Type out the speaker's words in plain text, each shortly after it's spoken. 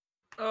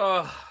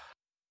Ugh.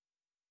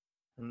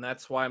 And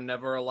that's why I'm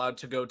never allowed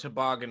to go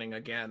tobogganing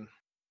again.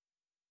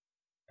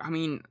 I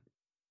mean,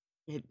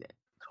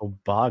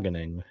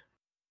 Tobogganing.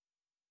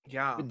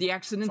 Yeah. with the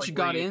accidents like you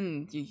got where you-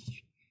 in,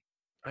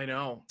 I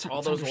know. All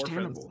it's those orphans.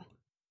 understandable.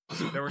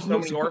 There were All so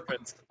those many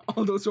orphans.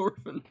 All those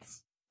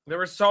orphans. There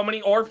were so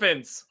many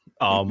orphans.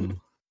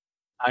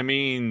 I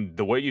mean,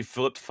 the way you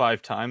flipped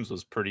 5 times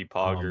was pretty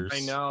poggers.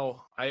 I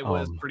know. It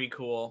was pretty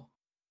cool.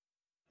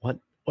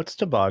 What's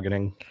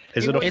tobogganing?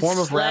 Is it a form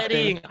of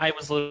sledding. rafting? I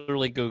was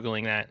literally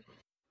Googling that.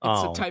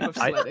 It's a type of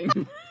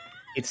sledding.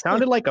 It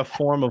sounded like a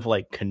form of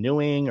like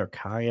canoeing or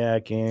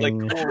kayaking. It's like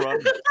Cool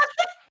Run.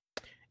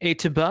 A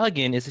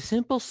toboggan is a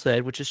simple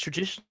sled which is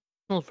traditional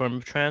form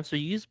of transfer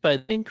used by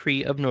the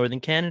Cree of northern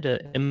Canada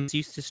and is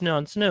used to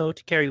snow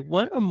to carry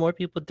one or more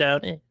people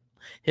down a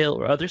hill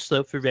or other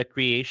slope for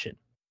recreation.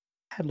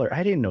 Adler,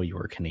 I didn't know you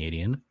were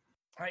Canadian.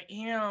 I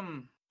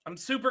am. I'm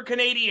super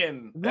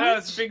Canadian. What?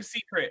 That's a big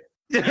secret.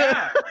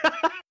 Yeah.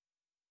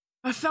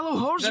 A fellow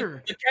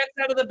hoser. The cat's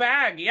out of the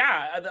bag.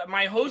 Yeah.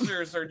 My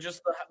hosers are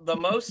just the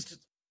most.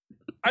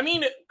 I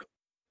mean,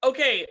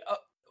 okay.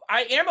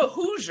 I am a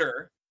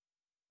Hoosier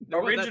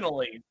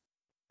originally.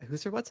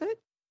 Hoosier, what's it?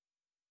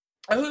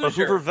 A Hoosier. A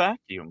Hoover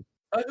vacuum.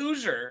 A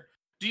Hoosier.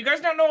 Do you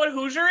guys not know what a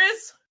Hoosier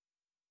is?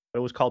 It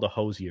was called a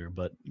hosier,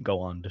 but go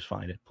on,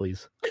 define it,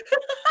 please.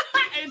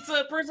 It's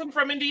a person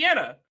from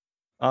Indiana.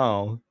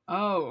 Oh.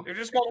 They're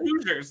just called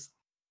Hoosiers.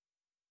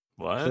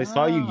 What? So I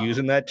saw you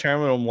using that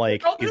term, and I'm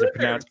like, Oh, is it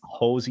pronounced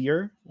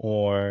hosier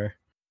or?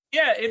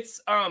 Yeah,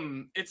 it's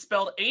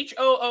spelled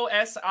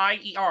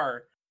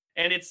Hoosier,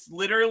 and it's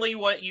literally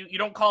what you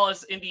don't call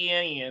us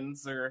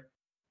Indianians or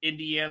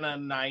Indiana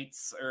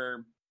Knights,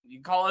 or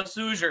you call us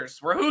Hoosiers.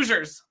 We're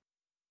Hoosiers.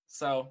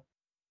 So,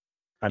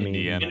 I mean,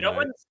 Indiana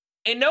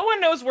and no one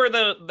knows where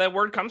the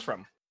word comes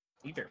from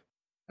either.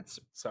 That's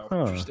so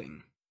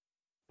interesting.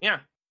 Yeah,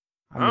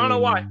 I don't know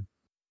why. I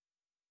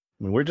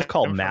mean, we're just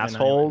called I'm from an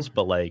massholes,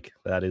 but like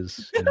that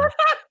is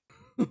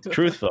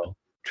truth, though.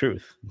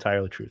 Truth,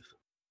 entirely truth.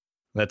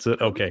 That's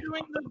it. Okay,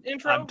 Doing the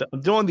intro?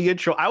 I'm doing the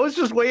intro. I was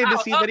just waiting to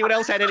see if anyone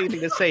else had anything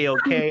to say.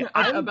 Okay,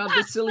 About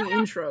the silly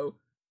intro.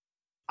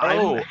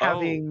 I'm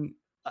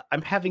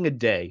having a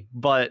day,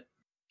 but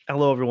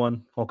hello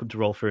everyone. Welcome to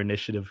Roll for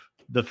Initiative,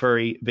 the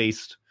furry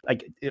based.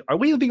 Like, are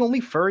we the only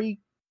furry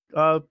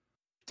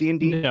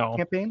D&D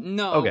campaign?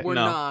 No, Okay. we're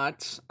No.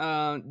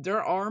 not.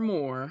 There are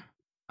more.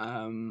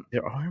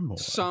 There are more.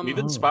 We've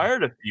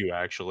inspired a few,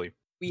 actually.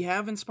 We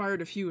have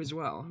inspired a few as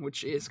well,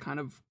 which is kind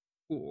of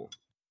cool.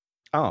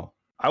 Oh,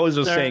 I was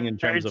just There- saying in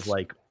terms of there's-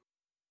 like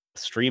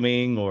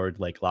streaming or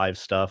like live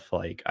stuff.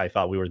 Like, I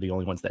thought we were the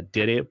only ones that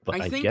did it, but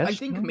I I guess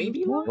think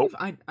maybe live. Nope.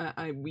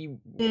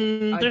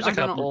 There's a I don't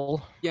know.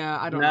 couple. Yeah,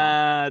 I don't know.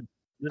 Nah,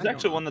 there's I don't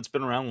actually know. one that's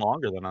been around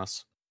longer than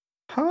us.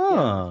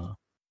 Huh.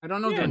 I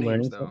don't know Yeah, their I'm names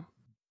learning though.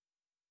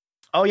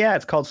 Oh yeah,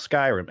 it's called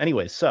Skyrim.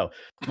 Anyway, so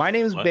my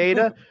name is What?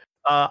 Beta.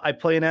 I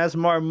play an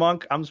Asmar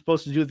monk. I'm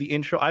supposed to do the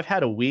intro. I've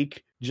had a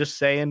week, just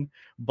saying,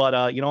 but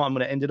I'm going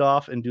to end it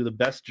off and do the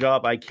best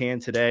job I can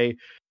today.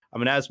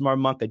 I'm an Asmar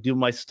monk. I do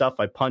my stuff.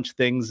 I punch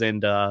things,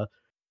 and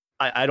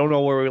I don't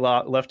know where we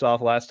left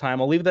off last time.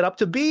 I'll leave that up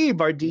to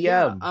Beeb, our DM.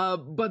 Yeah,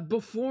 but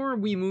before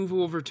we move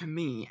over to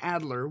me,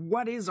 Adler,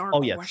 what is our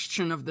Oh, yes.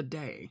 question of the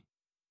day?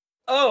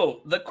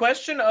 Oh, the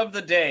question of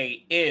the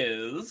day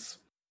is,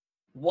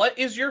 what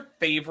is your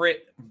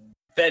favorite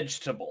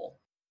vegetable?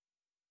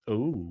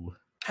 Ooh.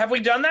 Have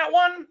we done that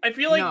one? I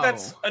feel like No.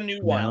 that's a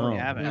new one. No. We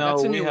haven't. No,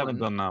 That's a we new haven't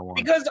one. done that one.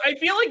 Because I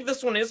feel like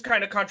this one is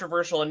kind of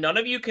controversial, and none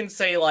of you can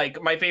say, like,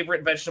 my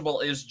favorite vegetable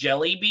is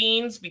jelly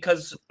beans,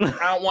 because I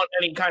don't want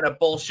any kind of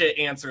bullshit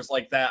answers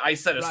like that. I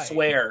said a Right.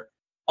 swear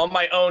on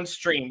my own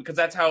stream, because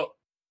that's how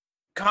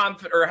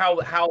confident or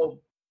how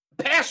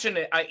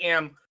passionate I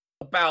am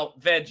about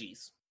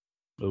veggies.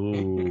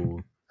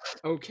 Ooh.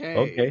 Okay.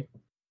 Okay.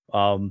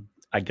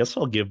 I guess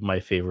I'll give my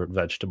favorite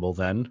vegetable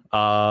then.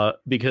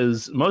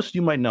 Because most of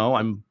you might know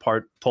I'm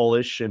part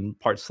Polish and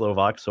part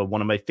Slovak, so one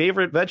of my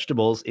favorite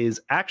vegetables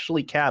is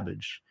actually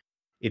cabbage,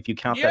 if you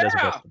count that as a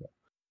Yeah. vegetable.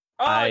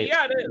 Oh, I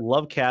yeah, it is.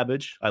 love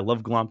cabbage. I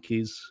love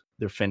glomkis.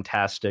 They're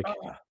fantastic.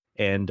 Oh.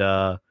 And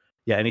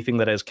yeah, anything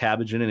that has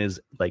cabbage in it is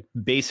like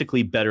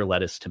basically better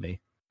lettuce to me,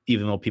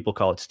 even though people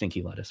call it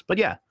stinky lettuce. But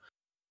yeah,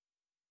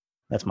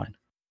 that's mine.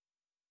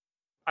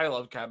 I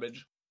love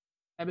cabbage.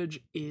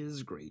 Cabbage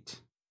is great.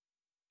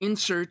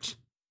 Insert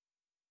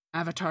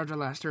Avatar: The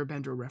Last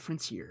Airbender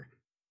reference here.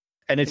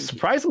 And it's Thank you.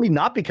 surprisingly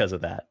not because of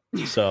that.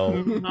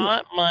 So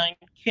Not my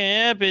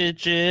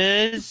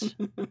cabbages.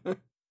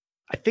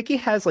 I think he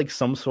has like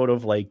some sort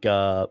of like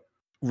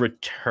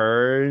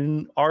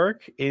return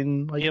arc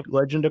in like Yep.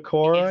 Legend of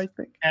Korra, I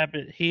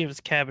think. He was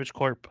Cabbage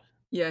Corp.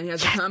 Yeah, he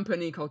has a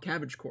company called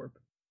Cabbage Corp.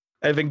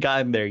 I haven't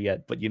gotten there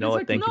yet, but you know He's what?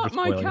 like, Thank you not for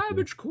my spoiling it for me.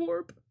 Cabbage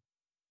Corp.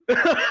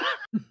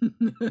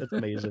 That's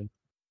amazing.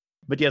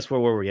 But yes, where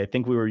were we? I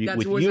think we were That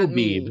with you, wasn't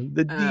me. Beeb,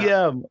 the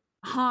DM.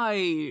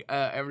 Hi,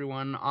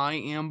 everyone. I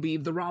am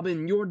Beeb the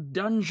Robin, your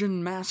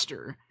dungeon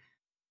master.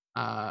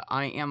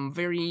 I am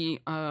very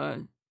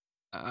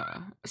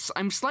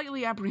I'm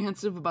slightly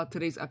apprehensive about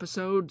today's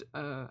episode,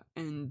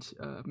 and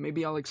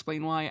maybe I'll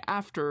explain why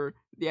after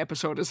the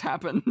episode has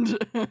happened.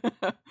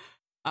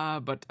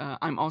 But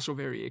I'm also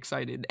very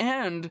excited.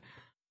 And,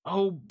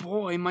 oh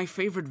boy, my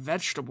favorite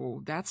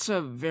vegetable. That's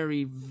a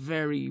very,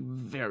 very,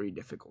 very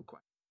difficult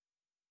question.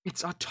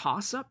 It's a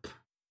toss-up.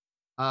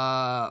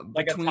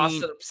 Like Between... a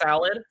tossed-up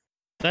salad?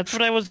 That's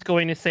what I was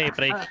going to say,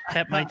 but I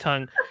kept my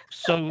tongue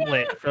so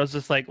lit. I was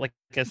just like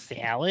a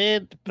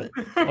salad, but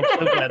I'm so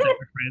glad that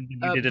we're friends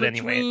and you did it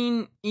anyway.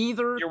 Between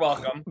either... You're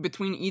welcome.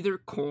 Between either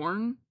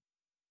corn,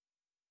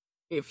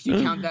 if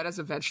you count that as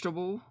a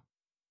vegetable,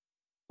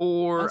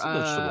 or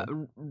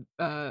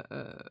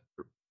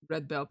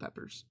red bell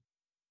peppers.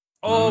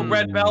 Oh,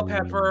 red bell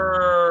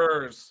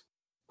peppers!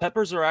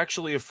 Peppers are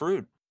actually a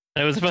fruit.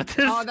 I was about to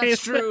say Oh,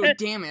 that's true. that.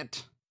 Damn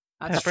it.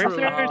 That's Peppers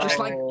true. are Just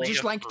technically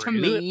a like fruit.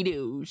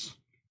 tomatoes.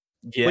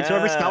 Yeah. Wait, so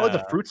every salad's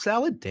a fruit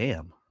salad?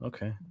 Damn.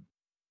 Okay.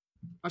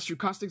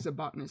 Ostracaustic's a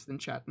botanist in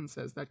chat and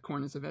says that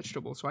corn is a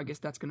vegetable, so I guess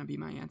that's gonna be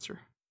my answer.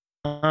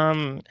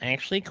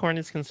 Actually, corn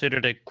is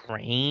considered a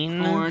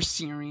grain. Or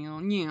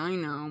cereal. Yeah, I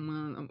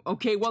know.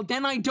 Okay, well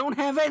then I don't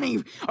have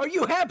any. Are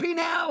you happy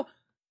now?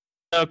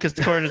 No, because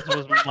corn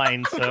was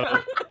mine, so...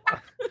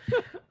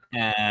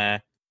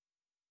 By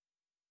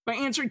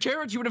answering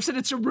carrots, you would have said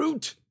it's a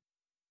root.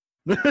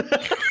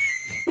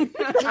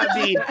 I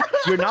mean,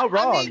 you're not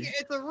wrong. I mean,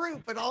 it's a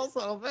root, but also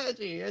a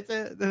veggie. It's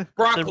a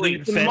Broccoli,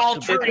 root small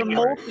vegetable. It's a tree.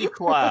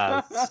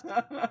 multi-class.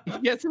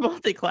 yeah, it's a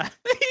multi-class.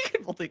 You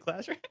can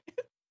multi-class, right?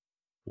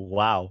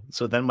 Wow.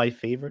 So then my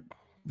favorite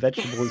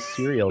vegetable is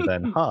cereal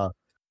then, huh?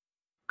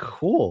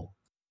 Cool.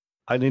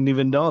 I didn't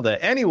even know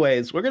that.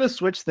 Anyways, we're gonna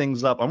switch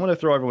things up. I'm gonna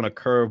throw everyone a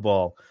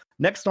curveball.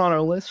 Next on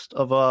our list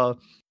of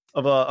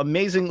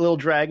amazing little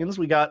dragons,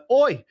 we got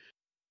Oi.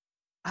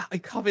 I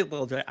call me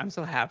Little Dragon. I'm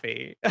so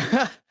happy.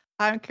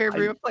 I don't care if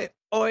we play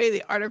Oi,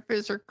 the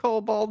Artificer,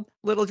 Kobold,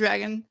 Little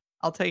Dragon.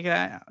 I'll take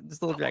it.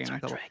 Just Little Dragon.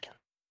 Kobolds are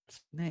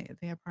dragons.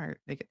 They are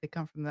part. They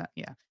come from that.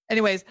 Yeah.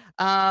 Anyways,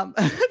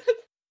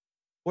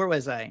 where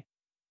was I?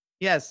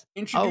 Yes.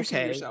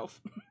 Introducing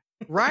yourself.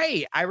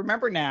 Right. I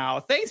remember now.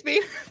 Thanks,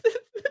 me.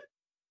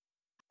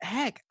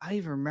 Heck, I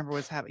even remember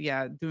what's happening.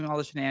 Yeah, doing all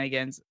the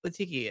shenanigans.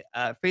 Latiki,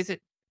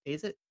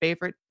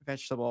 favorite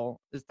vegetable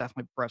is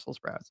definitely Brussels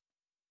sprouts.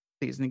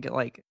 These and get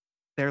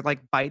they're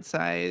like bite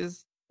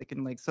size. They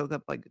can soak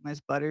up nice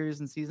butters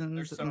and seasons.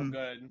 They're so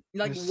good.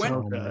 Like They're when,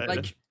 so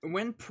good.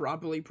 when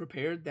properly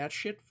prepared, that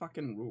shit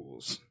fucking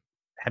rules.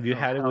 Have you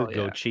had it hell with yeah.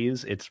 goat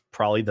cheese? It's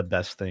probably the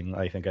best thing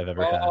I think I've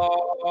ever had.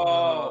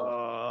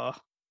 Oh,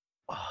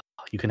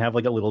 You can have a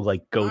little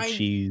goat I-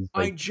 cheese.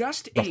 I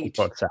just Brussels ate,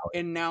 sprout salad.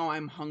 and now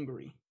I'm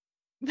hungry.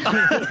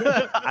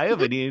 I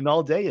haven't eaten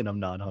all day and I'm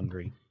not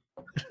hungry.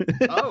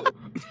 Oh,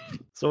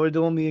 So we're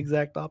doing the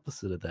exact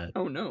opposite of that.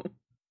 oh no.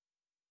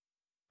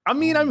 I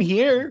mean, I'm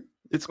here.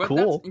 It's But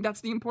cool.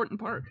 That's the important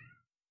part.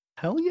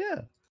 Hell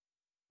yeah.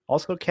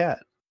 Also, cat.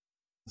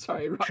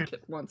 Sorry,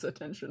 Rocket wants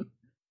attention.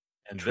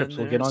 And Trips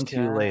then we'll get there's onto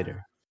you Cat.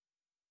 later.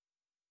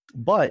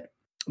 But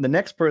the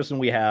next person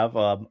we have,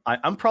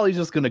 I'm probably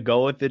just going to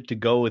go with it to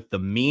go with the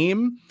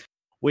meme.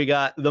 We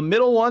got the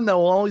middle one that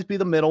will always be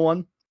the middle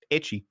one,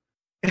 Itchy.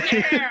 yeah,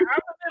 I'm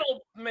the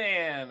middle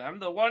man. I'm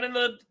the one in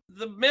the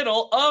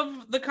middle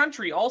of the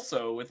country,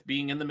 also with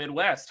being in the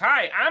Midwest.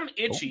 Hi, I'm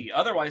Itchy,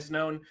 otherwise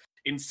known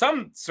in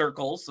some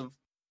circles of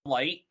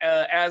light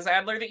as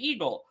Adler the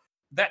Eagle.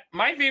 That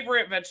my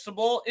favorite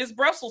vegetable is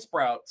Brussels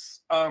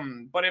sprouts.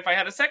 But if I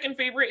had a second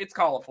favorite, it's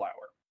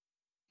cauliflower.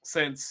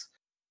 Since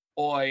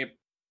Oi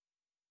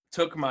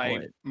took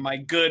my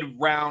good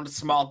round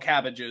small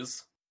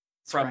cabbages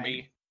from right.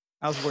 me.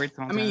 I was worried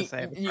someone I was mean,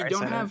 going to say it. you before I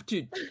don't said have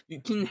to. You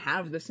can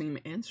have the same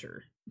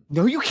answer.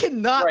 No, you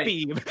cannot Right.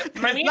 be.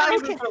 My main Not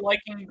reason okay. for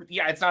liking,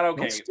 yeah, it's not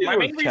okay. steal My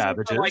main with reason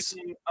for cabbages.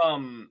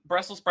 liking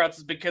Brussels sprouts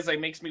is because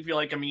it makes me feel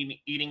like I'm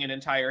eating an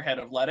entire head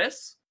of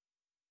lettuce,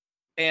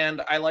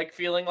 and I like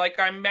feeling like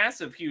I'm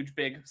massive, huge,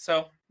 big.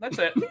 So that's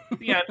it.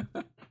 The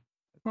end.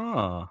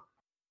 Huh.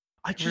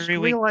 I just Every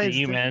week that realized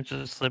you that- manage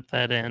to slip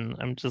that in,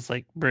 I'm just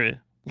like, bruh.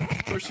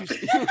 Of course you.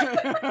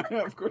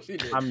 Of course you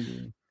did.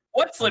 I'm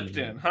What slipped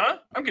in, huh?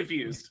 I'm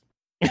confused.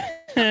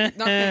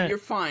 Nothing. You're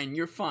fine.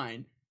 You're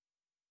fine.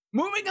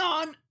 Moving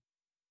on.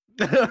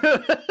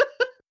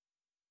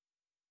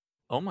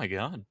 Oh my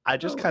god. I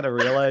just kind of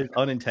realized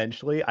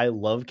unintentionally I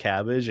love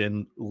cabbage,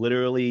 and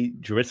literally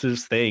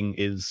Driss's thing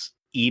is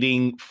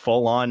eating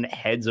full-on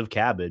heads of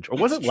cabbage. Or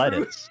was It's it true.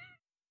 lettuce?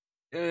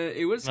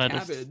 It was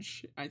Lettuce.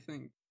 cabbage. I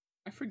think.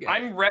 I forget.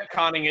 I'm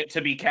retconning it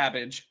to be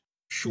cabbage.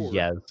 sure.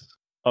 Yes.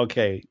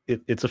 Okay,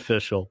 it's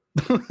official.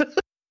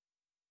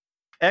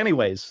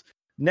 Anyways,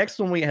 next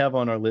one we have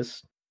on our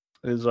list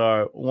is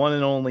our one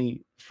and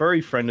only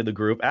furry friend of the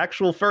group.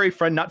 Actual furry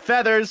friend, not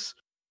feathers.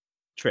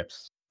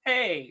 Trips.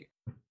 Hey,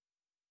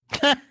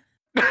 I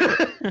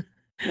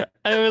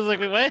was like,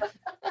 wait, what?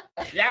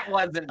 that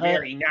wasn't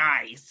very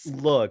nice.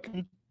 Look,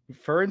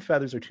 fur and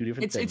feathers are two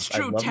different things. It's I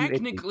true. love you, Itchy.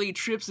 Technically,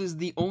 Trips is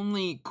the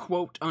only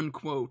quote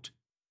unquote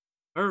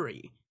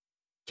furry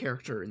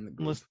character in the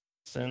group.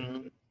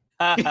 Listen,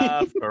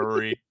 Haha,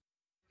 furry.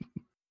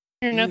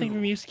 hear nothing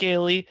from you,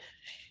 Scaly.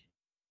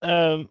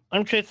 I'm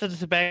Tritz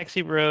as a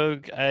backseat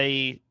rogue.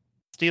 I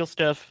steal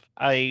stuff,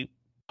 I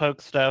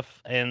poke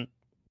stuff, and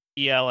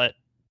yell at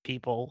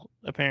people,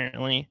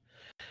 apparently.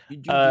 You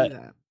do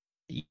that.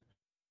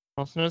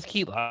 Also known as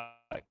Keylock.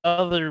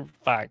 Other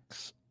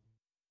fox.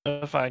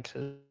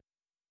 Foxes.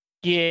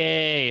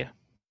 Yay!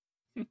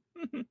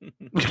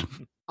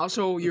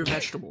 Also, you're a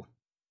vegetable.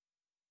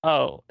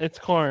 Oh, it's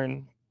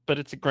corn, but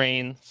it's a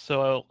grain,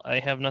 so I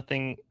have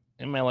nothing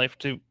in my life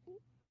to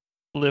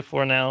live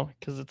for now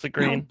because it's a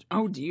grain.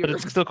 Oh dear. But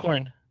it's still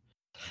corn.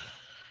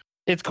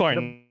 It's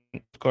corn.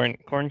 Corn.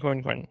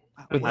 With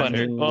I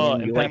butter. mean, Oh,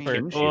 you and like pepper.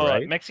 kimchi, Oh,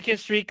 right? Mexican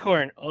street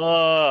corn.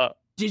 Oh,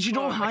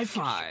 Digital high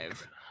Mexican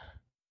five.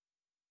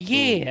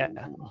 yeah.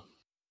 Ooh.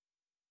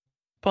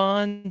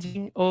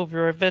 Bonding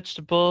over a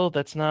vegetable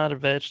that's not a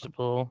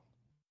vegetable.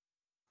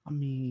 I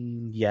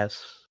mean,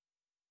 yes,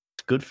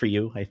 it's good for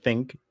you. I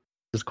think.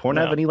 Does corn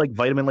have No. any like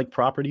vitamin-like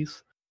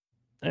properties?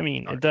 I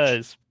mean, it Ouch.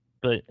 does,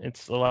 but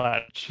it's a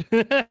lot.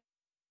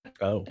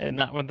 Oh, And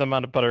not with the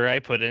amount of butter I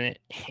put in it.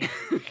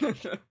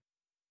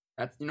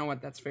 That's you know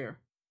what? That's fair.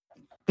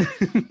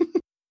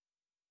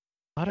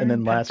 Butter And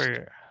then last-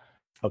 pepper.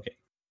 okay.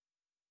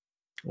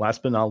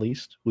 Last but not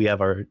least, we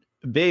have our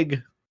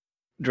big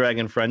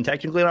dragon friend.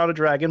 Technically not a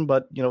dragon,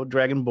 but you know,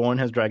 Dragonborn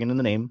has dragon in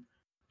the name.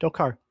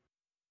 Dokar.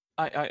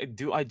 I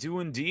do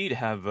indeed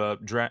have a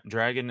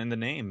dragon in the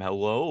name.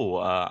 Hello,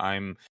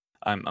 I'm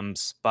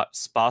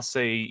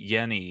Spase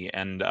Yeni,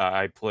 and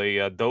I play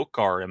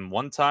Dokar. And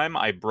one time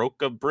I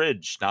broke a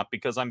bridge, not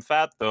because I'm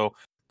fat though,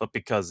 but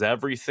because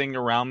everything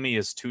around me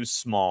is too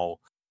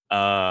small.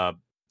 My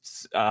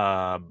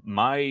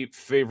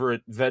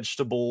favorite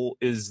vegetable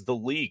is the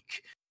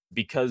leek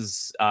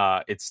because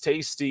it's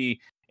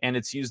tasty. And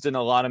it's used in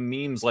a lot of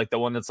memes, like the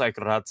one that's like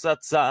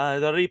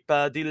 "Razzazza,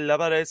 ripa di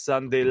lavare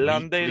sande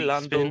lande Leek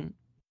lando." spin.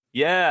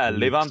 Yeah,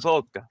 Leeks. Levan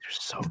Polka. They're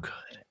so good.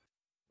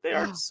 They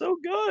are so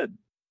good.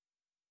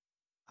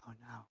 Oh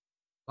no.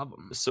 Love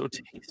them. They're so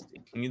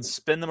tasty. You can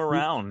spin them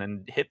around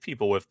and hit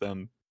people with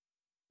them.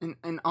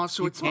 And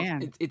also You it's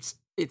can. it's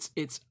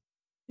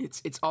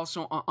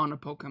also on a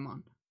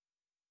Pokemon.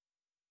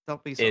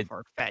 Don't be so It-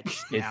 far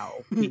fetched it- now,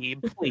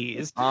 Pete,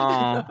 please.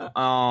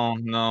 Oh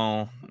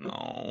no.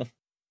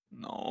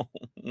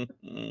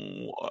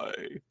 Why?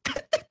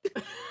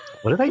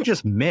 What did I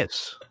just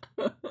miss?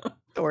 Don't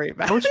worry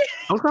about I was it.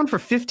 on for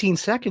 15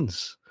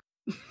 seconds.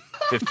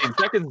 15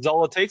 seconds is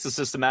all it takes to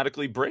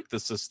systematically break the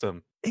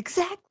system.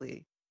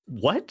 Exactly.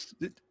 What?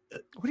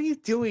 What are you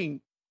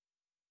doing?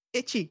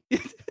 Itchy.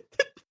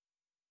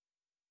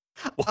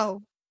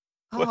 Oh.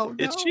 What, Oh no.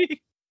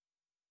 itchy?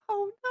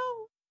 Oh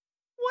no.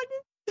 What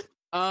is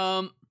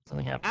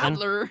Something happened.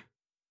 Adler.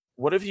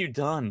 What have you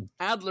done?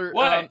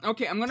 What?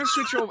 Okay, I'm gonna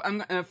switch over.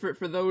 I'm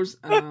for those.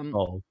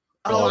 Oh.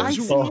 Oh, I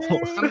those see who- it.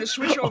 I'm gonna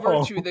switch over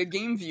Oh. to the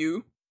game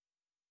view.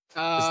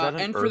 that an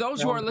And for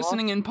those who are Earthbound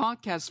listening in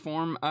podcast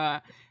form,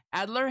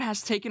 Adler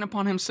has taken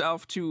upon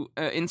himself to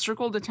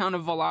encircle the town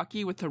of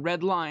Valaki with a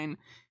red line,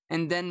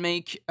 and then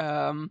make.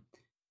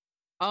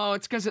 Oh,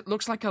 it's because it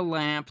looks like a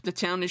lamp. The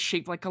town is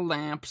shaped like a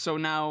lamp. So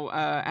now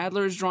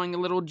Adler is drawing a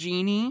little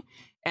genie,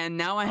 and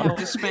now I have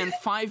to spend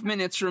 5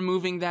 minutes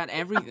removing that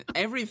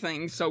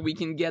everything so we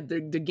can get the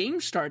game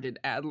started.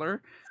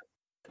 Adler.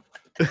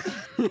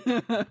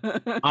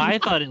 I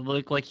thought it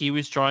looked like he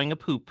was drawing a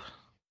poop.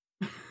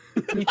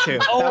 Me too.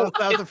 Oh,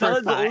 that was the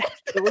first time.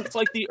 It looks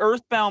like the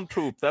Earthbound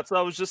poop. That's what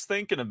I was just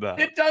thinking about.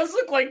 It does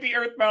look like the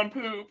Earthbound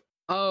poop.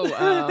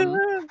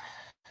 Oh,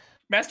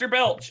 Master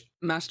Belch.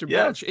 Master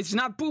Yes. Belch. It's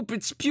not poop,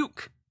 it's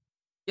puke.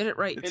 Get it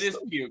right. It is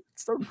puke.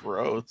 It's so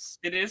gross.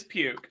 It is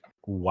puke.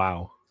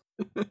 Wow.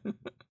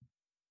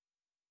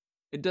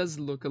 It does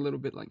look a little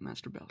bit like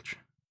Master Belch.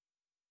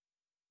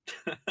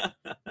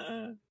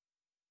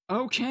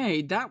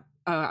 Okay, that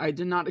I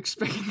did not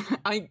expect.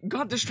 I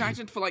got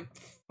distracted for like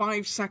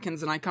 5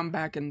 seconds, and I come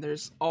back, and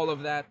there's all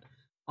of that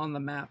on the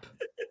map.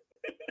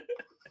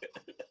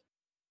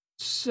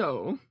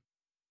 So,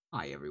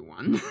 hi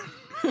everyone.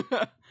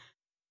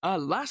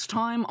 Last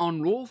time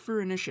on Roll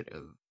for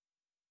Initiative,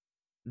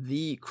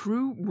 the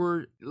crew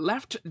were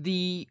left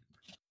the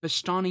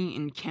Vistani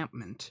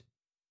encampment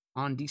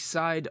on the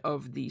side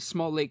of the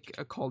small lake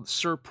called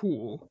Sir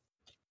Pool,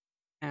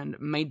 and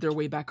made their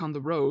way back on the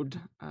road,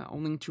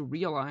 only to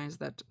realize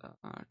that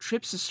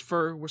Trips's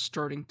fur was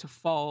starting to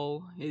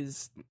fall,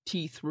 his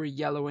teeth were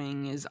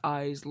yellowing, his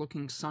eyes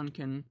looking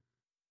sunken.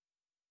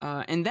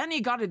 And then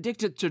he got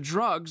addicted to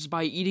drugs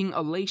by eating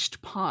a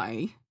laced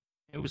pie.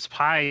 It was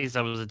pies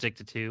I was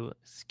addicted to.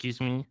 Excuse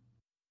me.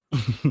 I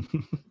could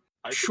be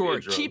a Sure,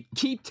 drug.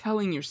 keep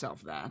telling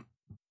yourself that.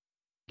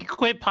 You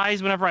quit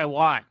pies whenever I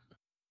want.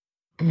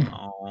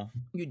 Aw.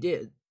 You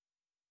did.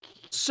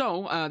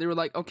 So, they were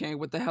like, okay,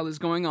 what the hell is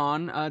going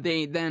on?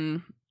 They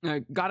then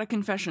got a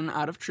confession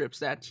out of Trips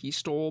that he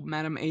stole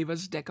Madame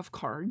Ava's deck of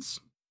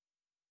cards.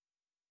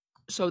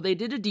 So they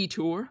did a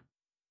detour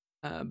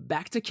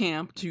back to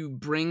camp to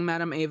bring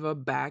Madame Ava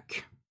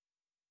back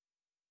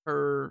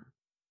her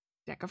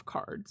deck of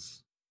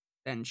cards.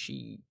 Then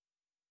she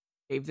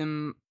gave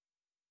them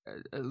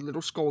a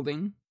little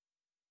scolding,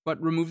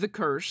 but removed the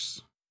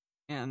curse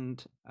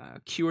and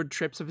cured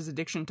Trips of his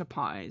addiction to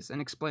pies,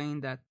 and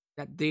explained that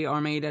they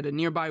are made at a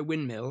nearby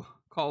windmill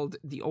called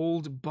the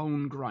Old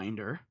Bone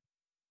Grinder,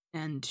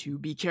 and to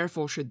be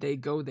careful should they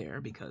go there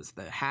because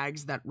the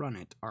hags that run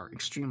it are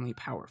extremely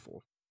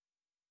powerful.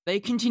 They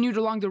continued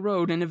along the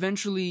road and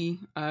eventually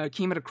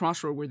came at a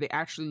crossroad where they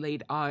actually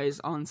laid eyes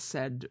on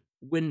said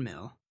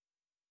windmill,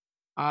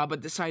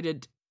 but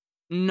decided,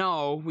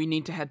 no, we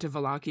need to head to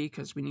Vallaki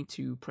because we need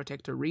to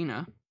protect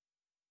Irina.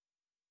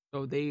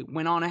 So they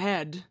went on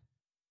ahead.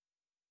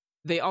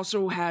 They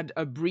also had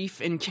a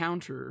brief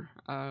encounter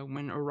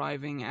when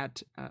arriving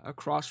at a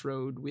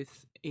crossroad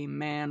with a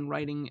man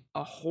riding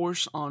a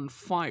horse on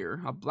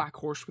fire, a black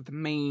horse with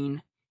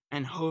mane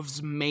and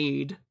hooves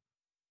made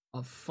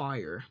of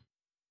fire.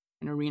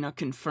 And Irina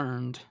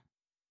confirmed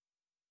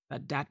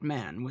that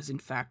man was in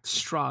fact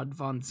Strahd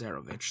von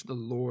Zarovich, the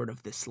lord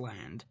of this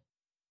land.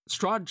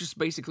 Strahd just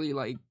basically,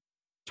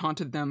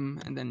 taunted them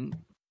and then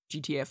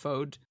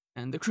GTFO'd.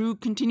 And the crew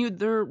continued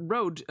their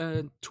road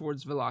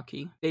towards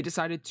Vallaki. They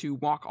decided to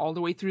walk all the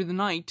way through the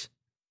night,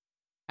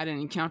 had an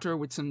encounter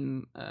with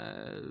some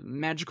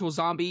magical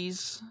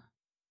zombies.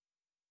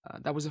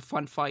 That was a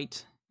fun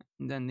fight.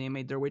 And then they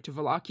made their way to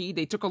Vallaki.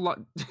 They took a lot,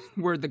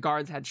 where the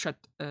guards had shut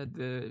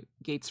the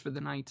gates for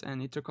the night,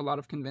 and it took a lot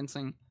of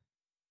convincing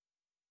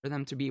for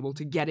them to be able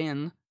to get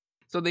in.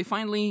 So they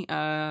finally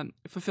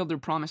fulfilled their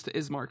promise to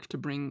Ismark to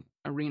bring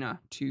Irina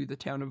to the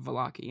town of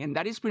Vallaki. And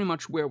that is pretty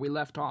much where we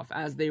left off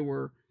as they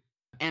were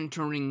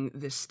entering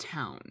this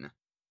town.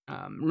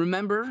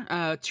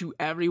 Remember, to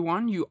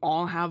everyone, you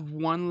all have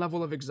 1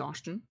 level of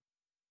exhaustion.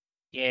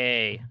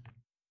 Yay.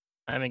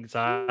 I'm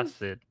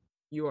exhausted.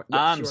 You are.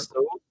 I'm you are.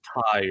 so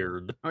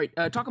tired. All right,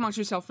 talk amongst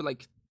yourself for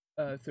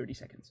 30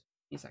 seconds.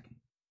 A second.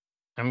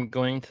 I'm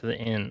going to the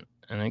inn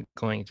and I'm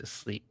going to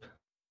sleep.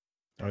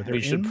 Are there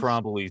We should inns?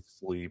 probably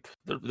sleep.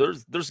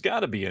 There's got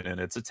to be an inn.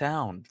 It's a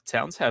town.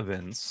 Towns have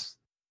inns.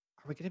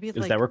 Are we gonna be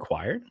Is that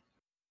required?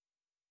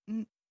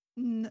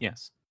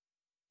 Yes.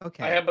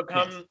 Okay. I have yes.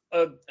 become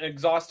an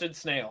exhausted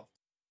snail.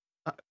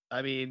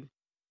 I mean,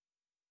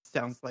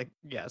 sounds like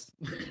yes.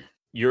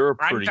 You're a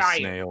I'm pretty tired.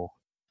 snail.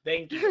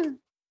 Thank you.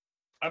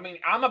 I mean,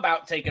 I'm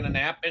about taking a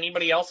nap.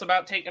 Anybody else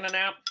about taking a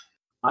nap?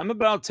 I'm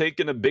about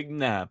taking a big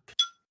nap.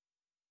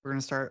 We're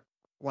gonna start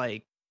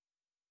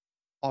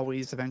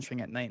always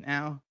adventuring at night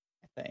now.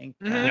 I think.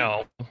 Mhm.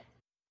 No.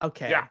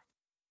 Okay. Yeah.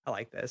 I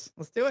like this.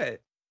 Let's do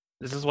it.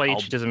 This is why I'll-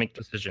 Ichi doesn't make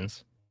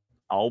decisions.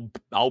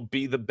 I'll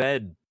be the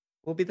bed.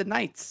 We'll be the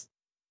knights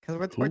because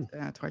we're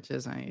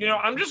torches. You know,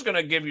 I'm just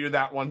gonna give you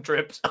that one,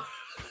 Trips.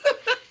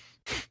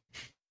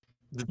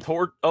 The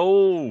torch.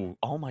 Oh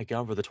my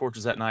God! Were the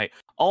torches at night?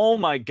 Oh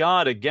my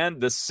God! Again,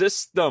 the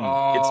system.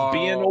 It's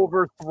being Oh.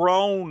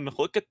 overthrown.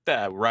 Look at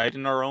that! Right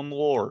in our own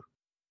lore.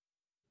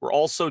 We're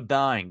also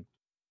dying.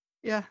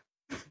 Yeah.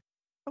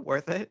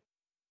 Worth it.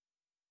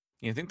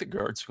 You think the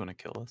guards are going to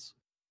kill us?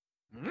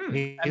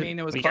 Mm. I mean,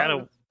 it was we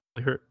close.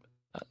 we're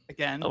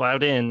Again.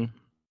 allowed in.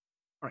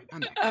 All right,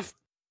 I'm back.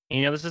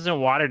 This isn't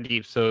water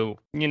deep, so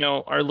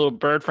our little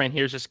bird friend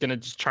here is just gonna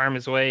charm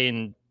his way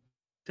into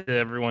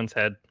everyone's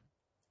head.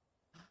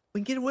 We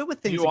can get away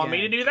with Do things. you want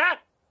me to again. do that?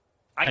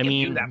 I can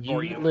mean, do that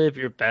for you. live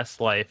your best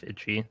life,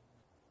 Itchy.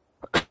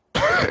 Just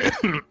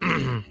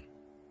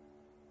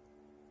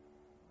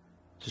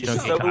You're don't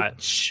so get caught.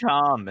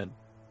 charming.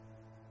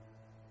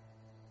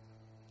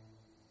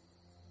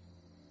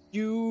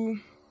 You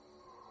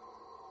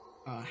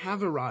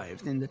have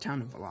arrived in the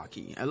town of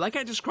Vallaki. Like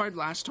I described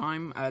last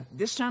time,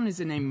 this town is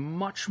in a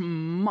much,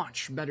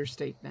 much better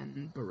state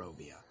than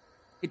Barovia.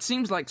 It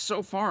seems like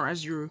so far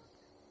as you're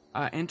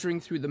entering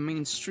through the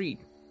main street,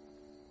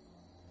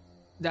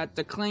 that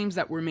the claims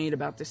that were made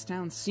about this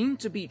town seem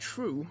to be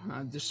true,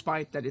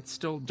 despite that it's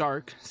still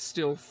dark,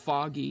 still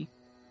foggy.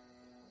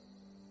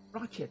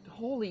 Rocket,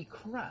 holy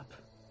crap.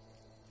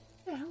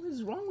 What the hell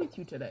is wrong with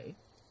you today?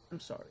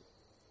 I'm sorry.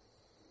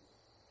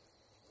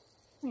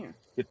 Here.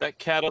 Get that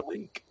cat a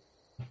leak.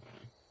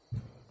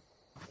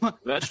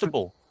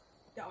 Vegetable.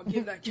 Yeah, I'll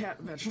give that cat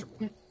a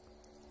vegetable.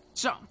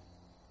 So,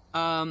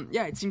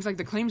 it seems like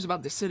the claims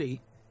about the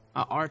city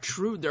are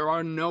true. There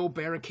are no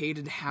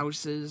barricaded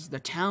houses. The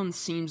town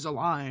seems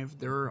alive.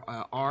 There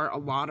are a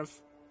lot of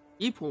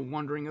people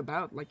wandering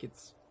about like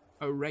it's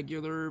a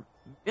regular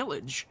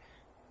village.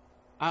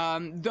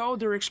 Though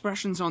their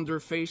expressions on their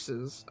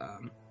faces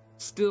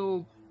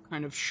still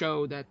kind of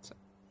show that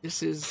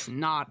this is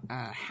not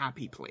a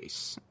happy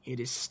place.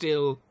 It is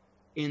still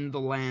in the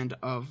land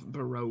of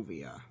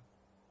Barovia.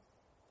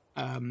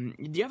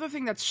 The other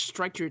thing that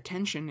strikes your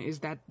attention is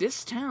that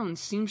this town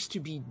seems to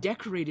be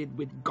decorated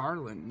with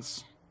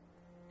garlands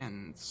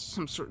and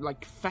some sort of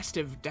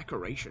festive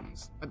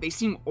decorations, but they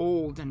seem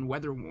old and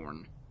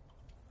weather-worn.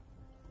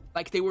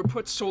 Like they were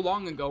put so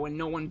long ago and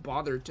no one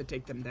bothered to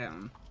take them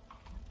down.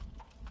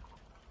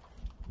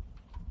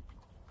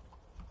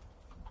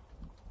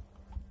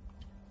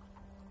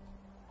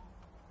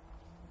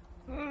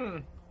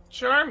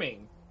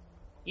 Charming.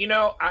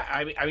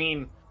 I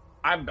mean,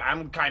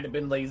 I'm kind of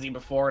been lazy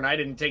before, and I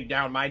didn't take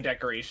down my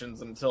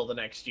decorations until the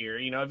next year.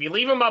 You know, if you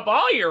leave them up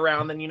all year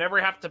round, then you never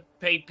have to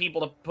pay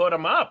people to put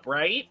them up,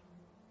 right?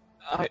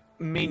 I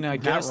mean, I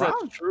Not guess wrong.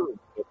 that's true.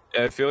 But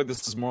I feel like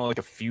this is more like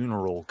a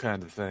funeral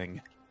kind of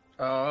thing.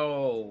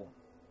 Oh,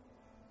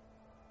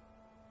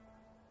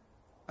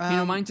 You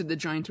know, mine to the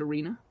giant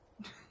arena.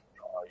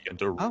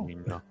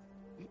 Arena.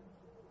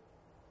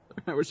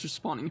 I was just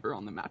spawning her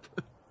on the map.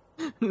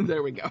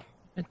 There we go.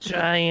 A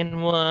giant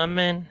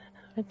woman.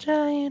 A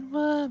giant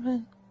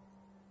woman.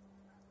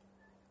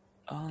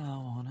 All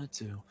I wanna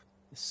do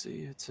is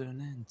see her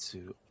turn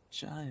into a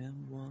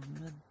giant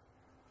woman.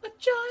 a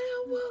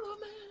giant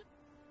woman.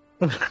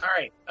 All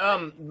right.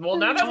 Well,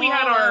 now that we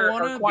had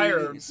our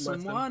choir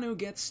lesson, someone who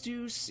gets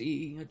to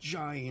see a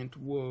giant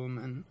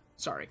woman.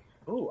 Sorry.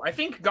 ooh, I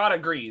think God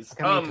agrees.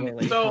 Got me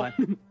ukulele, So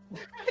come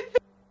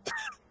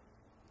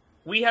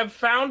we have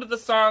found the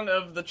song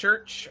of the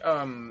church.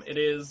 It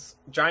is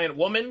 "Giant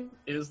Woman"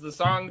 is the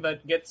song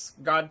that gets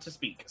God to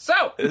speak.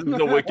 So This is a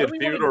what wicked do we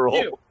wanna funeral.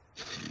 do?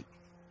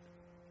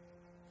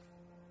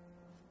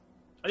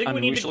 I think I we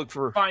mean, need we to should look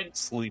for find.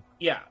 sleep.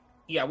 Yeah,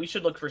 we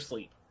should look for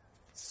sleep.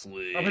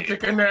 Sleep. I'm gonna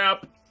take a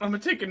nap. I'm gonna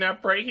take a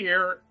nap right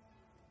here.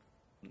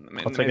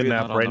 I'll take a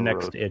nap right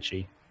next to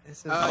Itchy.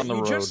 This is On the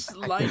You road. just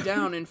lie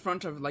down in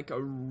front of like a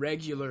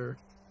regular,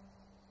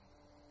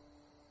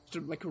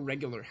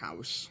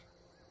 house.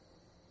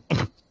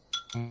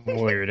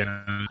 Weird.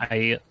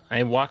 I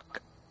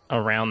walk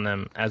around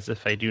them as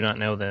if I do not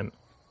know them.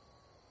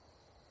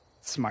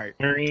 smart.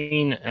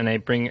 Noreen, and I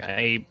bring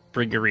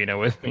Arena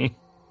with me.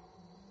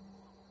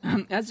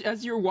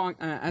 As you're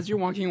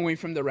walking away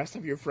from the rest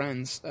of your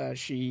friends,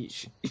 she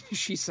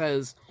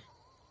says,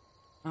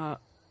 "Are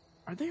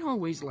they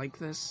always like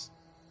this?"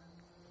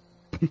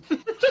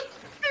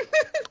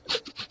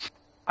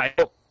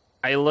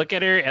 I look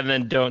at her and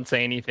then don't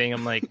say anything.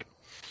 I'm like,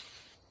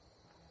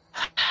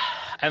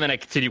 and then I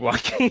continue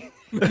walking.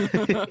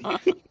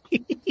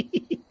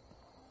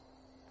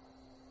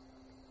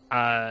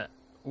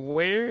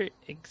 Where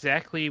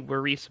exactly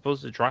were we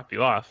supposed to drop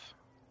you off?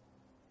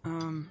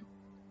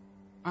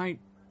 I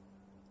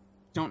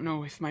don't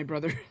know if my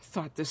brother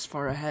thought this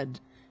far ahead.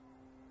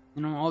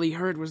 You know, all he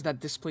heard was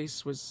that this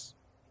place was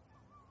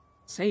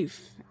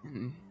safe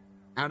and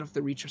out of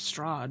the reach of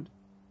Strahd.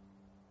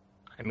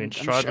 I mean, I'm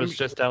Strahd sure- was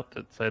just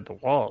outside the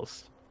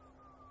walls.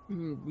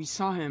 We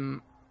saw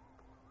him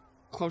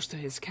close to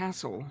his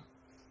castle.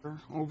 We're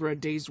over a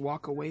day's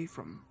walk away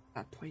from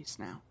that place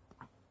now.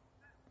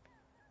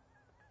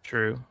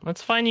 True.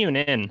 Let's find you an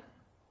inn.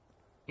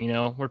 You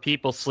know, where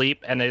people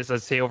sleep, and as I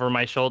say over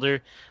my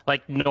shoulder,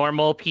 like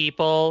normal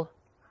people.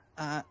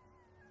 I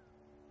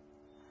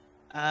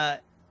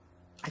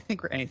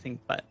think we're anything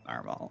but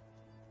normal.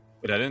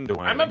 But I didn't do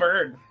anything. I'm a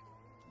bird.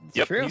 It's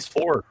Yep, true. he's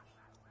 4.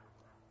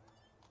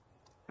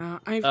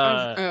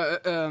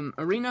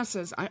 Arena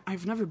says,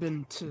 I've never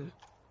been to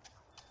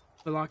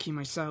Vallaki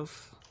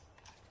myself.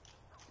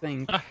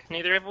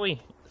 Neither have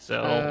we.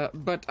 So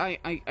But I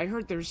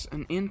heard there's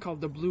an inn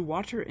called the Blue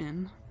Water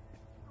Inn.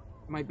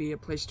 Might be a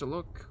place to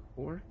look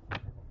for.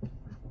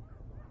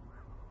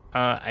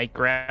 I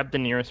grab the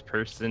nearest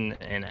person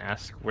and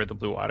ask where the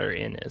Blue Water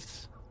Inn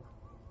is.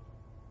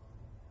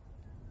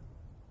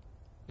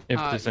 If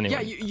there's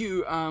anyone.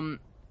 Yeah,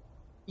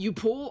 you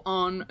pull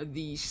on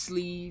the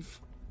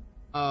sleeve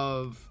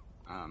of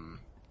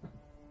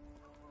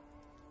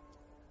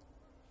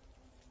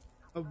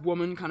a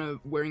woman kind of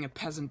wearing a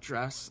peasant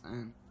dress,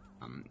 and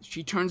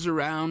she turns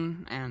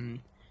around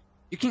and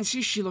you can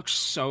see she looks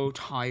so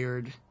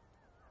tired,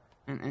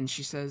 and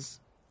she says,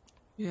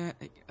 "Yeah,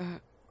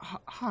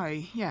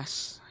 hi,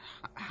 yes.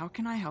 How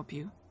can I help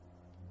you?"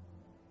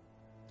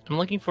 I'm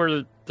looking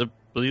for the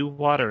Blue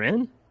Water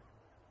Inn.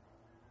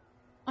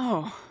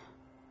 Oh,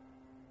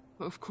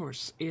 of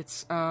course.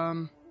 It's,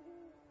 and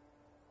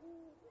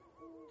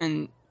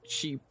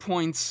she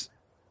points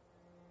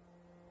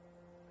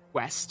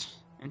west,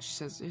 and she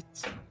says,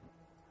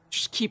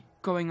 just keep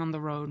going on the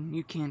road.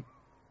 You can't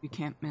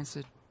miss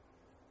it.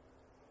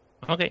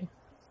 Okay.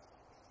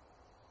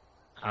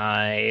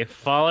 I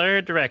follow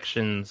her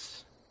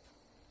directions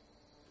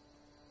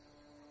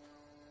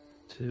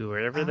to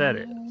wherever that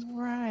is.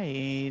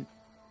 Right.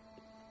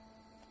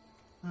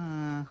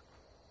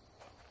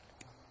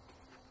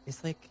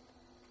 It's like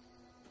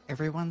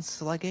everyone's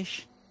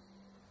sluggish.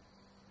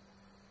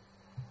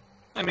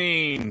 I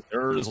mean,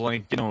 there's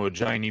like, a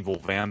giant evil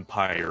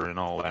vampire and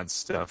all that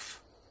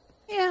stuff.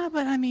 Yeah,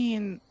 but I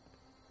mean,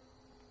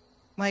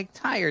 like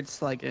tired,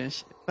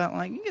 sluggish. But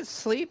like you can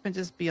sleep and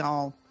just be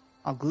all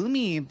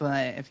gloomy.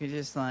 But if you're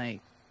just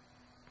like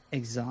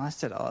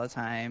exhausted all the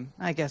time,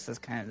 I guess that's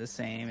kind of the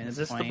same. Is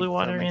this the Blue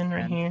Water Inn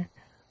right here?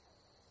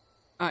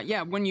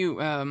 Yeah, when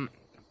you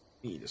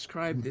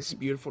describe this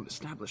beautiful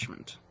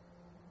establishment.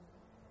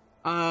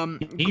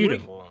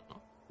 Beautiful.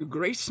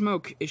 Gray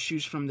smoke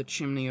issues from the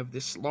chimney of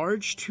this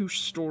large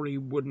 2-story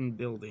wooden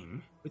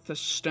building with a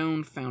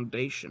stone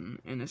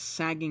foundation and a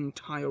sagging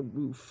tile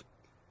roof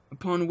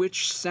upon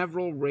which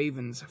several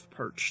ravens have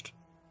perched.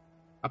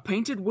 A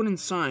painted wooden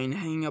sign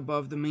hanging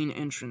above the main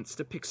entrance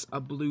depicts a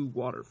blue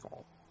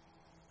waterfall.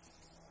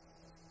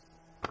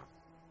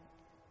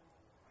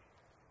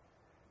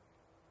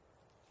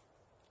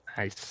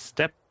 I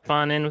step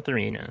on in with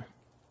Arena.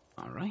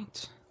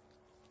 Alright.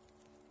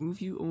 Move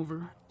you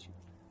over to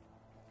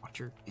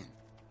Water Inn.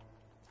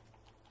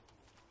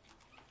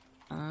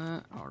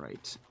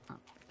 Alright.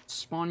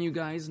 Spawn you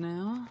guys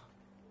now.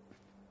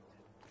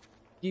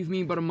 Give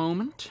me but a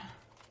moment.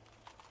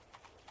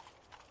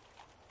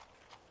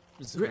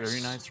 It's a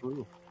very nice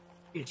roof.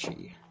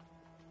 Itchy.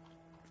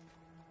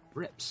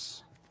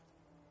 Rips.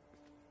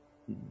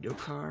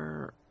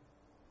 Dokar.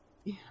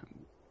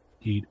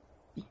 Heat.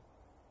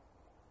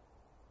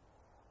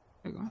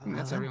 There you go. I think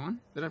that's everyone.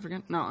 Did I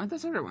forget? No,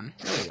 that's everyone.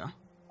 There you go.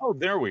 Oh,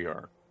 there we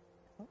are.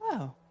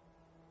 Wow.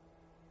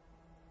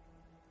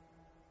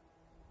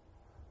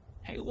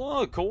 Hey,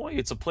 look, Koi,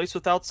 it's a place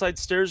with outside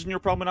stairs, and you're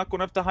probably not going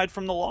to have to hide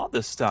from the law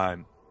this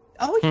time.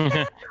 Oh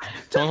yeah.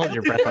 Don't hold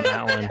your breath on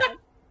that one.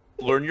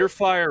 Learn your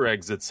fire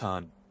exits,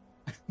 hon.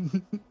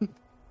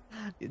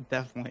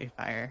 Definitely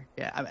fire.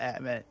 Yeah, I'm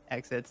at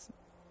exits.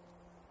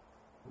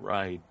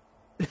 Right.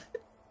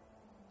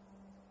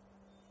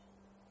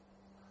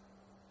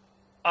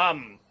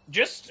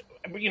 Just,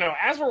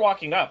 as we're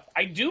walking up,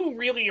 I do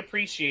really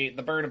appreciate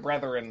the Bird of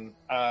Brethren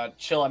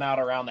chilling out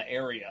around the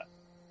area.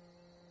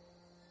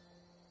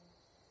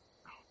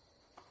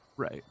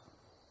 Right.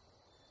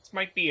 This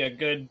might be a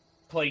good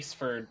place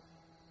for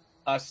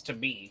us to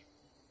be.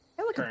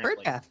 Hey, look, a bird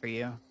Currently. path for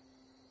you.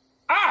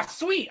 Ah,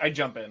 sweet! I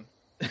jump in.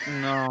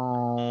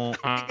 No.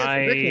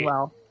 Working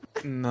well.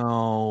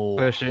 No.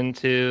 Push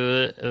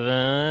into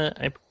the.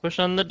 I push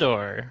on the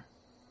door.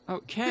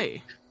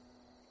 Okay.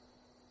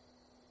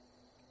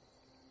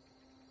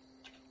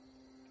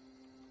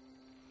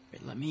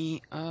 Wait, let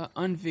me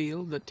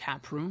unveil the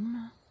tap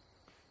room.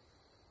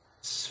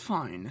 It's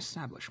fine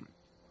establishment.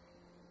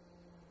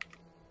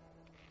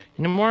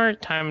 The more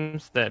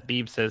times that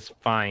Beeb says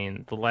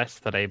fine, the less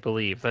that I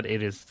believe that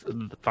it is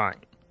fine.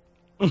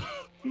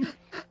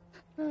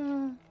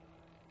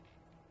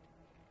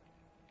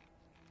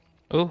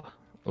 Oh.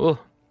 All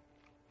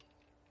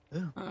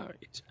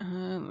right.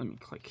 Let me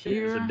click It's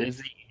here. a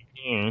busy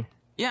evening.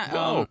 Yeah.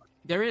 Whoa.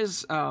 There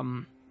is a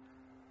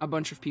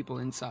bunch of people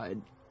inside.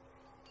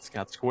 It's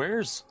got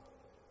squares.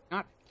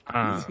 Not.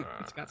 Ah.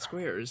 It's got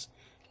squares.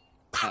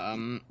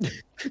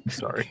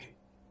 Sorry.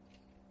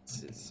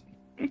 This is.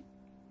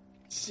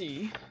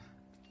 See.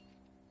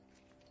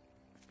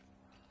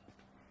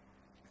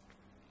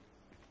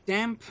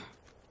 Damp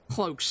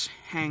cloaks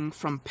hang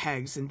from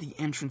pegs in the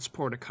entrance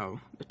portico.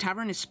 The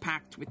tavern is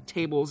packed with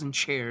tables and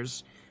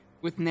chairs,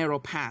 with narrow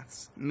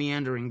paths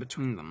meandering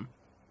between them.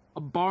 A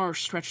bar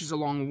stretches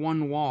along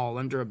one wall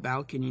under a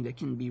balcony that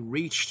can be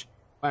reached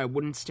by a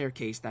wooden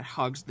staircase that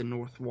hugs the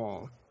north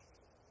wall.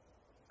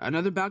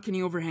 Another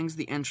balcony overhangs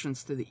the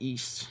entrance to the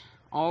east.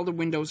 All the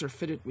windows are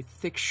fitted with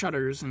thick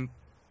shutters and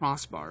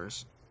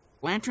crossbars.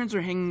 Lanterns are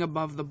hanging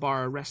above the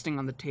bar, resting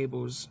on the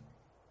tables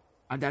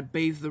that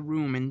bathe the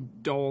room in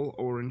dull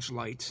orange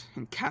light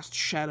and cast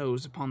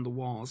shadows upon the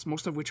walls,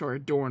 most of which are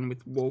adorned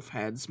with wolf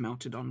heads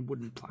mounted on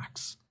wooden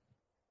plaques.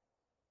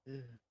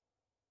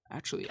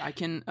 Actually, I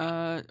can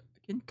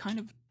kind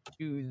of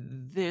do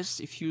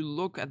this. If you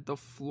look at the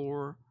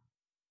floor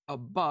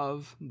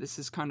above, this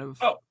is kind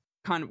of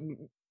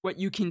what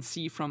you can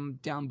see from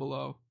down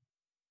below.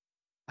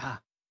 Ah.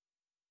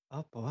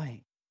 Oh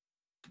boy.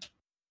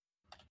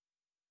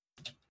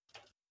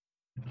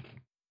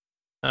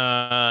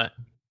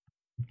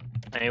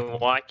 I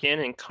walk in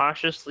and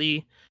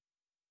cautiously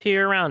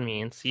peer around me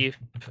and see if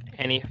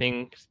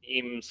anything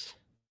seems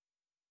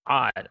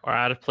odd or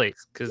out of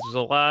place, because there's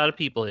a lot of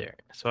people here.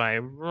 So I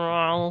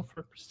roll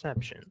for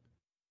perception.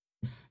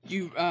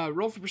 You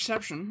roll for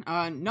perception.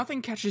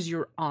 Nothing catches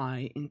your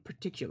eye in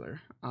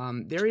particular.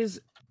 There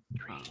is...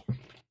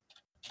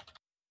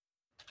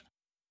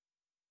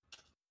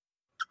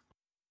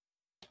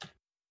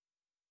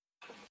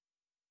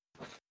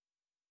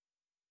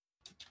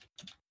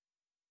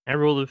 I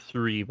rolled a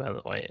 3, by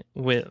the way,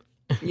 with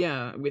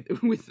Yeah, with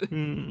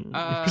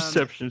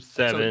perception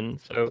 7,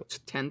 so it's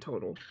 10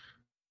 total.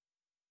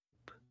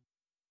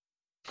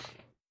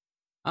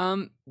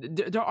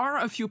 There are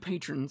a few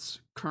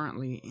patrons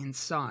currently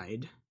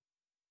inside.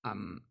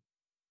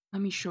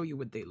 Let me show you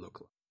what they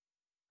look like.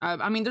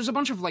 I mean, there's a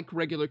bunch of like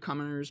regular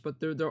commoners, but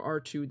there are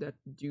two that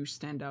do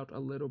stand out a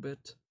little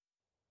bit.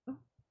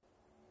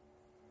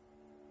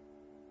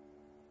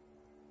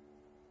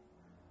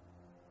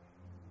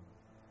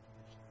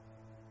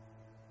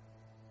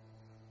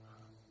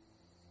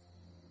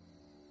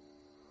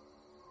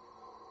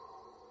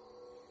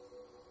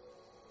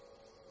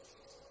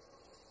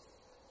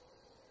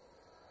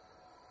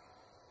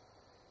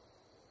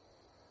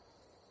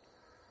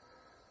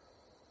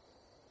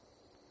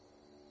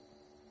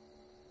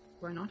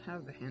 Do I not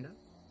have the handout?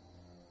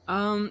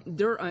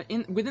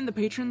 Within the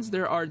patrons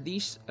there are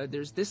these.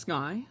 There's this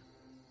guy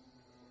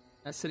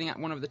sitting at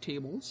one of the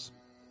tables.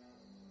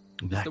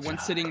 That The one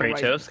guy. sitting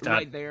Kratos, got-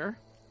 right there.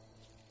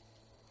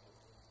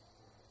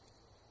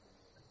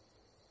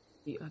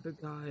 The other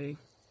guy.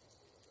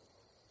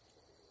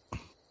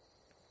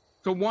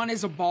 So one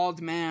is a bald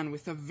man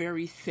with a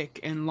very thick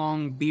and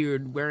long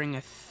beard, wearing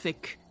a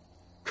thick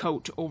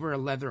coat over a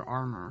leather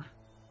armor.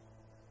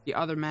 The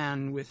other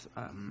man with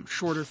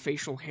shorter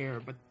facial hair,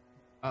 but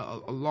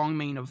a long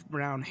mane of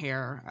brown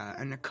hair,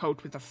 and a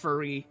coat with a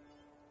furry,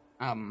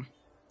 kind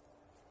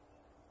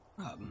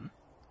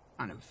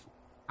of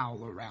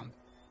owl around.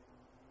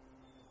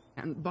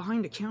 And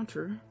behind the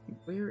counter,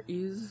 where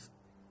is...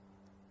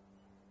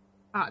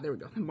 there we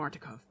go,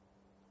 Martikov.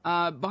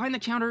 Behind the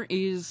counter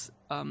is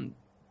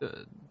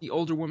the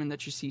older woman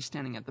that you see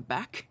standing at the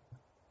back,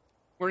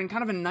 wearing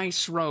kind of a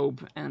nice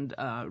robe and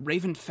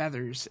raven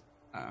feathers,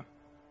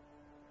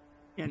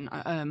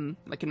 and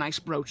like a nice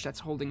brooch that's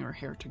holding her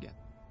hair together.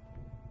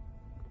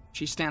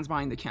 She stands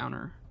behind the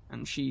counter,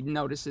 and she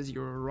notices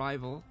your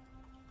arrival.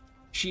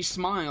 She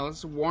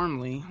smiles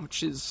warmly,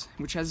 which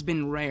has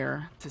been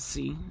rare to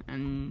see,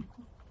 and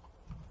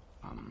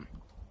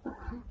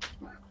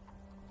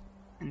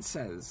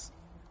says,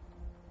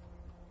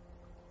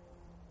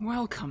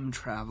 "Welcome,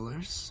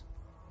 travelers.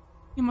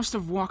 You must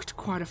have walked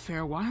quite a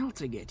fair while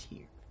to get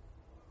here.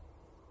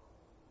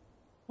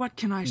 What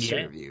can I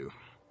serve you?"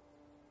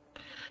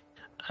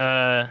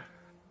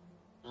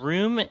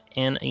 Room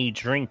and a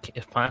drink,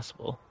 if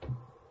possible.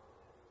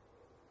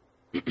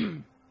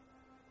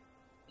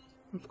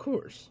 Of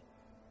course.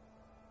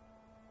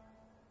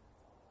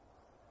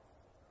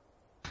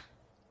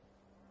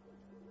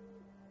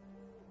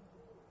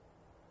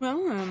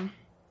 Well,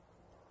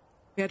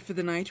 bed for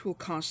the night will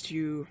cost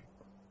you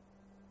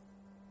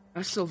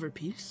a silver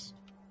piece.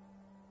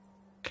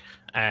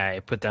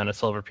 I put down a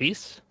silver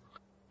piece.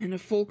 And a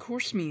full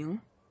course meal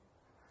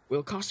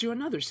will cost you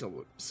another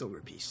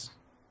silver piece.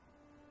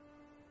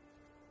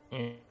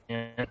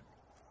 And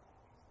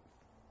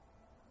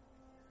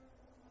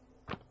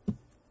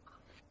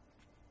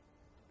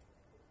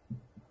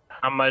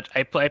how much?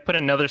 I put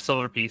another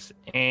silver piece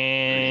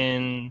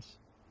and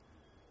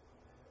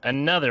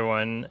another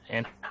one.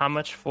 And how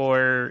much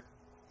for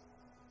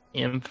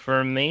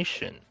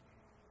information?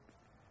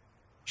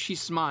 She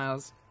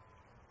smiles.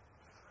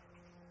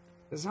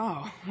 Says,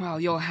 "Oh, well,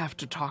 you'll have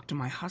to talk to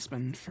my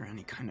husband for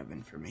any kind of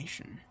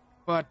information.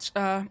 But,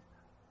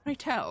 pray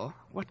tell,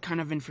 what kind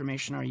of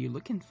information are you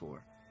looking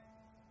for?"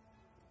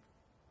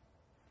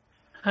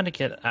 How to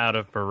get out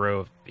of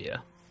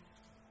Barovia?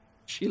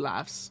 She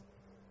laughs.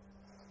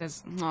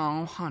 Says,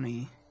 "Oh,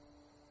 honey.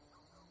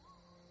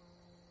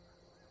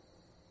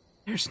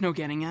 There's no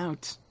getting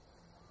out."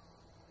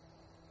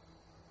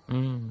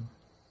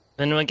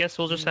 Then I guess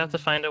we'll just have to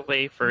find a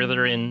way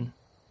further in.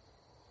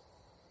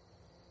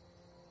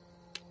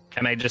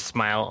 And I just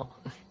smile.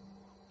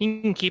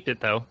 You can keep it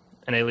though,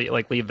 and I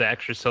leave the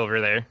extra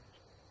silver there.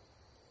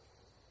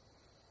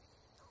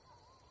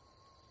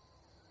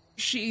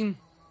 She...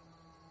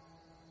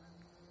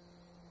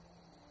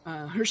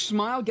 her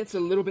smile gets a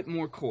little bit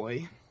more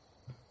coy,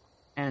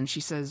 and she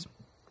says,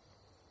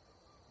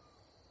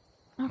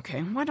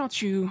 "Okay, why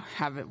don't you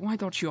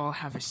all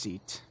have a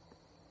seat?"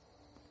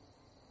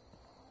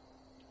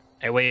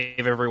 I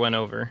wave everyone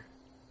over.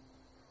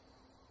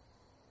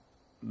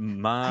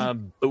 My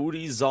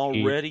booty's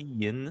already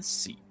in the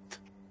seat.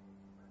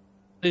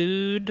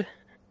 Food.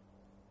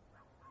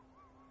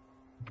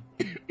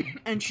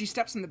 And she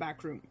steps in the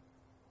back room.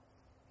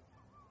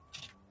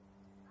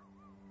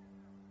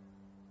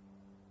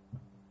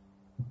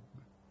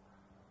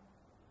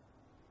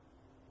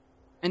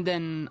 And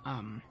then,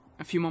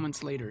 a few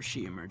moments later,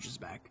 she emerges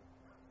back.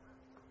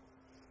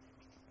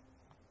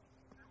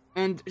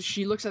 And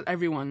she looks at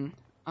everyone.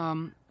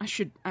 I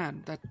should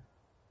add that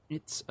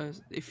it's,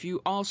 if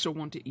you also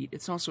want to eat,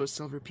 it's also a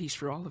silver piece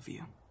for all of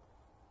you.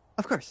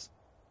 Of course.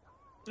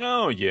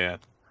 Oh, yeah.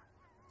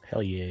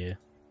 Hell yeah.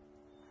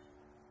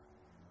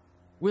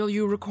 Will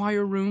you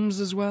require rooms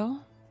as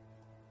well?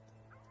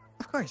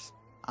 Of course.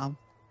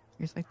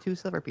 Here's like 2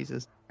 silver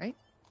pieces, right?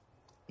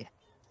 Yeah.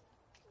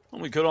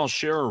 Well, we could all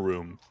share a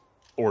room.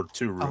 Or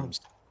 2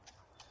 rooms.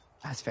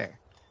 That's fair.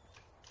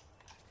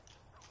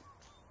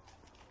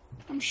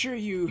 I'm sure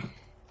you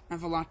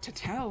have a lot to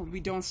tell. We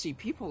don't see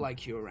people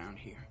like you around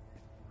here.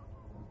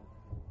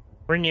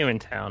 We're new in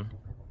town.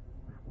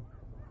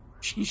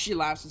 She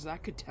laughs, as I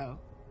could tell.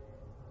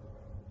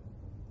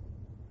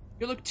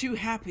 You look too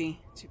happy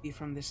to be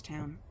from this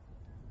town.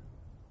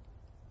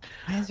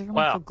 Why is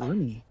everyone so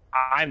gloomy?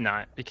 I'm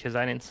not, because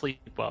I didn't sleep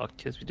well,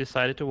 because we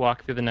decided to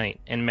walk through the night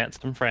and met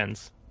some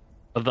friends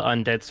of the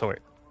undead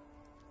sort.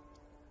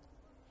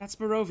 That's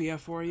Barovia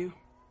for you.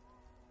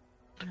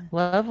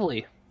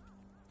 Lovely.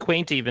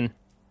 Quaint even.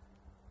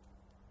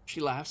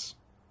 She laughs.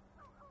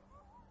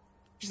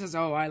 She says,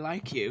 "Oh, I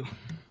like you."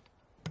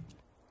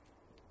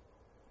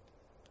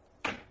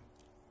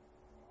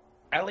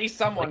 At least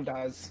someone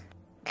does.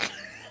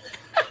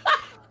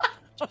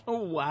 Oh,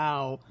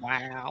 wow.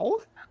 Wow.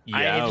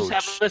 I just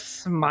have a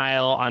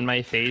smile on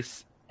my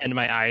face and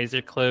my eyes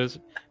are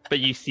closed, but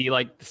you see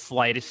like the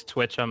slightest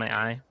twitch on my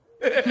eye.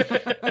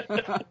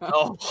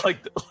 Oh,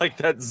 like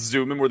that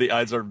zoom in where the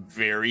eyes are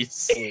very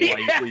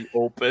slightly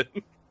open.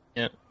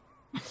 Yeah.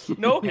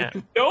 No, Yeah.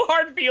 no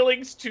hard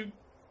feelings to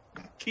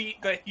Keith,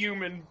 the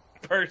human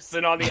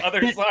person on the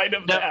other side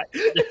of No. that.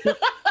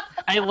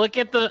 I look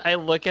at the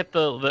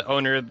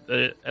owner.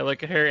 I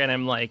look at her and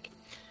I'm like,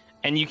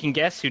 and you can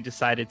guess who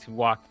decided to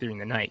walk during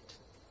the night.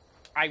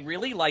 I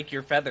really like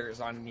your feathers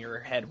on your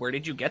head. Where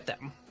did you get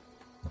them?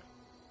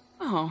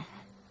 Oh,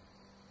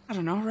 I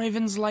don't know.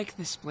 Ravens like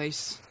this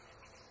place.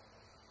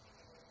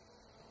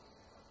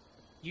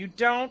 You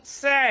don't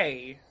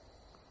say.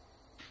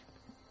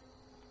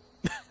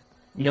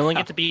 You only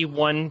get to be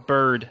one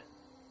bird.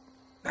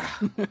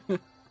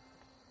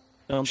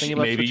 Don't think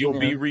about Maybe you'll be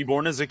switching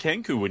reborn as a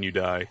Kenku when you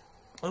die.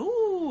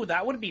 Ooh,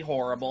 that would be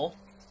horrible.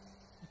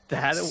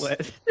 That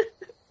would.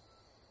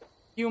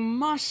 You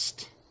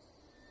must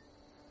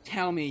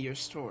tell me your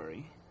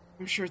story.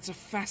 I'm sure it's a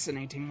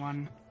fascinating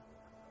one.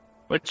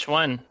 Which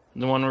one?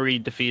 The one where we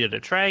defeated a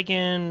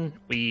dragon,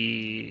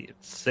 we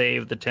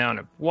saved the town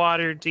of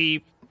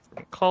Waterdeep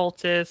from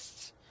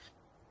cultists.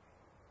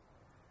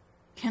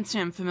 Can't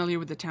say I'm familiar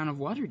with the town of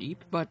Waterdeep,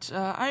 but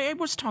I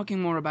was talking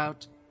more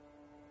about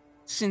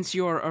since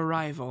your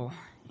arrival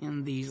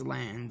in these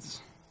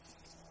lands.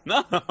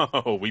 No,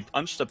 we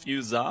punched a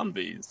few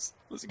zombies.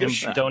 Let's get And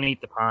that. don't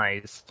eat the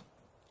pies.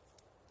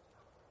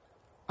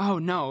 Oh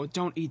no,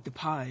 don't eat the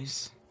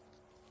pies.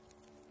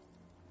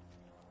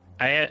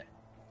 Are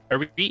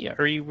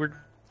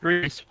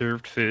we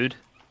served food?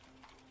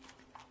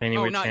 Any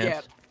Oh, way not chance?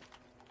 yet.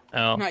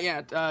 Oh, Not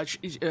yet.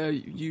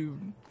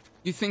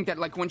 You think that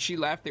like when she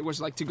left, it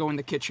was like to go in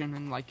the kitchen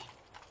and like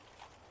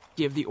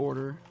give the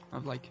order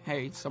of like,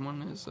 hey,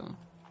 someone is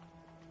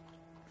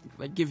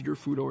like give your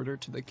food order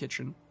to the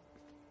kitchen.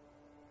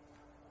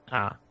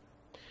 I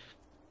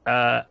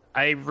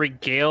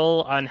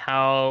regale on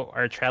how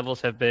our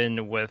travels have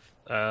been with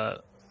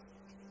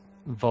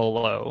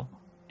Volo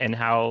and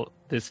how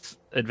this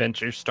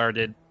adventure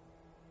started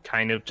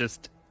kind of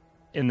just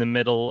in the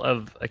middle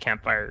of a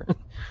campfire.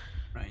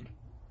 Right.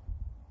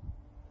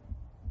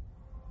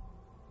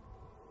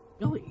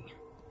 Really?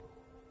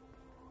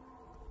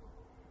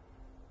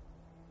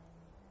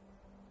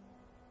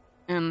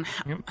 And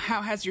Yep.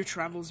 how has your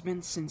travels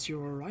been since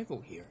your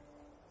arrival here?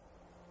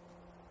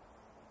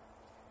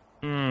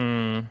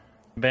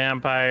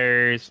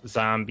 Vampires,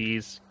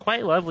 zombies,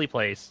 quite lovely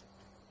place.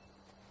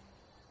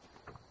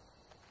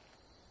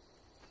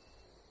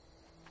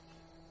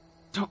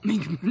 Don't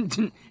make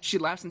she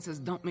laughs and says,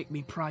 "Don't make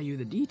me pry you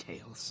the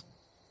details."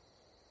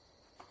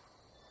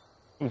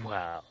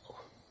 Wow.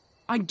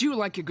 I do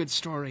like a good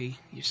story,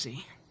 you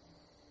see.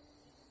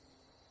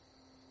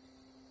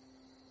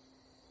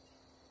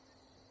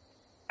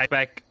 I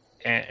back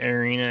at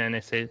Arena and I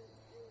said,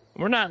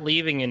 "We're not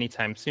leaving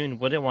anytime soon.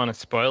 Wouldn't want to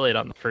spoil it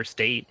on the first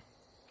date."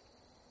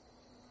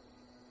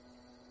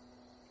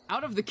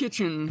 Out of the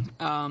kitchen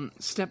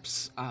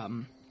steps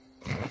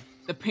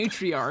the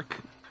patriarch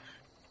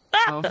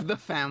of the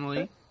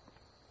family,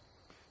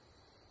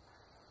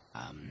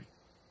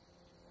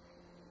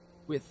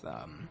 with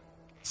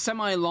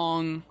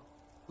semi-long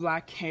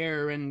black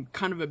hair and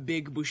kind of a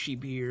big bushy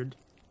beard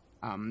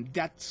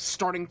that's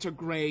starting to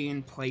gray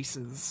in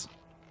places.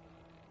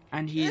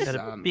 And he's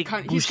Got a big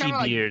he's bushy kinda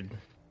like, beard.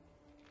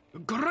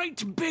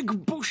 great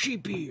big bushy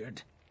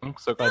beard. I'm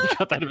so glad you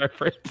got that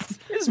reference.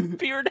 His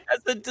beard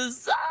has a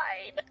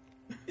design.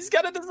 He's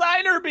got a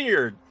designer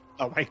beard.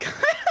 Oh my god.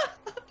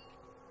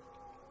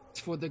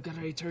 It's for the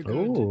greater good.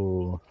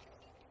 Oh,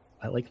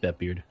 I like that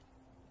beard.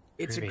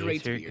 It's a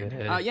great Greater beard.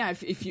 good. Yeah,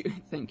 if you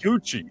thank you.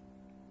 Gucci.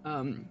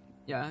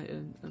 Yeah,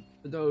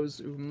 for those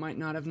who might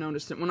not have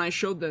noticed it, when I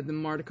showed the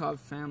Mardukov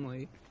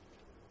family,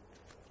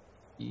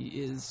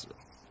 he is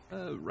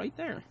right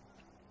there.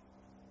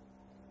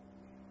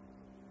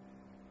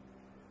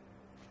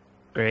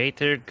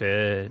 Greater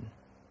good.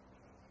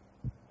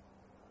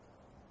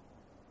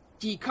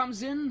 He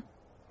comes in,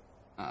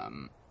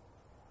 kind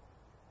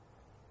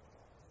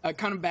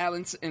of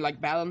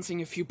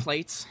balancing a few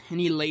plates, and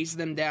he lays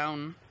them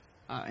down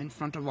in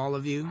front of all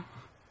of you.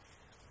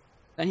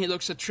 Then he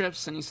looks at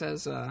Trips and he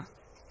says,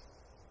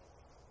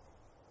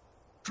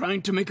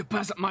 "Trying to make a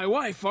pass at my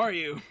wife, are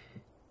you?"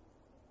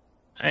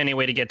 Any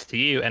way to get to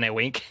you, and I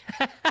wink.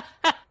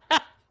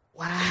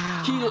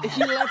 Wow.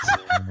 He lets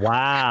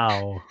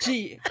Wow.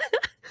 he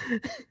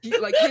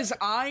like his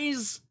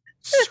eyes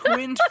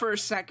squint for a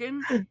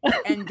second,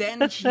 and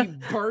then he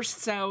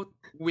bursts out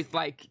with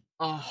like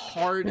a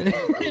hard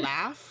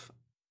laugh.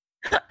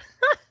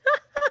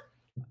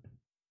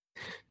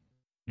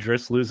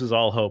 Driss loses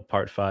all hope,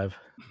 part 5.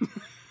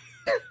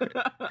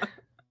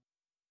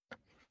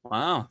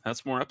 Wow,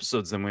 that's more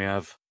episodes than we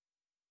have.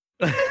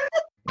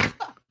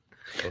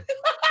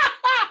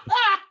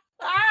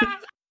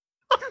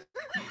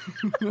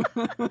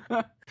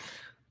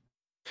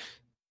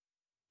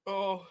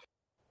 Oh,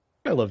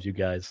 I love you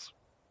guys.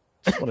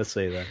 Just want to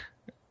say that.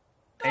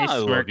 I I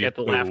love smirk you at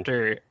the too.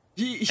 laughter.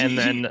 He And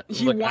then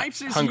look wipes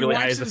his hungry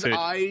eyes of food.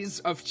 eyes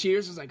of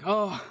tears. He's like,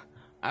 "Oh,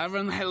 I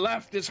haven't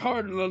laughed this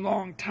hard in a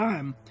long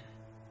time."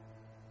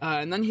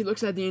 And then he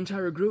looks at the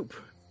entire group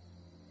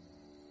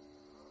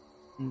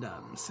and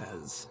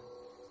says,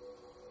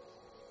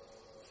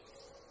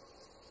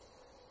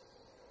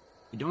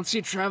 You don't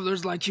see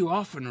travelers like you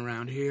often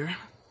around here.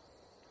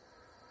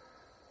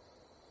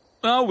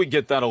 Oh, we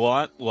get that a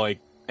lot, like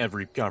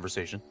every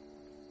conversation.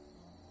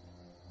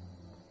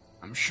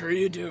 I'm sure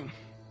you do.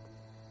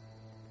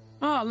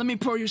 Ah, let me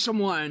pour you some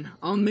wine.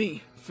 On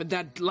me, for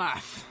that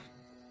laugh.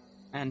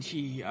 And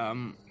he,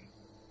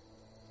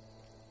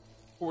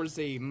 pours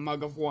a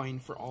mug of wine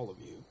for all of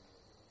you.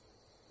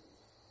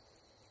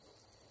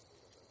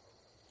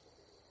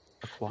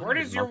 Where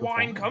does your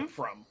wine come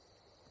from?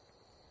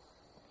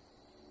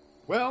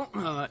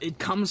 Well, it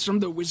comes from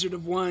the Wizard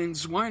of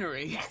Wine's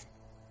winery. Yes.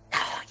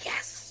 Oh,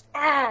 yes.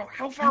 Oh,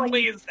 how far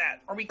away is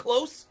that? Are we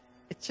close?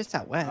 It's just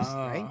out west,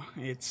 right?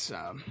 It's,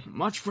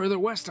 much further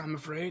west, I'm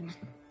afraid.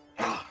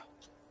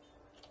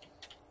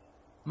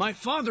 My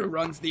father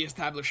runs the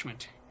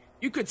establishment.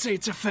 You could say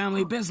it's a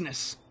family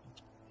business.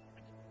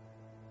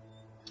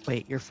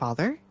 Wait, your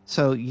father?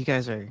 So you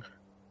guys are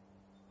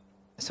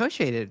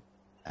associated.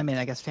 I mean,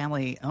 I guess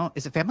family owned.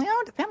 Is it family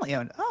owned? Family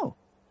owned. Oh.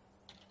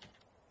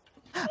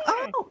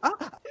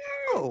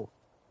 Oh.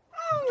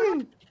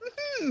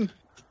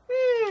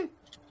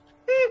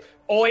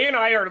 Oi and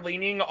I are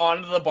leaning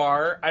on the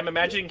bar. I'm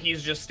imagining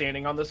he's just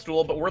standing on the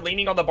stool, but we're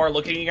leaning on the bar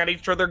looking at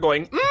each other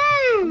going,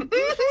 I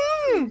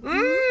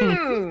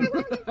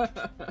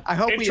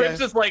hope And we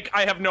Trips is like,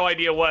 I have no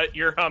idea what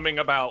you're humming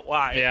about.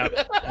 Why? Yeah,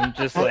 I'm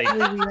just like,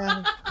 hopefully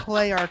we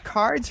play our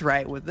cards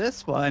right with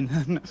this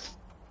one.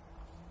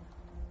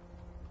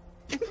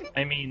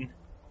 I mean,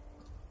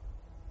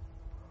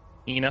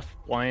 enough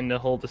wine to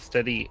hold a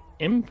steady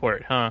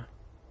import, huh?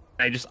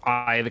 I just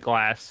eye the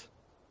glass.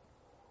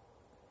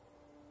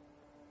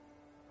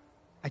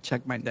 I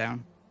chugged mine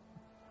down.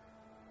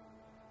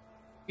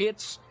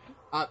 It's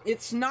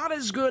not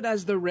as good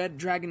as the Red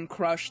Dragon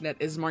Crush that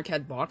Ismark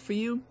had bought for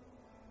you.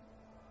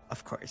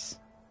 Of course.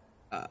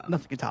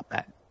 Nothing can top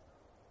that.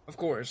 Of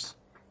course.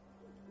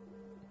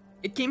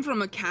 It came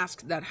from a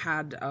cask that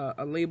had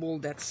a label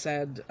that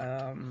said,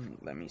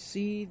 let me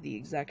see the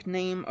exact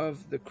name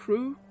of the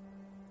crew.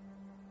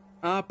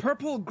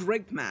 Purple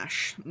Grape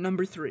Mash,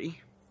 number 3.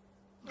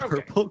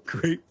 Okay. Purple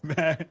grape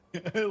man.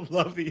 I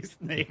love these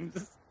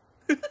names.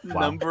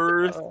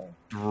 Number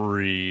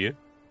 3.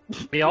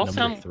 They all Number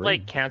sound 3.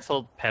 like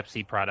canceled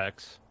Pepsi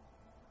products.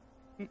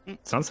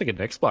 Sounds like an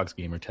Xbox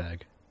gamer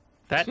tag.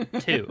 That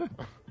too.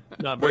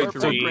 Number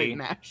Purple Grape 3.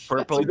 Mash.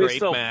 Purple Do they Grape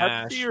sell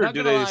Mash. Pepsi or Not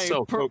do gonna they lie,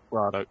 sell Coke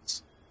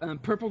products?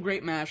 Purple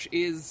Grape Mash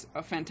is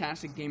a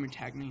fantastic gamer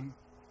tag name.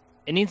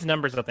 It needs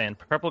numbers at the end.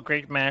 Purple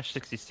Grape Mash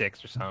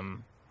 66 or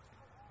something.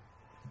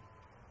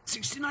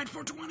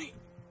 69,420.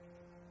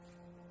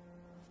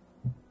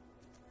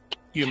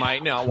 You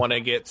might not want to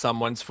get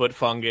someone's foot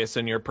fungus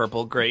in your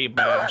Purple Grape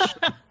Mash,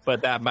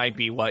 but that might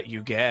be what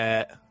you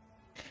get.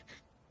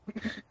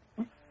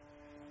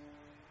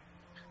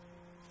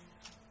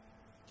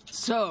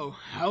 So,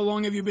 how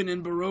long have you been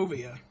in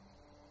Barovia?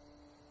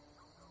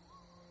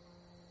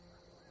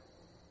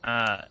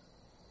 I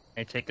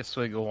take a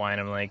swig of wine.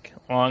 I'm like,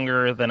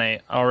 longer than I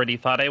already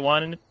thought I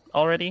wanted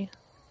already.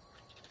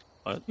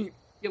 He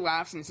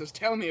laughs and he says,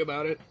 "Tell me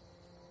about it."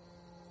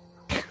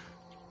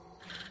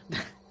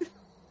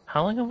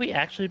 How long have we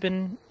actually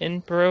been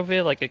in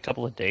Barovia? Like a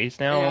couple of days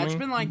now? Yeah, only? it's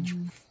been like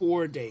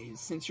 4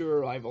 days since your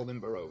arrival in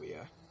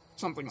Barovia.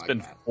 Something like Been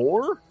that.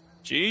 4?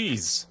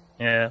 Jeez.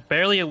 Yeah,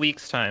 barely a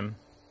week's time.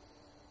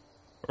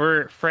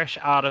 We're fresh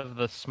out of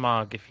the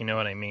smog, if you know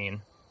what I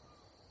mean.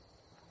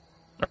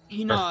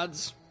 He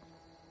nods.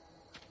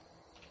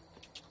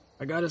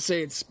 I gotta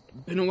say, it's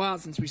been a while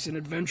since we've seen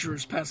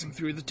adventurers passing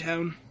through the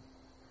town.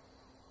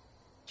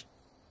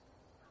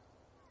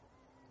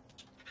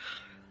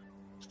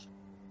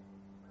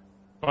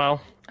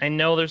 Well, I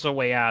know there's a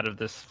way out of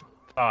this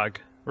fog,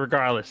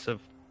 regardless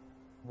of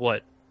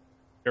what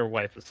your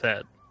wife has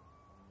said.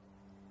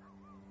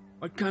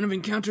 What kind of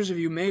encounters have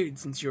you made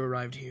since you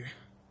arrived here?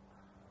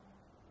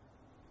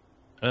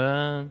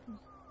 I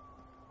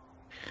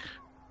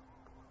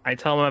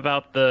tell him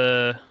about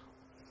the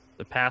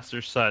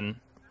pastor's son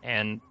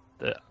and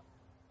the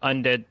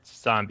undead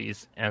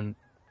zombies, and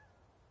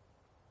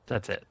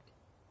that's it.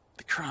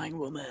 The crying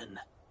woman.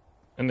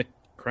 And the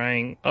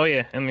crying... Oh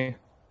yeah, and the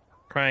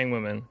crying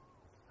woman.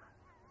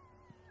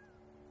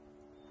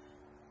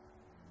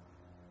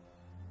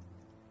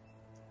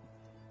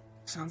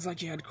 Sounds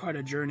like you had quite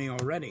a journey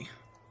already.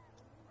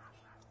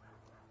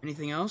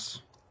 Anything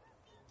else?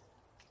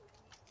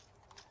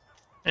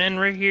 And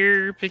we're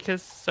here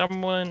because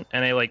someone...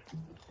 And I, like,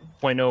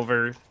 point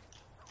over...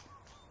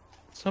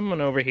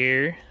 Someone over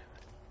here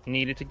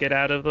needed to get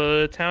out of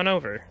the town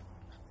over.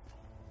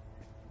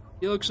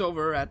 He looks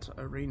over at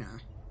Arena.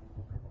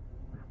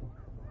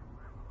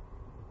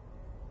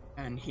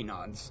 And he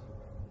nods.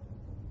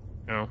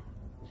 No.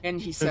 And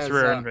he Since says,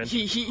 we're in Vent-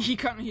 he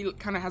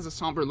kind of has a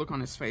somber look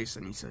on his face,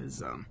 and he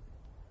says,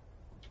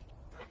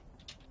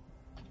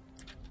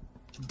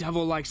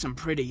 "Devil likes him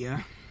pretty,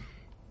 yeah."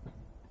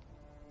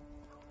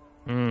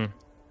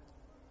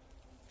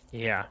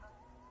 Yeah.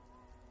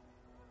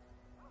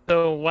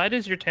 So why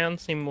does your town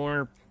seem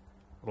more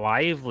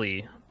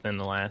lively than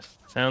the last?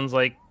 Sounds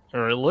like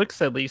Or it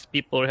looks at least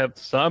people have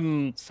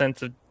some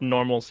sense of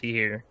normalcy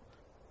here.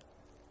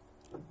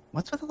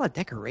 What's with all the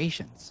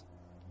decorations?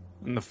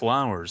 And the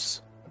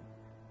flowers.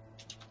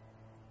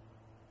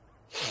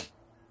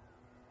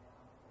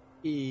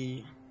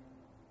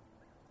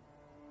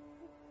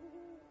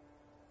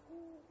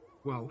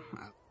 Well,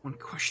 one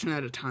question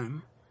at a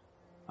time.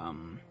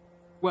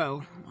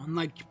 Well,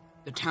 unlike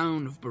the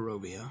town of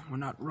Barovia, we're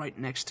not right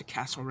next to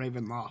Castle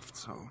Ravenloft,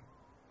 so...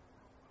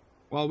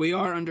 While we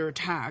are under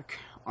attack,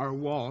 our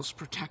walls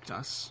protect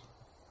us.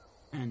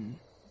 And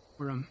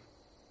we're a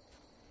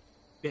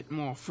bit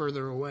more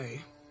further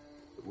away.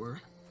 We're...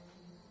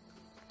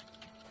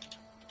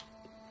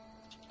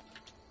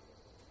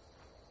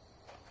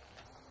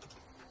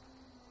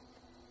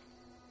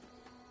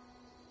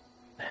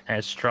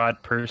 Has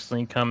Strahd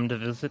personally come to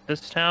visit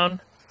this town?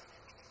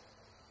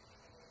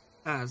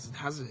 It's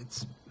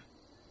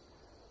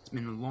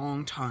been a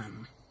long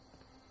time.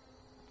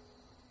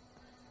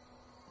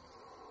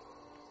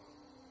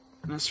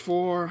 And as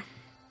for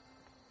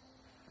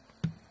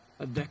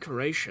the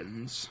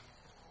decorations,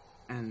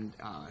 and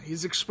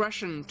his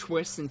expression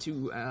twists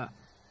into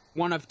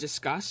one of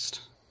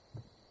disgust.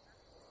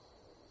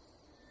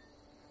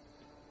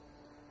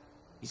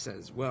 He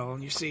says, well,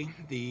 you see,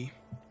 the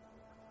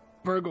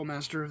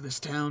burgomaster of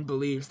this town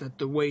believes that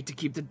the way to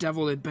keep the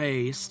devil at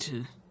bay is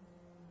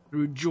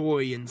through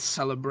joy and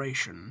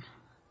celebration.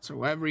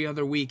 So every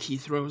other week he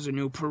throws a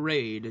new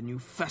parade, a new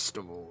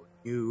festival,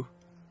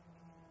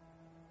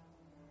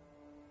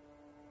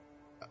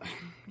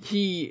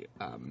 He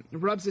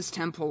rubs his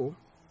temple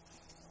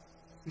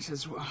and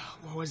says,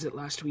 what was it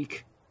last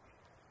week?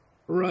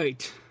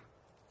 Right.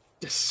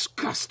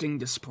 Disgusting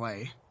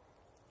display.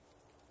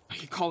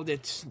 He called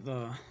it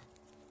the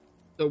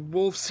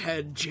Wolf's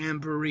Head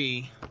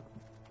Jamboree.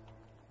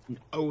 An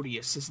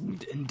odious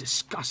and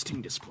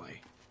disgusting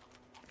display.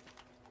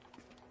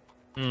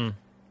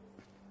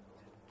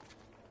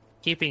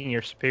 Keeping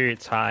your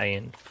spirits high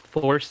and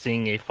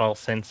forcing a false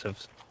sense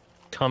of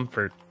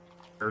comfort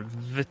are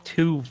the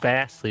two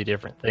vastly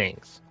different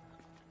things.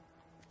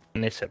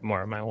 And I sip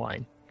more of my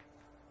wine.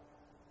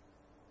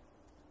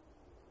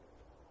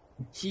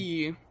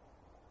 He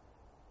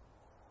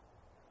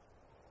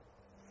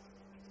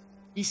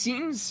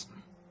seems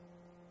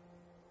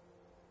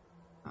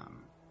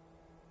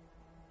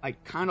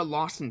like kind of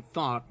lost in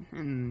thought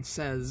and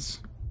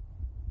says,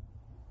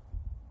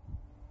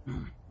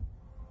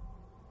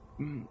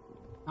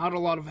 not a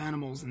lot of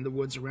animals in the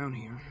woods around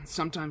here.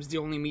 Sometimes the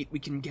only meat we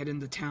can get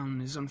into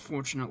town is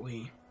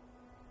unfortunately...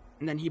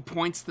 And then he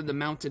points to the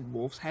mounted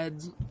wolf's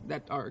heads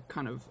that are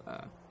kind of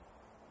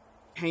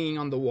hanging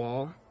on the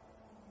wall.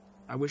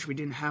 I wish we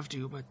didn't have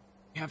to, but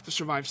we have to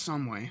survive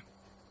some way.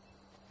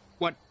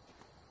 What?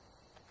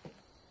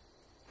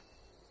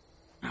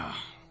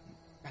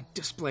 That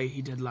display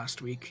he did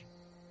last week.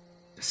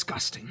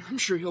 Disgusting. I'm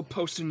sure he'll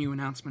post a new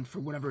announcement for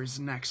whatever is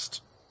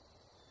next.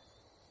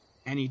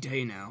 Any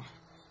day now.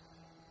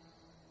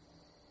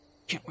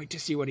 Can't wait to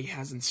see what he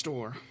has in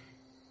store.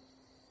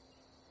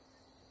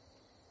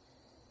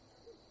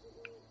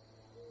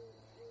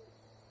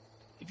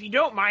 If you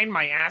don't mind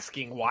my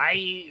asking,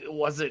 why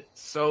was it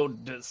so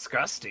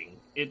disgusting?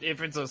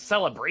 If it's a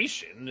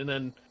celebration,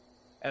 and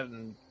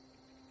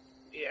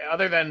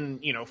other than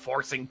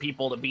forcing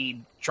people to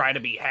try to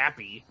be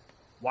happy,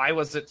 why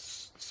was it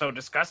so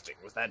disgusting?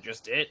 Was that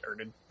just it, or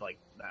did I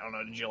don't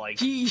know? Did you like?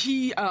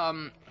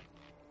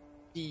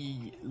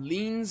 He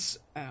leans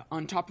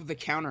on top of the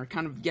counter,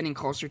 kind of getting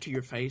closer to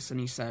your face, and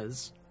he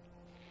says,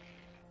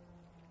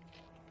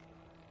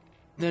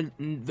 "The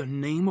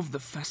name of the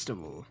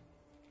festival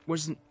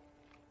wasn't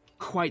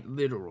quite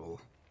literal.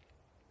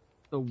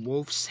 The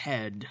Wolf's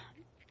Head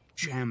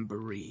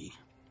Jamboree."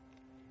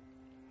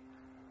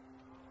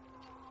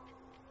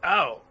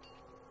 Oh.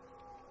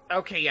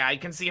 Okay, yeah, I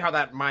can see how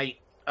that might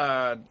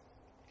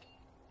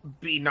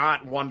be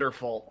not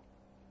wonderful.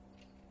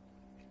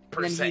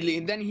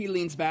 Then he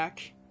leans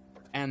back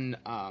and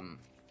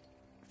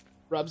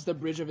rubs the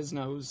bridge of his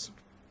nose.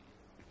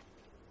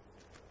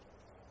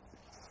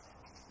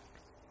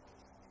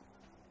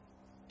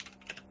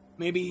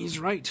 Maybe he's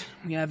right.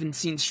 We haven't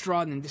seen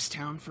Strahd in this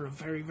town for a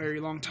very,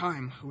 very long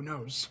time. Who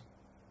knows?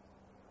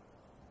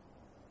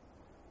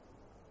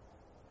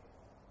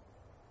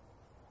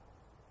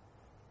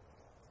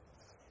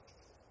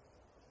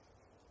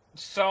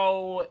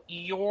 So,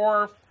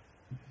 your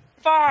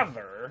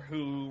father,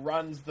 who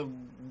runs the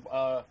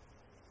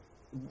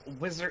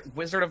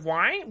Wizard of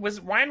Wine?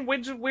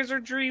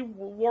 Wizardry,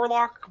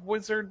 Warlock,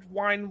 Wizard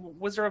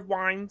of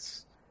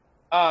Wines?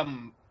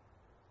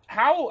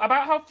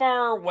 How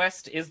far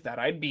west is that?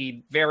 I'd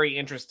be very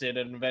interested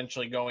in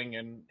eventually going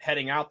and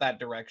heading out that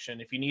direction.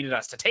 If you needed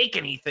us to take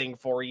anything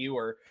for you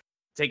or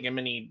take him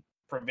any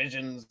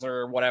provisions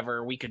or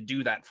whatever, we could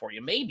do that for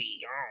you.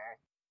 Maybe.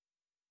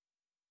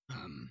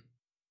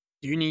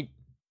 Do you need...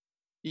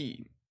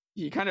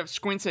 He kind of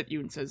squints at you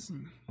and says,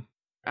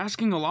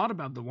 asking a lot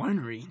about the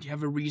winery. Do you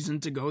have a reason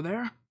to go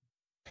there?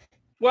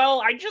 Well,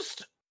 I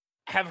just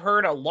have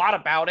heard a lot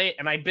about it,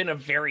 and I've been a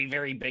very,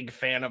 very big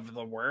fan of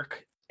the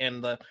work.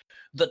 and the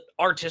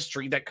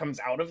artistry that comes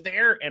out of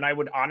there, and I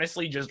would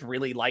honestly just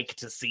really like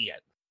to see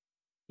it.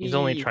 He's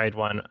only tried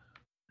one.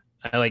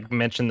 I like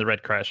mentioned the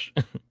Red Crush.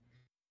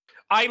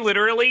 I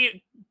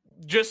literally,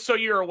 just so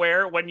you're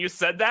aware, when you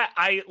said that,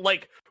 I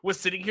like was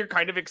sitting here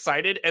kind of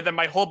excited, and then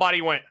my whole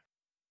body went,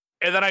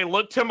 and then I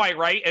looked to my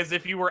right as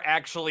if you were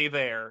actually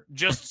there,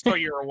 just so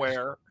you're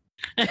aware.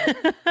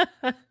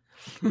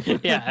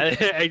 Yeah,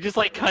 I just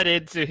like cut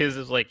into his.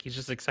 Like he's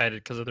just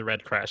excited because of the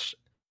Red Crush.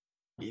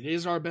 It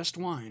is our best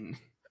wine.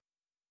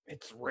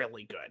 It's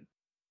really good.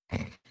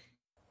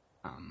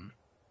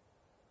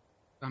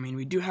 I mean,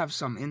 we do have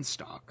some in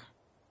stock.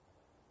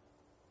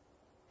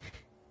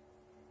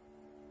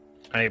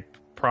 I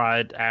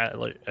prod at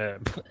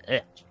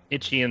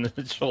Itchy in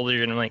the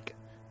shoulder, and I'm like,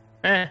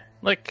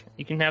 look,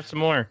 you can have some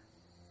more.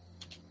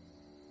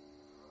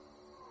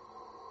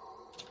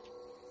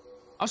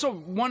 Also,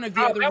 one of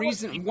the other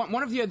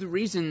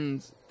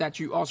reasons that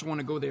you also want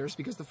to go there is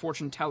because the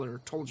fortune teller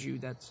told you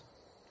that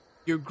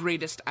your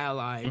greatest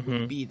ally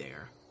will be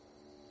there.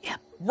 Yeah,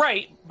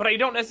 right. But I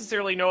don't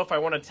necessarily know if I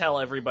want to tell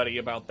everybody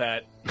about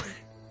that.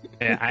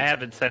 Yeah, I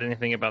haven't said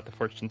anything about the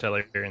fortune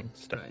teller and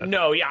stuff.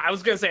 No, yeah, I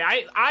was gonna say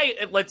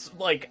I let's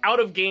like out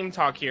of game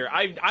talk here.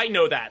 I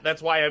know that.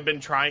 That's why I've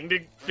been trying to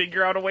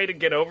figure out a way to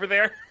get over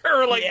there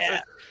or like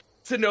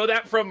to know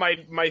that from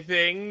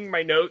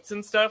my notes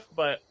and stuff.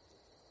 But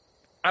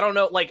I don't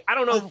know. Like I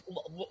don't know.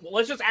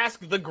 Let's just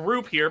ask the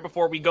group here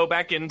before we go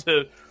back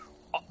into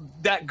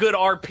that good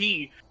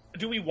RP.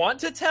 Do we want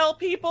to tell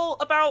people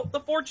about the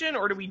fortune,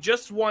 or do we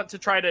just want to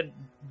try to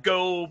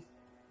go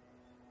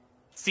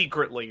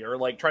secretly or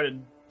like try to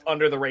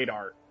under the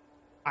radar?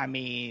 I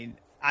mean,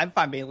 I'm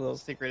fine being a little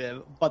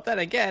secretive, but then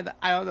again,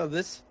 I don't know,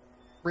 this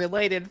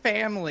related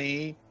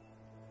family,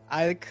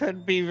 I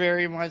could be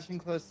very much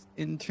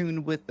in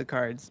tune with the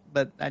cards,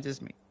 but that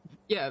just me.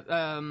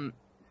 Yeah,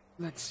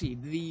 let's see.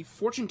 The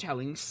fortune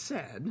telling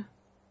said...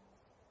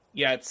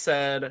 Yeah, it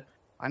said...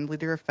 Find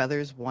leader of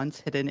feathers once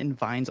hidden in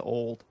vines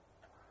old.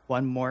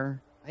 One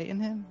more light in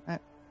him?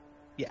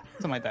 Yeah,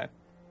 something like that.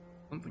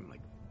 Something like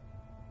that.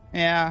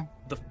 Yeah.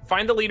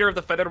 Find the leader of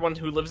the feathered one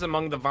who lives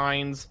among the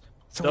vines.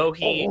 So Though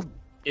he old.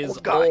 is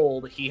Old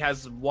old, he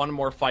has one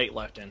more fight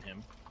left in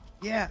him.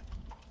 Yeah.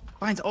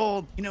 Vines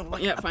old. You know,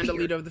 like find the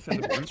leader of the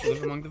feathered ones who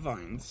live among the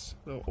vines.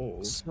 Though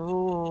old. So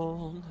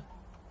old.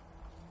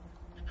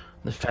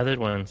 The feathered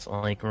ones,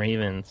 like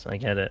ravens. I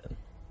get it.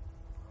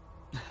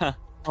 Oh,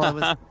 it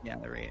was, yeah,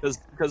 the ravens.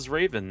 Because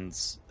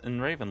ravens in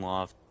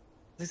Ravenloft.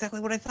 That's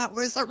exactly what I thought.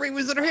 Where's the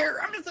ravens in her hair?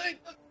 I'm just like,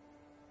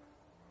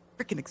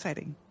 freaking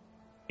exciting.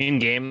 In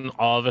game,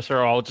 all of us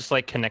are all just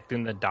like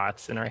connecting the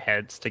dots in our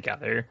heads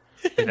together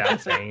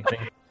without saying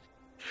anything.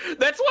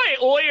 That's why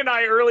Oi and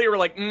I earlier were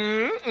like,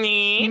 I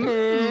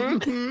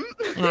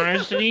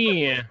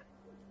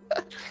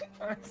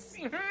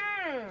see.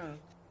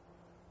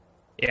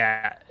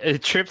 Yeah,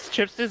 Trips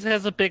just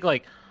has a big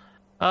like,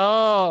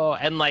 oh,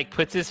 and like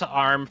puts his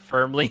arm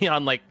firmly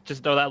on like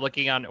just know that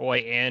looking on Oi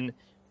and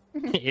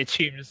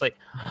Itchy, just like,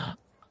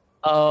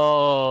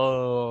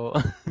 oh.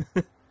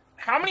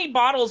 How many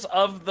bottles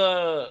of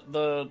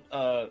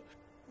the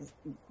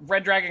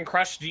Red Dragon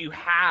Crush do you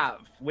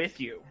have with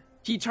you?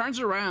 He turns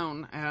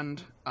around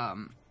and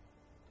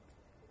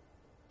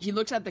he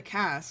looks at the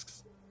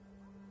casks,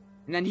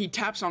 and then he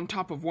taps on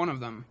top of one of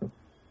them.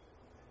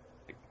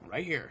 Like,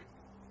 right here.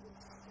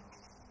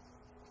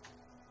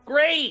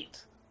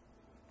 Great!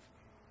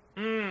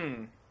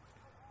 Can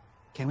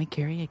we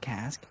carry a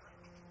cask?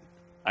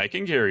 I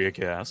can carry a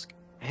cask.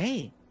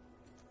 Hey.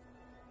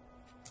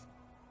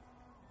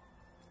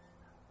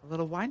 A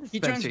little wine He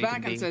dispenser. turns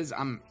back and says,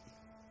 I'm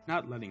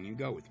not letting you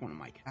go with one of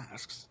my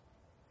casks.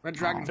 Red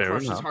Dragon fair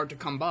Crush is enough. hard to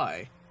come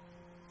by.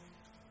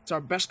 It's our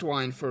best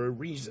wine for a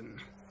reason.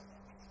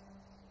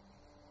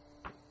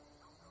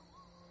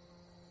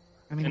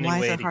 I mean, Any why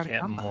is way it to hard to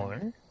get come by?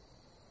 more?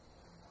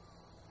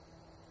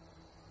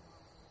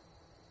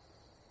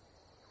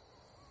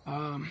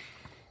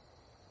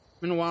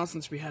 Been a while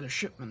since we had a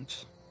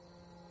shipment.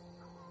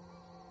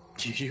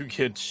 You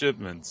get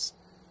shipments.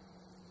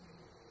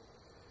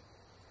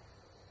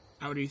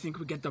 How do you think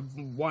we get the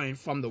wine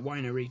from the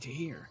winery to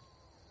here?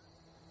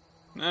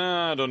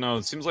 I don't know.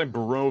 It seems like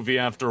Barovia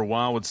after a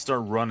while would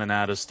start running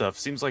out of stuff.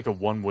 Seems like a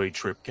one-way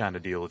trip kind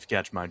of deal, if you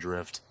catch my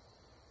drift.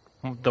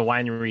 The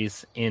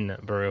wineries in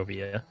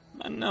Barovia.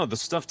 No, the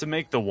stuff to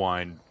make the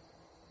wine.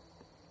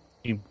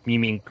 You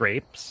mean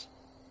grapes?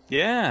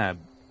 Yeah.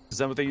 Is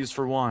that what they use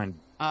for wine?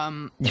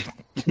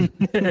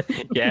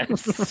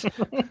 Yes.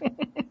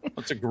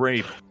 What's a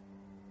grape?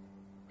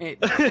 It,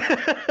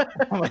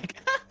 Oh my god.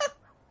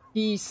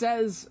 he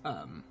says,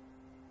 by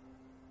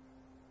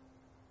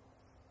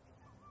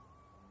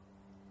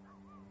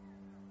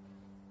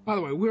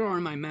the way, where are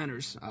my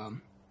manners?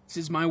 This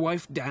is my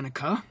wife,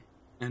 Danica,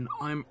 and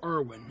I'm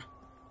Erwin.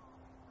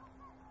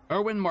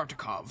 Erwin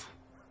Martikov.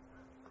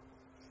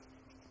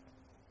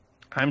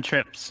 I'm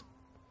Trips.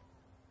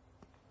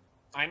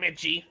 I'm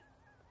Itchy.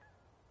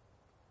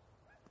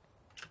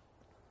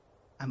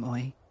 I'm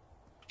Oi.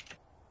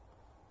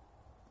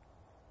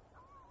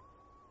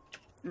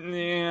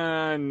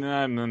 Yeah,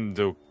 I'm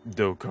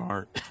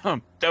Dokar.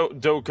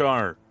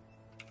 Dokar.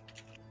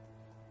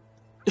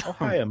 Oh,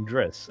 hi, I'm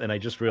Driss, and I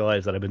just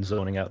realized that I've been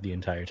zoning out the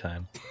entire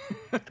time.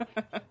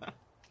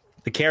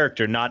 The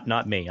character,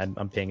 not me.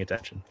 I'm paying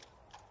attention.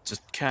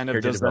 Just kind of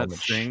Character does that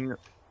development. thing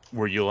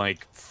where you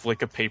like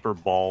flick a paper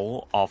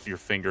ball off your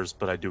fingers,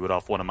 but I do it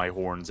off one of my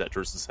horns at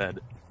Driss's head.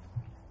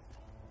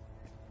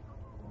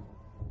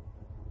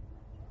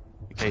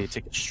 Okay, you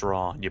take a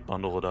straw and you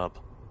bundle it up.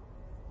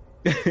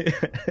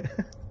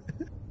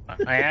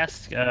 I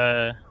asked,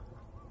 what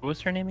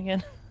was her name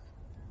again?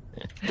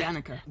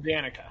 Danica.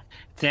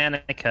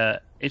 Danica.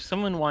 If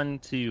someone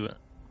wanted to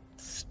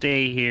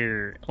stay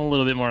here a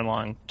little bit more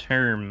long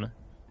term,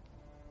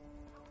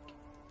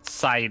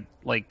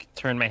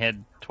 turn my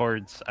head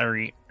towards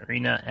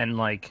Arena and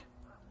like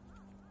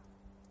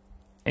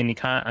any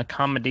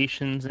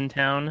accommodations in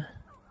town.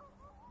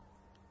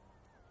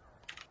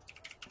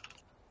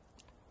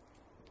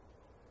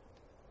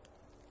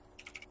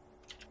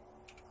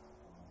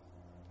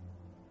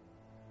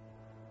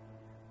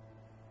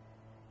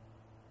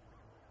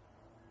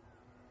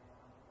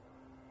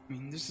 I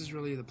mean, this is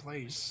really the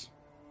place.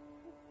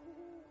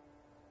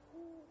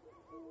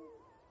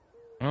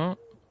 Well,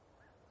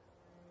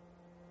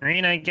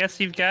 Arena, I guess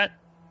you've got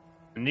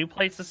a new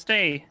place to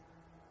stay.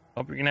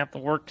 Hope you're gonna have to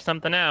work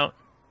something out.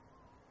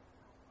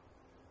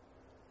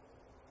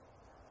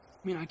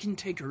 I mean, I can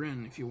take her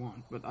in if you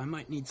want, but I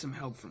might need some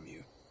help from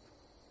you.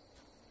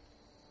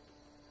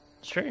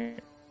 Sure.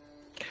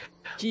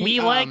 He,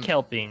 We like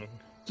helping.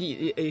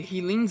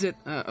 He leans it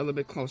a little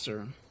bit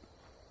closer.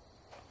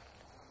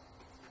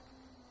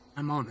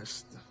 I'm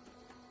honest.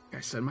 Like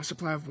I said, my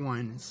supply of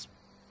wine is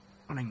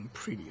running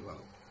pretty low.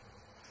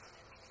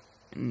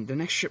 And the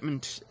next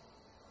shipment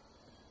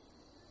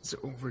is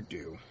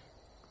overdue.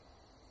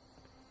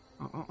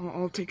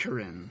 I'll take her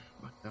in,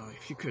 but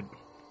if you could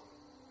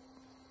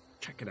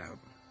check it out.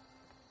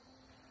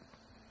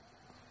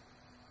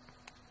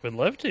 Would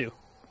love to.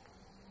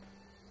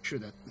 Sure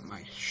that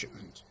my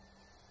shipment.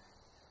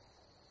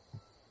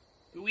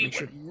 We Make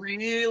sure- would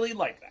really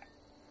like that.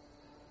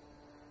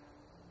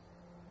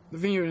 The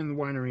vineyard and the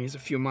winery is a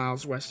few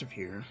miles west of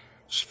here.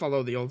 Just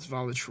follow the old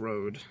Zvalich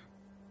road.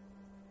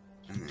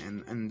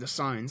 And the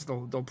signs,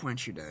 they'll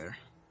point you there.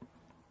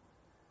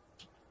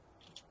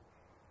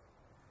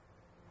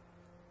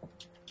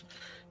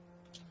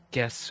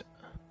 Guess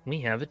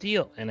we have a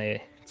deal. And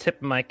I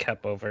tip my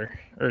cup over.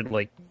 Or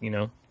like, you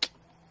know.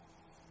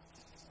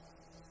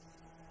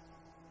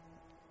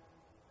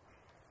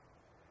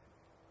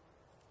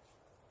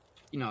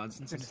 You know,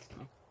 it's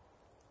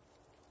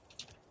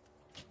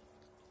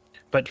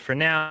But for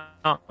now,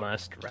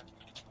 must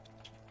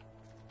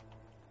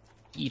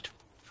eat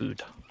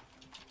food.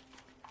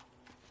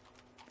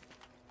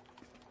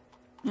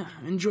 yeah,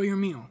 enjoy your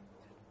meal.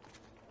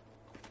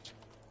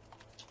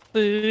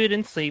 Food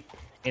and sleep.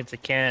 It's a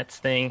cat's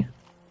thing.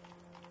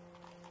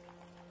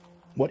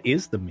 What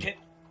is the meat?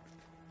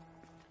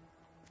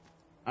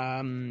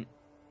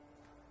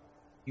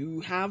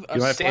 You have a You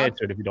don't have to slab.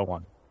 answer it if you don't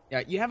want.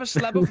 Yeah, you have a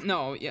slab of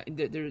no. Yeah,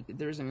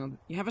 there's a meal.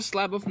 You have a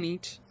slab of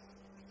meat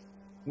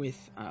with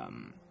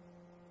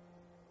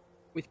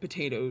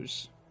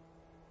potatoes,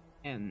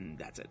 and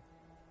that's it.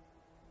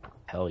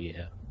 Hell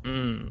yeah.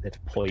 Mmm. It's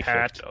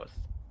perfect. Potatoes.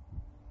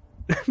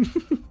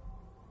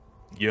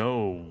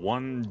 Yo,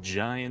 one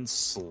giant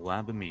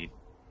slab of meat.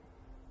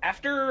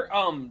 After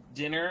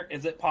dinner,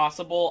 is it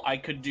possible I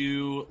could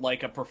do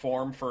like a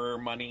perform for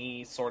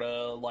money sort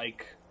of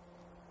like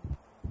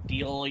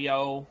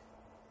dealio?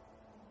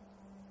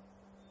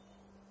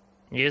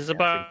 Use a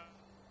bar.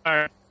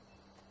 Yeah.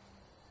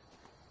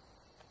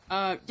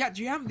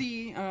 Do you have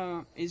the?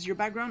 Is your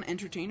background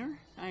entertainer?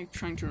 I'm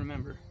trying to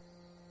remember.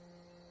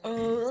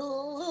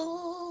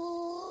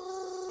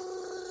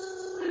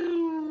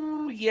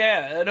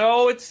 Yeah,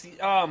 no, it's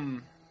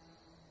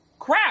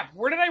crap.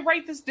 Where did I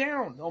write this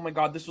down? Oh my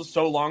god, this was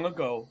so long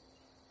ago.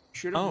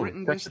 Should have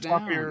written at this the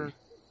top down. of your,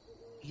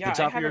 Yeah, the I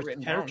top of have your it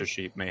written character down.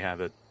 sheet may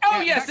have it. Oh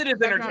Yeah, yes, it is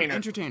background entertainer.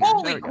 entertainer. There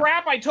Holy we go.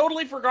 crap! I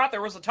totally forgot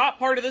there was a top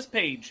part of this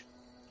page.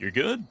 You're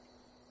good.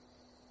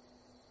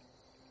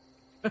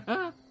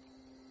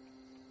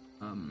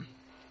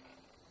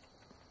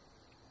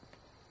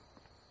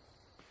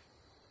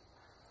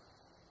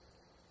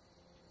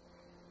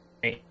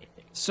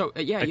 So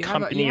yeah, you have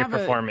Accompany your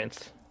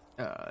performance.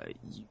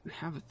 you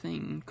have a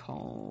thing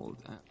called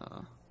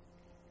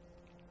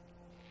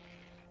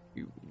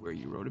where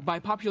you wrote it by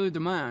popular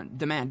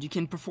demand. You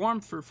can perform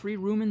for free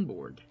room and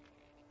board.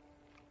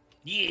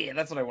 Yeah,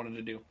 that's what I wanted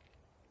to do.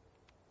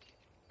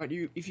 But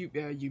if you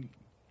You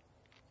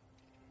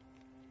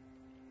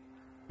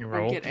won't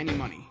roll. get any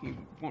money, you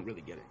won't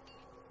really get it.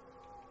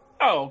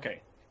 Oh,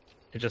 okay.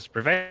 It just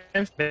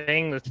prevents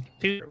being the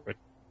two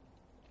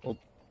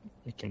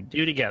we can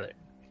do together.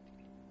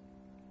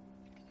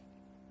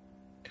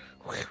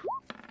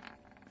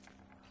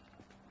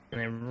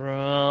 And I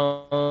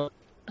roll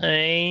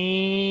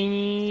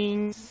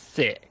a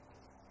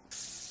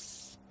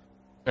 6.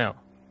 No.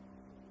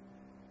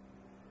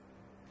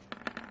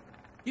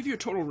 Give you a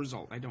total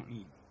result. I don't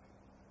need.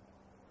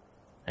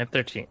 I have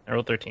 13. I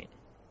rolled 13.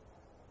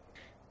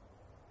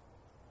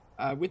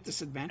 With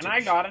disadvantage. And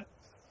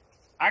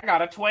I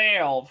got a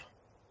 12.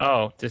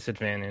 Oh,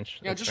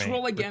 disadvantage. Yeah, That's just right.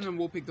 roll again and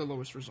we'll pick the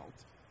lowest result.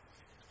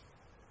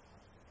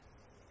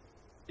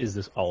 Is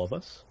this all of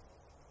us?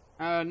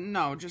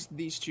 No, just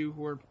these two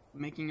who are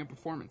making a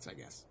performance, I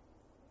guess.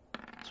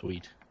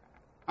 Sweet.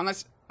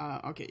 Unless,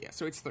 okay, yeah,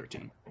 so it's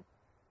 13.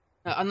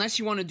 Unless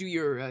you want to do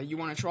your, you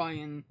want to try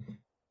and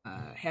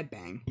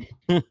headbang.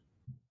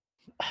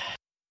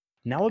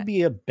 Now would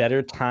be a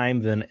better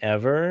time than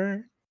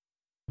ever.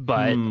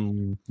 But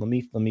Let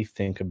me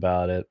think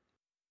about it.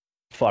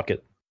 Fuck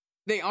it.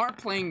 They are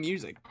playing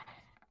music.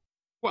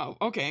 Well,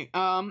 okay.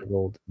 I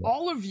rolled.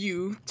 All of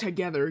you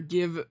together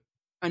give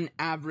an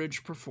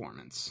average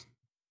performance.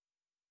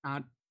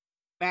 Not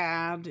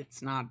bad.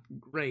 It's not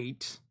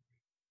great.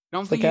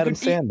 It's like Adam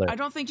Sandler. I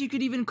don't think you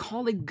could even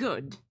call it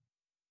good.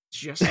 It's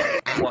just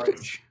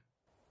average.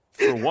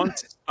 For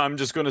once, I'm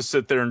just gonna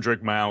sit there and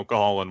drink my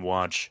alcohol and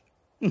watch.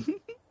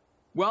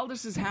 While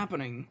this is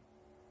happening,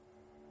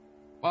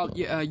 while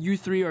you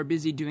three are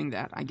busy doing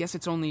that, I guess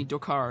it's only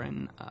Dokar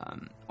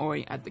and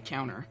Oi at the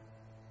counter.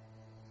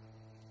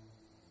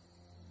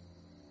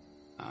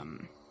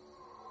 I'm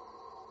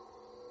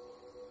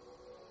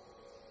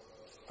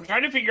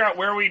trying to figure out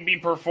where we'd be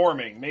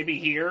performing. Maybe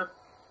here?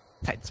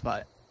 Tight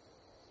spot.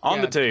 On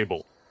Yeah. the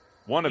table.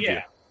 One of you.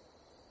 Yeah.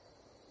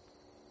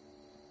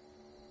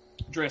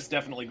 Driss,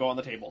 definitely go on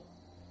the table.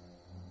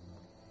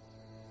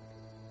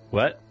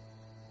 What?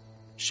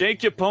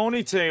 Shake your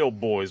ponytail,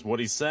 boys. What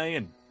he's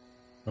saying.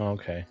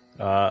 Okay.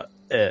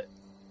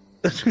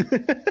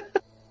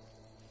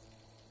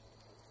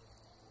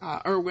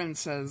 Erwin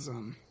says,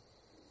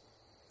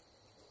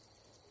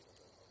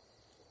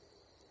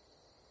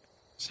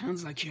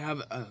 sounds like you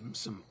have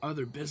some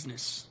other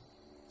business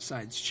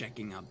besides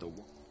checking out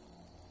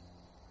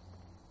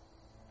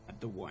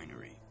at the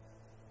winery.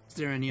 Is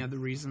there any other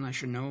reason I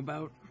should know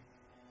about?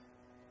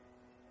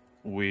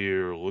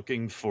 We're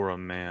looking for a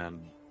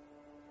man.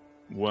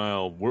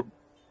 Well, we're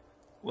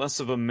less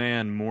of a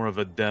man, more of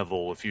a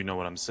devil, if you know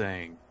what I'm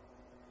saying.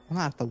 Well,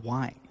 not the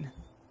wine.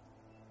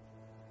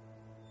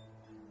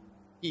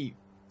 A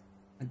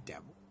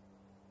devil.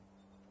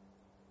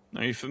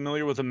 Are you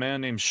familiar with a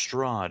man named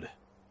Strahd?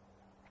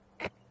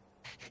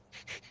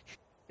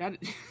 That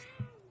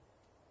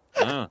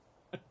Ah.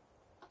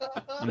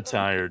 I'm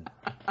tired.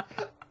 I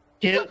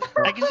can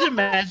just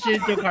imagine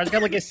Dokar's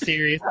got like a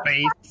serious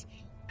face.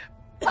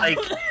 Like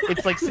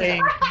it's like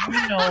saying,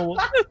 you know,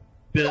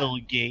 Bill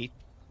Gates.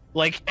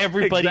 Like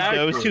everybody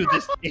knows Exactly. who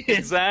this is.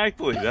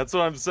 Exactly. That's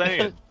what I'm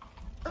saying.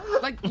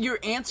 like you're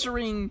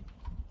answering.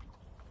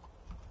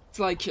 It's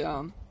like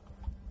I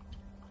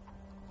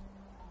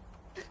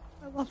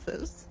love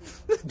this.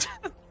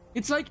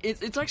 it's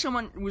like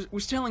someone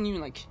was telling you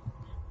like,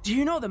 do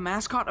you know the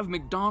mascot of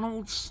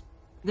McDonald's?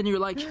 Then you're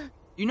like,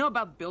 you know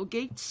about Bill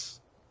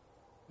Gates?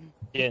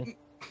 Yeah.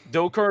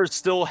 Dokar is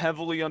still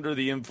heavily under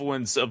the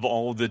influence of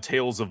all of the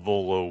tales of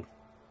Volo.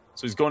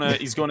 So he's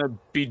gonna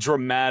be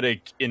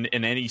dramatic in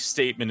any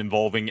statement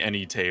involving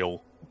any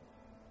tale.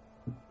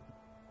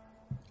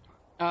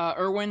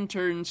 Erwin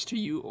turns to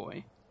you,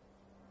 Oi.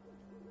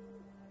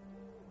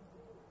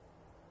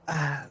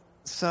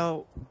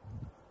 So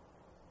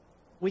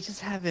we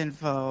just have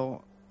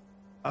info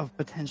of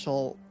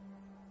potential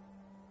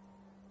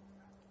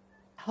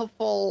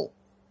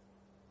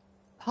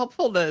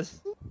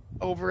helpfulness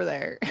over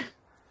there.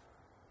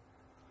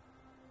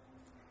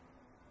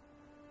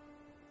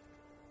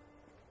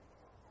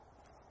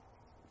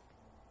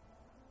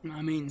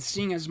 I mean,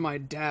 seeing as my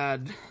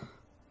dad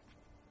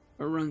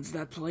runs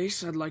that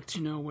place, I'd like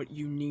to know what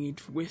you need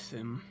with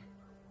him.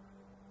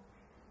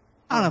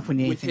 I don't know if we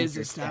need with anything his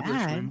with your dad.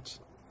 establishment.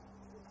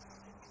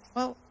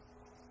 Well,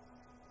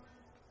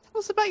 tell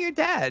us about your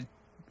dad.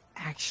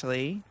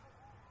 Actually,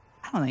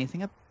 I don't know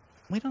anything.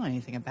 We don't know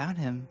anything about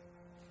him.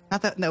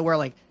 Not that we're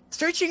like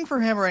searching for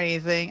him or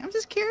anything. I'm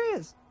just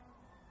curious.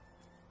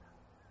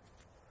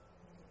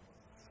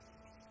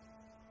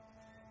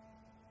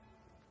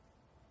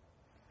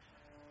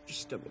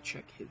 Just double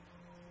check his.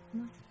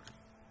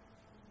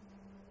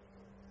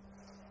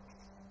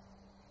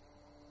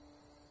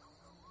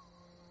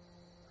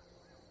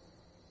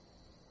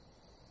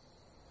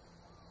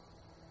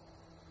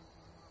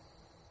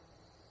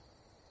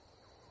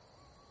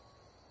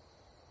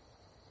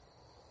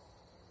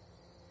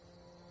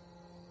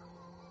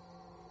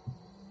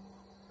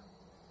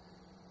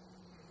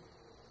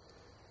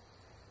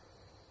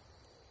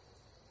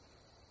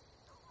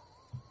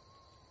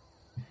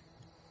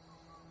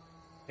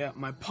 Yeah,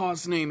 my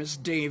pa's name is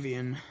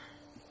Davian.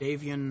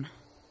 Davian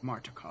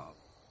Martikov.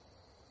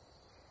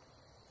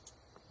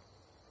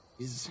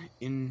 He's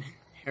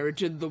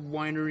inherited the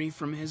winery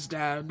from his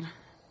dad.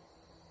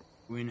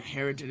 We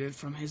inherited it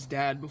from his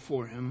dad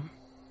before him.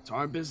 It's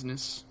our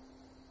business.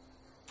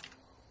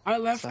 I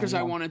left because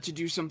I wanted to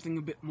do something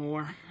a bit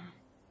more.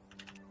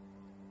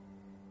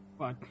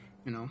 But,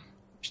 you know,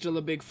 we're still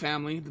a big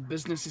family. The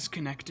business is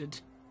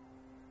connected.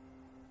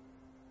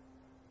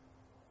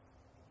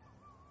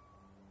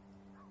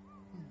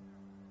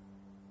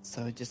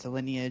 So just a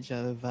lineage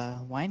of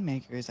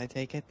winemakers, I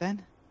take it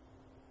then?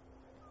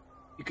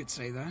 You could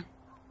say that.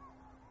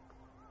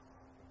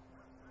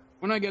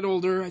 When I get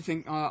older, I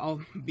think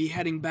I'll be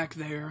heading back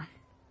there.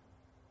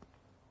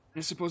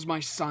 I suppose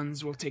my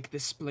sons will take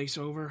this place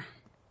over.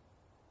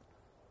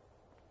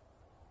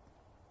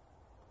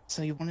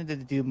 So you wanted to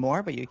do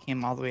more, but you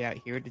came all the way out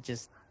here to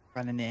just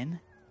run an inn?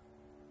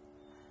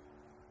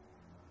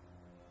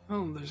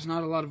 Well, there's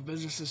not a lot of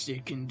businesses you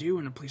can do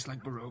in a place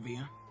like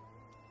Barovia.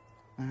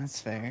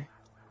 That's fair.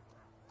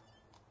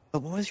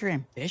 But what was your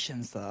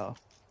ambitions, though?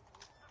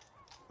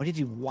 What did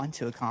you want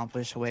to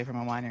accomplish away from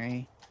a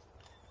winery?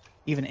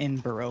 Even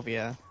in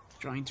Barovia?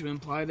 Trying to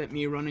imply that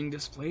me running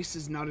this place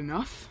is not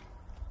enough?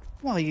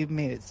 Well, you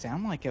made it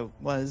sound like it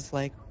was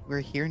like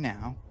we're here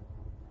now.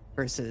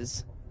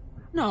 Versus...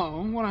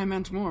 No, what I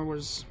meant more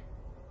was...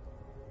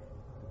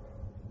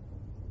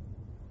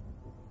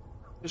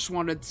 just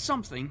wanted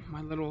something,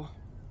 my little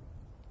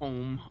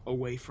home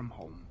away from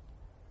home.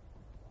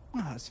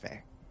 Oh, that's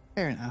fair.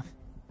 Fair enough.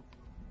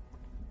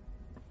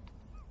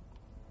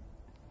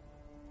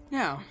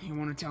 Now, you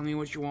want to tell me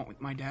what you want with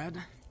my dad?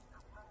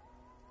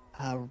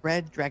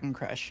 Red Dragon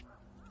Crush.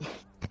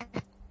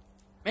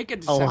 Make a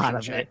A lot deception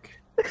of check.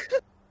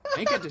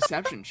 Make a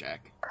deception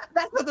check.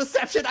 That's a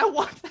deception. I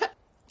want that.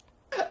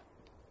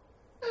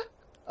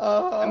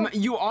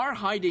 You are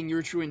hiding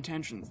your true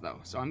intentions, though,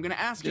 so I'm going to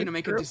ask you to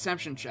make a True.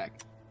 deception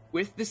check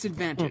with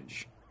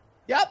disadvantage.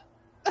 Yep.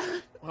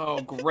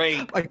 Oh,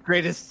 great. My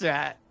greatest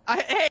strat.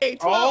 Hey,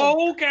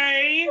 12.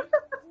 Okay.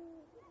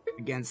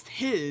 Against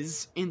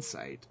his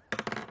insight.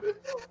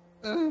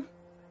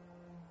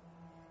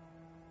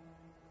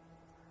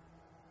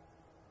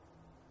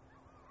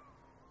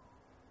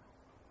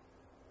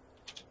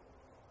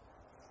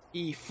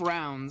 He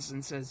frowns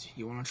and says,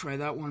 "You want to try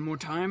that one more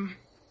time?"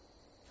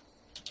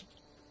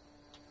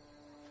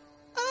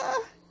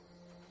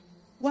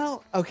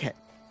 Well, okay,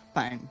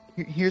 fine.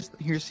 Here.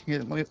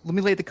 Let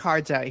me lay the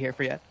cards out here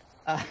for you.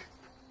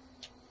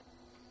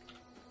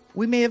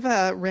 We may have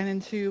ran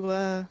into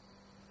a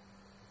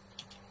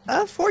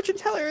fortune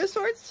teller of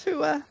sorts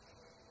who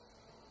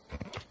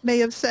may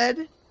have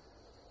said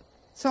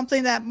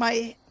something that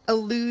might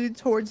allude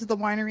towards the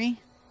winery.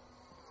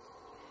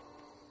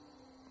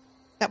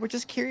 That we're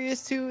just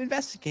curious to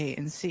investigate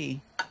and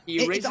see.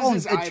 He raises it's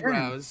his a term.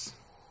 eyebrows.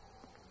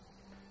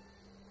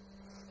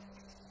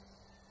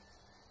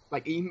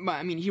 Like,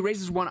 he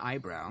raises one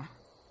eyebrow.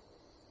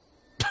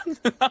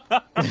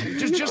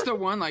 just the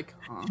one, like,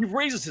 huh? He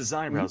raises his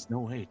eyebrows. No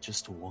way,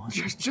 just one.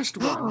 Just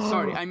one.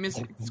 Sorry, I missed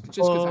it. Just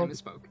because I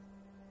misspoke.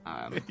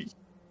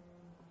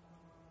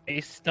 I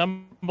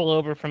stumble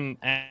over from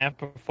app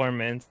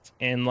performance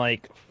and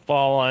like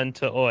fall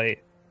onto Oi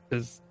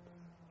because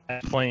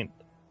at that point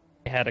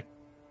I had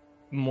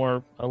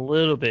a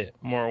little bit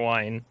more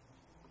wine.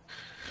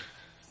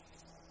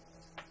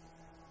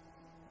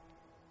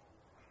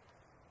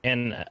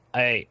 And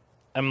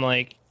I'm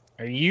like,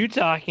 are you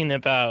talking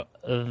about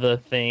the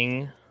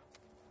thing?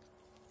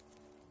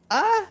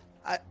 I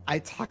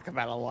talk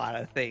about a lot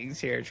of things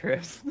here,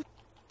 Trips.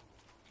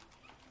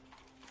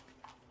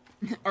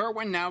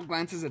 Erwin now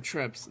glances at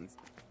Trips and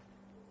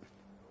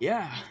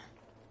yeah.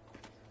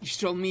 You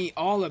told me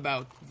all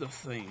about the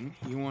thing.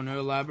 You want to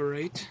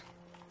elaborate?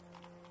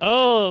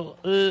 Oh,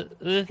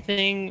 the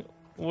thing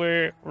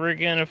where we're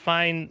gonna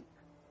find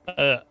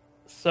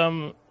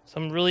some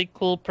really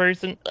cool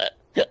person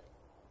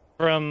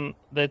from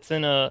that's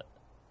in a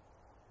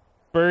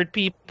bird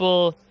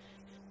people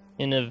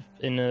in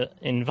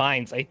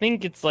vines. I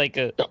think it's like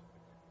a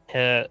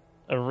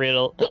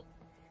riddle.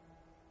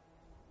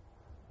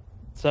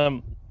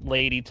 Some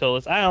lady told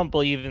us. I don't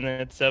believe in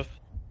that stuff,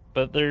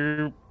 but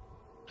they're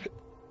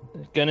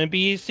gonna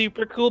be a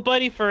super cool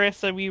buddy for us,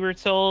 that we were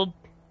told,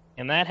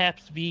 and that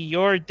happens to be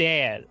your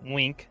dad.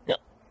 Wink.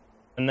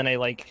 And then I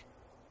like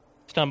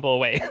stumble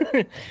away.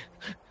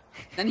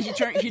 Then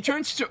he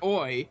turns to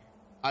Oi.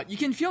 You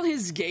can feel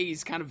his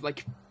gaze kind of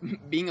like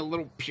being a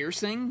little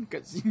piercing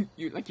because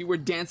you were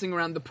dancing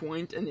around the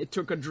point, and it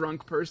took a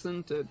drunk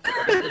person to.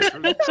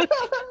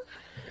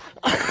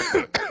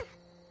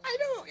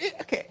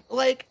 Okay,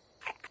 like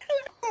I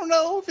don't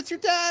know if it's your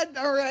dad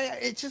or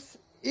it's just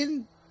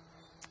in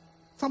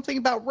something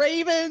about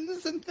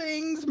ravens and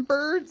things and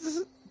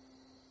birds.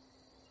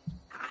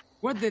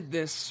 What did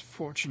this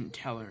fortune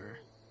teller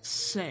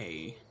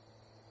say?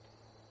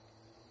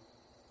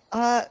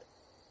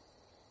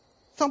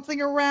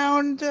 Something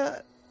around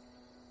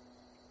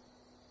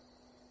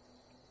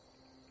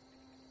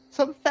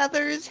some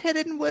feathers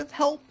hidden with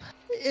help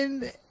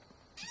in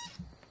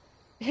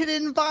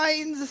hidden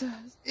vines.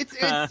 It's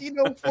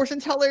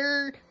fortune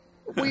teller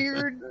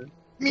weird.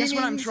 I guess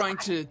what I'm meanings. trying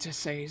to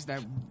say is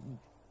that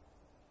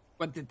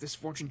what did this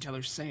fortune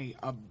teller say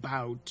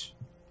about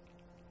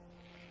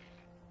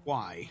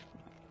why?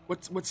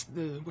 What's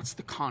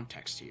the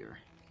context here?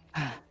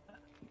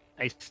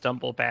 I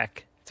stumble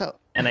back So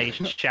and I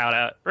shout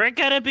out, "We're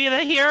gonna be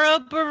the hero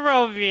of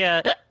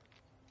Barovia!"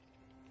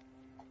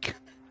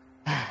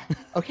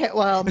 okay,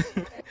 well,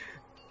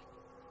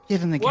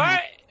 give him the What?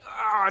 cat.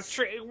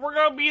 we're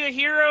gonna be the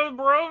hero of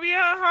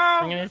Barovia, huh?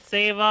 We're gonna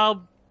save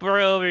all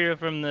Barovia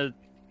from the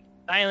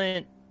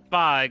silent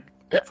fog.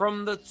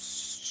 From the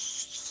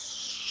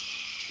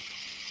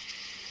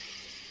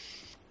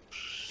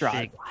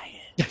Drag.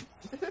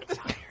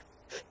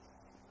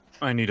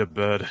 I need a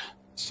bed.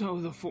 So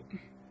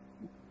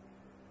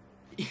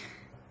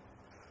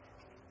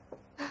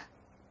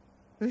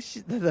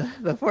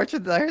The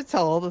fortune teller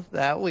told us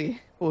that we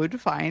would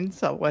find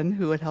someone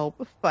who would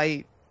help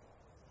fight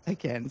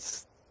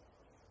against.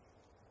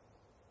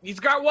 He's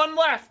got one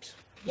left.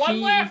 One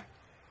He- left.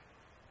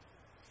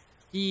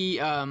 he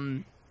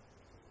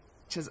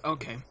says,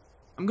 "Okay,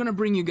 I'm gonna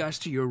bring you guys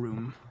to your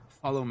room.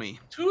 Follow me."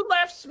 Two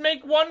lefts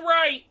make one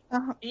right.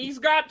 Uh, He's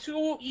got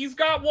two. He's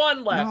got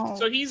one left. No,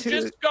 so he's two-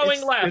 just going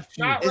it's- left,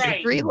 not it's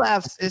right. 3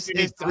 lefts. It's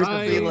 3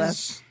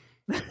 Guys,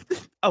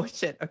 left. Oh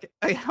shit! Okay,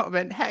 I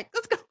meant heck.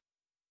 Let's go.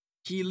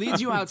 he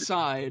leads you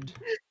outside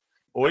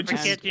Oi, Don't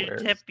just forget to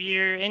squares. tip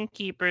your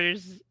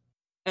innkeepers.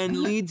 and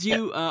leads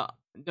you.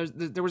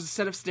 There was a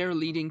set of stairs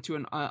leading to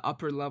an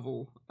upper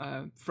level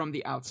from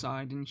the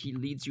outside, and he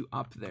leads you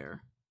up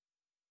there.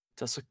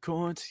 Das a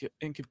coin, you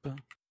innkeeper.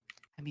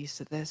 I'm used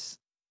to this.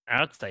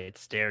 Outside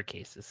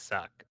staircases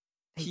suck.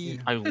 He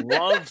I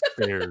love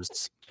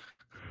stairs.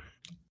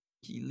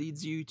 he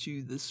leads you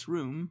to this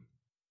room.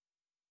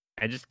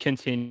 I just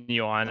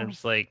continue on. I'm Oh.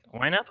 just like,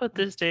 why not put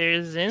the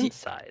stairs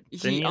inside?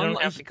 Then he you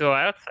don't have unlo- to go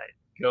outside.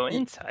 Go he-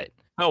 inside.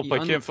 Help, He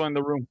I can't find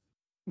the room.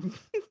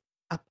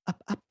 Up,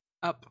 up, up.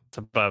 Up. It's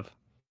above.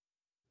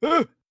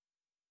 There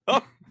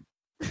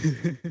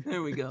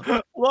we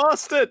go.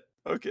 Lost it!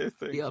 Okay,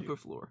 thank The you. upper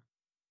floor.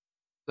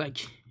 Like,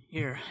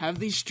 here, have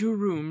these 2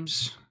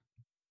 rooms.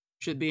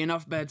 Should be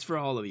enough beds for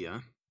all of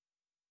you.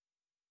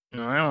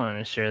 No, I want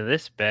to share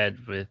this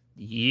bed with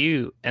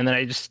you. And then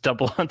I just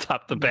stumble on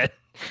top of the bed.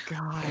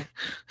 God.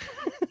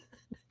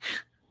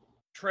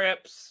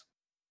 Trips.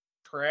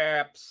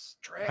 Trips.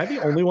 Am I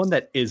the only one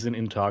that isn't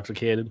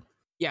intoxicated?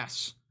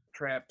 Yes.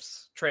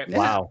 Trips. Trips.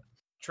 Wow.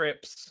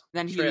 Trips.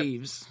 Then he Trip.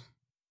 leaves.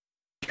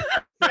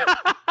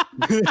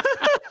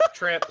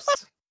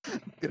 Trips.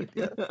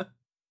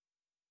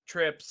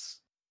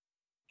 Trips.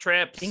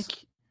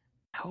 Trips.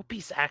 I hope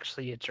he's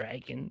actually a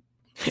dragon.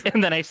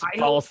 And then I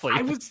fall asleep.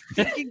 I was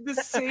thinking the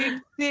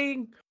same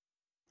thing.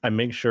 I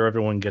make sure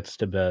everyone gets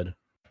to bed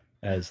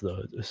as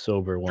the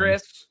sober one.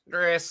 Driss.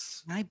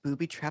 Can I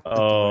booby trap the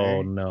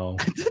Oh door? no.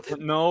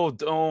 No,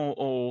 don't.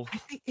 Oh. I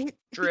think it.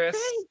 Driss.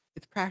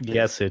 It's practice.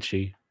 Yes,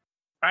 Itchy.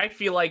 I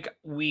feel like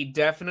we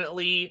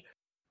definitely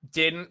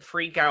didn't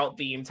freak out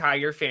the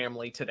entire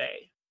family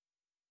today.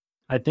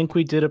 I think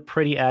we did a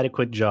pretty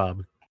adequate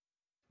job.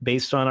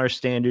 Based on our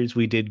standards,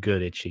 we did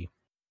good, Itchy.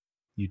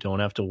 You don't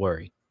have to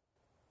worry.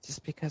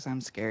 Just because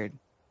I'm scared,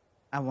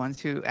 I want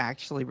to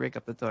actually break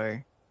up the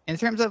door. In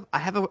terms of, I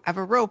have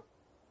a rope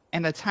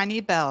and a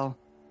tiny bell.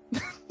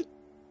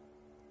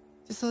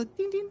 Just a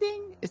ding ding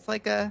ding. It's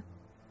like a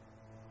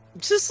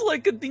Just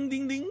like a ding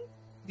ding ding.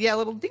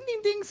 little ding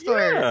ding ding store.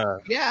 Yeah.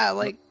 Yeah,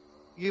 like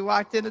you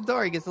walked in the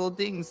door, you get a little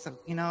ding, so,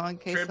 in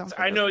case Trips, something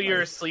I know goes you're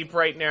wrong. asleep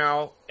right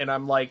now, and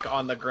I'm like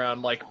on the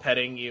ground, like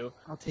petting you.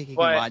 I'll take you.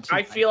 But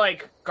I feel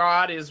like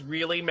God is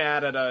really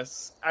mad at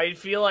us. I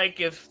feel like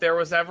if there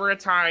was ever a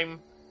time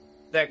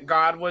that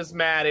God was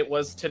mad, it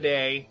was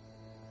today.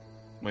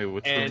 Wait,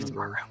 which And- room's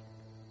where?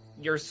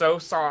 You're so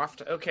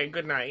soft. Okay,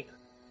 good night.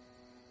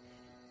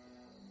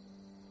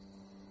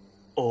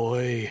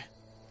 Oi.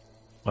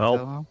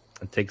 Well,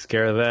 it takes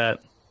care of that.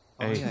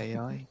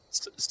 Hey.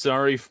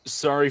 Sorry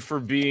for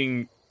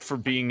being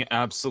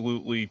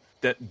absolutely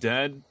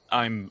dead.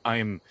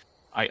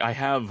 I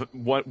have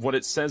what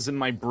it says in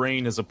my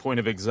brain as a point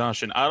of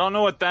exhaustion. I don't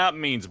know what that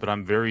means, but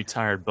I'm very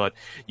tired. But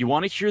you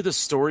want to hear the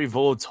story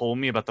Volo told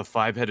me about the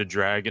 5-headed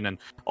dragon and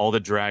all the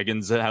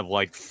dragons that have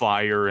like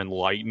fire and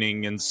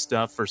lightning and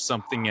stuff or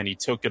something, and he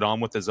took it on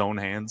with his own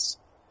hands?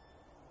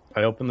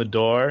 I open the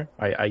door.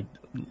 I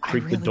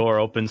creak the really- door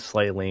open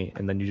slightly,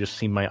 and then you just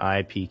see my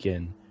eye peek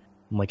in.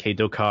 I'm like, hey,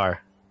 Dokar,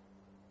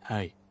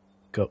 Hey,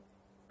 go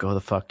the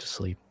fuck to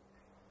sleep.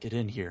 get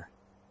in here.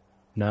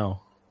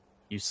 No.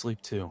 You sleep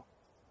too.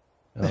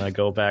 And then I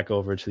go back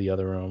over to the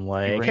other room,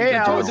 like, rang hey, the door.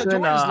 Allison, is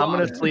I'm gonna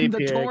locked. sleep the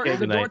here. Door, Okay, the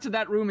good door night. to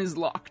that room is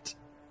locked.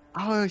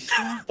 Oh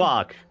shit!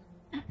 Fuck.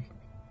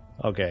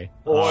 Okay.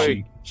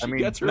 Oi. She I mean,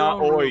 gets her not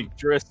own oi, room.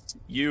 Drist,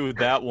 you,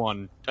 that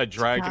one. I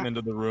dragged him Stop.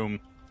 into the room.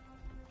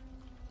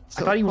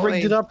 I thought you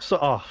rigged it up so.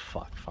 Oh,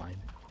 fuck, fine.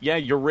 Yeah,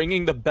 you're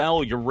ringing the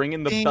bell. You're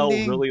ringing the Ding, bell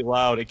ding. really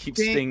loud. It keeps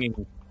Ding.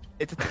 stinging.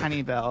 It's a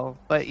tiny bell,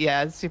 but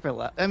yeah, it's super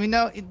loud. I mean,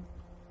 no.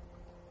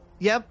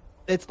 Yep,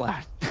 it's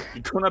loud.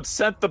 You're gonna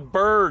upset the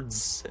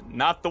birds,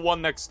 not the one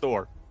next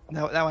door.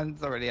 No, that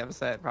one's already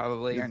upset,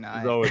 probably, or He's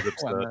not. always One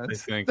upset. of I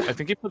those. think. I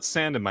think he put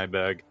sand in my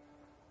bag.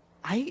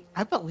 I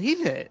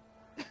believe it.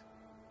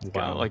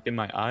 Got it, like in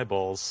my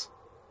eyeballs.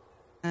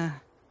 Uh,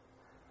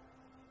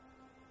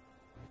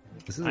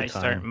 This is I a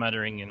start time.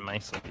 muttering in my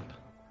sleep.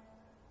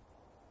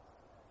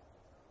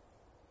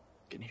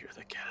 I can hear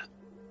the cat.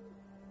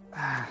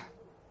 ah,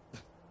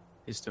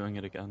 He's doing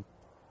it again.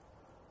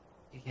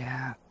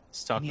 yeah.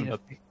 He's I talking need to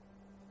about. fi-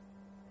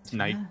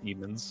 Night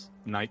demons,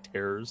 night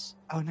terrors.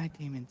 Oh, night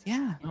demons.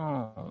 Yeah.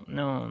 Oh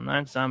no,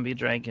 not zombie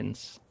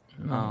dragons.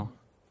 No.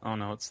 Oh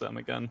no, it's them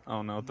again.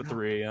 Oh no, at the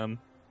 3 a.m.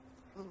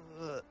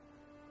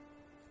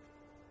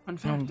 Fun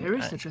fact, there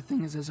is I- such a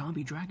thing as a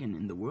zombie dragon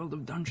in the world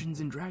of Dungeons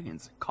and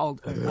Dragons called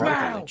a Wow.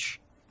 Dragovich.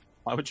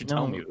 Why would you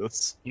tell No. me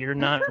this? You're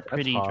not a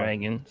pretty hot.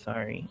 dragon.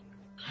 Sorry.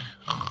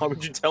 Why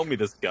would you tell me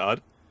this,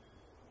 God?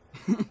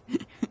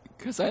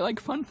 Because I like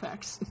fun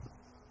facts.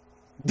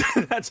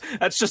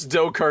 that's just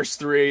Dokar's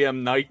 3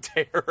 a.m. night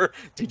terror.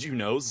 Did you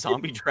know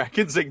zombie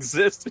dragons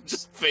exist? It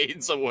just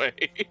fades away.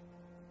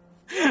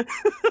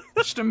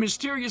 Just a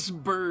mysterious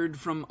bird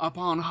from up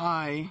on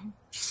high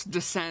just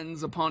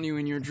descends upon you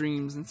in your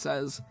dreams and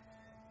says,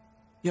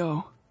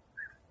 "Yo,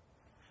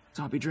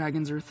 zombie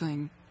dragons are a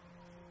thing.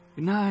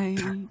 Good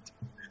night."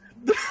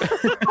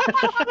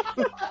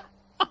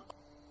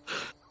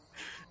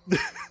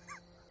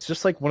 It's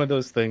just like one of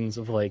those things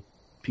of like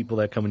people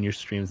that come in your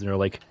streams and are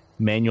like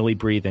manually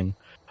breathing.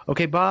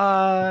 Okay,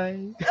 bye.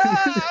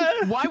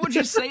 Why would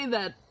you say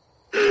that,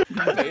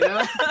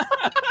 Beta?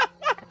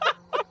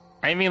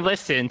 I mean,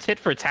 listen, tit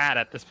for tat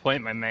at this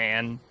point, my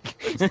man.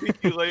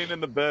 Sneaky laying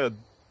in the bed.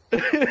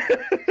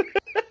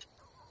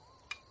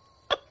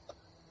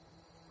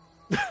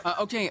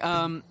 Okay,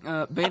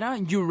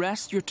 Beta, you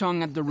rest your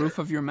tongue at the roof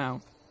of your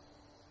mouth.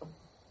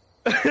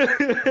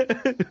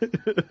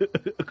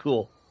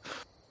 Cool.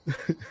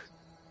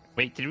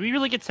 Wait, did we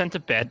really get sent to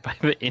bed by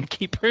the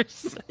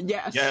innkeepers?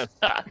 Yes. Yes.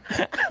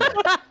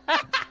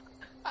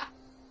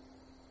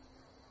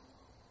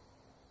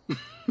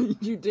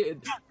 You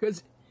did,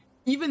 because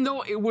even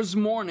though it was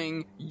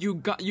morning, you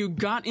got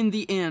in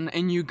the inn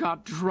and you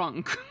got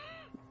drunk.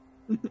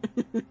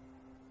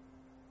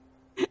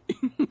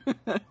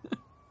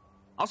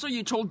 Also,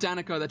 you told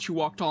Danica that you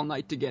walked all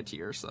night to get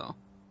here, so.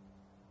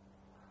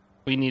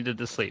 We needed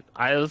to sleep.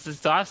 I was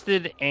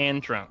exhausted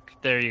and drunk.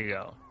 There you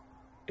go.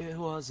 It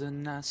was a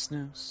nice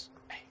snooze.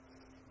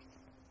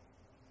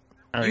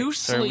 All right, You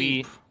so are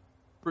sleep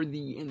for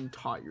the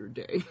entire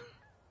day.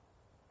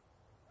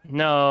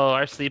 No,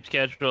 our sleep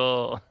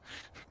schedule.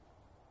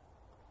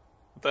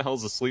 What the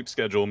hell's a sleep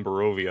schedule in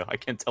Barovia? I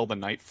can't tell the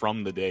night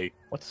from the day.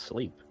 What's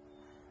sleep?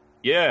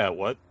 Yeah,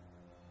 what?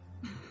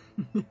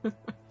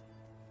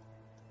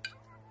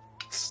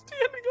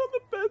 Standing on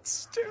the bed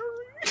staring.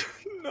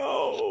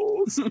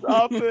 No,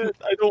 stop it.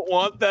 I don't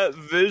want that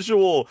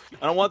visual.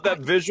 I don't want that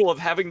visual of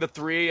having the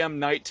 3 a.m.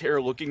 night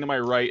terror looking to my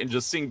right and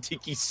just seeing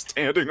Tiki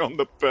standing on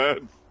the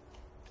bed.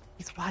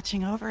 He's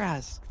watching over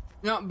us.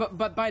 No,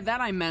 but by that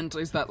I meant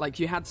is that like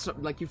you felt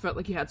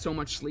like you had so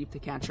much sleep to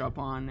catch up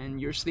on, and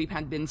your sleep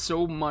had been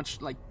so much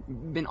like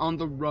been on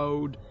the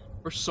road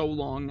for so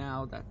long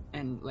now that,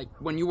 and like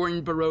when you were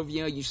in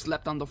Barovia, you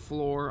slept on the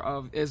floor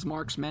of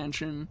Ismark's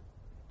mansion.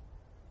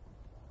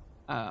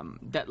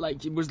 That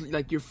like it was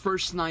like your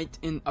first night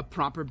in a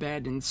proper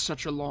bed in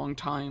such a long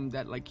time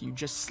that like you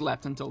just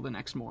slept until the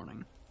next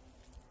morning.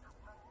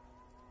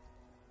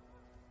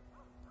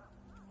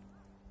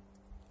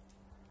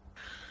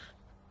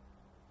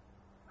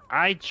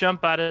 I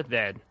jump out of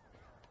bed.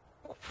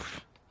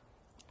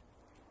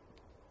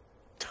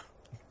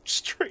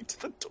 Straight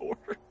to the door.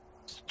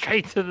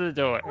 Straight to the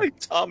door. Like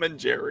Tom and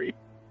Jerry.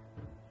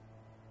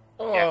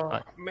 Oh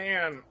Yeah.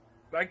 man,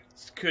 I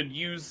could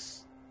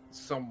use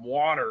some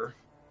water.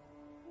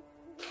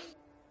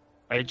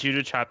 I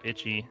judo chop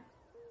Itchy.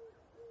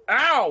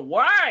 Ow!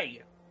 Why?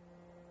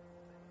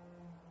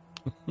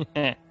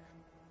 I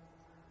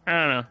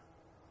don't know.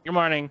 Good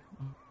morning.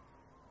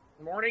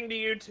 Morning to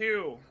you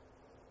too.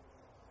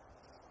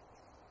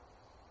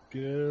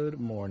 Good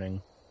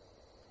morning.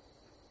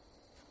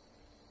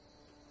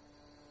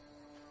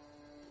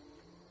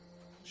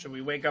 Should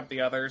we wake up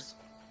the others?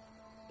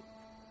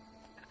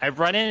 I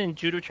run in and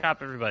judo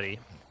chop everybody.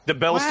 The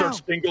bell Wow.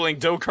 starts jingling.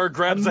 Dokar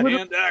grabs the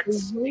hand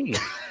axe.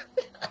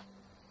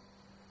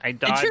 I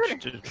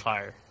dodge to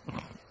fire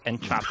and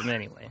chop him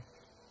anyway.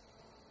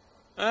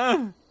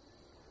 Ah.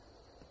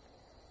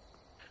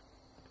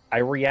 I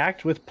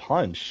react with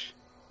punch.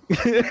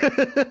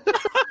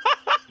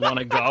 Want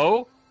to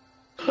go?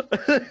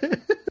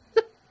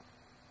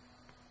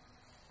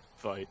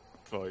 Fight,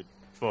 fight,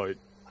 fight.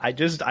 I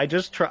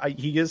just try.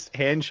 He just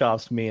hand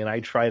chops me, and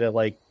I try to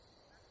like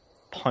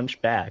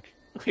punch back.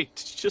 Wait,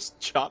 did you just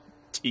chop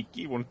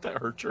Tiki? Wouldn't that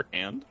hurt your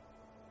hand?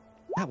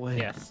 That would.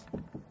 Yes.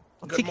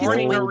 Good Tiki's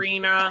morning, old.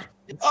 Arena.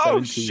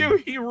 Oh 17.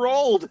 shoot, he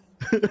rolled.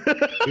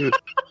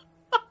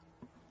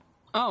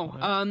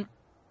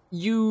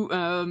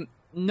 You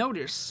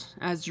notice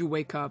as you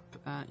wake up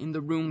in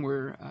the room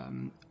where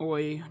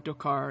Oi,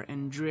 Dokar,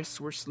 and Driss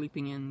were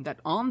sleeping in that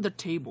on the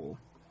table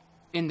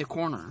in the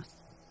corner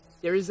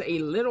there is a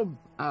little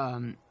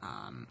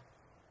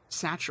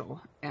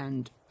satchel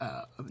and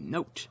a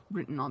note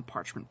written on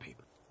parchment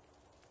paper.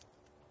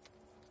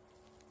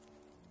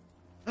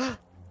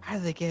 How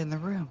did they get in the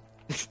room?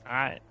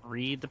 I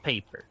read the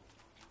paper.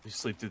 You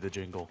sleep through the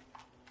jingle.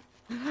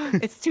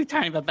 It's too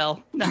tiny of a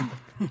bell. No.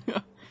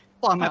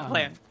 On my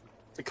plan.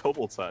 It's a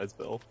kobold size,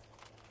 Bill.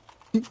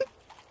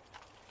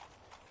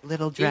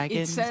 little dragon.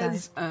 It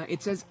says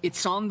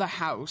it's on the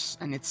house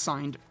and it's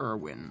signed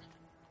Irwin.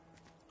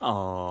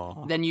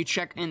 Oh. Then you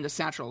check in the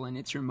satchel and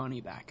it's your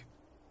money back.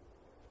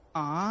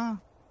 I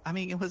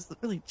mean, it was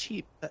really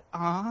cheap, but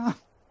I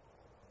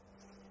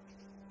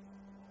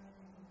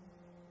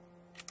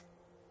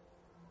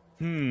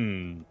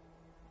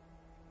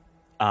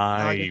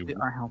guess we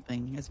are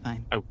helping. It's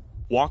fine. I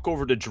walk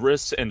over to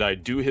Driss and I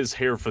do his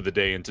hair for the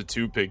day into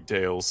 2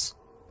 pigtails.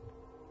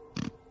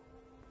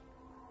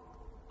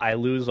 I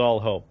lose all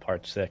hope,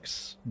 part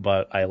 6,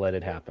 but I let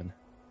it happen.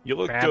 You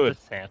look Grab good.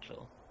 the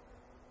satchel.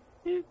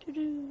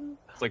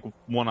 It's like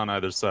one on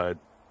either side.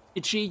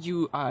 Itchy,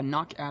 you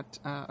knock at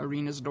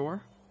Arena's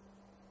door.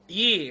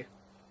 Yeah.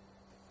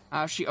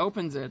 She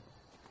opens it.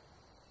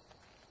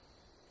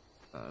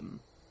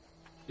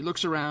 He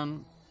looks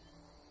around.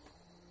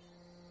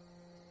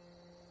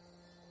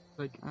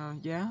 Like,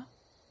 yeah?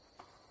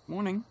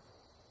 Morning.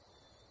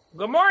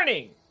 Good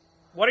morning.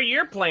 What are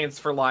your plans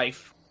for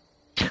life?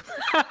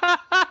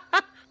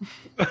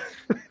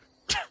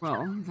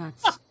 Well,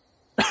 that's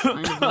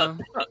kind of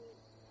a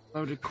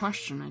loaded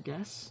question, I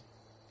guess.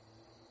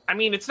 I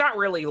mean, it's not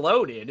really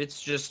loaded.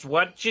 It's just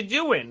what you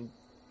doing.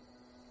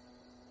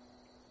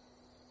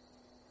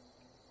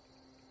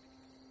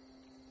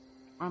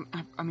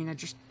 I mean, I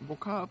just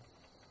woke up.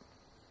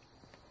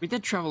 We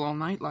did travel all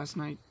night last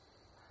night.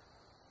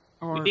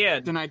 Or We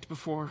did. the night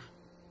before.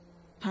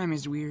 Time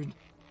is weird.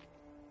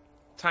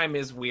 Time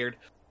is weird.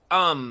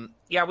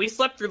 Yeah, we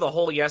slept through the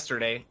whole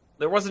yesterday.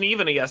 There wasn't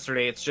even a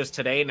yesterday, it's just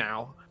today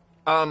now.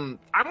 I'm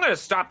gonna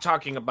stop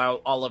talking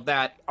about all of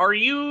that. Are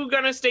you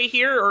gonna stay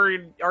here, or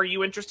are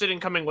you interested in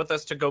coming with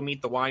us to go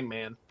meet the wine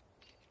man?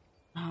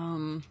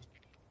 I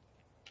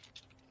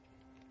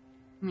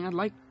mean, I'd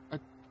like a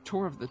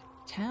tour of the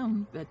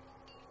town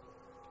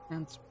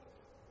and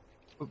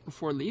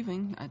before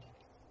leaving.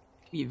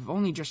 We've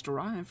only just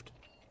arrived.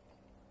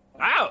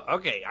 Oh,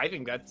 okay. I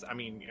think that's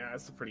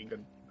that's a pretty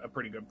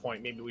good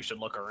point. Maybe we should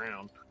look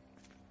around.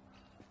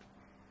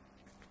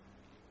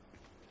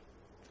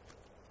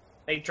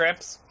 Hey,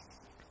 Trips.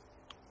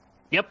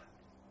 Yep.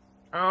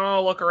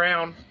 Oh, look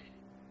around.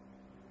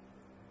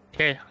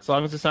 Okay, as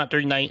long as it's not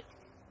during night.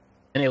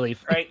 And they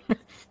leave. Right.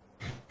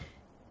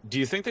 Do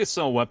you think they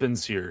sell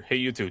weapons here? Hey,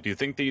 you two. Do you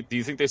think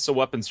they sell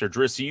weapons here?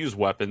 Driss, you use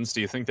weapons.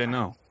 Do you think they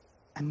know?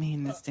 I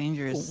mean, it's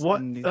dangerous.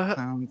 What? In these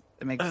towns.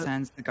 It makes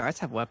sense. The guards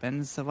have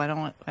weapons, so why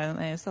don't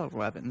they sell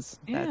weapons?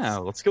 Yeah,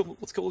 let's go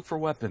look for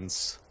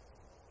weapons.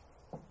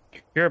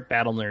 You're a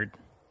battle nerd.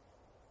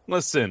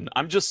 Listen,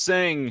 I'm just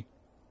saying,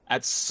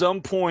 at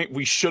some point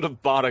we should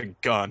have bought a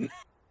gun.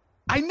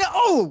 I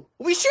know.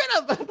 We should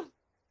have.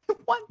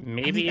 What?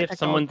 Maybe I if think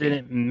someone okay.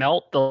 didn't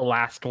melt the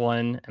last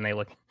one and they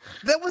look.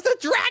 There was a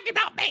dragon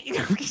out me.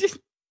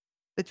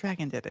 The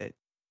dragon did it.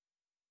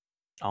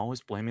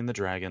 Always blaming the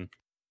dragon.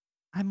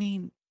 I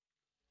mean,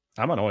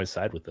 I'm on Oi's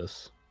side with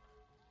this.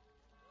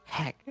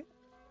 heck,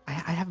 I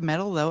have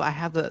metal though. I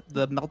have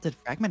the melted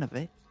fragment of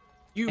it.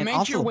 You And make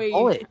also your way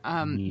bullet.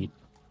 Neat.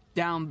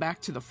 down back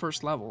to the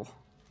first level.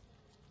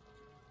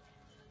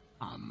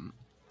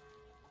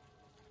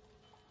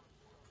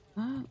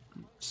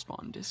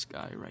 Spawn this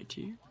guy right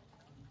here.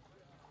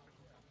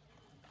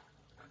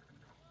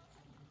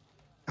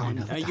 Oh And,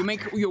 no! the you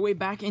make doctor. your way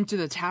back into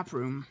the tap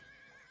room.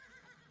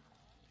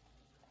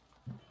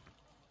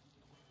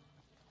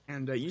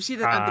 And you see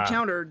that at the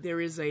counter there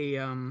is a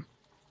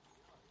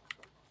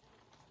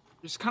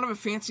there's kind of a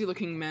fancy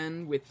looking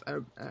man with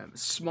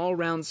small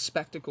round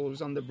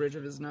spectacles on the bridge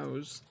of his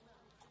nose.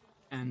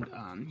 And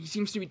he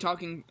seems to be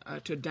talking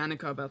to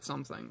Danica about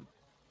something.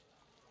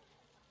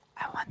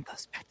 I want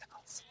those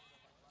spectacles.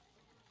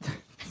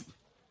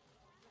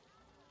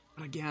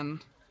 But again,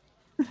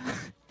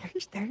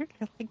 They're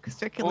like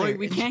circular. boy,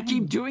 we can't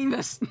keep doing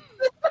this.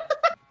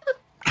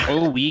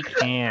 Oh, we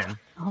can.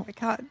 Oh my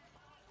god!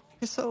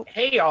 You're so.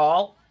 Hey,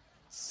 y'all.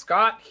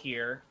 Scott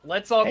here.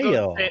 Let's all Hey, go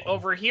y'all. sit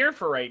over here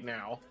for right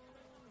now.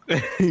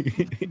 Oh,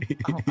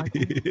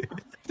 okay.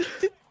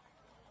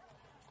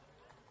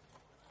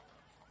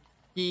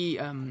 He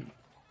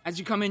as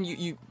you come in,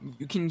 you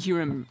can hear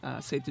him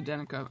say to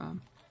Danica,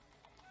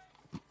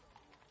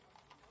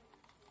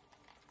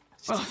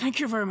 well, thank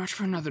you very much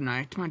for another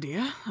night, my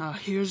dear.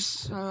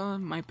 Here's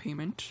my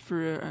payment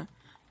for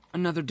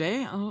another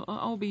day.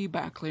 I'll be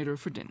back later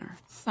for dinner.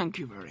 Thank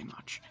you very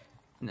much.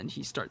 And then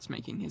he starts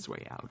making his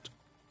way out.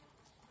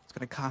 It's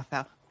gonna cough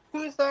out.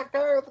 Who's that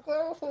guy with the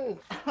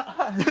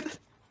glasses?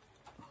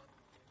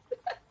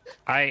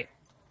 I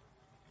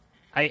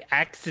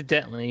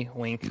accidentally,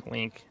 wink,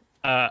 wink,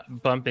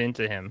 bump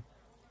into him.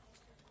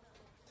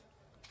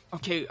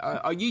 Okay,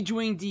 are you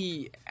doing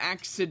the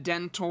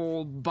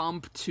accidental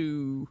bump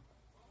to...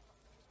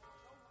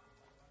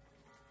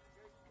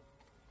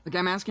 Like,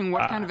 I'm asking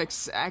what kind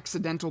of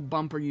accidental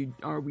bump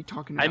are we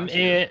talking about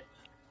here?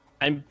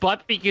 I'm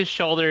bumping his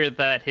shoulder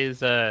that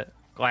his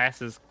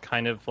glasses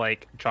kind of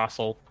like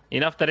jostle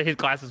enough that his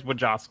glasses would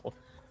jostle.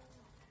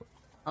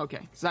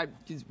 Okay, cause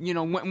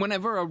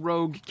whenever a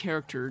rogue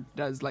character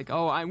does like,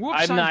 I I'm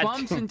not-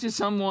 bumped into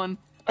someone,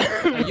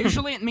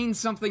 Usually it means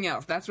something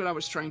else. That's what I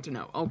was trying to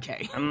know.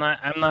 Okay. I'm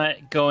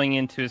not going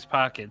into his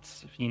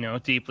pockets,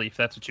 deeply, if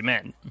that's what you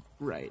meant.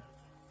 Right.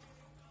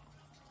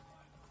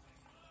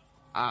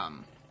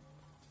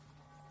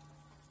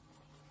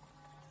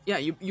 Yeah,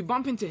 you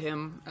bump into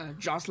him,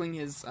 jostling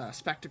his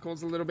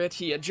spectacles a little bit.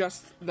 He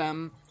adjusts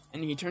them,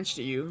 and he turns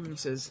to you, and he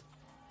says,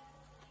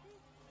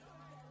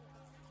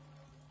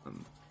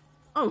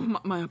 "Oh,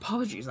 my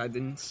apologies. I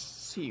didn't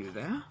see you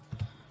there."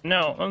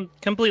 No,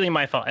 completely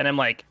my fault. And I'm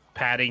like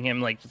patting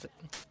him, like,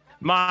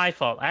 my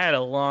fault. I had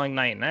a long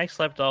night, and I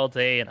slept all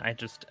day, and I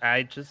just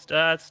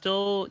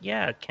still,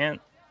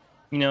 can't,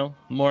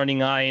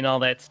 morning eye and all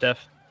that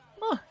stuff.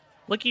 Oh,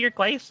 look at your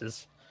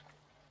glasses.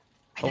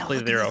 Hopefully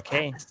they're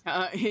okay.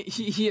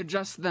 He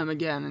adjusts them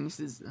again, and he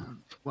says,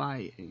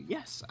 "Why,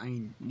 yes,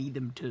 I need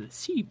them to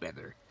see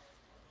better."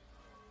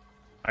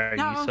 Are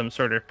you some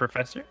sort of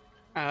professor?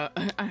 No.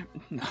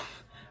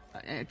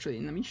 Actually,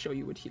 let me show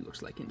you what he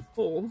looks like in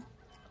full.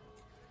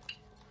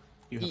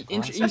 He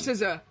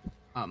says,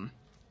 well,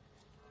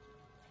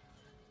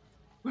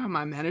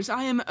 my manners,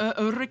 I am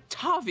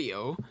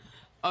Rictavio,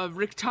 of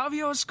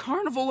Rictavio's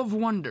Carnival of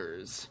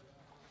Wonders.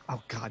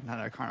 Oh God,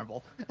 not a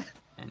carnival.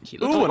 And he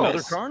looks Ooh, like another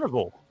this.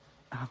 carnival.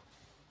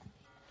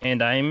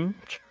 And I'm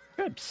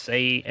Trips,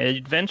 an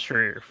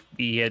adventurer.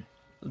 We had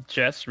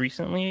just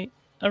recently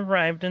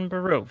arrived in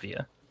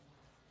Barovia.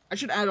 I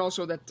should add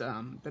also that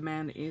the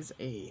man is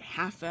a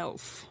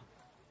half-elf,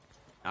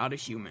 not a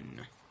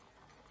human.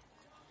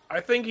 I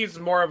think he's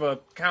more of a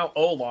Count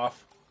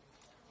Olaf.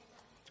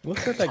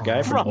 Looks like that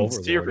guy from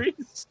Overlord.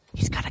 Series?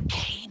 He's got a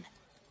cane.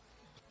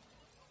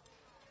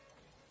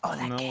 Oh,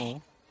 that cane.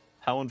 No.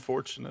 How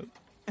unfortunate.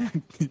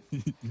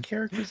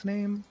 Character's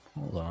name?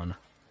 Hold on.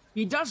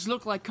 He does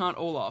look like Count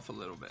Olaf a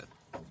little bit.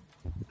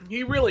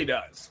 He really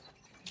does.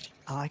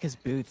 I like his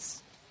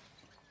boots.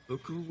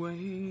 Look away,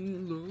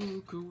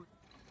 look away.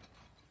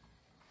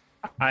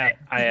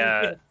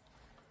 I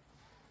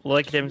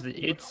look at him.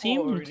 It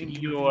seems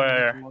you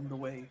are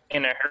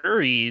in a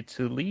hurry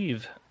to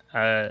leave.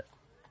 I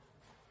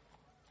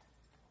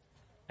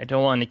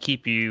don't want to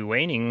keep you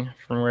waiting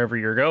from wherever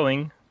you're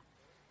going.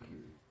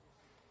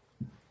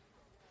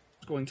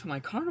 Going to my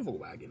carnival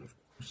wagon, of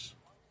course.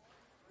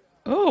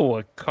 Oh,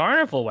 a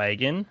carnival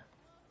wagon.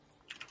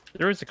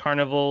 There was a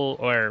carnival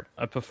or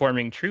a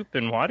performing troupe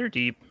in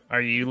Waterdeep.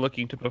 Are you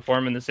looking to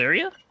perform in this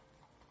area?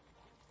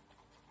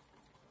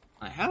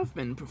 I have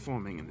been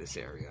performing in this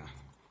area.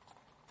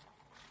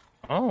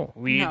 Oh,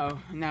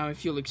 Now,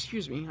 if you'll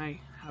excuse me, I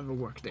have a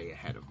work day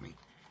ahead of me.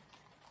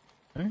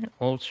 All right.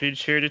 Well, should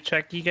sure to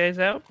check you guys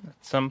out at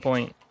some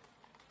point.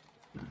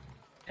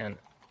 And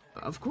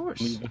Of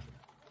course.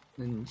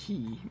 And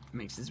he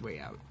makes his way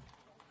out.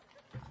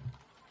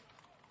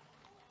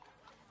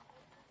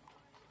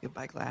 You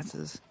buy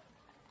glasses.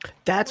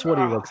 That's what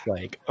he looks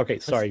like. Okay,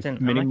 sorry. Listen,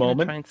 I'm Mini not gonna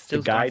try moment. and The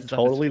steal guy glasses off his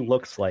totally feet.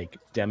 looks like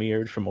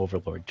Demiurge from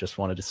Overlord. Just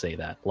wanted to say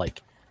that.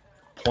 Like,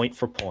 point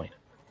for point.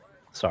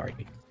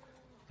 Sorry.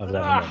 Of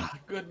that moment.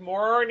 Good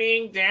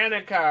morning,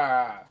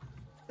 Danica.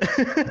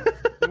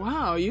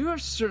 Wow, you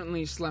have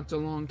certainly slept a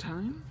long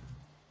time.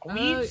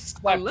 We've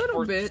slept a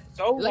little for bit,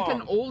 so like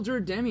long. an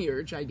older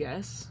demiurge, I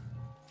guess.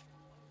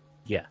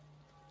 Yeah.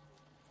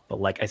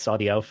 But like, I saw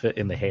the outfit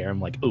and the hair. I'm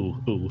like, ooh,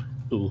 ooh,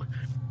 ooh.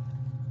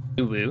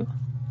 Ulu.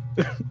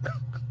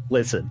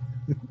 Listen.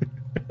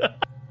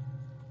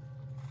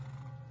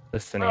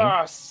 Listening.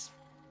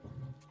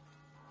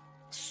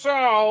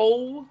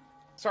 So,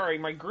 sorry,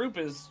 my group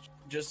is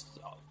just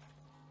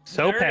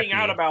So nerding peppy.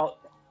 out about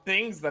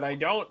things that I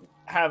don't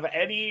have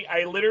any.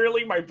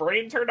 My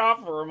brain turned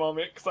off for a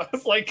moment because I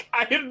was like,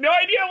 I have no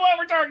idea what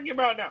we're talking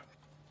about now.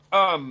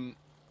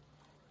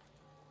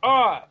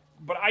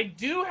 But I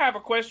do have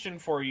a question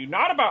for you,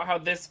 not about how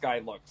this guy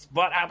looks,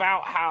 but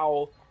about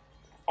how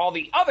all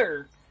the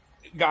other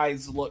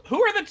guys look.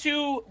 Who are the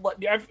two?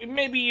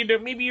 Maybe you do,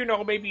 maybe you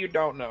know, maybe you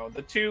don't know.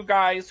 The two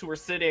guys who were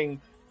sitting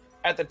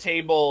at the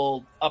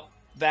table up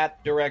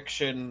that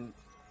direction.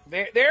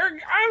 They're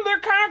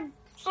kind of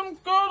some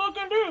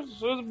good-looking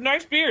dudes. With a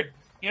nice beard,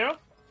 you know.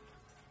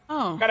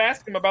 Oh, Gotta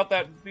ask him about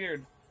that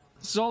beard.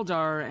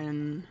 Zoldar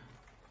and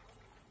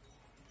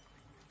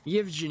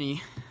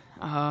Yevgeny.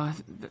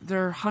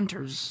 They're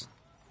hunters.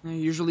 They're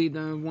usually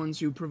the ones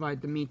who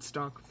provide the meat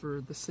stock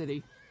for the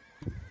city.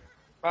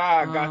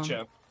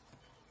 Gotcha.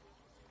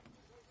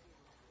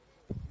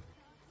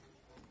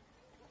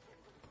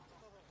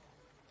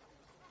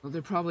 Well,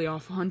 they're probably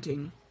off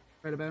hunting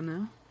right about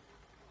now.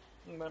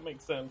 That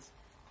makes sense.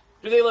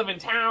 Do they live in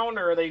town,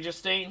 or are they just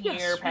staying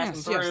here,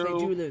 passing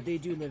through? Yes, they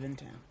do live in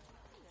town.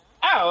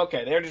 Oh,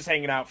 okay. They're just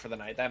hanging out for the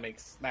night. That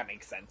makes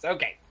sense.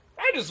 Okay.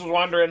 I just was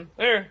wondering.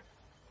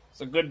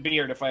 It's a good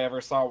beard if I ever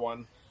saw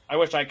one. I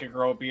wish I could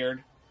grow a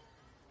beard.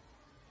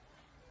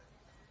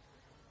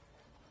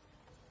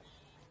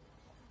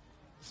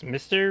 Is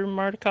Mr.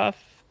 Mardukov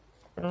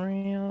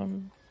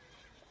around?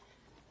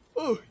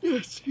 Oh,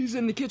 yes, he's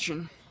in the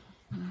kitchen.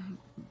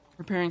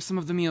 Preparing some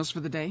of the meals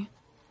for the day.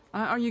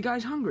 Are you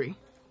guys hungry?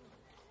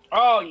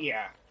 Oh,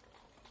 yeah.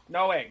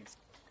 No eggs.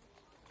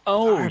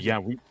 Oh, yeah,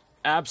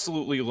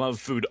 absolutely love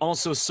food.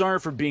 Also, sorry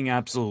for being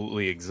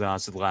absolutely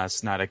exhausted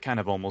last night. I kind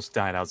of almost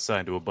died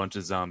outside to a bunch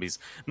of zombies.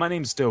 My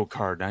name's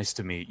Dokar. Nice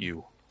to meet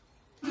you.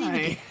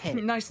 Hi.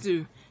 Nice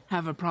to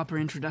have a proper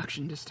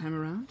introduction this time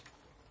around.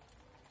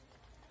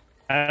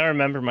 I don't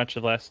remember much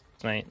of last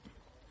night.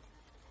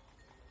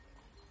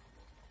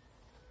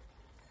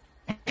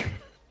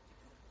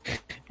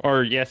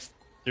 Or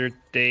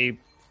yesterday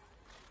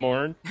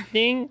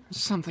morning?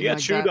 Something Yeah,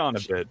 like chewed that. on a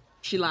bit.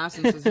 She laughs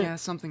and says, yeah,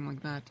 something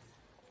like that.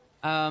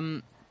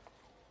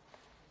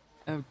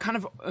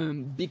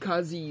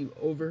 Because he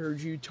overheard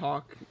you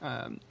talk,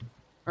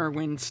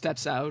 Erwin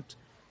steps out,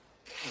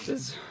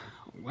 says,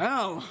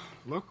 well,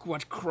 look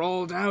what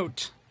crawled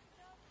out.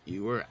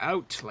 You were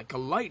out like a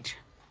light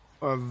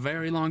for a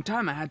very long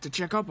time. I had to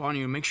check up on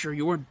you, make sure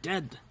you weren't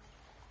dead.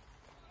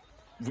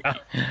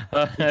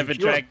 I've been you hear a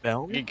trying.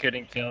 bell? He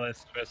couldn't kill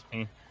us, trust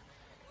me.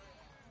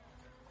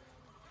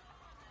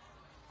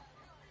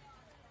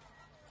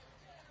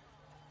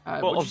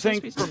 What'd Well, you say,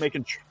 thanks Species? for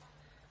making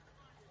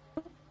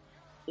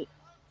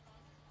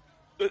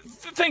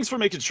thanks for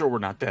making sure we're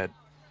not dead.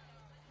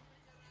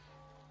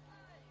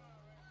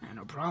 Yeah,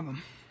 no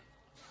problem.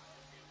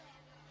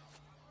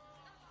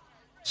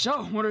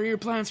 So, what are your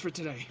plans for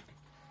today?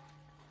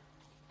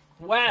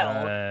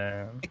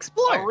 Well,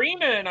 Explore.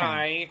 Arena and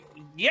I,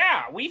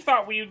 we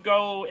thought we would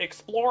go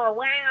explore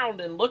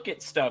around and look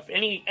at stuff.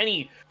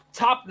 Any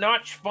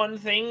top-notch fun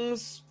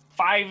things?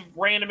 5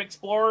 random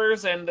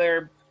explorers and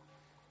their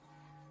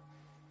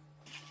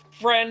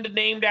friend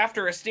named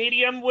after a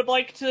stadium would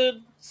like to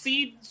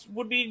see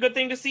would be a good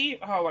thing to see.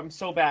 Oh, I'm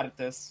so bad at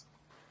this.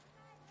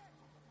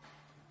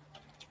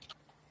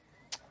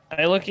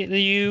 I look at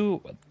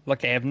you.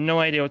 Look, I have no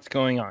idea what's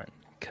going on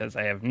because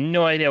I have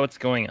no idea what's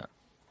going on.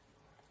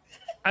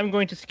 I'm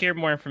going to secure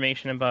more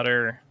information about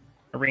our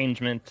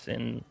arrangements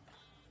and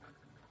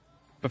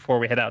before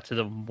we head out to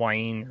the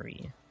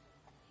winery.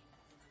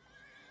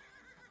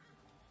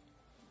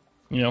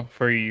 You know,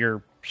 for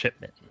your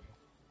shipment.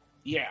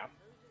 Yeah.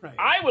 Right.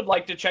 I would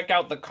like to check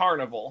out the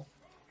carnival.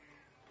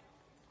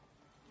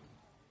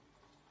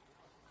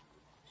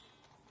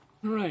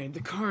 Right, the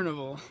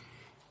carnival.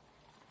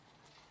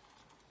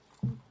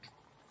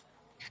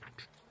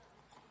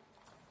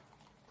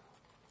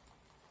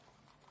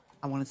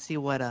 I want to see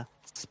what a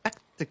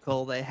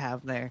spectacle they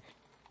have there.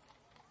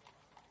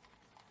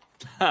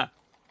 Ha.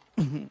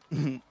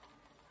 Is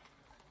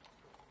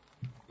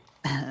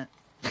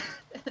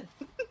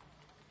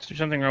there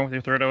something wrong with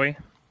your throat, Owie?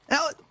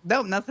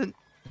 No, nothing.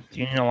 Do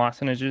you need no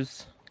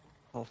lozenges?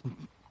 Oh.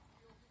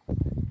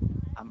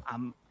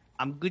 I'm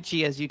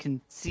Gucci, as you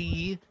can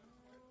see.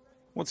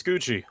 What's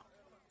Gucci?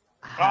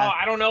 Oh,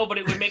 I don't know, but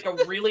it would make a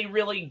really,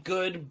 really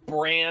good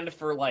brand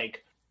for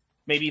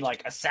maybe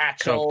a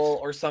satchel Coat.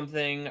 or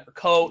something. Or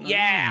coat.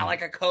 Yeah,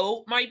 like a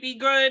coat might be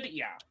good.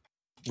 Yeah.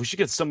 We should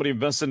get somebody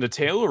invested into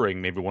tailoring.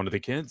 Maybe one of the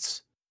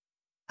kids.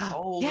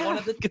 Oh, Yeah, one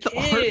of the get the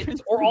kids,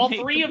 orphans or all to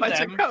make 3 a of bunch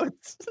them.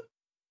 coats.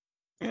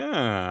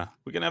 Yeah,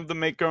 we can have them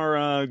make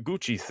our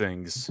Gucci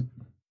things.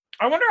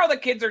 I wonder how the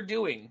kids are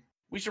doing.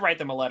 We should write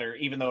them a letter,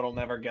 even though it'll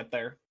never get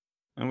there.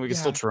 And we can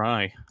Yeah. still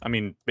try. I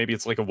mean, maybe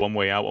it's like a one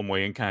way out, one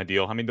way in kind of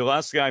deal. I mean, the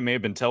last guy may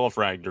have been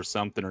telefragged or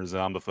something, or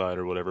zombified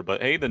or whatever,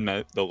 but hey,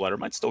 the letter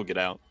might still get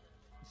out.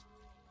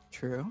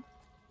 True.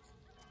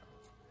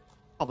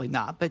 Probably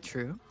not, but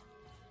true.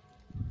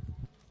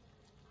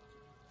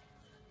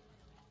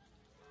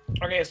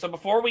 Okay, so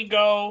before we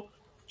go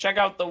check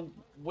out the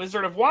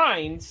Wizard of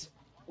Wines,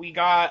 we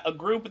got a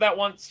group that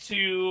wants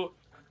to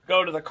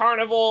go to the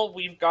carnival.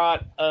 We've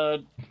got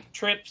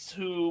Trips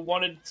who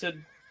wanted to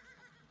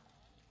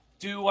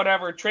do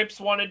whatever Trips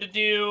wanted to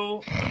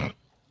do.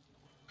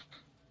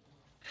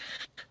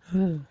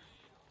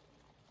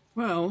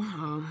 Well,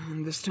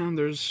 in this town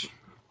there's...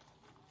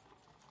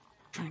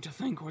 Trying to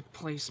think what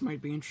place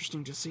might be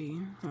interesting to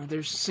see.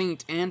 There's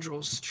St.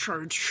 Andrew's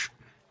Church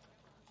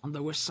on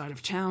the west side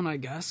of town, I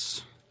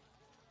guess.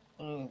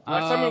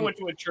 Last time we went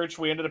to a church,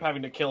 we ended up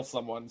having to kill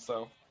someone,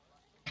 so...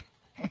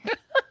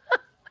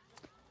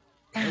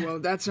 Well,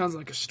 that sounds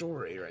like a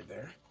story right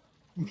there.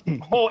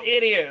 Oh,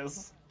 it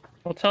is!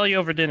 I'll tell you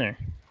over dinner.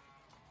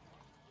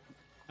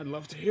 I'd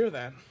love to hear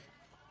that.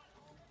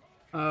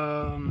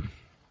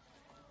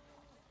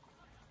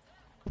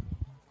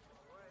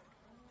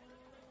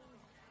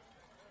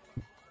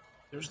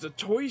 There's the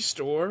toy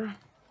store.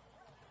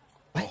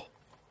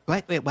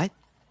 What? Wait, what?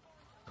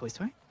 Toy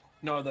Story?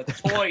 No, the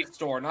toy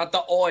store, not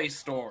the oi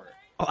store.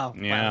 Oh,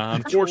 Yeah,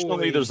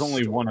 unfortunately, Toy there's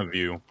only store. one of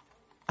you.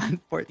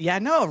 Yeah,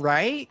 no,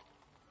 right?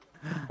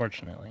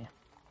 Fortunately.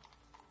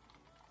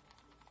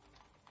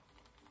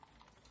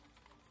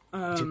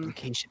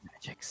 Duplication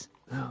magics.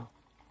 Oh.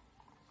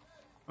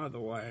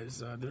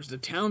 Otherwise, there's the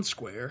town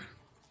square.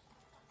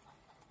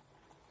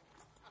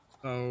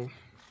 Oh.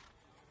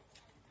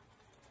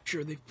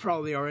 Sure, they've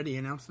probably already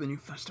announced the new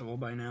festival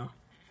by now.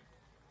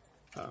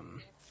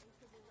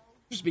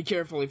 Just be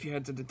careful if you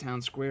head to the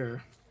town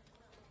square.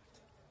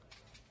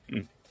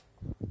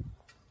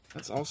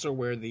 That's also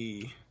where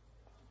the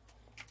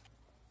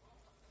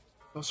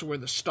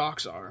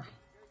stocks are.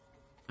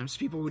 Sometimes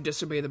people who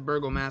disobey the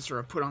burgomaster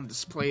are put on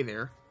display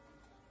there.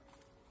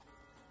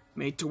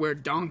 Made to wear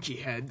donkey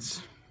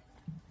heads.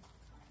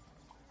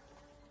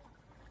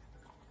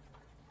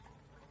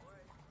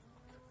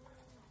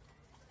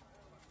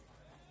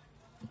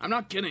 I'm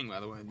not kidding,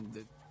 by the way.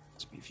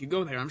 If you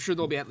go there, I'm sure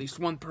there'll be at least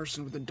one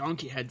person with a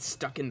donkey head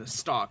stuck in the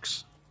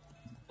stocks.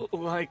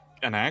 Like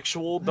an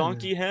actual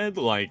donkey head?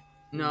 Like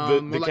No,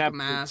 the more like cap- a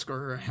mask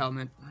or a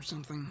helmet or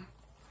something.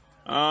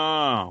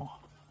 Oh.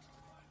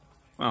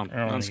 Well,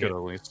 wanna that's good get-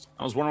 at least.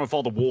 I was wondering if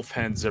all the wolf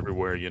heads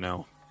everywhere, you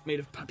know. Made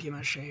of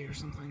papier-mâché or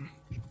something.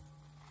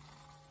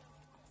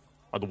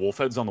 Are the wolf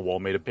heads on the wall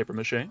made of paper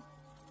mache?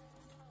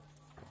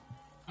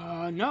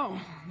 No.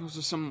 Those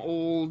are some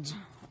old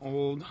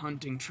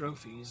hunting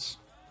trophies.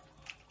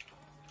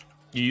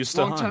 You used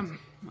to Long hunt.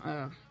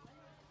 time.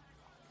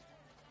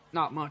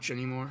 Not much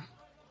anymore.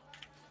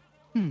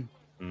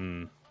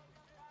 Hmm.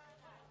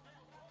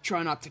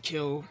 Try not to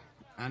kill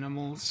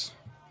animals.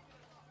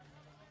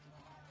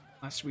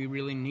 Unless we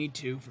really need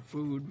to for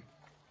food.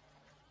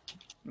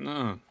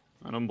 No,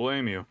 I don't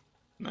blame you.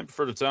 I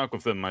prefer to talk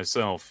with them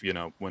myself, you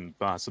know, when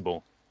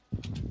possible.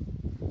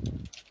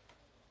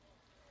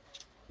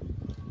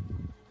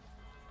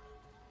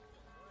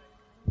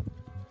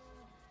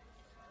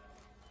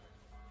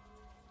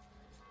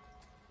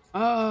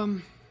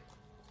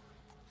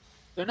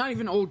 They're not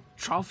even old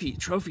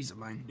trophies of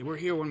mine. They were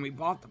here when we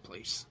bought the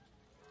place.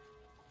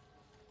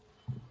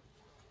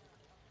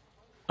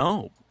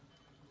 Oh,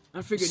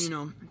 I figured,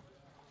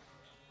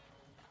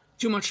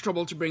 too much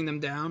trouble to bring them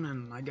down,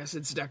 and I guess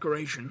it's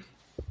decoration.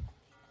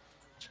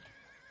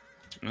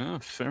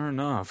 fair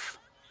enough.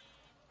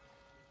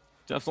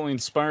 Definitely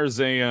inspires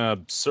a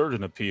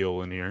certain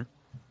appeal in here.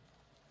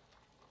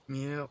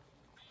 Yep.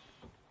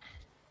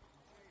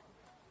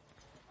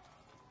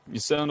 You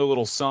sound a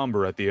little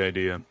somber at the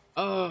idea.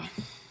 I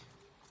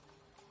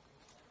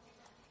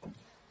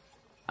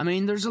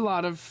mean, there's a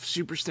lot of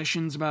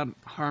superstitions about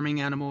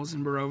harming animals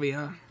in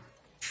Barovia,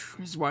 which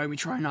is why we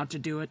try not to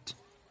do it.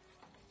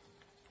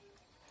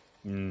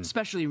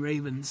 Especially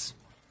ravens.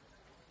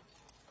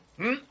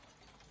 I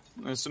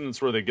assume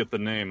that's where they get the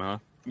name, huh?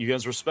 You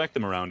guys respect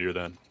them around here,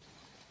 then?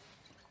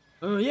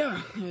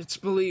 Yeah, it's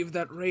believed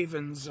that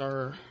ravens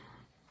are,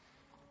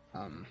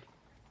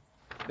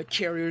 the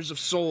carriers of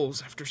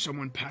souls after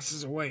someone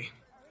passes away.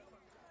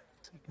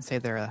 You can say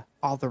they're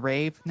all the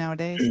rave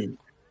nowadays.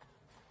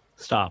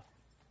 Stop.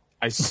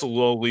 I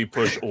slowly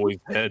push Oi's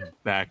head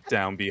back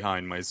down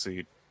behind my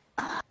seat.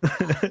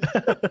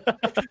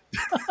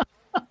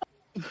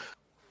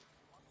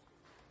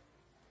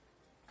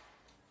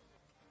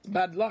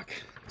 Bad luck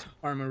to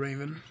harm a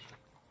raven.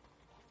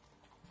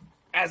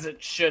 As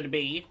it should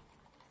be.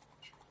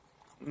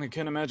 I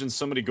can't imagine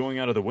somebody going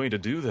out of the way to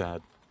do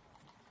that.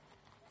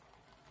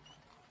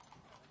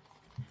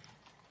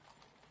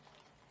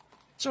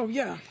 So,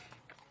 yeah,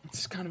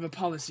 it's kind of a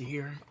policy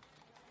here.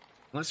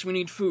 Unless we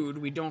need food,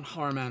 we don't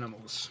harm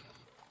animals.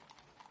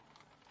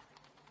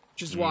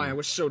 Which is why I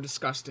was so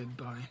disgusted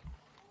by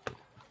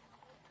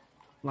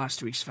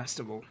last week's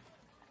festival.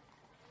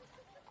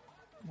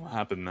 What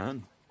happened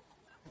then?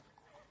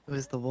 It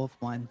was the wolf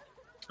one.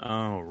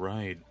 Oh,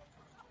 right.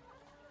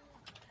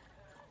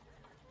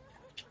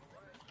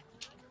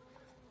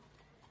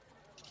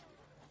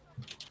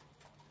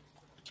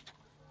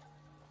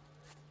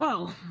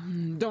 Well,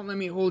 don't let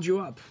me hold you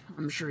up.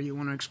 I'm sure you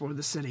want to explore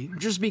the city.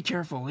 Just be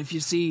careful. If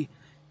you see,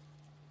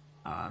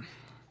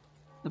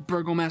 the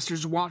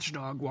burgomaster's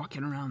watchdog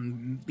walking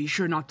around, be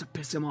sure not to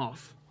piss him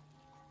off.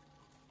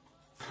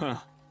 A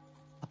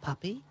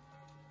puppy?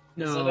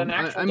 No, Is it an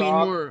actual I mean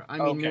dog? more. I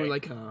mean more Okay.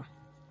 like a,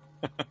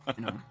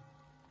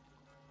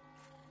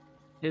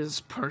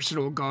 his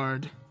personal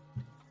guard.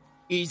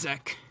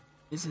 Ezek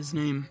is his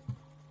name.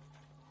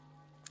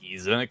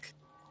 Ezek?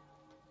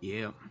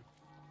 Yeah,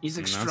 Ezek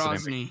That's the name.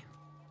 Strozny.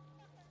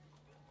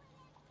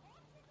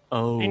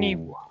 Oh. Any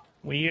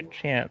weird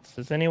chance?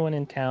 Does anyone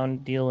in town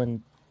deal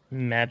in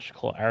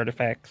magical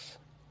artifacts?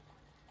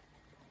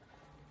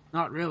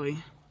 Not really.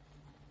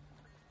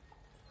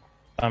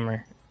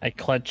 Bummer. I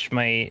clutch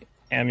my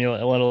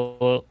amulet a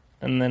little,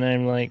 and then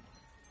I'm like,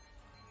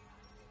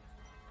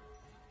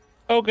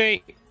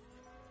 okay.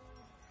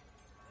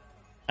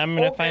 I'm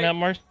gonna find Okay. out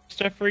more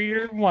stuff for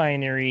your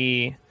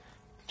winery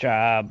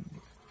job.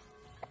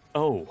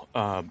 Oh,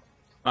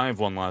 I have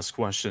one last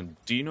question.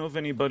 Do you know of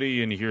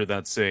anybody in here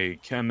that's a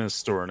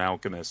chemist or an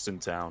alchemist in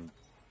town?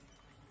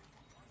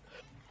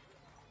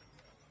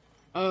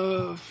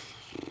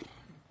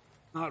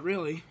 Not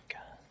really.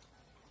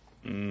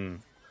 Hmm.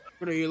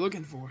 What are you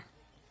looking for?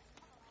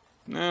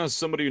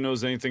 Somebody who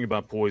knows anything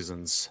about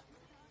poisons.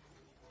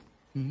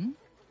 Hmm?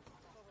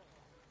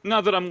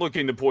 Not that I'm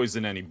looking to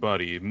poison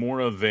anybody, more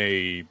of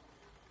a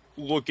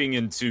looking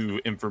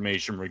into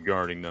information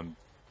regarding them.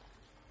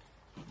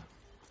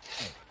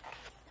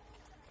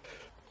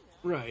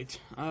 Right.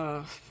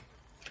 I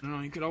don't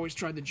know, you could always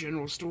try the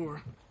general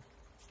store.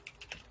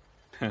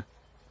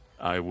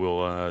 I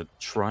will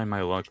try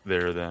my luck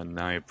there then.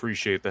 I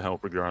appreciate the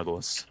help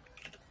regardless.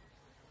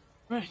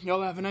 Right,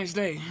 y'all have a nice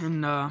day,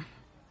 and,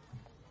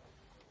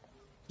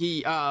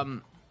 He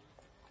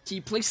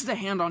places a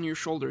hand on your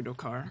shoulder,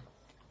 Dokar.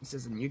 He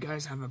says, and you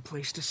guys have a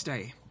place to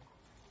stay,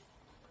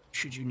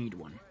 should you need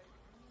one.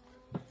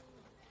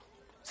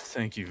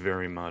 Thank you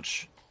very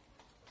much.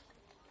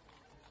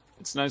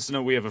 It's nice to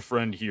know we have a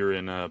friend here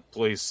in a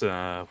place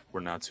we're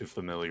not too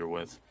familiar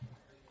with.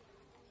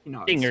 He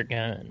nods. Finger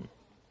gun.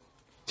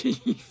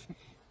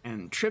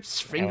 And trips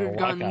finger Oh,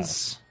 walk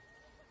guns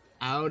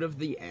out of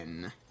the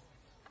inn.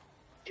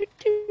 Do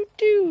do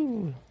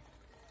do.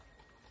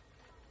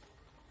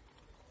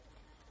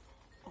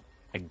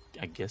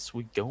 I guess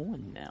we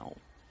going now.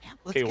 Yeah,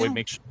 let's Okay, go. wait,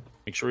 make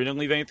sure you don't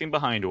leave anything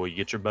behind, or you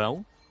get your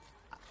bell.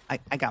 I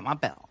got my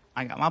bell.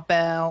 I got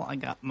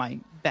my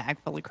bag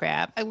full of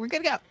crap. We're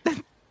gonna go.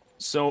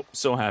 So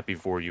happy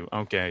for you.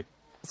 Okay,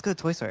 Let's go to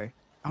Toy Story.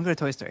 I'm going to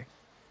Toy Story.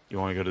 you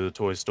want to go to the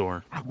toy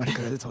store? I want to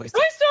go to the Toy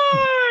Story.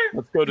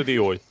 Let's go to the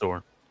toy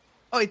store.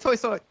 Oi, Toy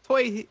Story.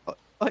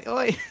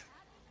 Oi.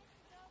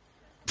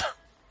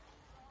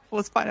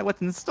 Let's find out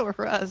what's in store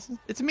for us.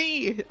 It's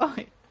me.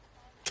 Oi.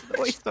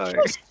 Toy Story.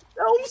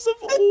 Elves of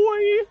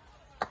Oi.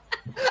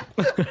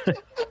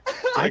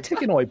 I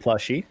take an Oi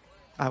plushie.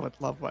 I would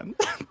love one.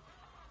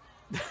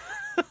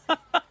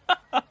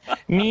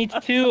 Me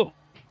too.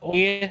 Oh,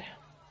 yeah.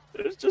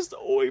 There's just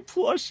Oi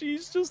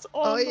plushies just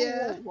on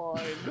yeah. the whole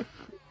line.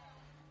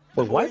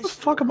 But why the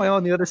fuck am I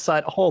on the other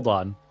side? Hold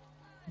on.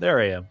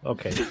 There I am.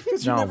 Okay.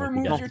 Because you Now I'm never looking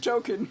moved down. your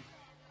token.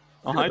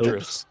 Oh, hi,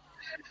 Driss.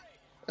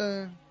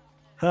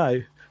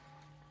 Hi.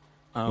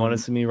 Want to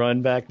see me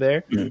run back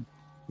there? You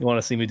want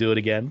to see me do it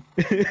again?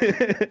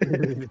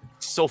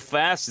 So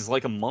fast, he's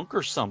like a monk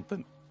or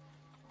something.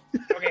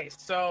 Okay,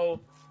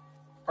 so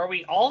are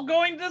we all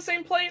going to the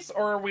same place,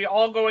 or are we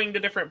all going to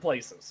different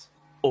places?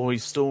 Oi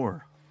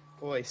store.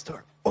 Oi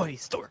Store. Oi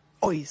Store.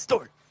 Oi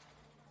Store.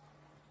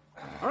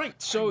 All right,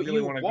 so I really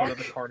you want to walk. go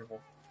to the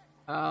carnival.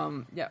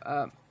 Are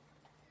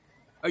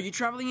you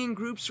traveling in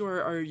groups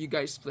or are you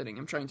guys splitting?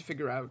 I'm trying to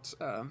figure out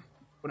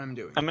what I'm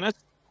doing. I mean, I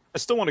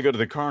still want to go to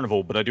the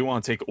carnival, but I do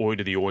want to take Oi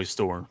to the Oi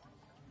store.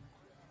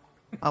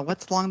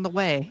 What's along the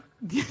way?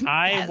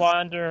 I Yes.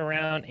 wander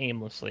around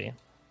aimlessly.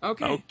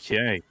 Okay.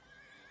 Okay.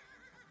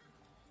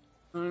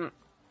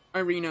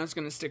 Irina is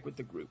gonna stick with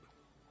the group.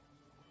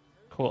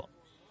 Cool.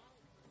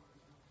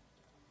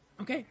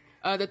 Okay.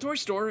 The toy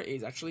store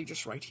is actually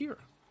just right here,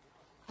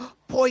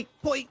 Point.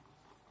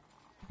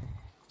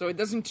 so it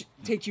doesn't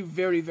take you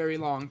very, very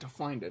long to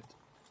find it.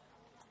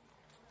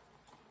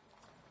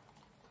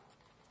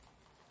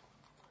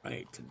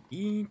 Right,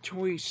 the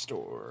toy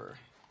store.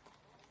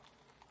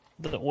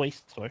 The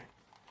oyster.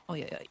 Oh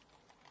yeah.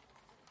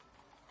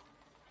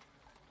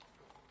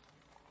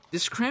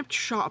 This cramped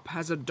shop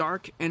has a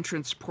dark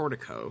entrance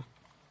portico,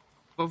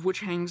 above which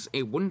hangs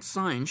a wooden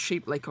sign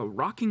shaped like a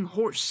rocking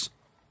horse,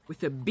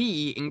 with a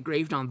B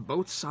engraved on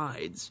both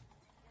sides.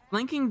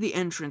 Flanking the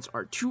entrance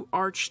are two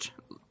arched,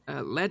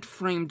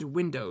 lead-framed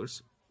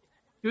windows.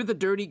 Through the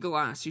dirty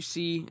glass, you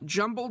see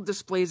jumbled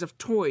displays of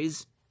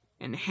toys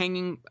and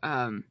hanging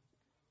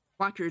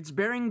placards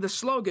bearing the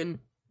slogan,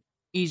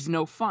 "Is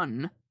no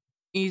fun,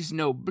 is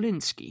no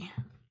Blinsky."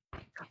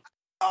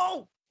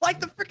 Oh, like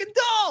the freaking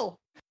doll!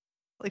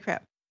 Holy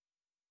crap!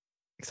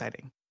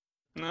 Exciting.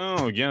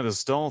 Oh, yeah,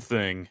 this doll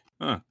thing.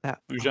 Huh. That.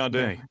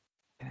 Ujade.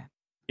 Yeah.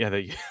 Yeah,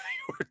 that you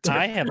were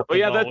I have Oh,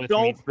 yeah, the doll that with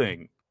doll me.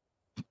 thing.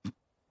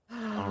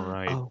 All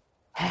right. Oh,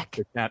 heck.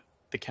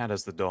 The cat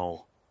has the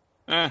doll.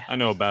 I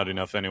know about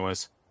enough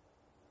anyways.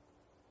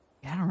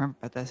 Yeah, I don't remember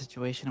about that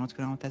situation and what's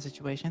going on with that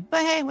situation.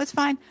 But hey, it's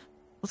fine.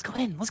 Let's go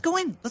in. Let's go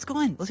in. Let's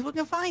see what we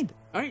can find.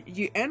 Alright,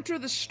 you enter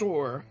the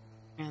store,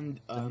 and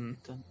Dun,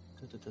 dun,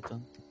 dun, dun,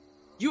 dun.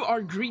 you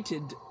are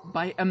greeted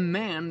by a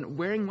man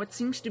wearing what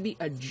seems to be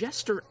a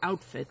jester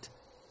outfit,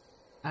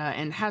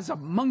 and has a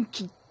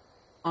monkey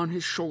on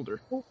his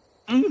shoulder.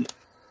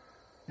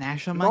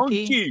 National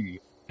monkey.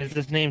 Monkey! Is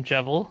his name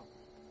Jevil?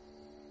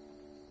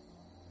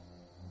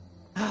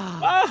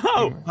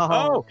 Oh!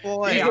 Oh!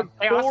 boy. He's Chaos,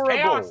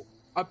 chaos,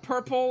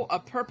 adorable! A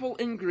purple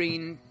and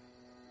green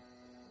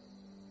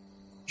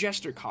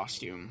jester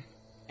costume,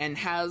 and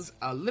has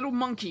a little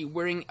monkey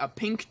wearing a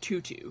pink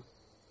tutu.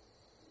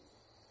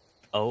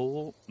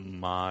 Oh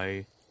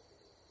my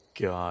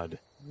god.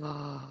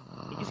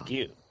 He's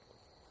cute.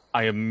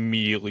 I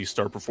immediately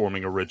start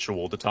performing a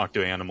ritual to talk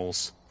to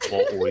animals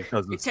while Oi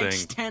does It this takes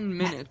thing. 10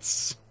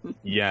 minutes.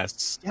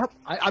 Yes. Yep.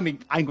 I mean,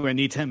 I'm going to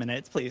need 10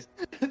 minutes, please.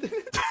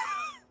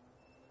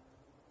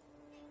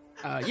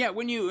 Yeah,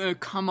 when you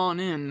come on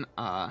in,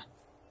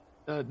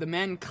 the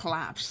man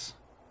claps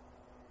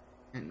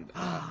and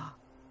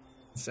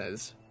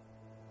says,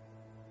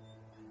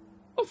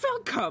 "Oh,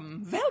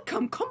 welcome,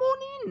 come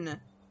on in.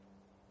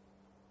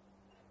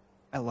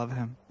 I love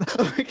him.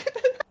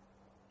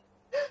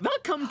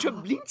 Welcome to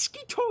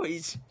Blinsky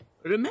Toys.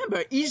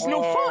 Remember, is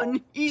no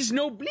fun, is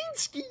no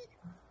Blinsky."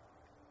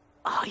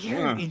 Oh,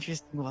 you're an Yeah.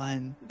 interesting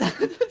one.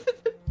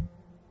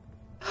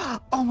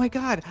 Oh my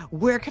god,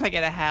 where can I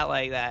get a hat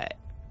like that?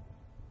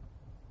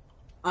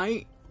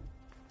 I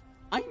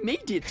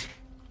made it.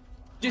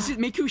 Does it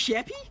make you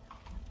happy?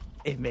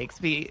 It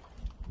makes me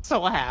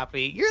So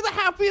happy. You're the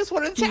happiest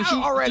one in He- town he-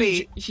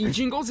 already. he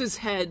jingles his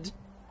head,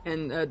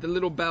 and the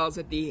little bells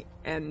at the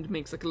end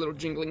makes like a little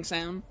jingling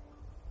sound.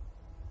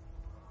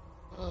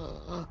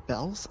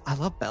 Bells? I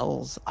love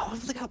bells. Oh,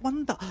 I've only got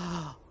one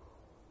bell.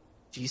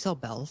 Do you sell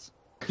bells?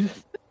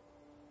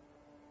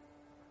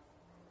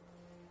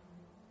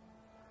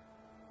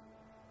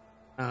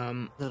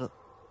 Little.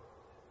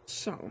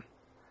 So.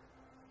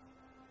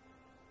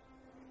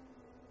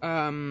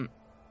 Oh,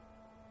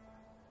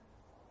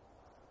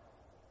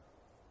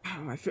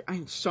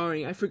 I'm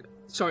sorry.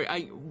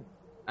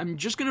 I'm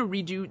just gonna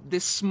redo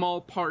this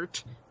small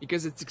part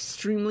because it's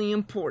extremely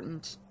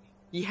important.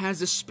 He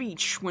has a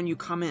speech when you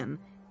come in,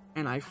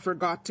 and I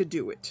forgot to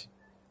do it.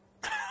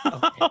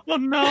 Oh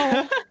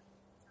no!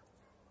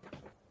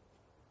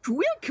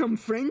 Welcome,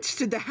 friends,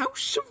 to the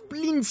House of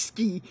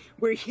Blinsky,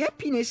 where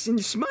happiness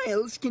and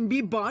smiles can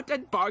be bought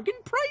at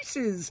bargain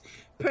prices.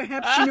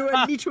 Perhaps you know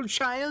a little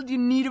child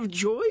in need of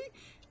joy?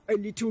 A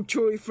little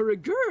toy for a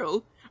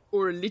girl?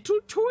 Or a little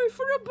toy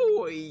for a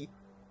boy?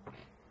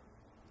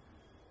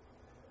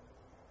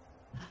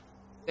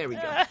 There we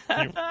go. You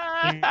wrote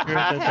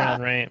that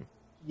down, right?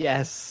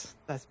 Yes,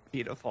 that's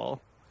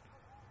beautiful.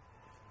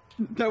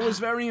 That was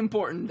very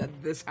important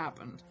that this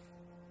happened.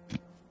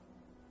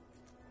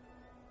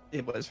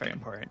 It was very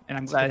important, and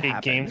I'm It's glad like it a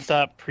happened.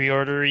 GameStop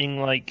pre-ordering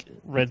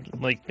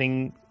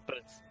thing, but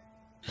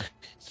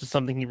it's just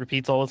something he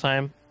repeats all the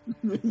time.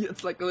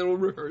 It's like a little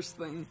rehearsed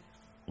thing.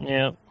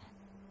 Yeah.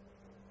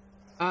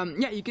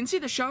 Yeah, you can see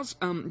the shells.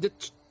 The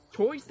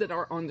toys that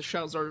are on the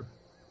shelves are,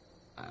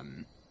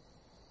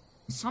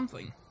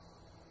 something.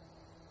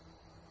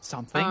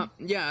 Something.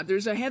 Yeah,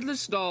 there's a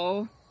headless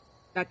doll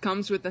that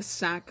comes with a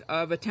sack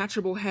of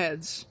attachable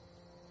heads,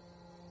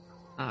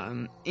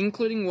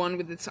 including one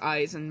with its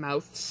eyes and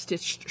mouth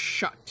stitched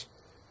shut.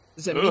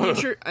 There's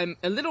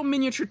a little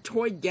miniature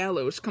toy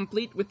gallows,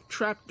 complete with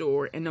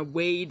trapdoor and a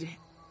weighted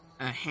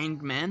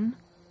hanged man.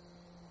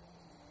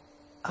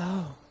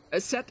 Oh. A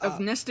set of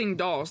nesting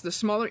dolls. The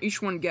smaller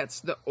each one gets,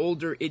 the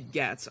older it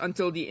gets,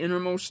 until the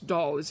innermost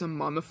doll is a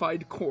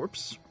mummified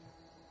corpse.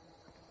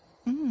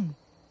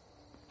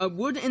 A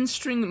wood and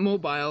string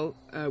mobile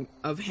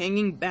of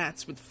hanging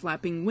bats with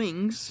flapping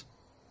wings.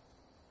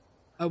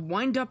 A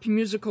wind-up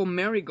musical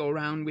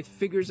merry-go-round with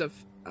figures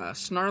of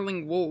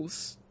snarling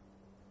wolves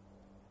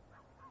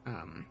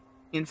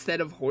instead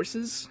of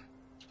horses.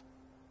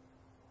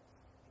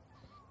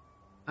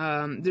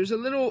 There's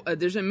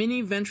a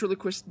mini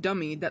ventriloquist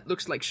dummy that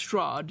looks like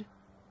Strahd.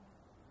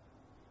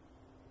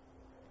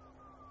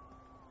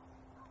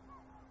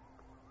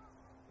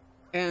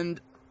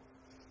 And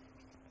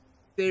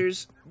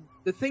there's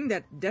the thing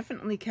that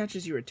definitely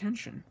catches your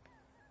attention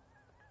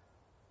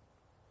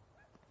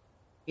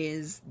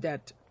is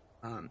that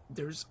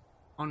there's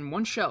on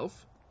one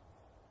shelf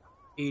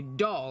a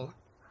doll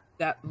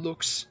that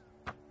looks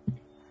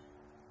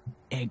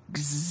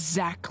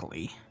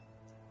exactly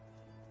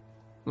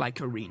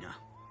like Arena.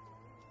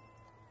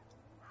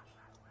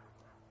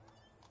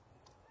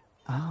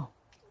 Oh.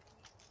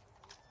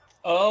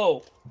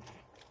 Oh,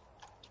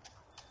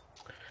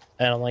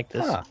 I don't like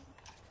this. Huh.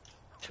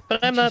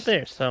 But I'm not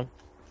there, so.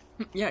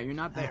 Yeah, you're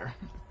not there.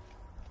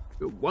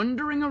 You're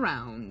wandering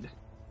around.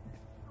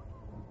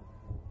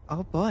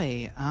 Oh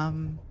boy.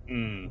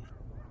 Did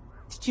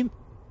you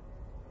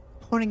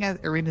pointing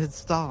at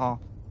Arena's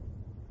doll?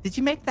 Did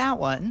you make that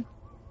one?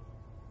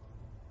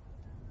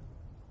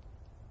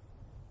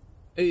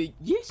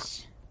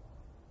 Yes.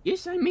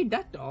 Yes, I made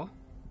that doll.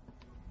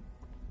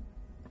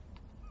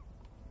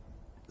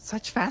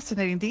 Such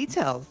fascinating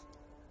details.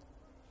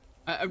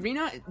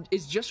 Arena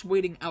is just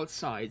waiting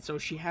outside, so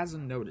she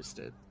hasn't noticed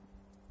it.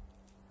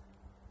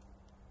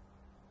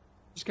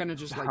 She's kind of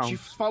just like, she's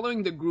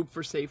following the group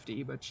for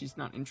safety, but she's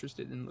not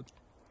interested in looking.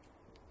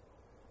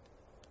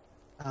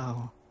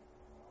 Oh.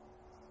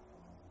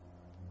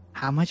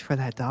 How much for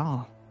that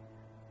doll?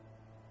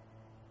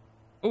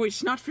 Oh,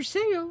 it's not for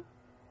sale.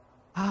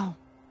 Oh.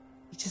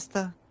 It's just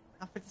not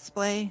for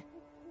display.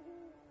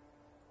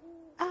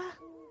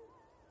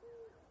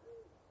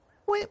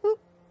 When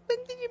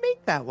did you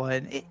make that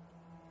one? It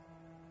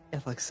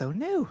looks so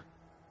new.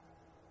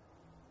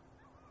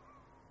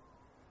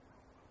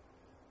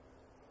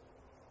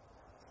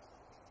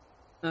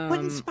 What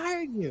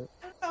inspired you?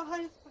 I don't know how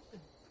to explain it.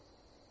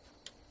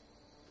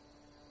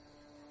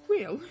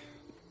 Well,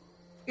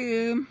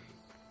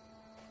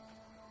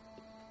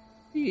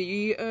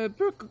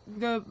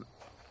 the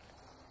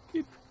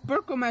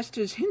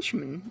Burgomaster's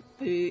henchman,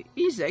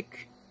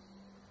 Izek,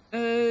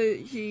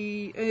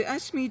 he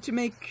asked me to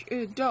make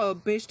a doll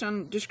based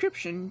on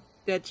description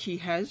that he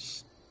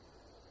has.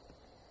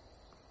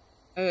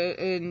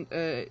 And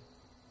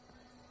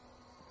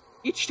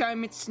each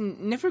time it's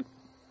never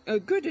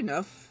good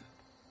enough.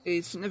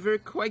 It's never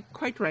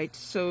quite right,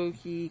 so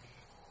he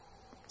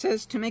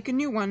says to make a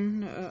new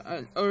one,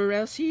 or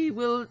else he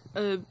will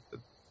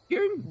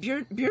Bjorn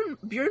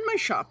my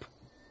shop.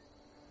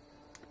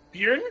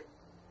 Bjorn?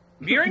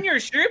 Bjorn your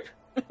ship?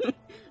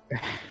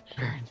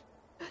 Burn.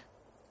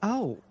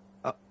 Oh,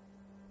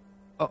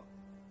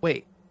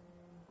 wait.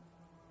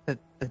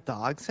 The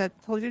dog said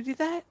told you to do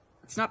that?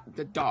 It's not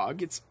the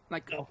dog. It's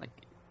like Oh.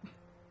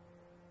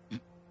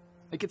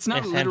 like it's not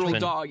It's a literal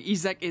henchman. dog.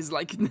 Ezek is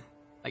like the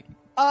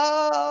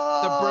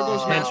Oh,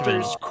 Burgos Henchman.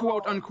 Master's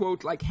quote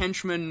unquote like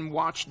henchman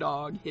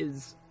watchdog.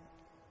 His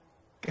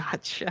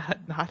Gotcha.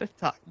 Not a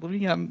dog. Let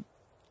me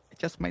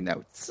adjust my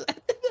notes.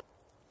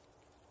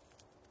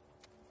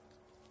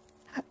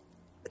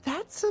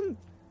 That's some.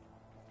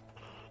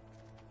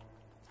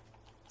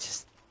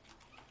 Just.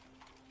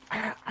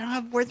 I don't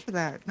have words for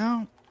that.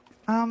 No.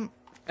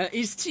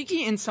 is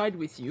Tiki inside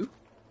with you?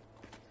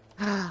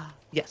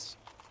 Yes.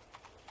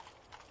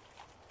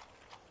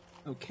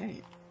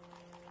 Okay.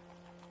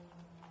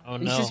 Oh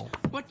He no. says,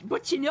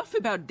 "What's enough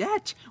about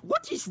that?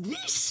 What is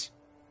this?"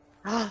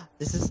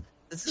 This is.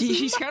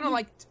 He's kind of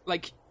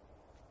like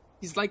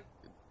he's like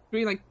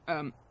doing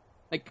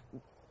like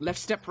left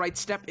step, right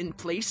step in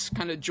place,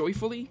 kind of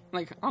joyfully,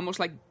 like almost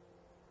like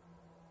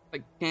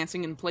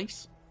dancing in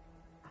place,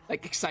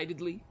 like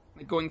excitedly,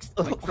 like going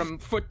like from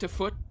foot to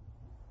foot.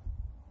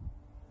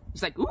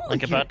 He's like, ooh,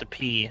 Like about to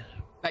pee.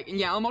 like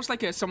yeah, almost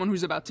like someone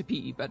who's about to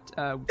pee, but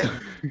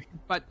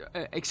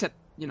except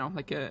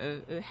like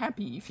a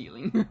happy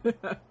feeling.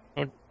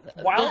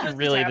 While Not this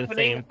really is the happening,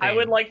 same thing. I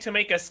would like to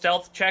make a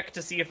stealth check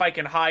to see if I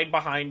can hide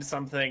behind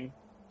something.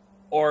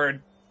 Or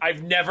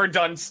I've never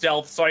done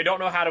stealth, so I don't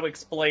know how to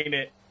explain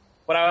it.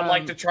 But I would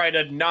like to try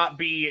to not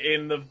be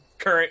in the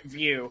current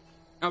view.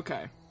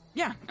 Okay,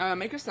 yeah,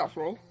 make a stealth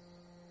roll.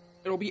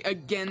 It'll be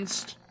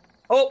against.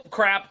 Oh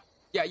crap!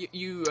 Yeah,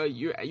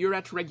 you're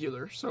at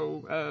regular,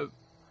 so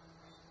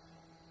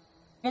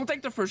we'll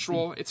take the first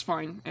roll. It's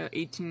fine.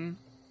 18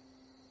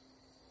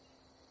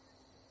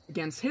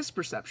 against his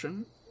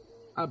perception,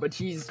 but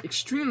he's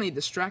extremely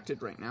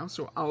distracted right now,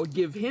 so I'll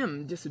give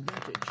him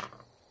disadvantage.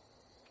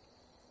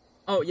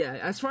 Oh yeah,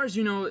 as far as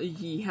you know,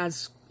 he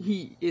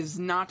is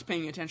not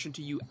paying attention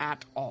to you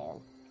at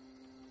all.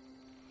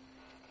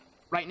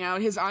 Right now,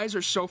 his eyes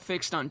are so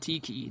fixed on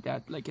Tiki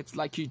that it's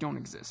like you don't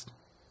exist.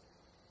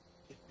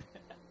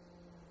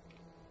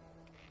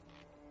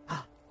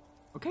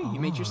 Okay, you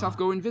made yourself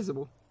go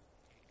invisible.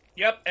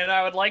 Yep, and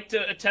I would like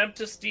to attempt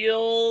to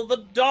steal the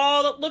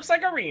doll that looks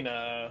like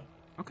Arena.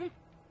 Okay.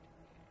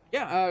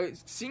 Yeah,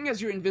 seeing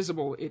as you're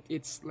invisible,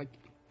 it's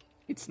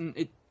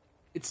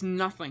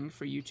nothing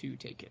for you to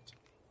take it.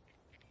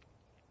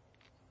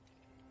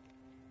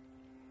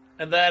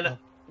 And then,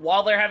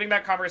 while they're having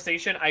that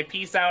conversation, I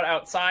peace out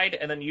outside,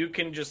 and then you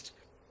can just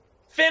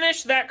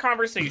finish that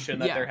conversation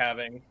that Yeah. they're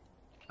having.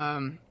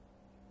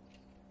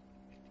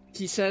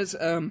 He says,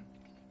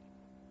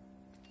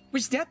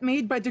 was that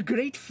made by the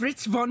great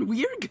Fritz von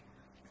Weirg?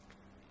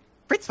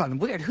 Fritz von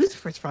Weird? Who's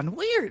Fritz von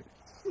Weird?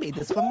 I made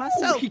this for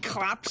myself. He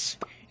claps.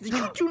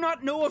 You do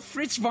not know of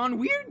Fritz von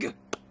Weirg?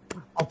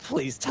 Oh,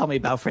 please tell me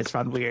about Fritz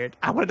von Weird.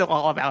 I want to know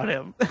all about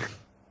him.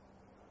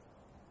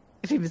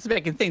 If he was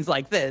making things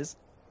like this,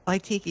 why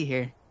Tiki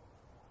here?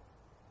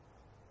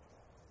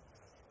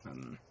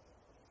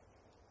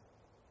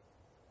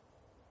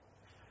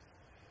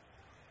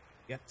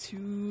 Get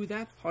to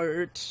that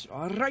part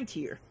right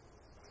here.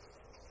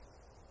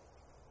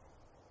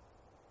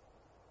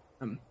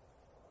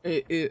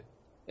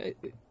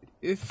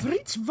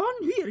 Fritz von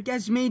Weirg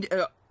has made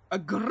a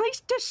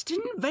greatest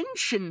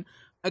invention,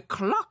 a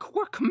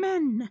clockwork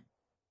man.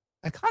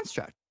 A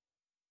construct.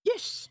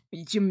 Yes,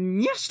 it's a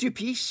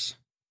masterpiece.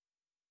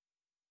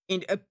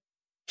 And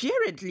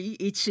apparently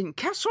it's in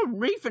Castle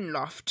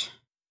Ravenloft.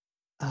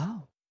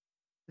 Oh,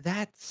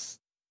 that's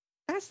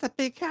the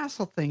big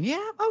castle thing.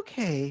 Yeah,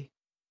 okay.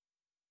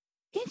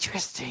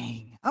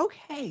 Interesting.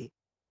 Okay.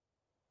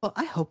 Well,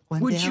 I hope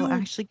one Would day I'll you-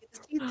 actually get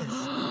to see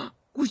this.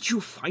 Would you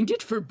find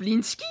it for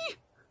Blinsky?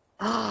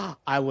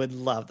 I would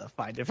love to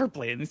find it for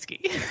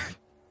Blinsky.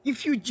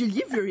 If you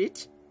deliver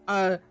it,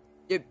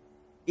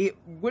 it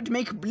would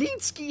make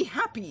Blinsky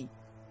happy.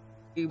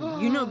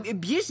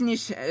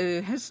 Business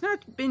has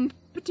not been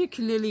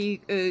particularly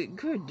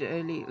good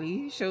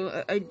lately,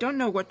 so I don't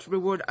know what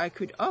reward I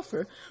could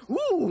offer.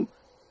 Ooh!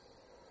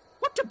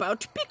 What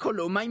about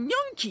Piccolo, my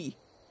monkey?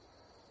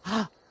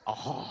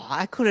 Oh,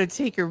 I couldn't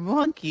take your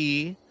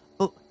monkey.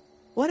 But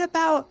what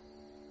about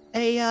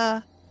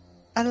a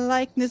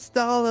likeness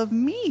doll of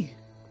me?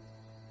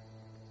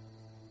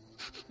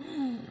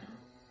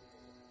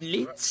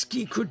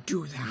 Blinsky could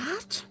do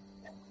that?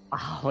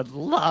 I would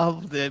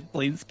love that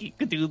Blinsky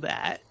could do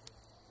that.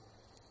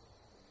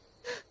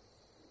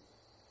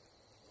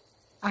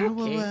 I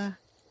will, Okay.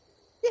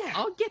 yeah.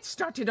 I'll get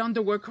started on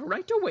the work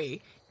right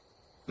away.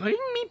 Bring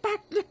me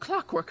back the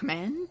clockwork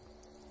man.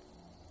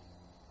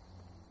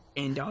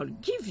 And I'll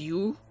give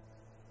you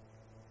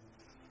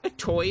a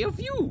toy of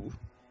you.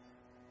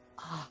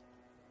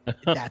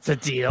 That's a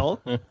deal.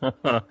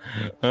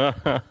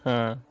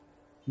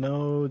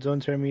 No,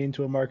 don't turn me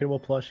into a marketable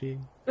plushie.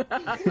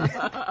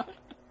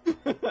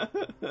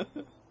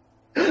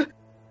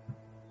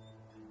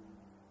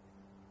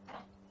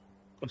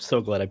 I'm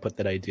so glad I put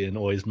that idea in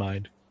Oi's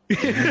mind.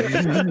 That's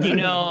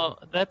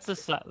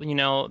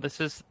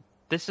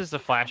this is a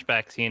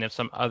flashback scene of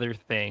some other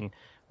thing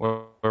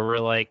where we're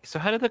like, so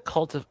how did the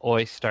cult of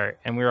Oi start?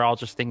 And we were all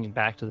just thinking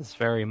back to this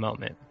very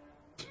moment.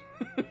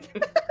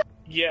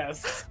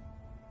 Yes.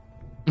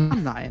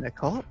 I'm not in a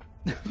cult.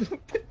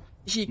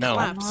 He No,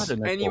 I'm claps, not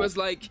in a and he cult. was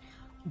like,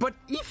 "But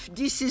if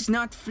this is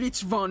not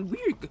Fritz von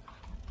Wirg,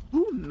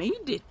 who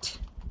made it?"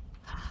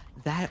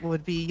 That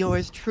would be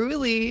yours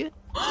truly.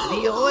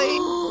 The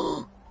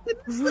Oi.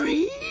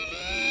 Really?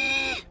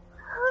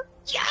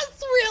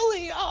 Yes,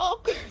 really. Oh.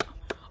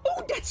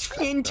 Oh, that's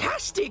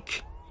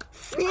fantastic!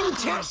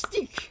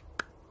 Fantastic!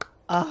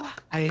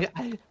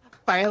 I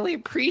finally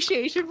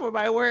appreciation for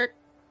my work.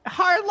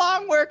 Hard,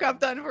 long work I've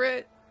done for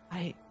it.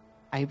 I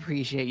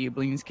appreciate you,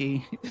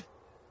 Blinsky.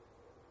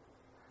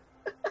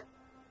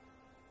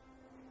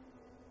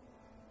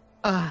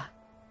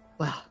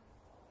 Well,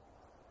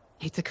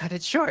 hate to cut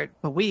it short,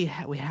 but we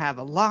have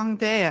a long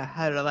day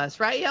ahead of us,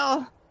 right,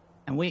 y'all?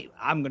 And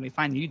I'm gonna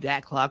find you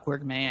that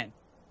Clockwork Man.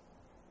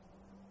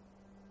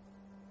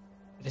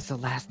 It is the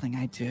last thing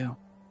I do.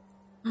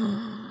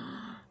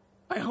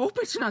 I hope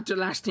it's not the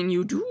last thing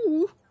you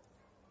do.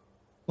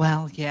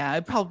 Well, yeah,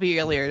 it'd probably be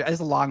earlier. It's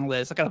a long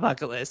list. I got a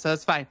bucket list, so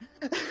it's fine.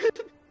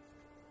 It'd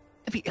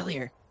be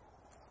earlier.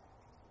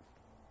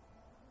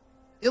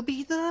 It'll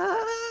be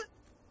the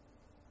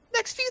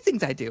next few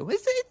things I do.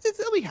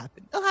 It'll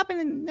happen. It'll happen,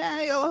 and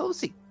we'll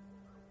see.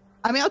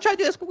 I mean, I'll try to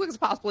do as quick as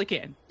possibly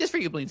can, just for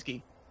you,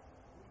 Blinsky.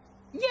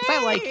 Yay!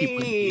 I like you,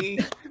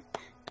 Blinsky.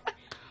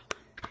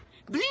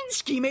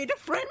 Blinsky made a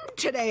friend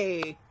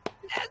today.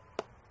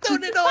 So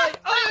did I.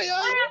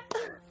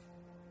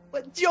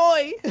 What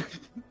joy!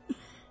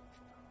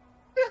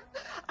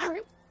 All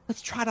right,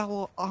 let's try it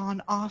all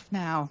on off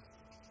now.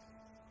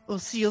 We'll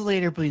see you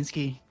later,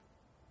 Blinsky.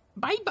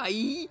 Bye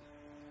bye.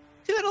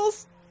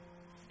 Toodles.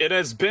 It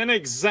has been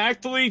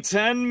exactly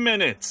 10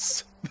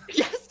 minutes.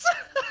 Yes.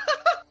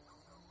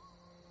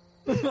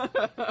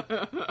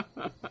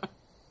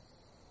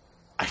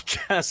 I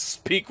guess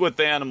speak with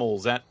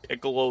animals at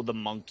Piccolo the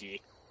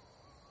monkey.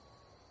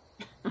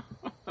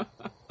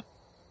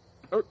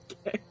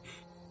 Okay.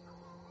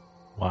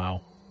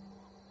 Wow.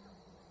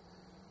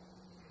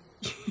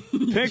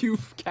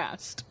 You've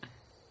cast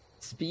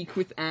Speak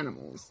with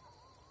Animals.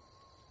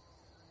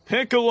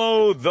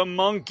 Piccolo the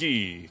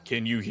monkey,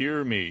 can you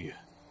hear me?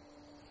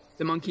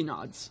 The monkey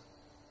nods.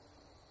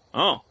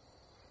 Oh,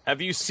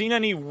 have you seen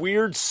any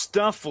weird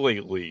stuff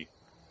lately?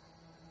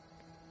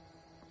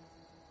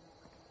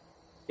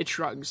 It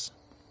shrugs.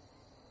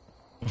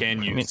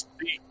 Can you mean-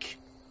 speak?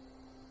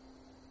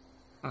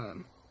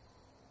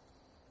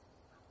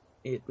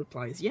 It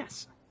replies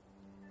yes.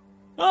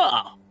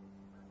 Ah.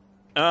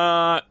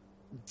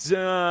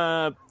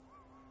 Duh.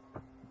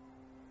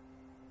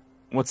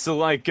 What's it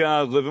like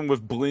living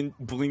with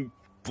Blinsky?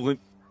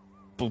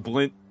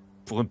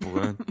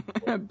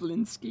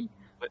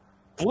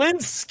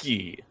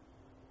 Blinsky.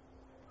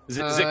 Is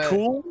it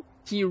cool?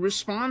 He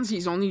responds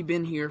he's only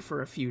been here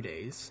for a few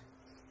days.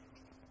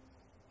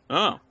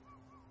 Oh.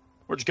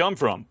 Where'd you come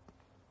from?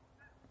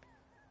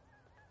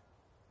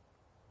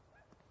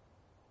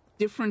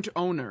 Different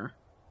owner.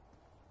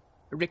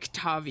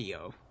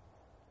 Rictavio.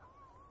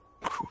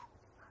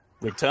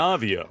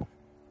 Rictavio.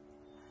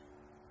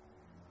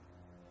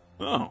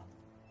 Oh.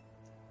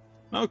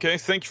 Okay,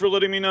 thank you for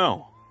letting me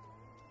know.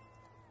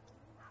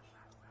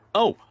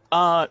 Oh,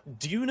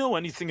 do you know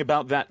anything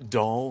about that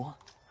doll?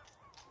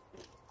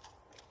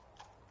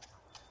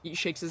 He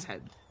shakes his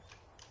head.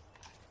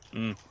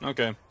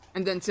 Okay.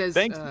 And then says,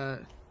 Thanks.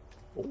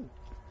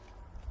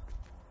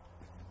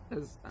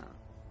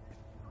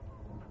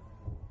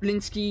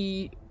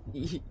 Blinsky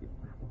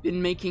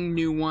been making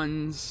new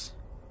ones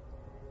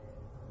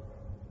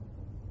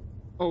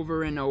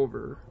over and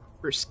over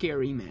for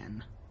Scary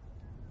Man.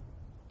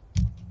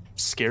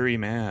 Scary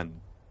Man.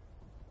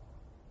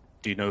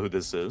 Do you know who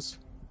this is?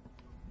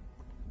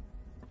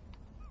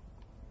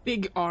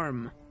 Big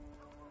arm.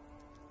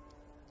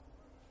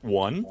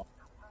 One?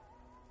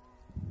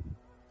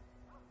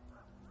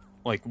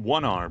 Like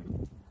one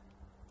arm.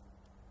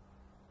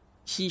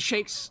 He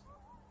shakes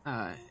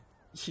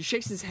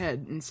his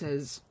head and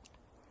says,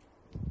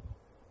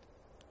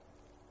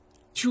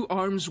 2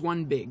 arms,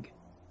 1 big.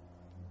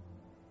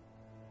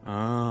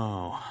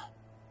 Oh.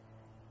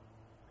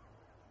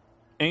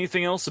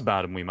 Anything else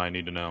about him we might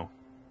need to know?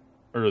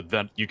 Or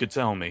that you could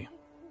tell me?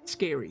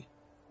 Scary.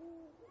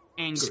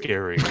 Angry.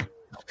 Scary.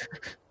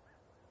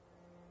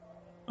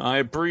 I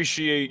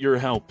appreciate your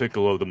help,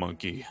 Piccolo the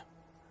monkey.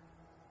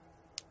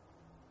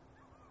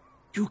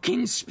 You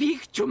can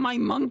speak to my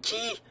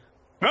monkey?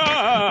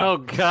 Ah! Oh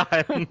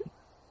God.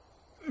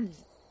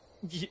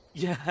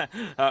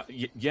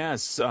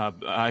 Yes,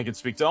 I can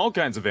speak to all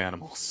kinds of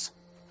animals.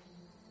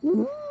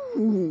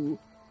 Ooh.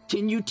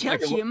 Can you tell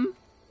Like a- him?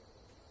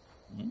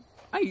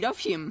 I love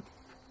him.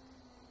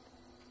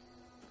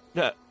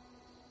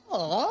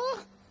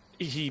 Aww.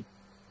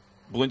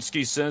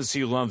 Blinsky says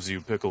he loves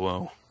you,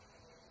 Piccolo.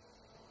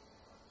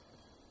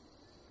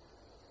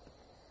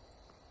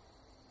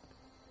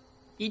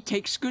 He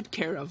takes good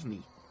care of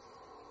me.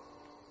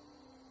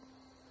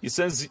 He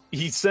says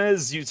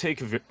you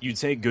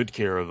take good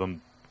care of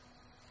him.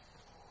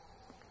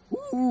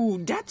 Oh,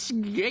 that's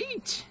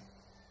great.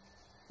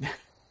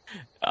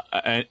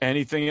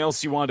 Anything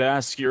else you want to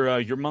ask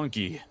your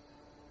monkey?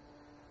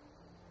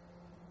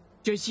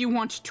 Does he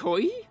want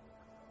toy?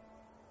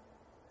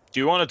 Do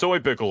you want a toy,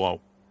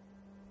 Piccolo?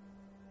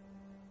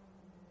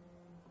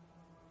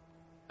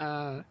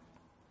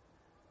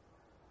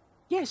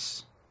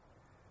 Yes.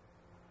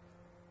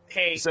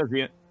 Hey, He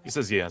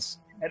says yes.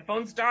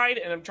 headphones died,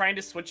 and I'm trying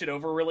to switch it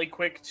over really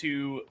quick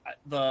to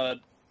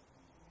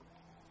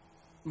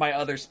my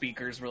other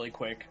speakers really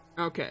quick.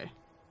 Okay.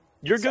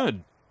 You're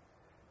good.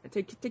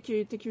 Take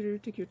your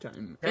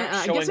time. They're not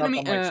I showing guess up in the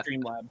on like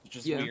Streamlabs, which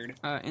is weird.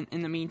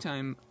 In the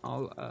meantime,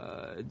 I'll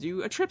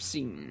do a trip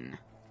scene.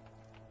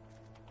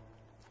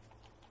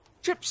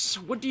 Trips,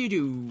 what do you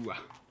do?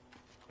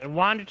 I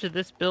wandered to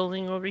this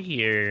building over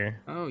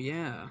here. Oh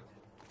yeah.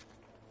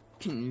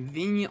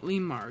 Conveniently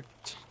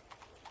marked.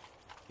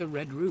 The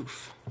red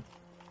roof.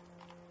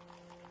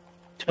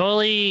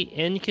 Totally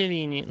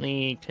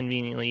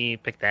conveniently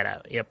picked that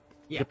out. Yep.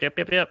 Yeah.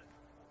 Yep.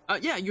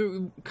 Yeah,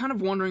 you're kind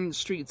of wandering the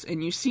streets,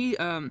 and you see,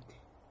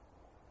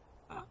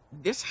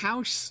 this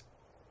house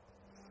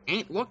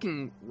ain't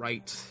looking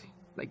right.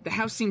 Like, the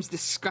house seems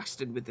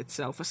disgusted with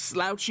itself. A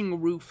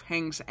slouching roof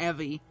hangs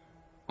heavy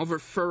over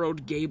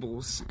furrowed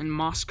gables, and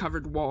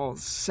moss-covered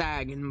walls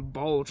sag and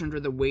bulge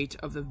under the weight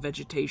of the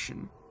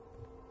vegetation.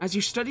 As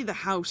you study the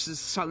house's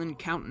sullen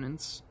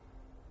countenance,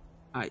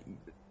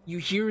 you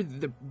hear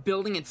the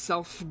building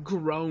itself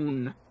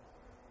groan.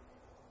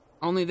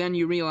 Only then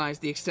you realize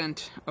the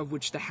extent of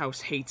which the house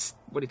hates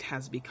what it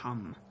has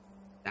become.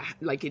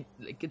 Like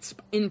it's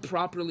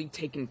improperly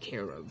taken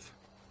care of.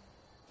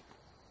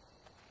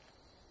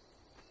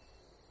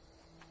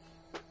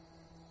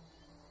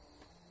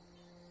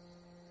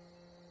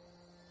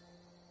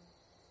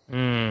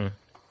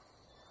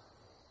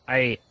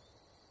 I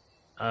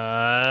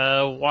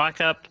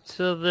walk up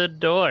to the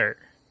door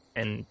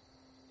and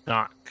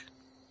knock.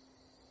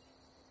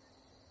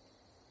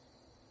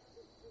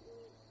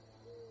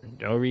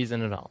 No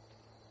reason at all.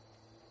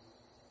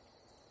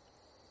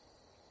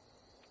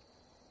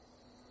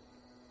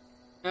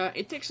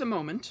 It takes a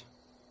moment.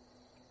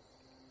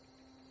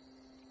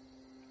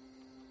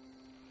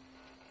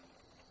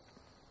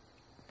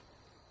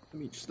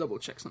 Let me just double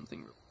check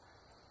something.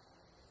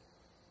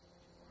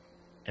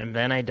 And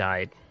then I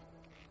died.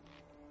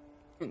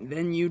 And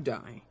then you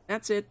die.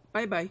 That's it.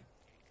 Bye-bye.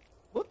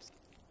 Whoops.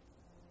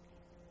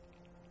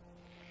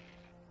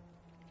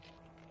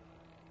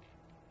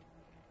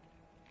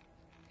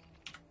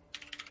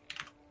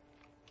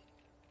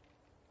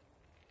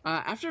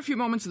 After a few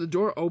moments, the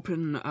door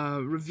opened,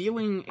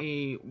 revealing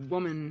a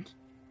woman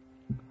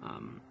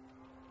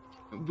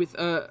with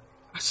a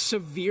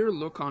severe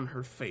look on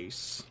her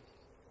face.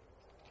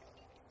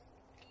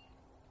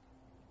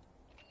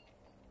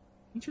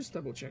 Let me just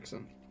double check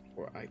something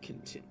before I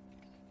continue.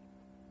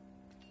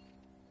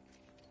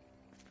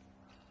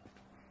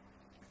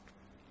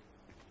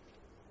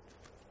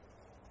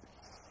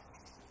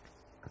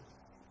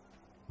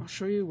 I'll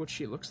show you what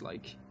she looks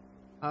like.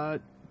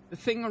 The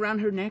thing around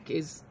her neck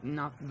is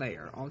not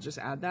there. I'll just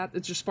add that.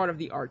 It's just part of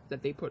the art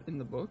that they put in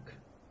the book.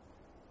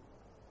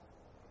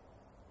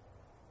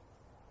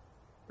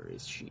 Where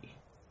is she?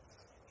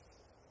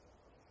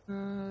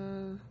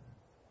 There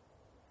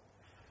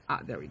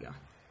we go.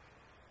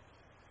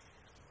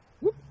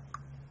 Whoop.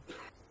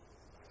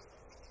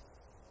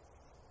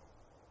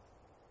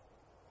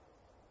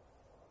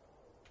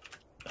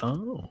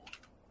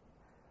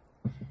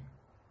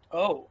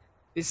 Oh.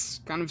 This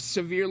kind of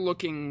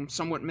severe-looking,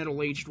 somewhat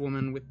middle-aged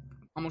woman with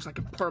almost like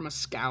a perma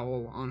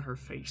scowl on her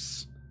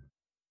face.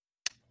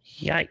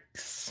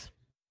 Yikes.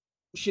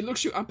 She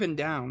looks you up and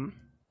down,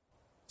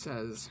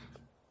 says,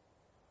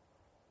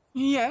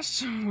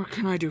 "Yes, what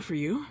can I do for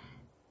you?"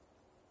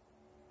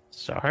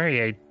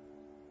 Sorry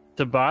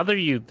to bother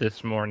you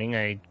this morning.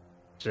 I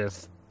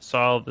just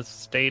saw the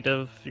state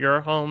of your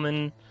home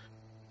and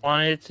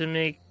wanted to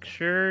make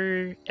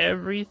sure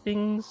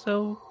everything's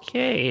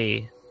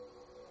okay.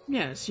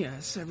 Yes,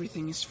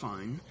 everything is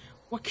fine.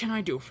 What can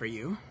I do for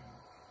you?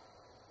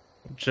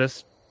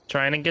 Just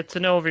trying to get to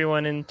know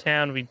everyone in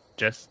town. We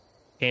just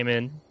came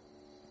in.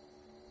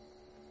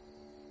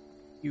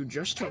 You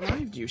just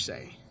arrived, you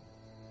say?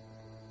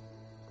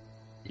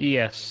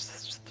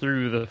 Yes,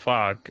 through the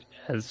fog,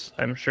 as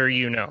I'm sure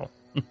you know.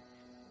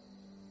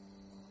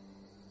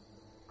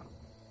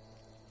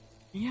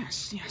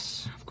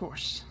 Yes, of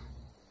course.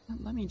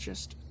 Let me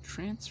just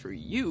transfer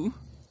you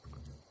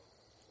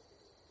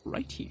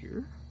right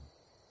here.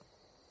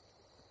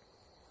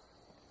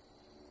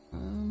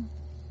 I'm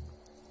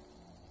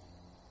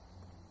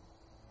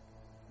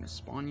gonna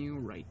spawn you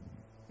right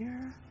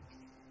here.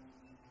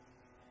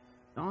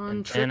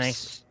 On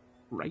trips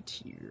right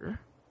here.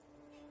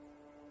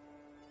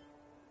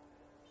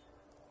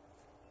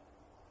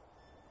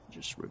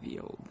 Just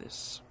reveal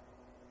this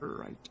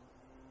right.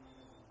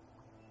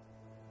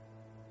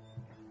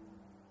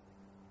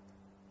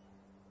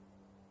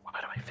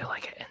 Why do I feel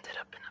like I ended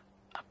up in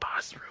a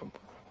boss room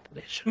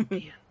that I shouldn't be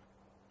in?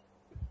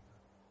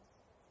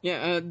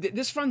 Yeah,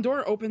 this front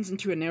door opens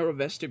into a narrow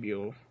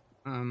vestibule.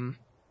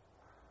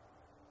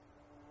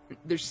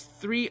 There's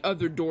 3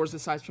 other doors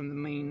aside from the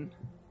main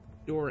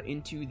door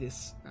into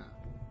this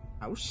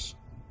house.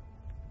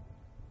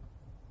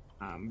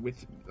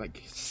 With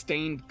like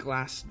stained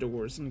glass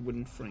doors and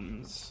wooden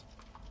frames.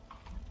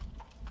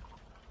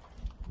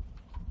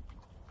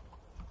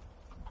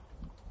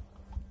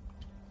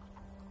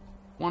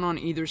 One on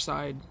either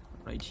side,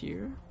 right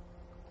here,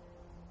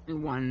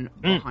 and one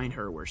behind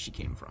her where she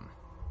came from.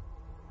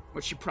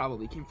 What she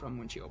probably came from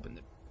when she opened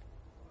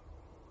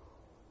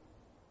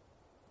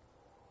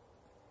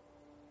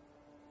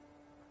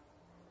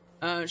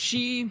it.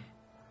 She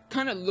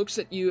kind of looks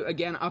at you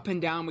again, up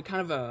and down, with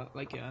kind of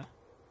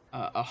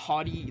a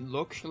haughty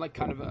look, like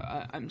kind of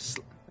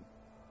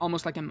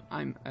almost like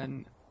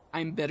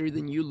I'm better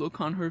than you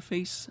look on her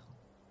face.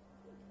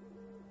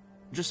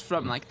 Just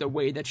from like the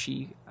way that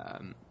she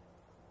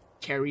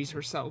carries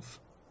herself.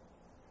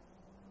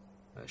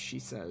 She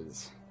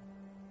says,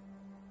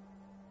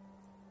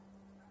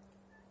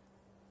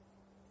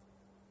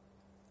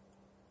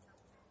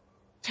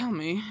 "Tell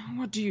me,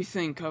 what do you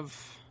think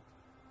of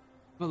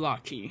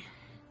Vallaki?"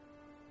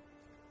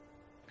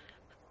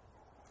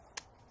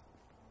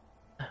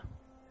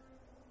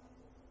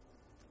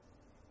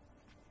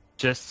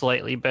 Just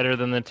slightly better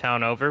than the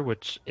town over,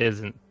 which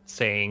isn't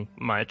saying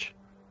much.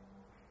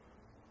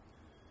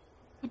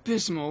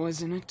 Abysmal,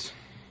 isn't it?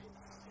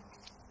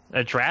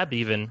 A drab,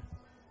 even.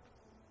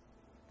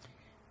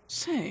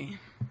 Say,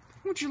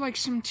 would you like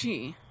some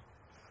tea?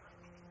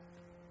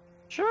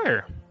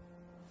 Sure.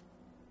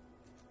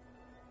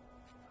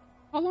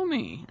 Follow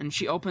me. And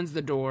she opens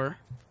the door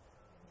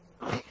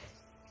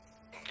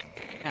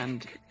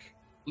and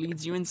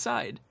leads you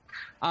inside.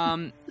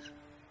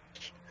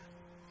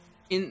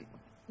 In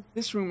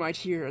this room right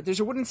here, there's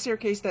a wooden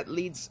staircase that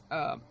leads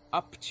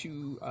up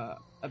to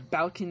a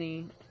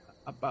balcony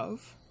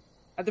above.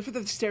 At the foot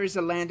of the stairs is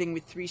a landing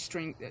with 3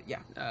 string...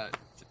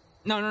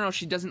 No,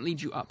 she doesn't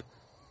lead you up.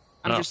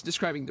 I'm just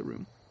describing the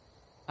room.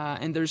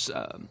 And there's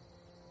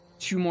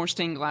 2 more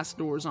stained glass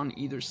doors on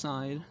either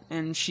side,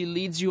 and she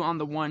leads you on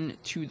the one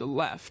to the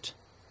left.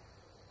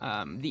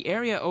 The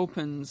area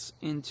opens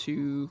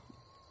into...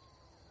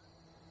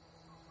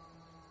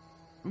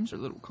 Rooms are a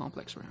little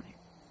complex around here.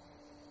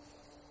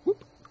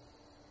 Whoop.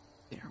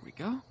 There we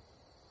go.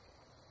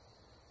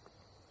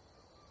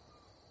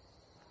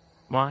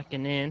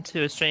 Walking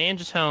into a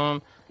stranger's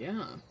home.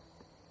 Yeah.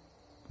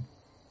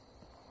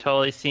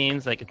 Totally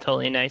seems like a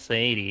totally nice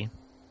lady.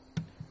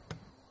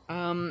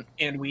 And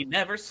we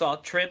never saw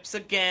Trips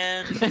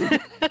again.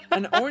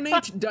 An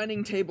ornate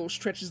dining table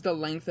stretches the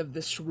length of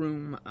this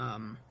room,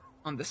 on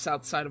the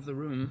south side of the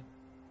room.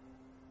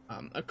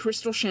 A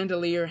crystal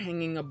chandelier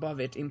hanging above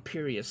it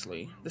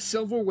imperiously. The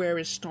silverware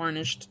is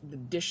tarnished, the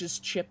dishes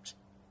chipped,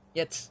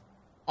 yet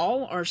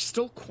all are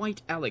still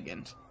quite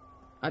elegant.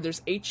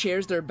 There's 8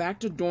 chairs that are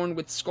backed adorned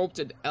with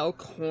sculpted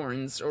elk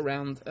horns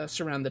surround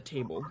the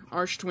table.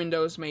 Arched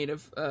windows made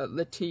of a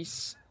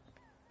lattice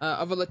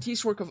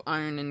work of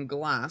iron and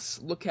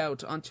glass look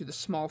out onto the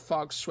small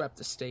fog-swept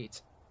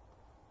estate.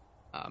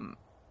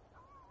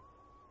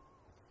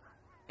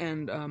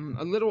 And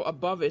a little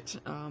above it,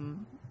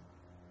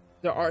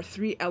 there are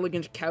 3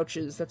 elegant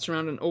couches that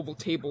surround an oval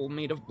table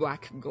made of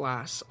black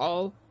glass.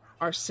 All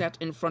are set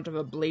in front of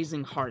a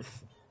blazing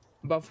hearth,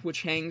 above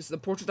which hangs the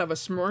portrait of a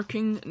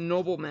smirking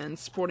nobleman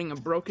sporting a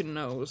broken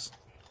nose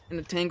and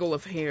a tangle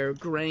of hair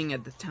graying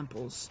at the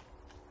temples.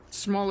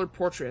 Smaller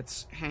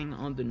portraits hang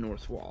on the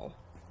north wall.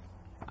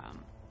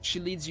 She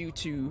leads you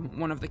to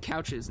one of the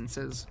couches and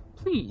says,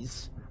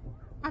 "Please,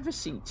 have a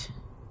seat."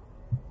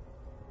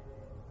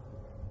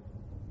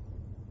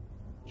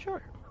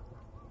 Sure.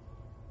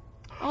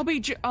 I'll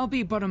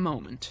be but a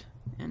moment.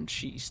 And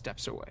she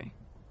steps away.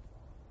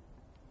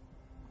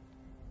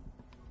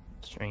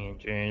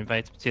 Stranger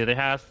invites me to their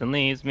house and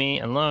leaves me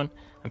alone.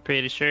 I'm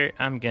pretty sure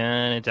I'm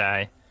gonna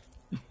die.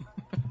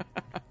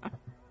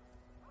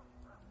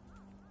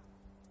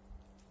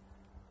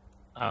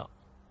 Oh.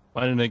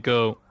 Why didn't it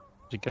go?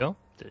 Did it go?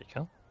 Did it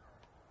go?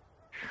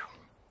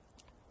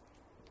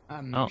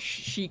 Oh.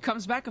 She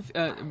comes back.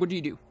 What do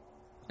you do?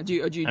 Do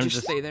you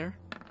just stay there?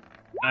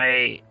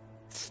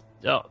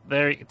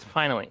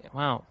 Finally.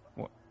 Wow.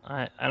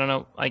 I don't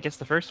know. I guess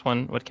the first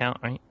one would count,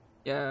 right?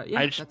 Yeah.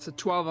 That's a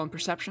 12 on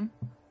perception.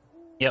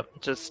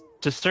 Yep. Just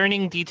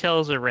discerning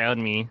details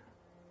around me.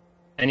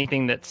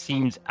 Anything that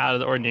seems out of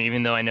the ordinary,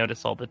 even though I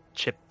notice all the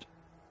chipped,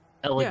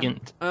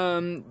 elegant. Yeah.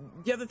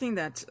 The other thing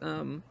that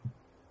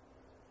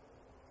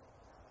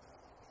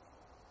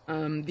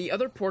the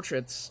other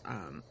portraits,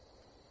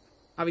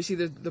 obviously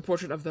the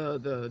portrait of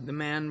the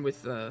man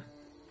with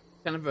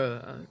kind of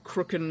a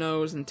crooked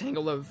nose and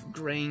tangle of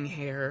graying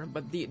hair,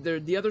 but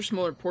the other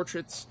smaller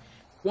portraits,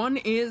 one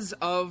is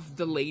of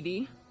the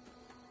lady.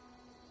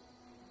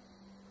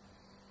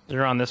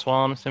 They're on this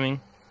wall, I'm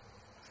assuming.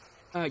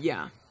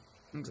 Yeah,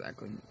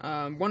 exactly.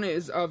 One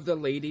is of the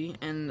lady,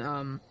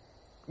 and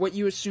what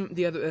you assume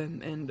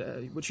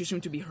what you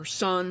assume to be her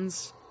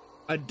sons,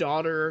 a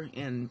daughter,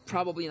 and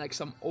probably like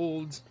some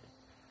old,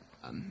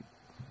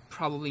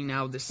 probably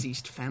now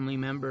deceased family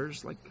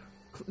members, like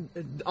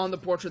on the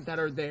portrait that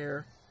are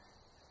there.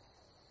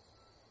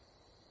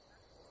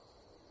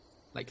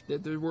 Like,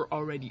 they were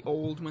already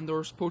old when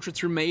those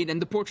portraits were made,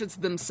 and the portraits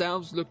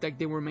themselves looked like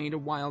they were made a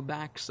while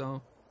back,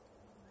 so...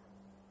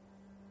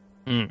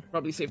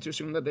 Probably safe to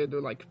assume that they're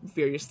like,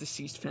 various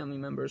deceased family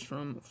members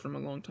from a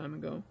long time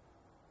ago.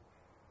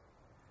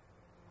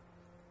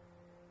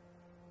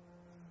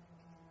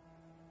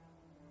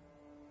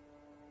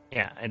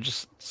 Yeah, I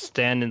just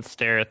stand and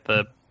stare at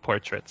the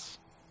portraits.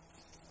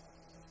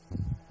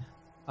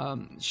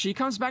 She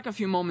comes back a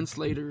few moments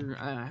later,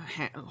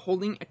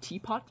 holding a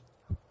teapot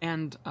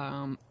and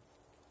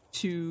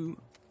two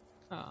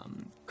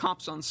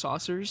cups on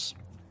saucers,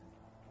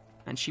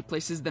 and she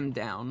places them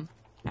down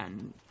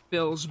and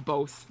fills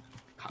both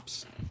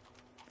cups.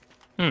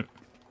 And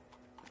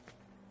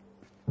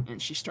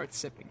she starts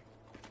sipping.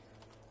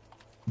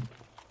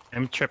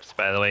 I'm Trips,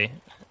 by the way.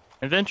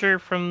 Adventure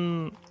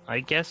from,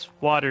 I guess,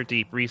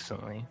 Waterdeep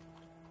recently.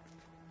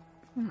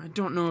 I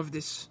don't know if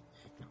this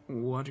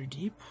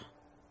Waterdeep.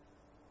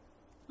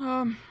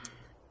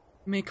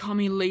 May call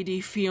me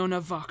Lady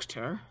Fiona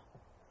Wachter.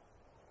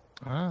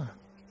 Ah.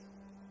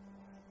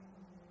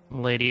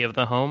 Lady of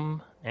the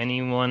home.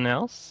 Anyone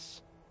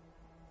else?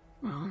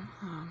 Well,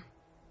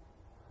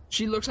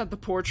 she looks at the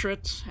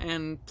portrait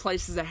and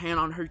places a hand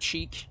on her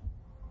cheek.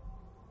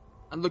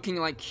 And looking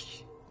like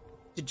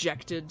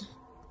dejected.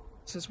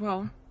 Says,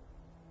 well,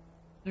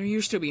 there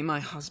used to be my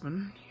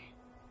husband.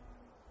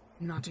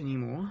 Not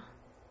anymore.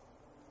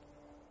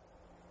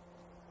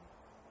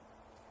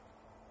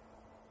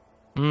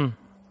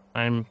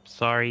 I'm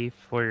sorry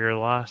for your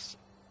loss.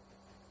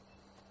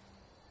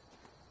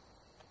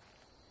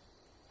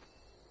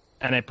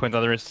 And I point to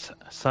other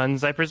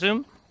sons, I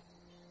presume?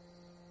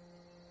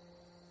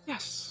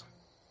 Yes,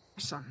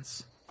 my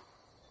sons.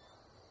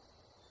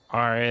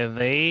 Are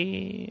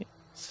they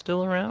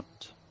still around?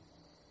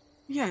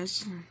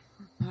 Yes.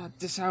 At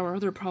this hour,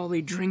 they're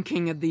probably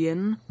drinking at the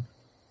inn.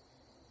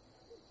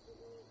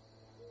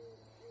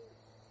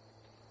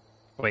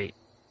 Wait,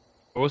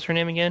 what was her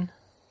name again?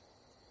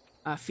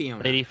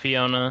 Fiona. Lady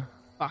Fiona.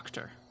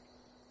 Wachter.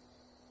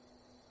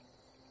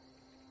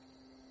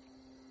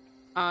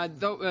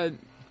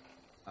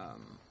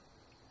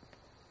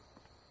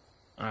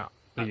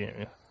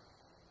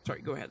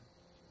 Sorry, go ahead.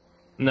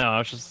 No, I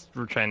was just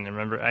trying to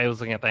remember. I was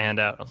looking at the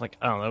handout. I was like,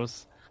 oh, that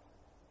was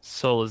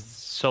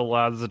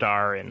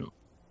Solazadar, and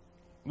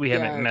we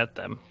haven't met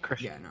them.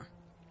 Yeah, no.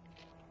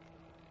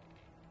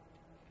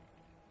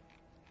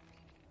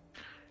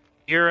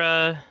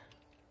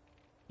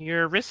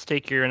 You're a risk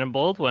taker and a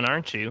bold one,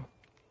 aren't you?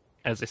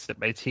 As I sip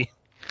my tea.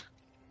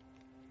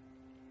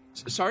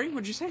 Sorry,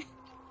 what'd you say?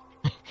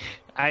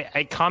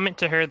 I comment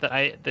to her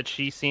that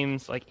she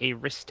seems like a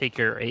risk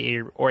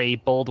taker or a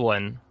bold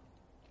one.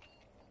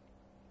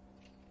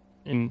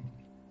 And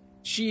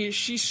she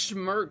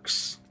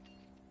smirks,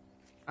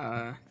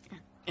 and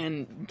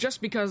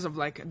just because of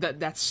like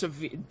that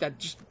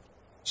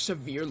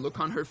severe look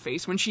on her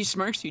face when she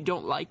smirks, you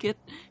don't like it.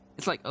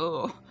 It's like,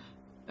 oh,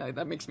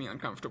 that makes me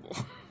uncomfortable.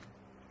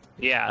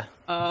 Yeah.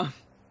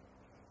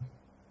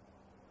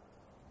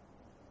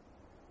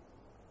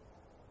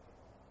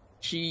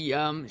 She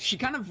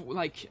kind of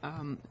like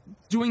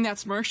doing that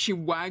smirk. She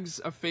wags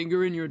a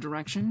finger in your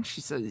direction. She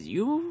says,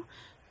 "You,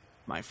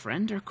 my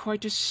friend, are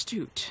quite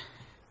astute.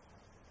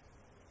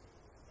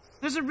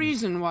 There's a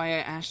reason why I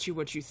asked you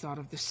what you thought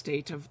of the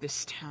state of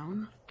this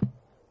town.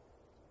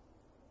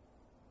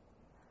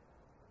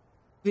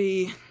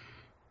 The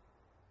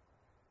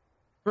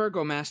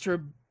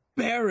burgomaster,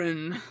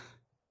 Baron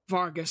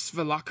Vargas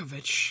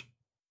Velakovich,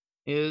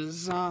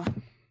 is a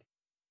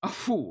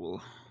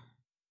fool.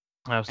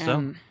 How so?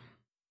 And,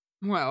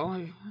 well,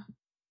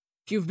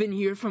 if you've been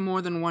here for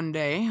more than one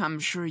day, I'm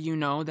sure you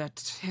know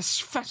that his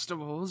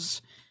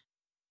festivals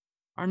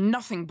are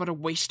nothing but a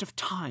waste of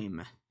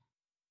time."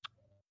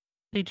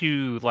 They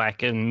do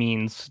lack a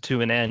means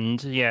to an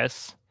end,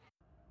 yes.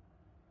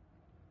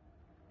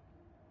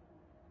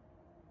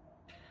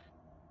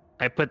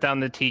 I put down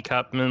the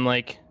teacup and I'm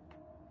like,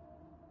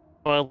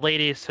 well, a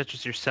lady such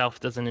as yourself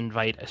doesn't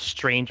invite a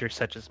stranger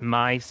such as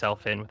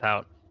myself in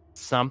without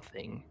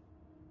something.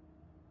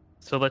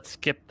 So let's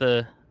skip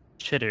the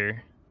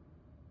chitter.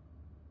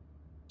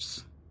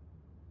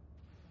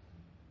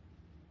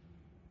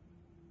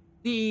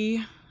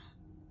 The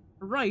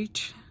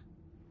right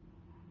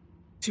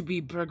to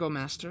be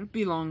burgomaster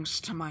belongs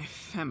to my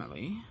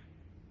family.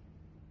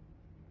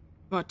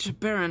 But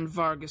Baron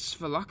Vargas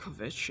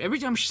Velakovich, every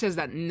time she says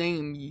that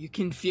name, you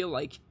can feel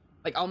like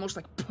almost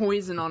like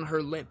poison on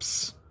her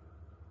lips.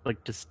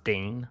 Like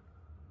disdain?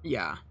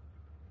 Yeah.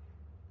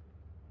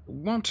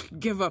 Won't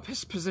give up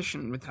his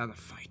position without a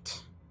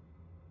fight.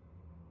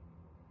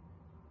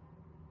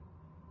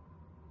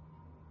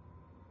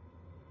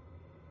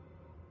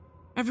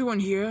 Everyone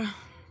here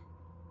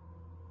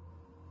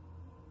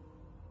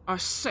are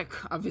sick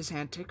of his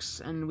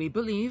antics, and we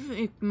believe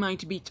it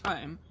might be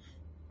time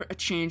for a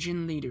change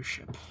in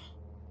leadership.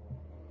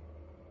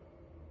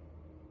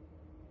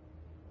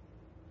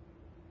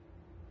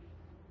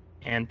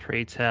 And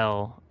pray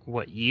tell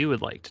what you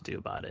would like to do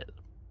about it.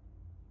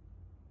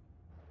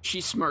 She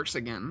smirks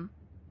again.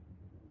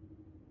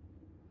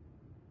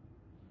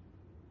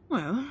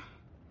 Well,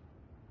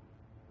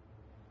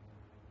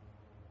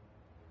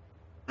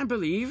 I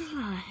believe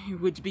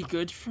it would be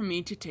good for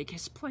me to take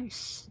his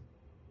place.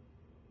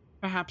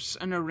 Perhaps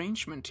an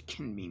arrangement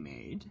can be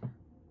made.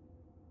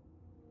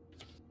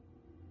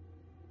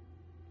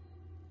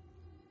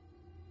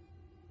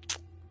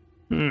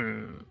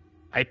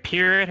 I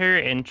peer at her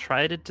and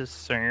try to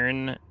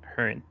discern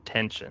her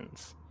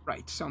intentions.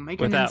 Right, so make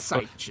Without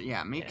an insight.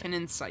 yeah. An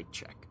insight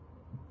check.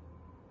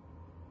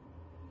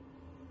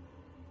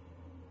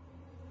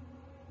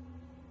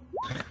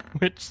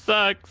 Which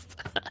sucks.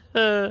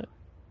 So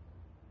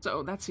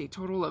that's a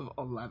total of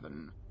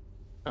 11.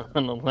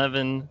 An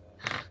 11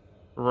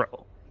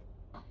 roll.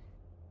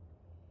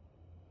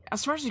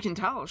 As far as you can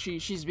tell,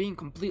 she's being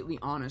completely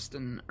honest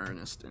and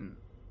earnest, and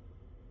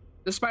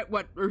despite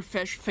what her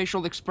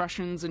facial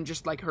expressions and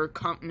just like her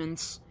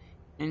countenance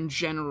in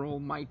general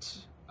might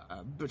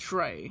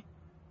betray,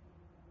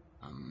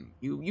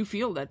 you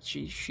feel that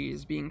she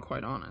is being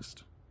quite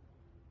honest.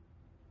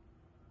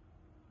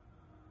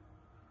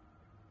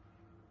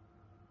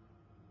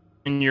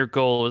 And your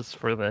goal is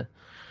for the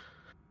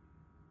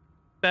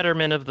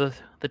betterment of the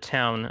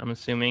town, I'm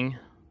assuming.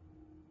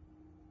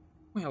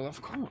 Well,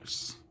 of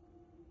course.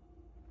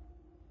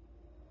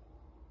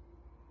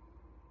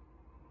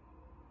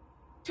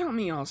 Tell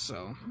me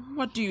also,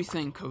 what do you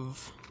think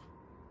of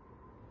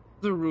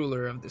the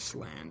ruler of this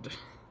land,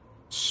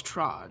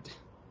 Strahd?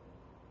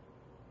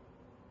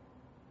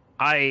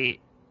 I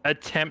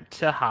attempt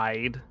to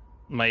hide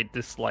my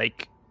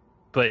dislike,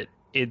 but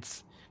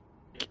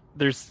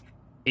there's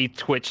a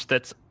twitch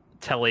that's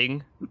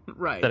telling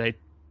Right. that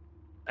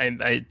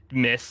I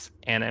miss,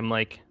 and I'm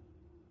like,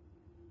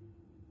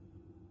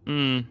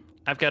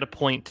 I've got a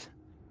point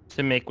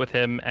to make with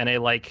him, and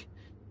I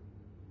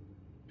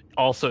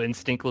also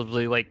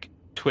instinctively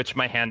twitch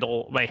my hand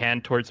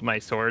towards my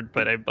sword,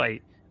 but I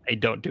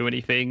don't do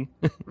anything.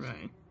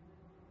 Right.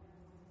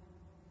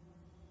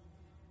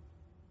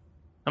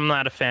 I'm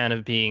not a fan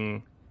of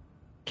being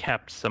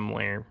kept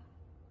somewhere.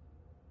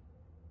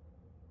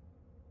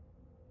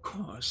 Of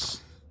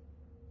course.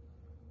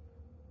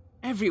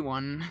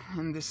 Everyone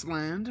in this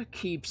land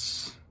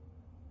keeps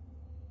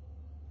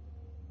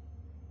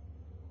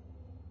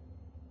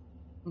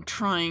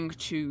trying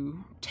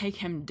to take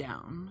him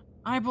down.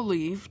 I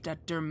believe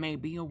that there may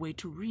be a way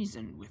to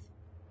reason with.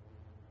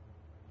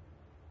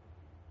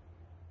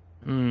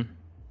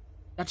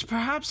 That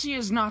perhaps he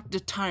is not the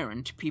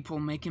tyrant people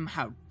make him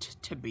out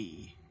to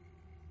be.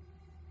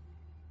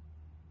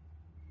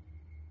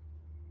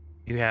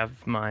 You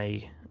have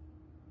my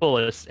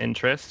fullest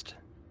interest.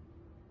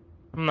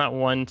 I'm not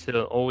one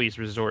to always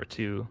resort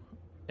to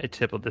a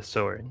tip of the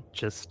sword.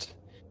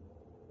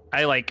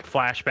 I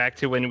flash back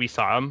to when we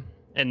saw him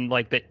and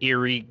the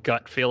eerie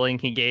gut feeling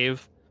he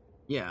gave.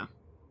 Yeah.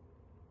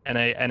 And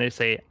I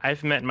say,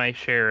 I've met my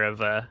share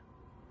of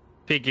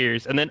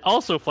figures, and then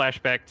also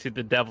flashback to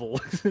the devil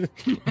from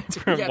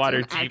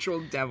Waterdeep.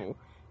 Actual devil.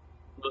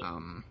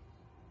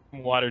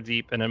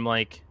 Waterdeep, and I'm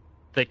like,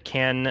 that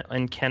can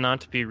and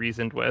cannot be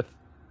reasoned with.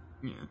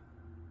 Yeah.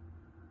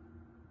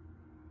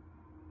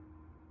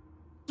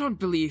 Don't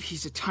believe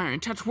he's a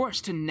tyrant, at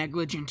worst a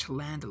negligent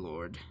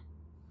landlord.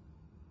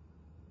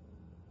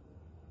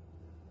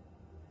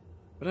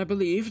 But I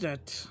believe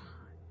that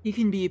he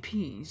can be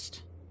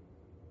appeased.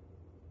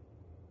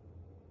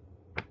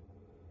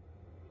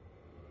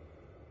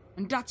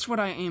 And that's what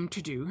I aim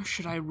to do,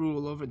 should I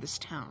rule over this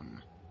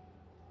town.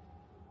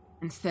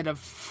 Instead of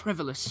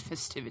frivolous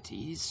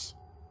festivities.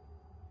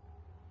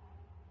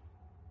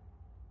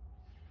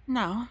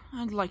 Now,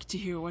 I'd like to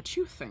hear what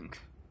you think.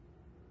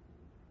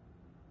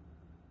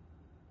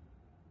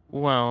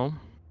 Well,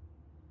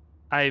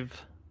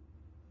 I've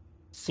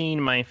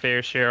seen my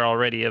fair share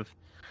already of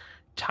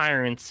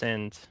tyrants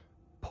and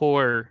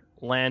poor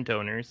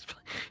landowners.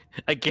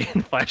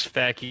 Again,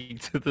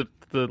 flashbacking to the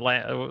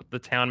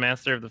town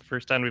master of the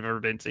first town we've ever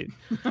been to.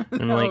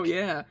 And oh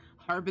yeah,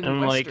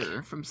 Harbin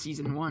Wester from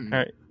season 1.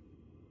 And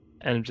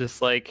I'm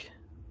just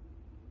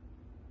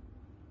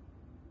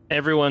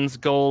everyone's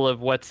goal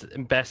of what's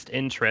best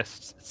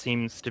interests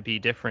seems to be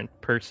different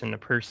person to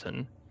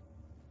person.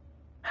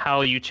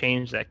 How you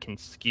change that can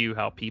skew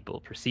how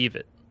people perceive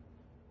it.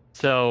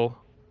 So,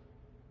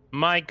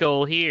 my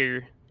goal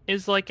here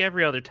is like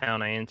every other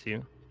town I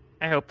enter.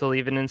 I hope to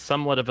leave it in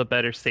somewhat of a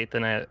better state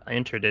than I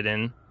entered it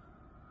in.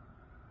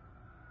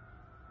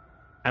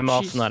 I'm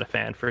also not a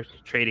fan for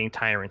trading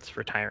tyrants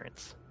for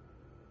tyrants.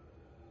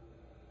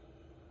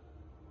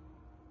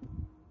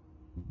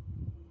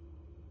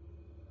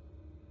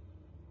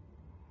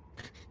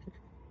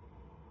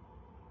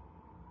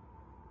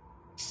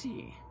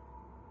 See.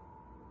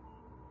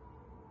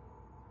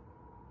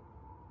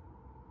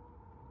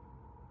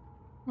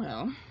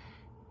 Well,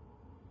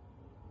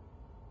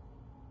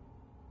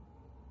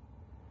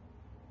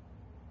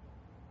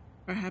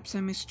 perhaps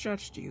I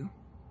misjudged you.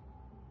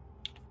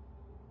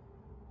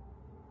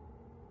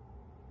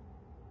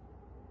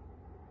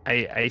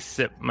 I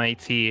sip my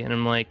tea and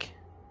I'm like,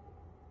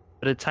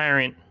 but a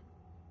tyrant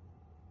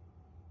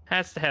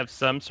has to have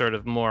some sort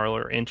of moral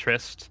or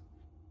interest.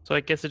 So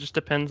I guess it just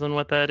depends on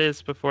what that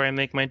is before I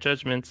make my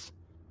judgments.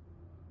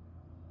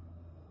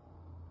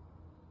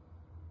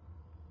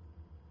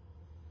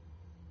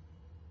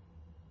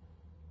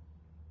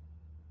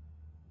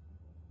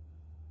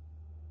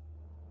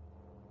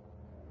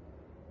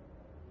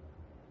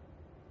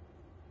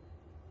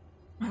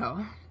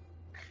 Well,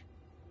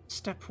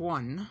 step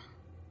 1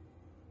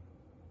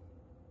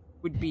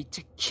 would be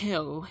to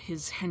kill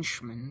his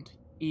henchman,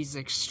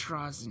 Izek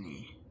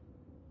Strasny.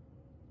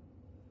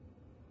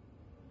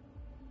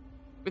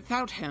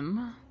 Without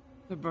him,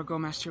 the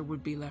burgomaster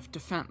would be left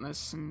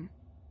defenseless, and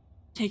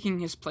taking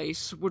his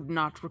place would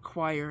not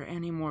require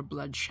any more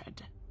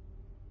bloodshed.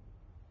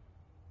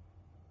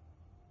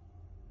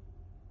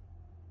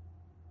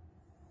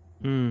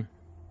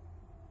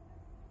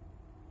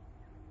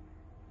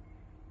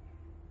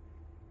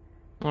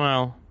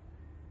 Well,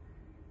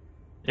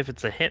 if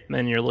it's a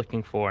hitman you're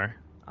looking for,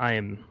 I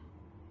am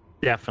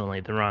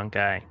definitely the wrong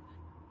guy.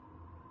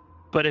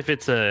 But if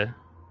it's a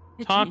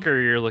talker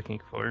you're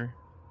looking for,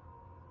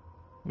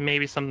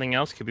 maybe something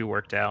else could be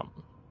worked out.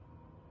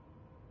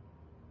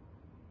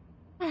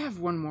 I have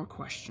one more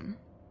question.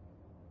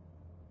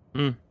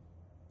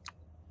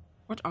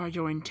 What are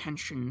your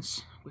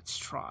intentions with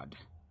Strahd?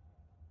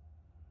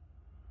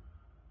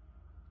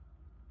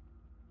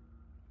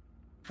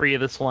 Free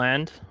this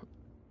land.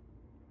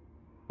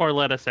 Or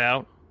let us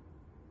out.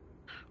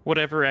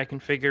 Whatever I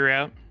can figure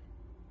out.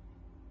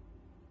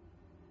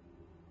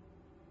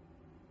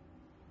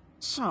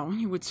 So,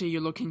 you would say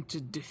you're looking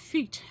to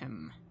defeat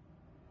him?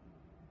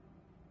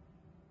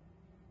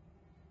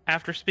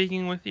 After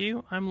speaking with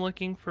you, I'm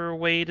looking for a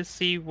way to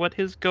see what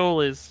his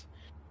goal is.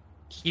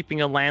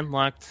 Keeping a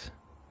landlocked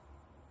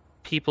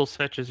people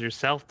such as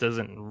yourself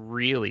doesn't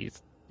really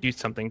do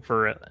something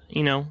for,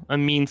 a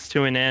means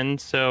to an end,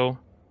 so...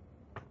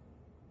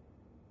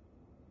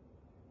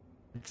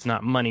 It's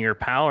not money or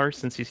power,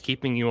 since he's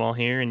keeping you all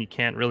here and you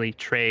can't really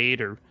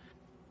trade or,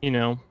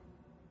 So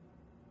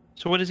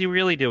what is he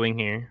really doing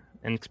here?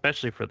 And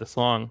especially for this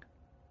long.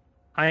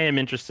 I am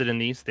interested in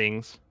these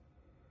things.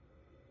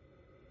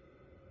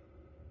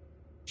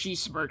 She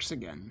smirks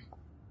again.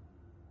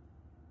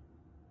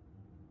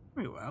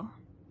 Very well.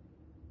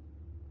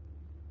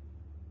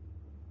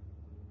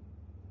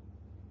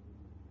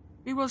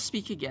 We will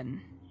speak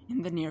again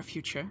in the near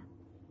future.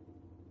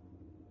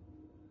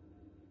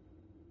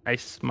 I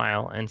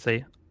smile and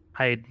say,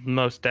 I'd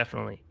most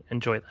definitely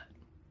enjoy that.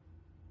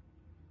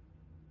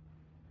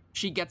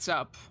 She gets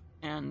up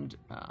and,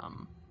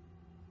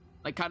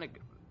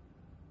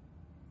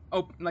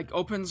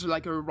 opens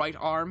her right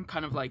arm,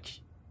 kind of like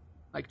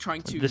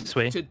trying to this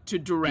way to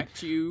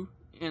direct you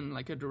in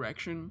a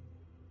direction,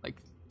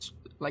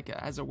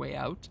 as a way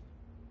out.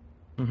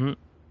 Mm-hmm.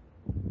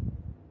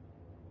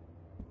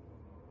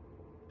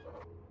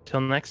 Till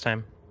next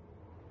time.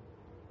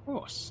 Of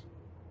course.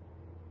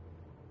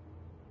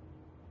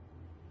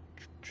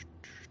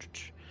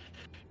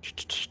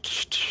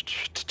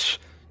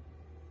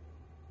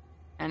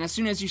 And as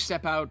soon as you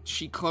step out,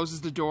 she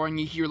closes the door and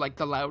you hear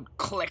the loud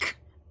click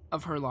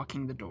of her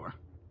locking the door.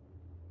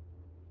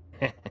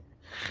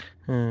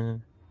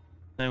 That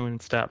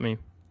wouldn't stop me.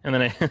 And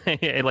then I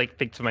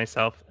think to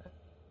myself.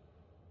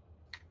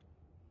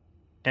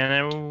 And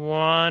I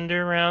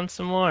wander around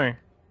some more.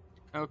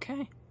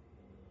 Okay.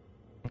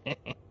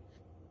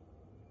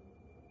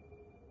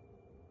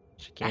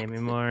 She gave me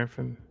more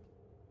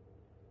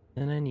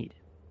than I needed.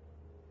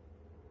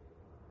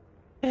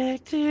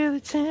 Back to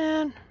the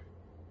town.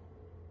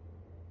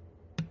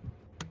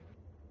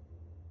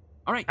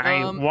 All right.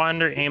 I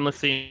wander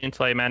aimlessly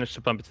until I manage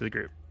to bump into the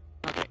group.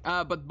 Okay.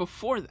 But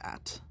before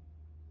that,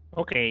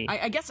 okay.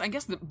 I guess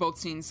that both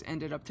scenes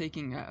ended up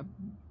taking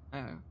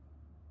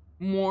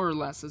more or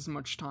less as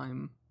much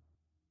time.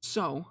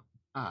 So,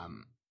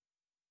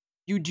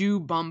 you do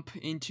bump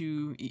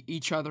into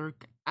each other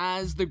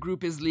as the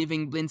group is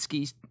leaving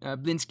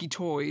Blinsky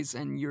Toys,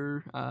 and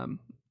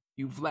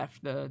you've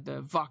left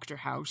the Wachter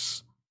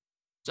house.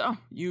 So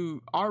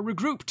you are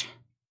regrouped.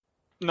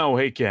 No,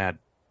 hey, Cad.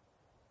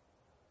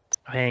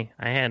 Hey,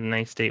 I had a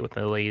nice date with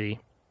a lady.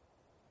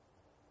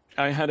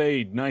 I had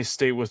a nice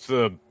date with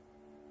the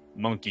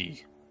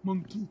monkey.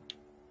 Monkey.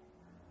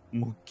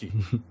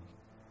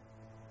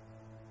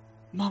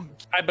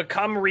 I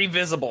become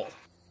revisible.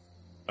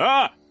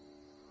 Ah!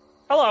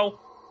 Hello.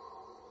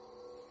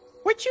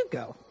 Where'd you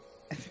go?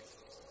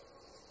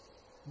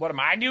 What am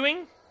I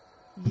doing?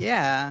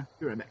 Yeah.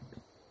 You're an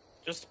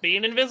Just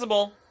being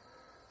invisible.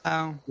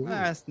 Oh,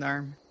 that's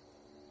Norm.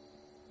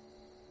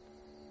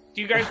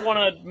 Do you guys want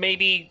to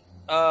maybe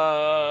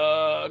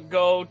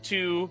go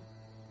to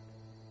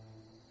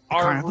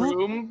our Carnival?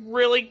 room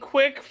really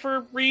quick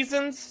for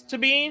reasons to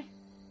be?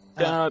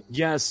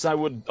 Yes, I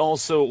would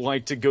also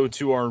like to go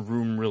to our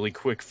room really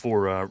quick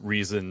for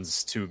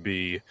reasons to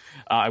be.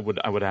 I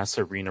would ask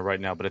Irina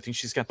right now, but I think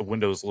she's got the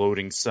Windows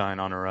loading sign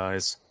on her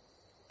eyes.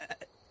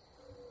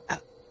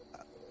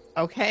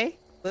 Okay,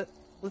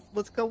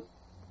 let's go.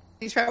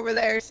 He's right over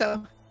there.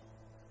 So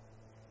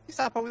you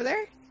stop over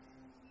there.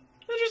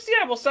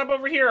 We'll stop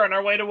over here on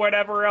our way to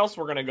whatever else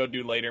we're gonna go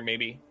do later,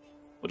 maybe.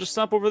 We'll just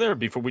stop over there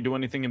before we do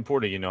anything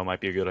important.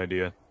 Might be a good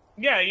idea.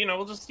 Yeah,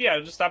 we'll just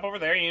stop over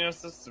there.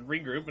 Just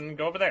regroup and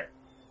go over there.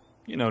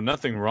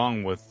 Nothing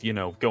wrong with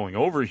going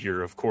over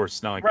here. Of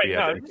course, not like Right. we No,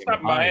 have just anything stop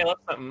to by. I hide.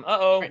 left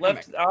something.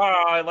 Left.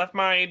 I left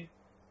my.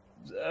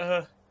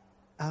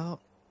 Oh,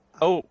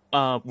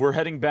 Oh, we're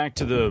heading back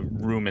to the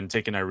room and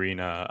taking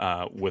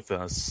Irina with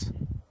us.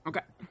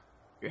 Okay.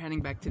 You're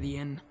heading back to the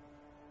inn.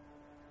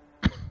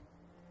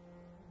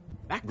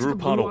 Back to Group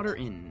the huddle. Bluewater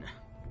Inn.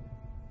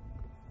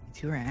 you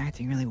two are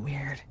acting really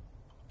weird.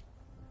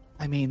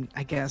 I mean,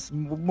 I guess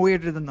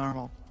weirder than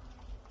normal.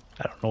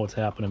 I don't know what's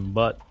happening,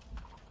 but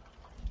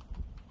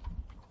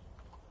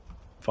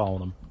following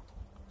them.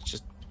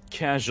 Just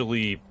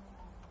casually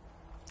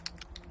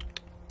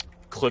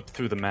clip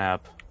through the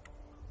map.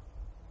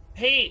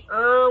 Hey,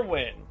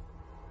 Erwin.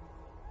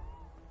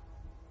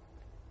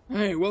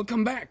 Hey,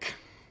 welcome back.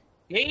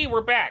 Hey,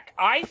 we're back.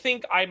 I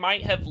think I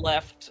might have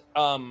left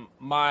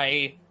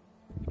my,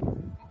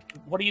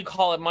 what do you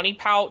call it, money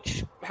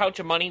pouch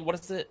of money. What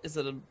is it? Is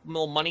it a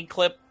little money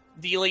clip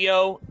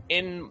dealio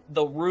in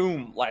the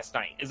room last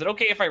night? Is it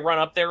okay if I run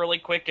up there really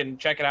quick and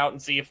check it out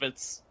and see if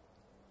it's?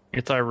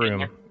 It's our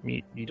room.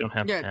 You don't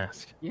have Yeah. to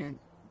ask. Yeah.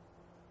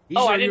 These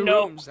Oh, are I didn't your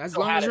know rooms. As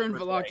still long had as it you're in per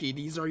se. Vallaki,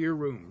 these are your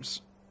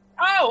rooms.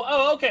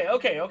 Oh, okay.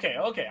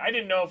 I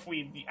didn't know if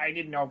we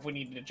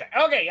needed to check.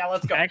 Okay, yeah,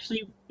 let's go.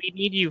 Actually, we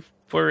need you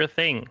for a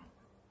thing.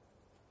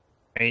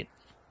 Right?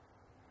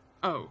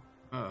 Oh,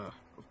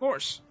 of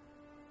course.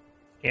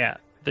 Yeah.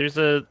 There's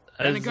a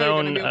Danica, you're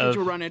zone gonna be able of...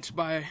 to run it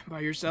by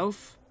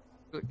yourself?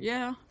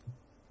 Yeah.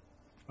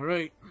 All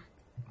right.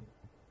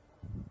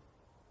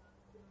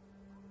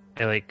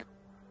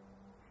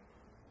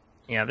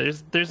 Yeah,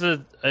 there's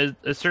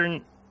a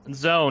certain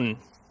zone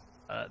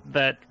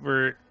that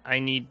I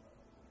need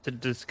to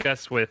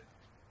discuss with,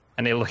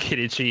 and I look at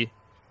Ichi.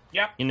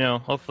 Yep.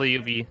 Hopefully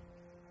you'll be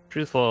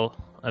truthful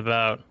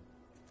about.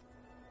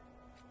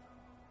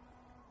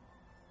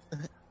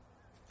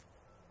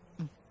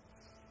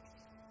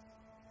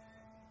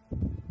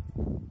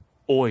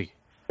 Oi,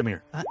 come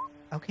here.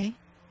 Okay,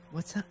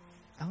 what's up?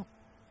 Oh,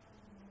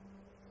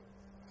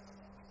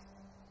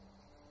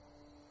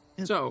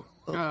 So,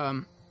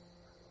 Oh.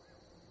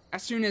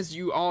 as soon as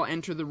you all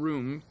enter the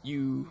room,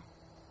 you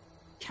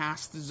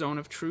cast the Zone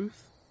of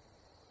Truth.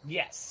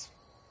 Yes.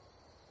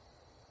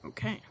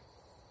 Okay.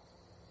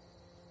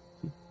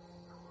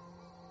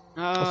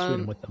 I'll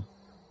swing with them.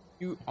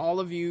 All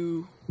of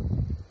you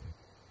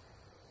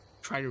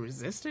try to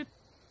resist it?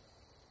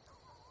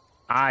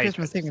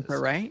 Christmas signature,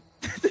 right?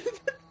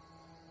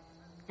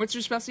 What's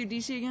your special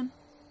DC again?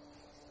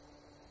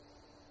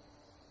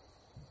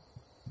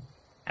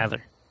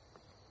 Heather.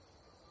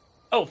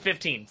 Oh,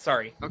 15.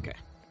 Sorry. Okay.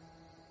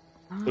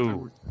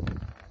 Ooh.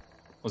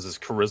 Was this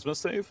charisma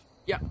save?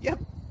 Yep.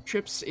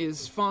 Trips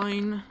is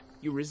fine.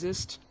 You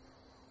resist.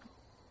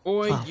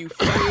 Oi, Fuck. you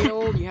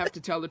fail. You have to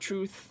tell the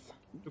truth.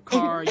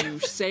 Dakar, you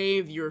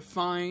save. You're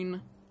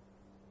fine.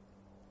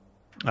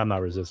 I'm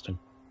not resisting.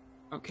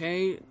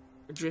 Okay.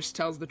 Driss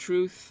tells the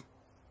truth.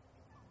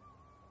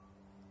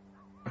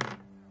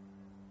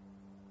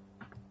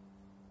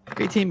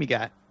 Great team you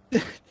got.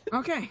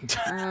 Okay.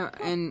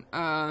 And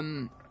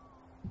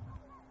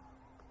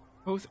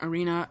both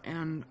Irina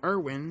and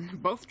Erwin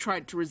both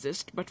tried to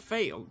resist but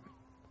failed.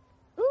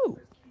 Ooh.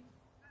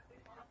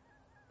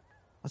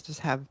 Let's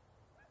just have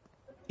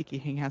Tiki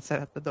hang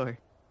outside at the door,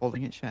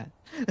 holding it shut.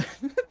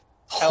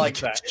 I like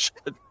that.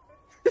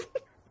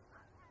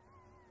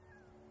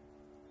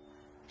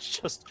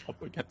 Just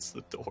up against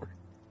the door.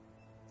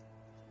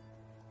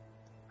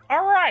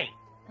 All right.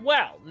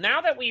 Well,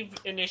 now that we've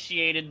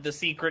initiated the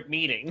secret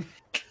meeting,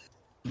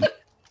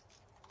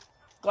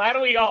 glad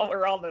we all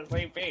were on the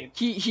same page.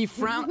 He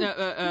frowned.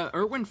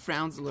 Erwin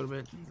frowns a little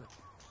bit. He's like,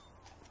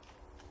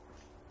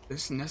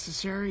 "This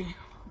necessary?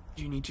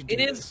 Do you need to do It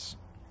is- this?"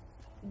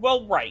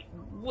 Well, right.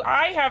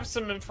 I have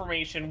some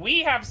information.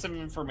 We have some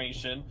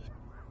information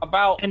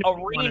about And if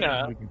we wanna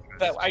Arena we can try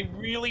that this. I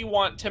really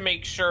want to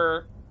make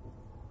sure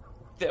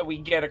that we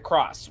get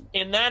across.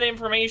 And that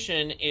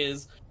information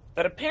is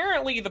that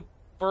apparently the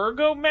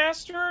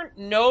Burgomaster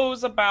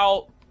knows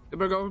about. The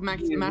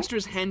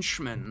Burgomaster's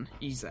henchman,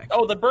 Ezek.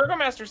 Oh, the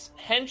Burgomaster's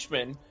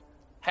henchman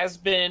has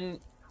been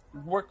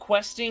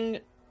requesting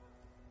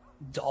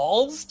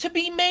dolls to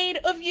be made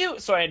of you.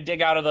 So I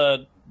dig out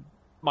of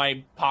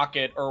my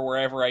pocket or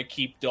wherever I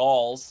keep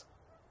dolls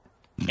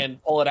and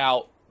pull it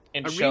out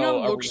and Arena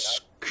show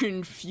looks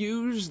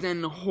confused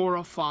and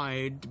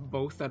horrified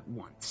both at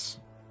once.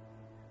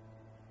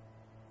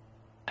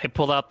 I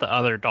pulled out the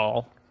other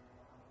doll.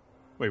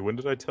 Wait, when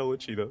did I tell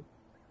Ichi that?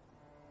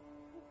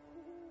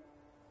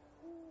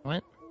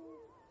 What?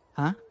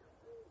 Huh?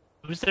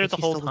 Who was there the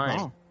He whole stole the time?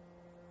 doll.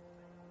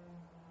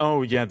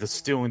 Oh yeah, the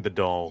stealing the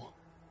doll.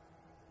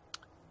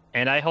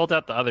 And I hold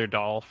out the other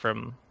doll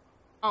from.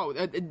 Oh,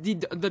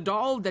 the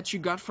doll that you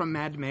got from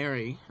Mad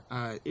Mary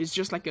is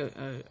just like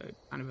a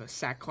kind of a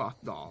sackcloth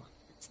doll.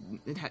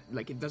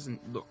 It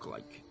doesn't look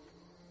like.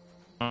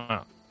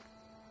 Oh.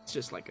 It's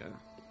just like a.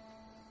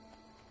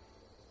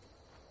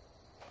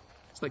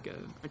 It's like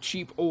a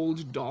cheap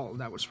old doll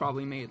that was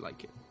probably made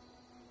like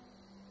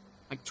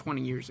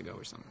 20 years ago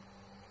or something.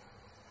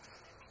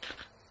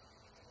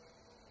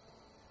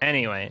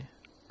 Anyway,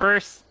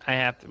 first I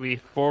have to,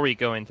 before we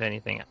go into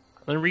anything,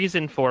 the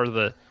reason for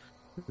the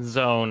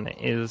zone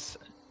is,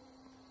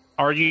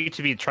 are you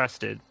to be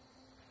trusted?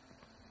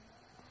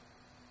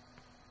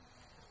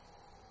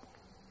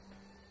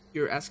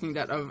 You're asking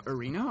that of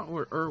Arena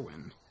or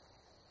Erwin?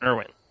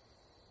 Erwin.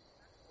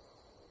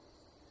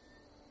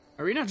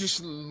 Arena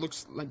just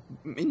looks like,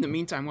 in the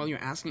meantime, while you're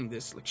asking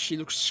this, like she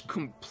looks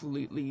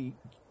completely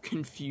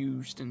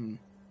confused and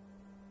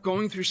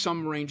going through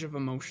some range of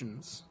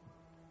emotions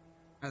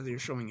as you're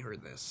showing her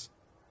this.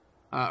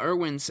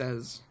 Erwin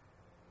says,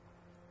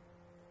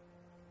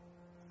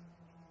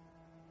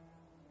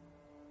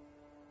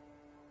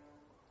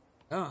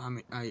 "Oh,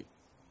 I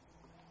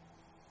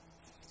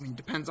mean,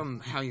 depends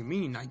on how you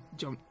mean.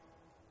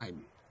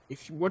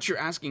 If what you're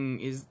asking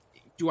is,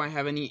 do I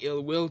have any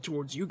ill will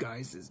towards you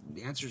guys?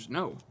 The answer is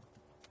no.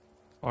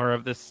 Or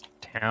of this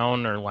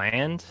town or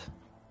land?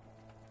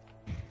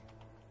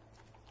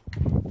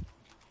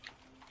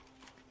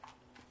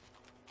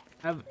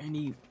 Have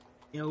any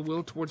ill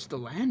will towards the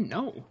land?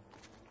 No.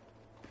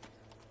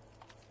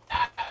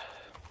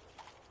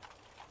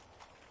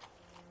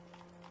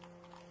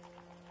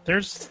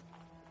 There's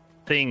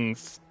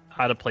things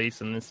out of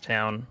place in this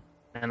town,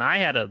 and I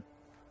had a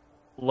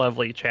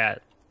lovely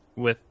chat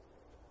with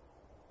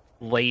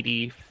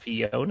Lady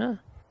Fiona.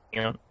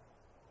 You know,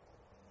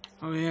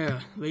 Oh yeah,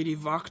 Lady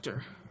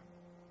Voctor.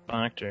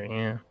 doctor,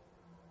 yeah,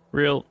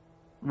 real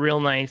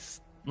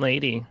nice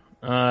lady.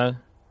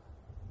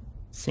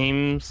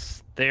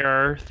 Seems there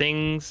are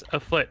things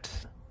afoot.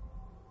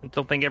 I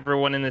don't think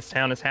everyone in this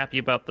town is happy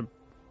about the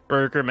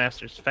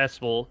Burgermaster's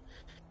Festival,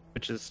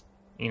 which is,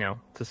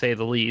 to say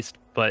the least,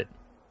 but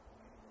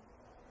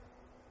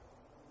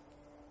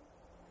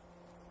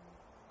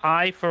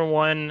I, for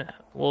one,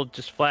 will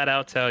just flat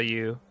out tell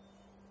you,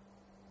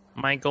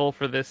 my goal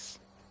for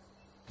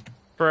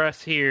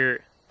us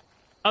here,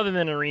 other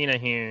than Arena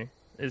here,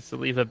 is to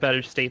leave a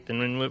better state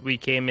than when we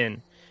came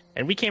in.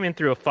 And we came in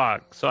through a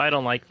fog, so I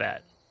don't like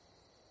that.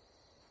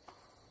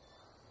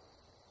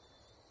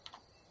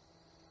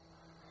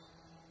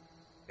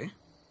 Okay.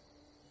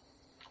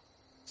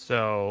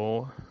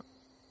 So,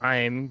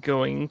 I'm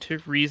going to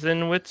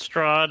reason with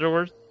Strahd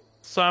or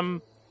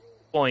some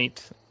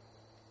point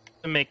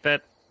to make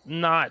that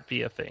not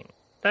be a thing.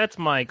 That's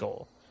my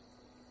goal.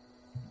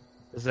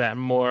 Is that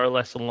more or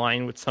less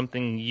align with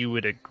something you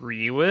would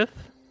agree with?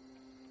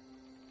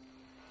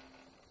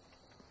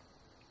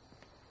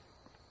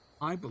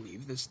 I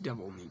believe this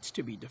devil needs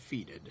to be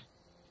defeated.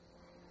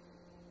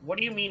 What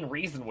do you mean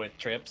reason with,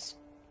 Trips?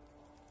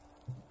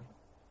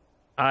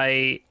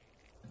 I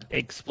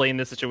explained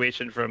the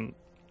situation from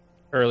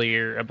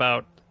earlier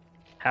about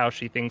how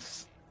she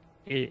thinks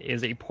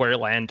is a poor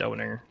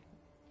landowner.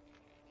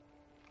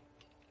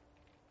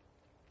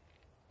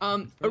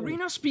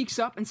 Arena speaks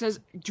up and says,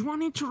 do I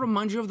need to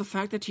remind you of the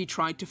fact that he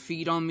tried to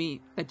feed on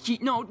me?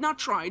 No, not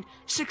tried,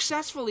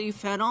 successfully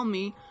fed on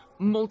me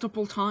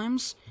multiple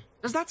times?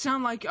 Does that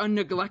sound like a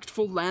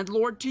neglectful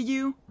landlord to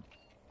you?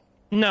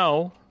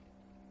 No,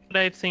 but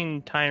I've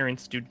seen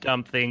tyrants do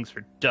dumb things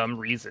for dumb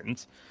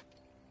reasons.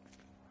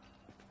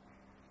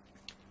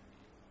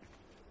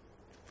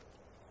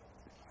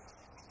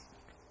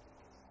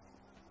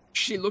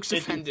 She looks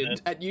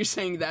offended at you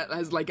saying that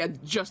as like a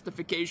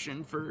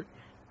justification for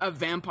a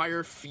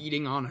vampire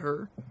feeding on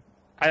her.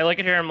 I look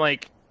at her, I'm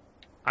like,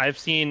 I've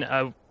seen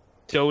a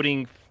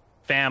doting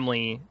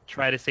family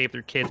try to save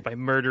their kids by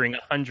murdering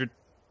 100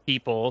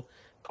 people,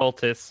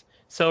 cultists,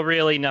 so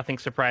really nothing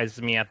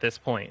surprises me at this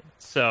point.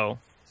 So,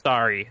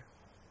 sorry.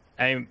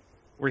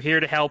 We're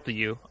here to help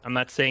you. I'm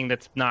not saying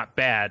that's not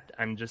bad.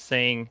 I'm just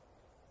saying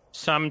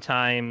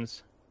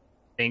sometimes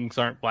things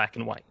aren't black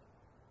and white.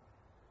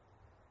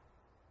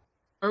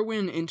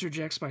 Erwin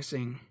interjects by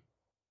saying,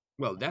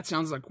 well, that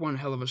sounds like one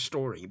hell of a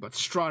story, but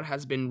Strahd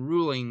has been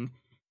ruling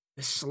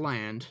this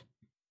land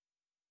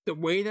the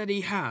way that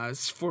he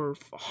has for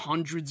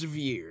hundreds of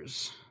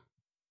years.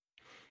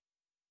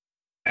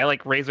 I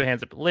raise my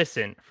hands up.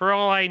 Listen, for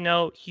all I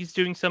know, he's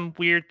doing some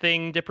weird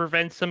thing to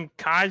prevent some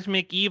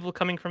cosmic evil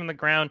coming from the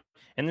ground,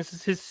 and this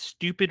is his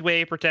stupid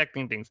way of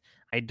protecting things.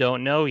 I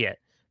don't know yet.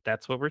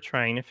 That's what we're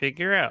trying to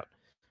figure out.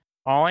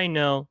 All I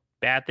know,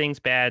 bad things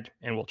bad,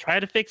 and we'll try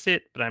to fix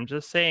it, but I'm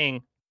just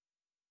saying,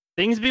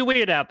 things be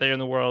weird out there in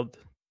the world.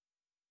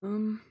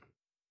 Felt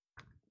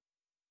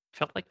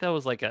like that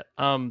was like a,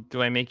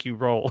 do I make you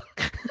roll?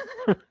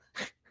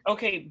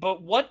 Okay,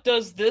 but what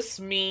does this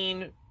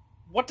mean?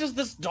 What does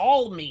this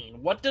doll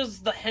mean? What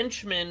does the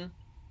henchman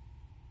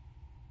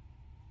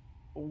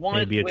want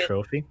Maybe a with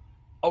trophy?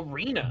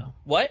 Arena?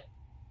 What?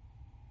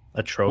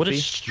 A trophy? What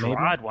does maybe?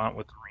 Strahd want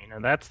with Arena?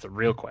 That's the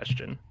real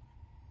question.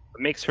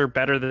 What makes her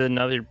better than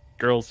other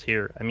girls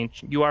here? I mean,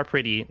 you are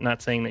pretty,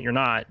 not saying that you're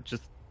not,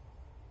 just...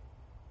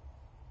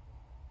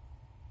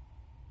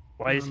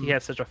 Why does he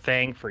have such a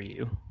fang for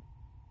you?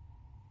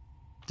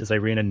 Does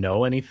Irina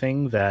know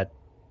anything that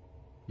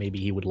maybe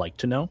he would like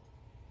to know?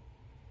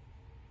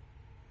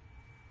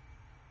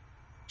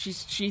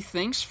 She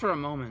thinks for a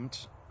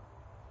moment.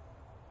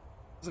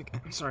 It's like,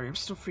 I'm sorry, I'm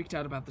still freaked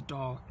out about the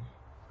doll.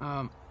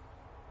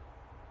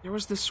 There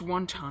was this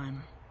one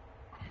time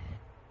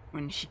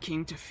when he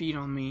came to feed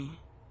on me.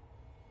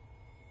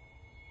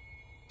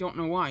 Don't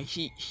know why.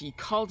 He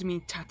called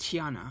me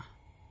Tatiana.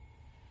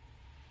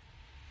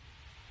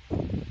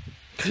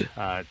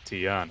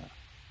 Tiana.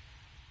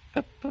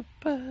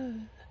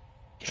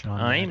 Can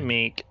I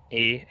make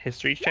a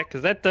history check?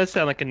 Because that does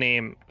sound like a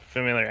name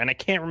familiar, and I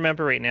can't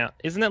remember right now.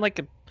 Isn't that like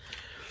a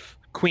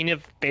Queen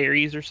of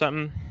Berries or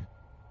something?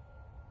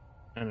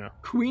 I don't know.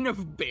 Queen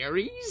of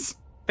Berries?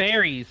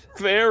 Berries.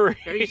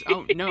 Berries?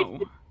 Oh, no.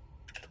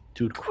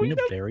 Dude, Queen of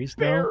Berries,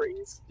 though?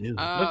 Berries. Dude.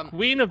 The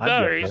Queen of I'd get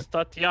Berries,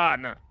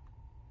 Tatiana.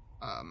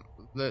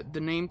 The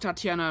name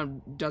Tatiana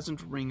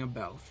doesn't ring a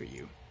bell for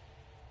you.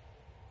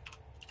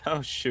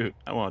 Oh shoot!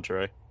 I want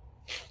to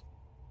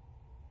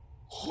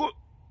try.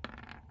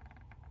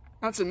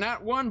 That's a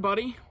nat 1,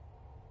 buddy.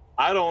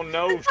 I don't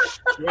know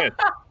shit.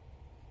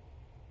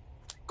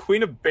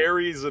 Queen of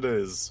Berries, it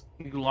is.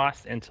 You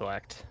lost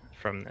intellect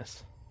from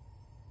this.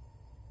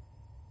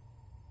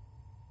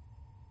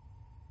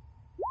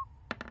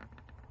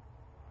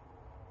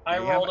 I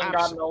rolled and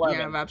got an 11.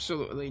 You have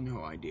absolutely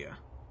no idea.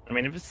 I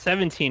mean, if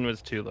 17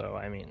 was too low,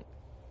 I mean...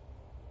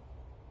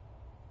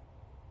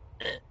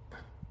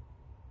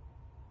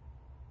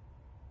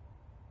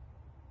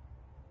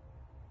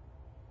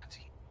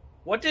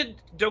 What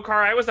did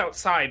Dokar? I was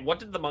outside. What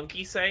did the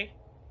monkey say?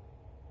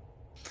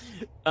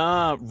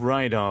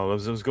 Right. I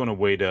was going to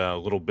wait a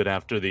little bit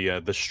after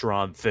the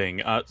Strahd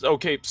thing.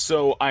 Okay,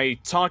 so I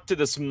talked to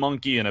this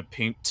monkey in a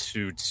pink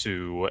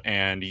tutu,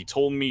 and he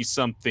told me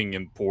something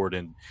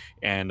important,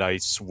 and I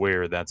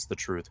swear that's the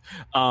truth.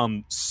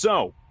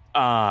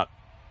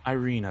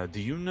 Irina, do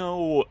you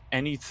know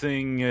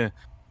anything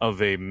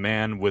of a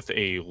man with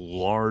a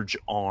large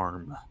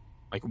arm?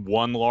 Like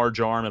one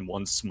large arm and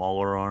one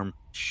smaller arm?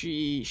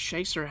 She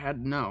shakes her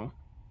head no.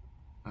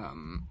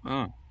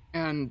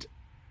 And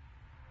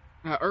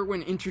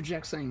Erwin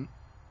interjects saying,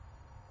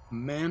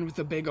 "Man with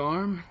a big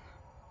arm?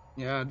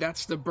 Yeah,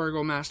 that's the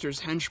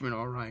Burgomaster's henchman,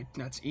 all right.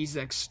 That's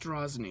Izek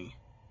Strozny."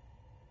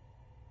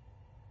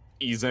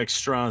 Izek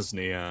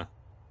Strozny,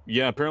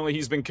 yeah, apparently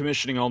he's been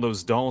commissioning all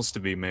those dolls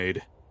to be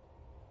made.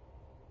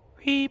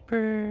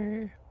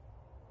 Reaper.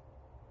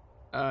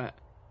 Yeah,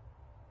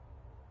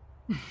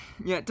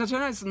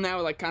 Tatiana is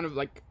now kind of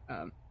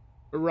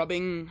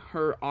rubbing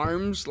her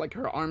arms, like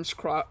her arms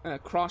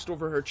crossed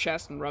over her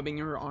chest and rubbing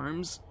her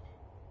arms,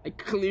 like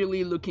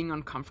clearly looking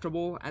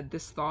uncomfortable at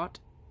this thought.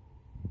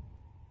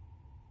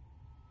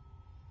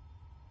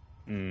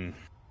 I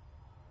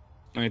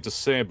hate to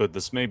say it, but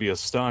this may be a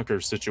stalker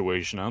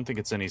situation. I don't think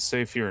it's any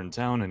safe here in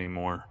town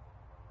anymore.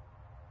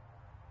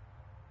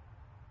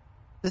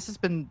 This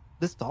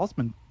doll's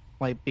been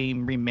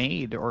being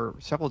remade or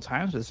several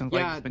times. It seems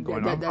like it's been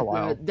going on for a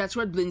while. That's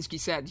what Blinsky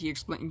said.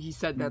 He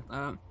said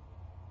that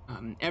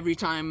every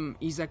time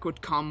Izek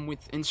would come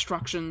with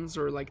instructions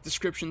or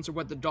descriptions of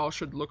what the doll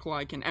should look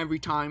like, and every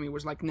time it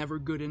was never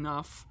good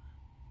enough.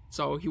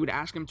 So he would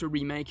ask him to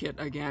remake it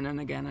again and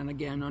again and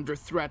again under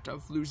threat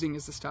of losing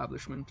his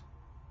establishment.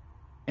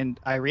 And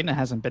Irina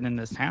hasn't been in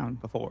this town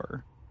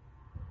before.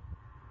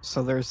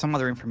 So there's some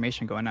other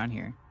information going on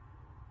here.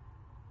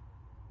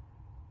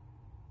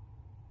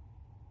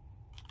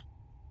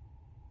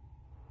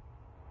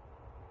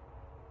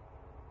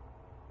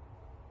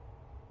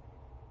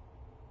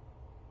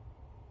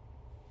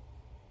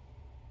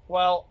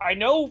 Well, I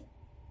know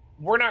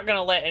we're not going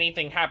to let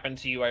anything happen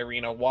to you,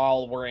 Irina,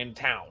 while we're in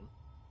town.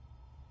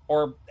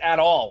 Or at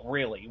all,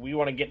 really. We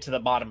want to get to the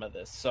bottom of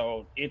this.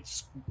 So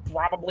it's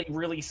probably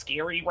really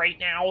scary right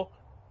now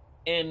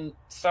and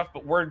stuff,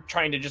 but we're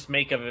trying to just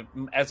make of it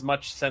as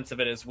much sense of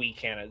it as we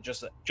can,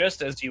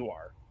 just as you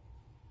are.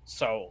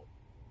 So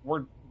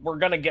we're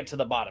going to get to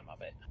the bottom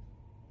of it.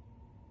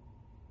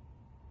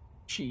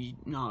 She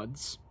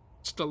nods,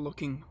 still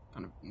looking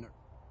kind of nervous.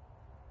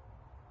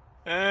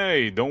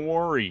 Hey, don't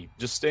worry.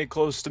 Just stay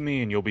close to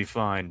me and you'll be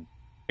fine.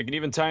 I can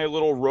even tie a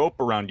little rope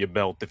around your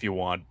belt if you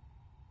want.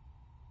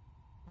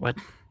 What?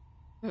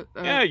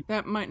 Yeah,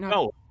 that might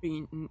not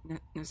be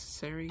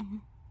necessary.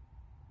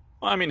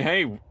 Well, I mean,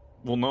 hey,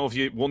 we'll know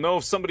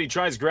if somebody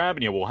tries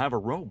grabbing you. We'll have a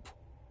rope.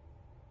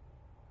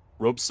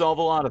 Ropes solve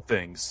a lot of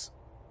things.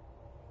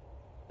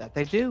 That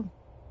they do.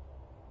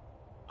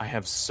 I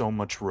have so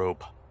much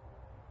rope.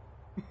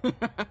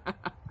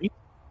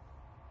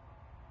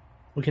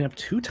 We can have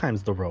 2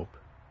 times the rope.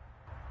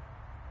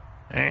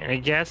 I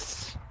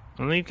guess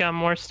we've got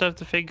more stuff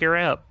to figure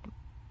out.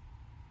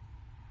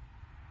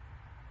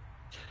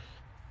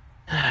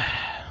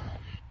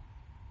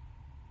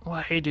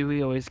 Why do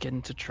we always get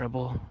into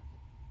trouble?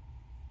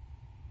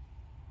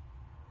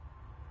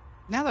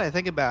 Now that I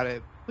think about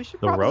it, we should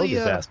The probably...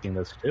 road is asking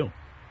this too.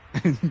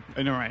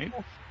 I know, right?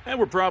 And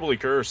we're probably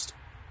cursed.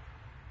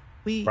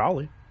 We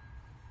Probably.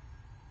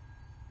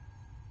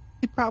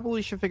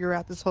 probably should figure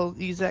out this whole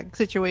Izek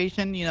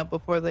situation,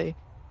 before they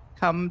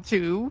come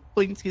to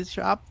Blinsky's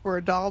shop for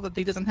a doll that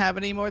he doesn't have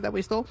anymore that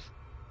we stole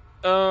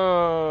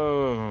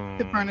Oh.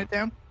 to burn it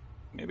down.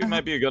 Maybe it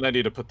might be a good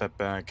idea to put that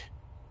back.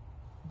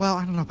 Well,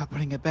 I don't know about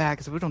putting it back,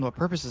 because we don't know what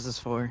purpose this is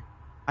for.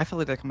 I feel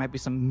like there might be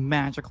some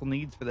magical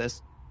needs for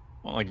this.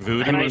 Well, like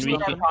voodoo Can I or use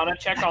something? Arcana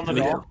check on the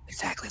doll?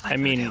 Exactly like I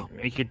mean,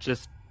 voodoo. we could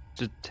just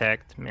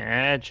detect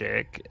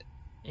magic,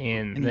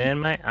 and And- then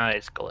my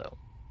eyes glow.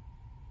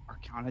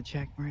 Arcana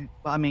check, right?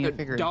 Well, I mean, I The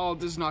figured. doll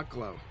does not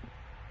glow.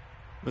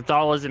 The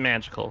doll isn't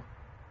magical.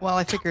 Well,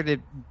 I figured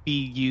it'd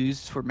be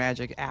used for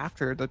magic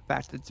after the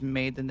fact that it's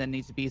made, and then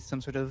needs to be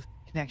some sort of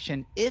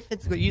connection if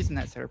it's used in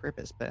that sort of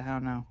purpose. But I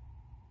don't know.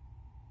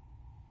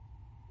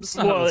 That's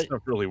not how Well, this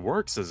stuff really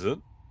works, is it?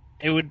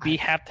 It would be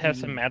have to have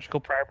some Hmm. magical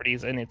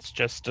properties, and it's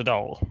just a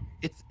doll.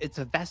 It's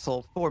a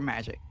vessel for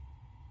magic.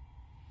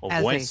 Well,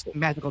 As voice. a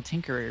magical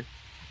tinkerer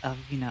of,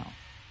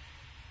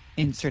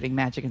 inserting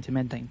magic into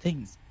mundane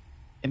things.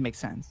 It makes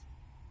sense.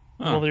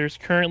 Huh. Well, there's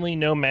currently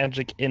no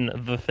magic in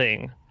the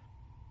thing.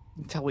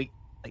 Until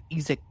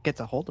Ezek gets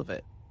a hold of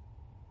it.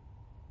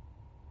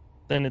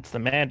 Then it's the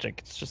magic.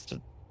 It's just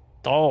a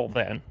doll.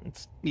 Then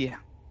it's Yeah.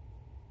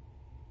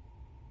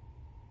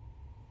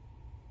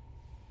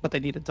 But they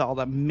need a doll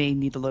that may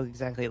need to look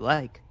exactly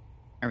like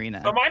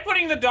Arena. Am I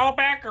putting the doll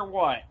back or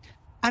what?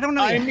 I don't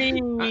know. I yet.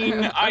 mean,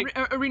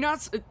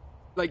 Arena's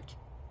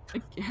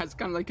has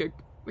kind of like a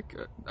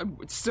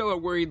still a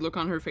worried look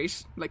on her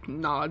face, like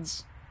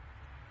nods.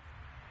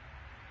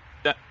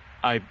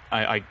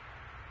 I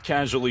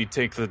casually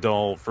take the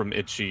doll from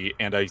Itchy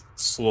and I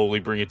slowly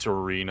bring it to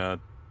Arena.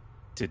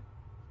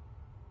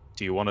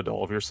 Do you want a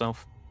doll of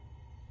yourself?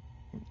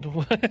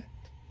 what?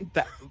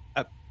 That,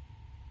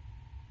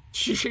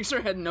 She shakes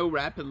her head no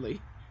rapidly.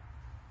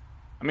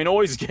 I mean,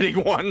 always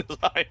getting one.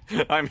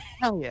 I mean,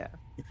 hell yeah.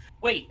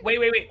 Wait,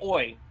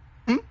 Oi.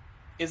 Hmm?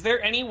 Is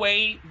there any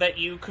way that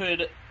you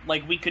could,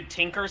 we could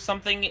tinker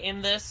something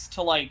in this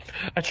to,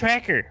 A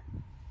tracker.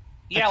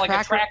 yeah, like a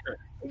tracker? tracker?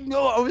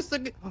 No, I was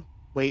thinking.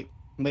 Wait.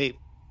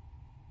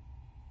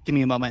 Give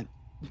me a moment.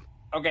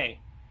 Okay.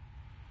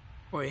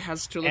 Boy,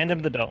 has to look Hand him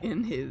the doll.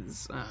 in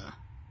his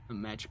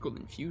magical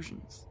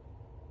infusions.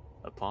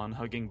 upon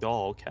hugging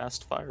doll,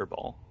 cast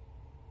fireball.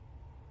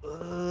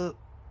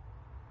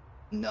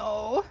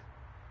 No.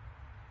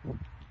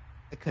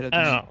 I could have I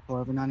don't done know. it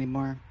before, but not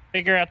anymore.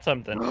 Figure out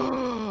something.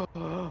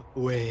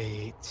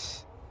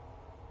 Wait.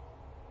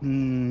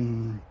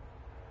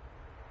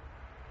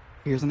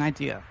 Here's an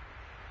idea.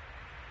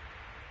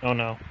 Oh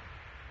no.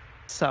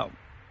 So,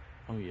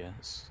 Oh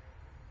yes.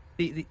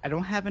 I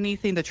don't have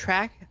anything to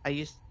track.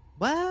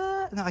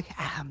 What? No,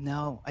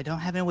 no, I don't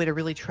have any way to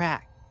really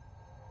track.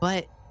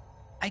 But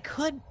I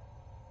could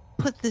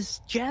put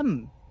this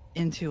gem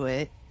into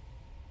it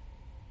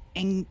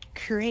and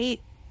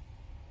create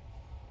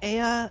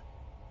a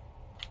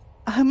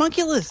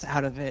homunculus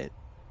out of it,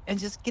 and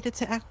just get it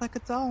to act like a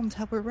doll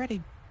until we're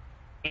ready.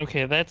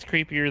 Okay, that's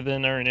creepier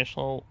than our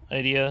initial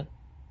idea.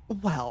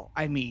 Well,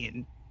 I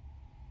mean,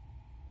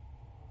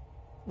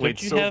 Wait,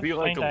 Don't you so it'd have be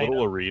like a find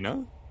little item?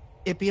 arena?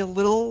 it'd be a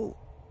little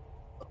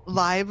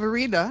live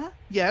arena,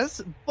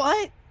 yes,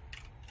 but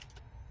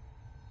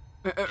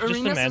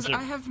Arena says, imagine.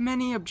 I have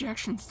many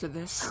objections to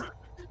this.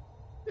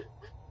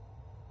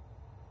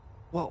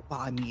 well,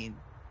 I mean,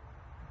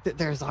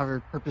 there's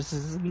other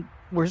purposes and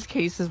worst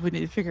cases we need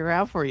to figure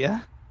out for you.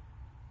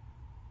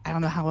 I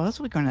don't know how else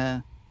we're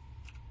gonna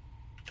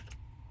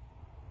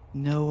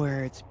know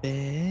where it's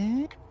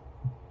been.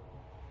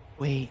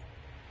 Wait.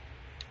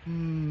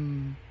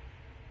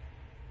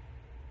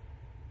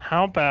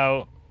 How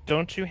about,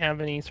 don't you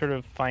have any sort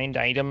of find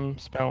item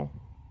spell?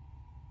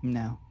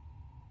 No.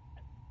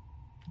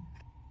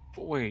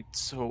 Wait,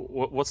 so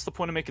what's the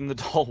point of making the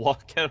doll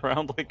walk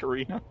around like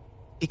arena?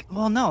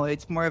 Well, no,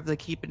 it's more of the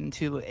keeping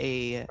to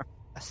a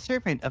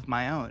servant of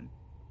my own.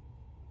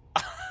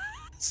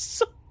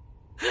 So,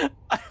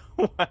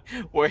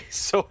 wait,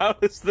 so how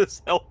does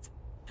this help?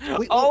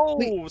 Wait, Oh,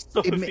 wait,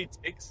 so it if ma- he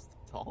takes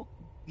the doll?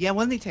 Yeah,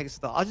 when they take us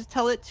though, I'll just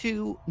tell it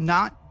to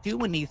not do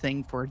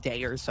anything for a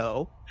day or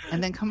so,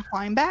 and then come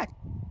flying back.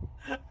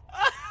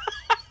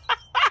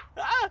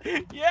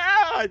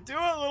 Yeah, do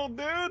it, little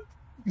dude.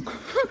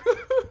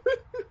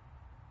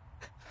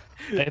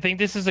 I think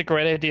this is a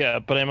great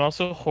idea, but I'm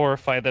also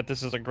horrified that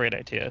this is a great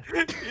idea.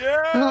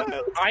 Yeah,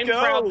 let's I'm go,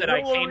 proud that I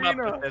little came up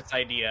arena. with this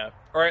idea,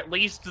 or at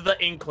least the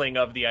inkling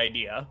of the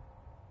idea.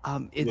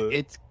 Look.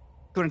 It's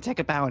going to take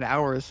about an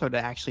hour or so to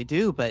actually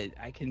do, but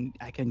I can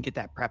get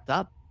that prepped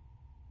up.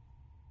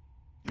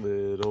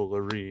 Little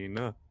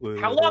arena.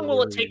 How long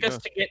will it take arena.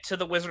 us to get to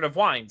the Wizard of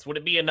Wines? Would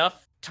it be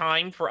enough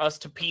time for us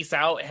to peace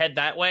out, head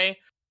that way,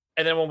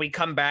 and then when we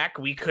come back,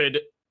 we could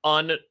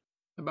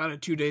About a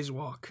 2 days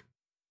walk.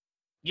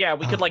 we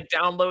could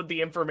download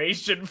the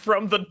information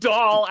from the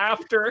doll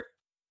after.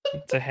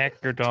 It's a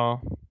hacker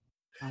doll.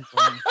 Oh,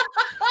 boy.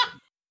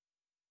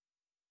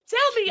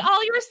 Tell me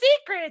all your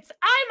secrets.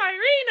 I'm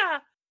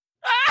Irina.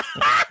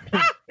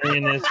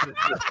 And this,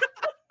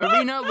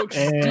 Arena looks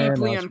And deeply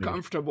that's me.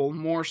 uncomfortable,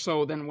 more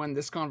so than when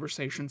this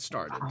conversation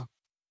started.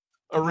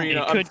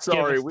 Arena, It I'm could give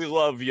sorry. us- We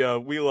love you.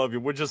 We love you.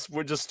 We're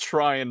just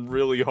trying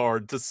really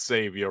hard to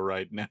save you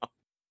right now.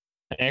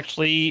 I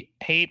actually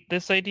hate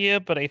this idea,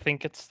 but I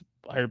think it's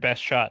our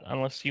best shot,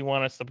 unless you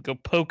want us to go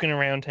poking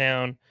around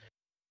town.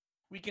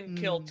 We can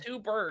kill 2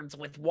 birds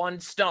with 1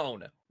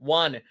 stone.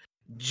 1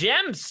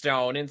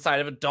 gemstone inside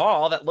of a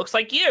doll that looks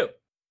like you.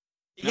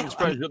 I'm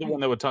surprised you're the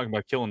one that would talk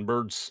about killing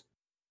birds.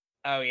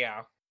 Oh,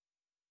 yeah.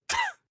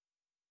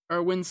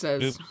 Erwin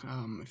says, Oops.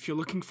 if you're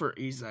looking for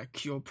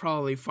Ezek, you'll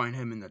probably find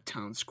him in the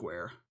town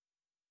square,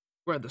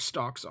 where the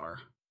stocks are.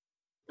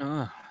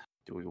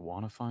 Do we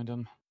want to find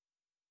him?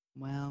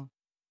 Well,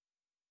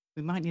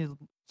 we might need to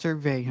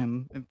survey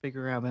him and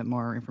figure out a bit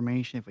more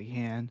information if we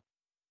can.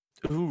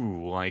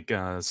 Ooh, like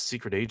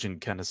secret agent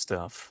kind of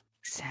stuff.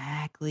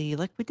 Exactly,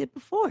 like we did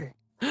before.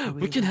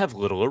 We can have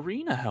Little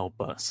Arena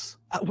help us.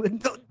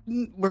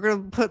 We're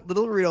gonna put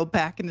Little Reno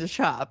back in the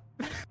shop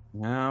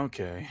Yeah,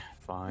 okay,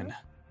 fine.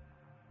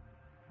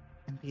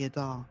 and be a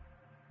doll.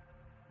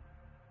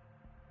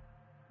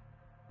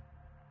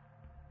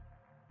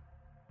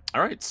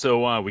 All right,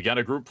 so we got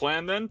a group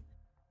plan then?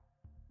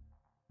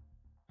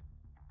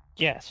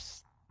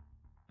 Yes.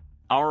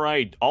 All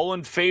right, all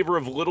in favor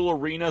of Little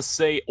Arena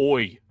say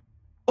oi.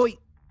 Oi!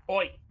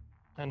 Oi.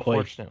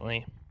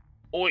 Unfortunately.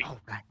 Oi. All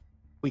right,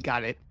 we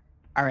got it.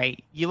 All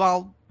right, you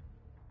all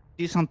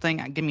do something.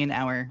 Give me an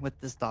hour with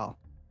this doll.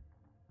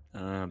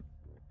 All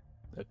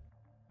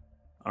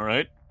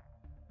right.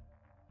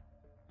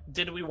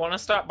 Did we want to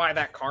stop by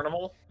that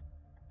carnival?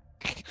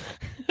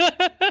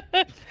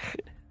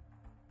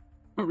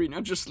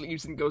 Marina just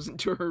leaves and goes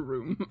into her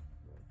room.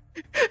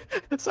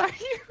 Sorry,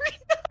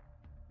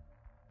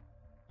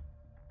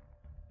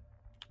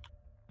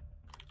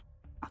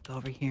 I'll go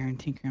over here and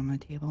tinker on my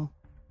table.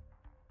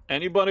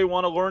 Anybody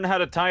want to learn how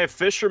to tie a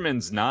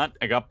fisherman's knot?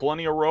 I got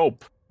plenty of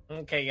rope.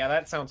 Okay, yeah,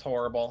 that sounds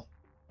horrible.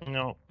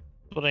 No.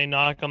 But I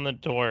knock on the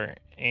door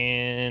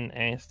and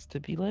ask to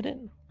be let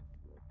in.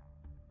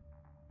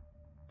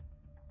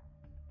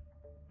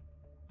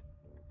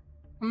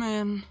 Come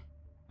in.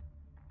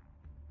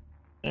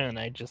 And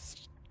I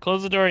just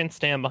close the door and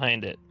stand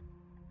behind it.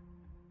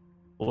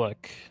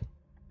 Look,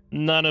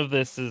 none of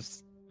this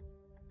is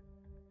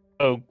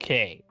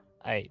okay,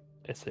 I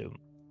assume.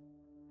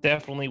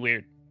 Definitely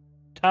weird.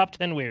 Top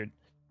 10 weird.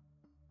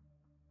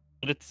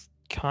 But it's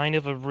kind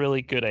of a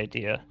really good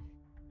idea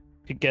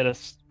to get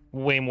us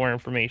way more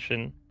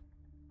information.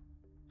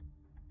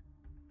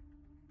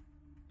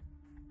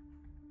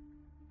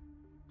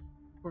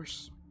 Of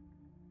course.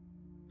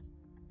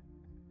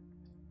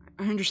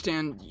 I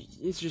understand.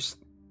 It's just...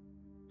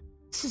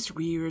 This is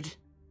weird.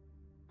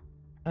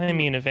 I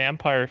mean, a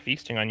vampire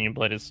feasting on your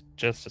blood is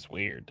just as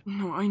weird.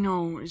 No, I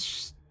know. It's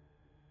just...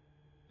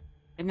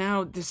 And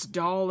now this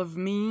doll of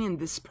me and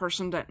this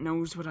person that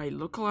knows what I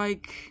look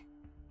like...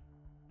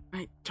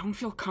 I don't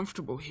feel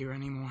comfortable here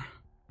anymore.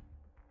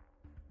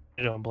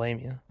 I don't blame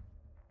you.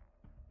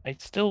 I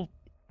still...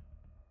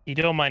 You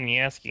don't mind me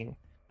asking,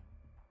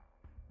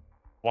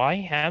 why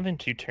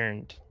haven't you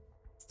turned?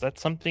 Is that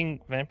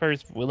something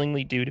vampires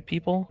willingly do to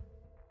people?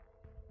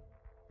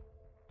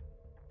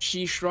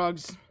 She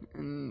shrugs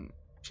and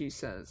she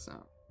says,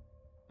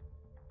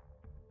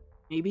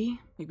 maybe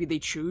they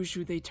choose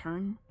who they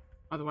turn,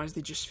 otherwise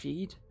they just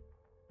feed.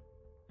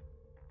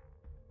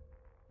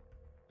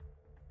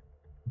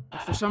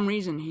 But for some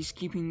reason, he's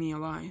keeping me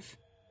alive.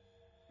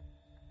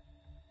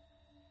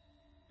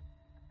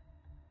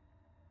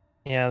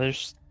 Yeah,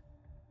 there's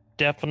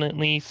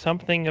definitely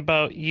something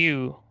about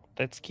you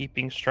that's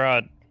keeping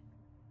Strahd.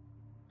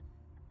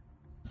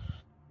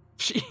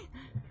 She,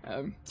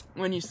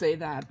 when you say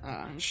that,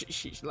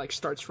 she like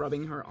starts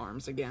rubbing her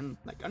arms again,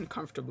 like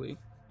uncomfortably.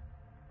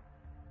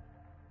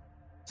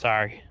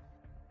 Sorry.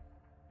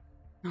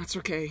 No, it's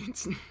okay.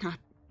 It's not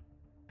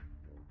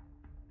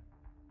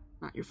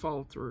your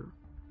fault, or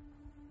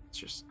it's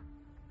just...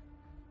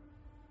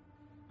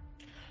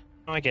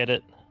 I get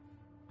it.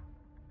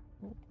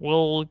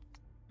 We'll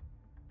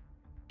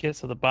get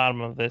to the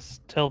bottom of this.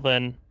 Till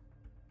then,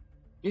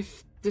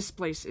 If this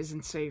place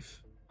isn't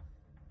safe,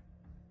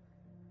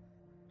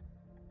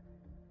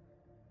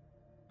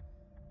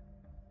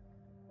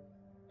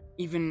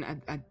 even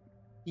at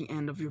the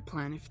end of your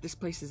plan, if this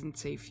place isn't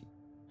safe,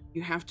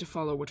 you have to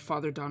follow what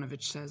Father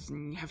Donovich says,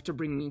 and you have to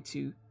bring me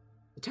to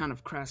the town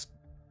of Kresk.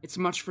 It's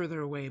much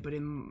further away, but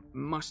it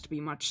must be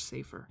much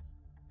safer.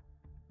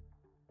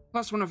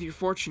 Plus, one of your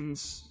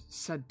fortunes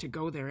said to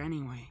go there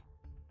anyway.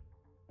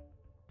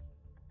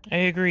 I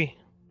agree.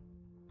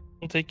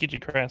 I'll take you to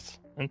Cress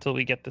until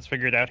we get this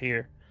figured out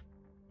here.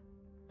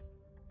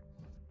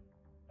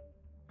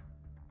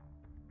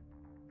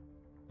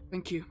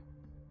 Thank you.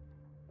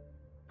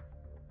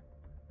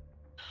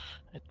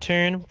 I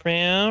turn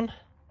around,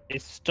 I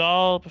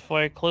stall before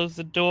I close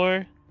the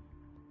door,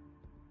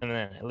 and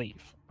then I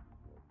leave.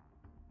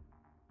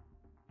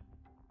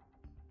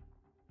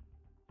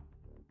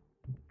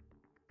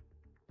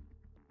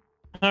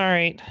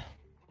 Alright,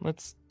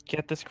 let's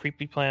get this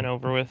creepy plan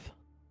over with.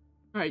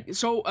 Alright,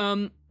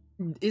 so,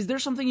 is there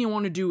something you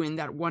want to do in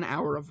that 1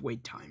 hour of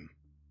wait time?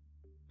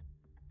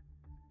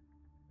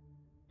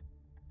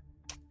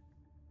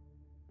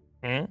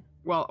 Hmm?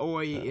 While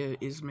Oi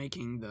is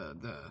making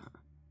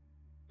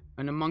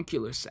an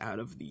homunculus out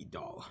of the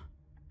doll.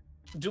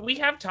 do we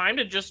have time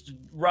to just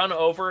run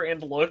over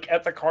and look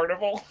at the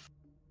carnival?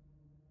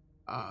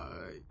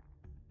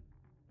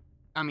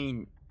 I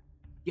mean,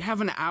 you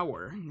have an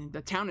hour.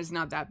 The town is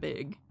not that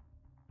big.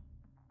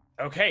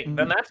 Okay,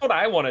 then that's what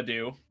I want to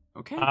do.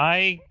 Okay.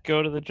 I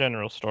go to the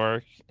general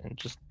store and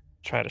just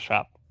try to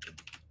shop.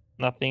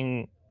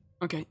 Nothing.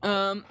 Okay.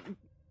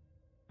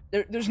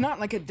 There's not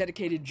like a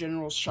dedicated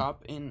general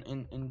shop in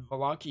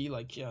Vallaki,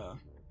 like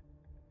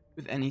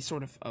with any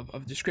sort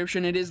of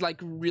description. It is like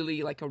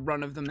really like a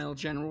run of the mill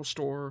general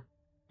store.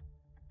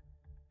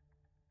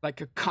 Like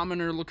a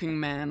commoner looking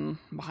man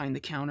behind the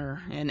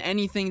counter, and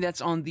anything that's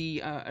on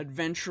the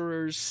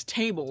adventurer's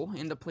table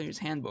in the player's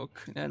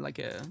handbook, like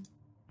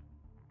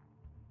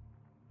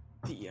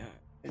the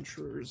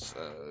adventurer's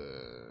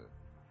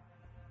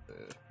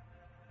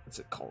what's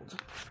it called?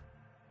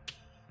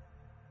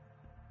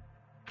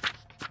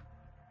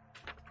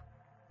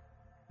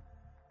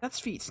 That's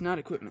feats, not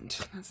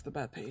equipment. That's the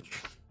bad page.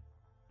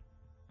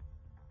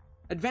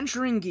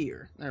 Adventuring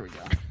gear. There we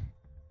go.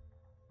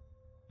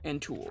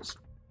 And tools.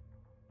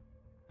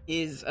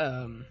 Is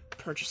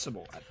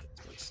purchasable at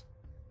this place.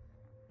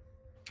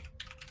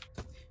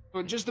 So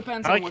it just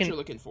depends on what you're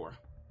looking for.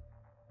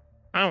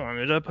 I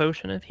wanted a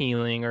potion of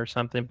healing or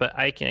something, but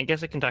I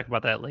guess I can talk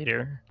about that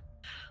later.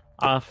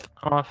 Off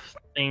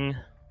thing.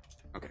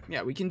 Okay,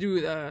 yeah, we can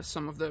do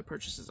some of the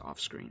purchases off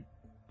screen.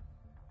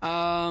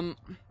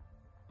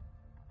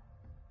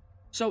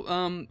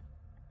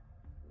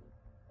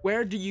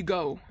 Where do you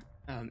go,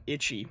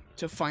 Itchy,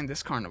 to find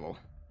this carnival?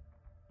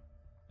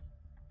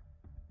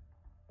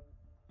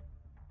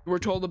 We're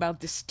told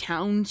about this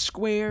town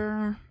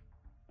square.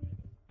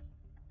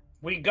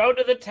 We go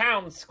to the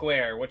town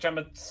square, which I'm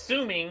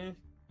assuming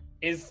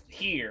is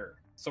here.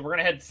 So we're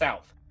gonna head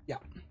south. Yeah.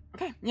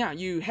 Okay, yeah,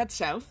 you head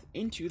south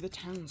into the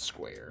town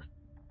square.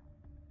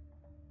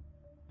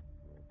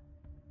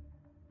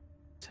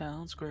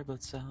 Town square,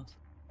 but south.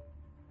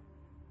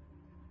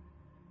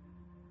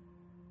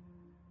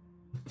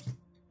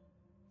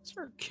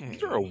 Okay.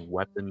 Is there a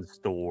weapon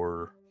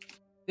store?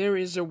 There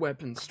is a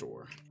weapon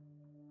store.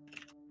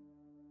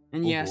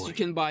 And yes, boy. you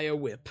can buy a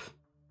whip.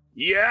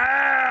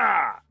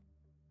 Yeah!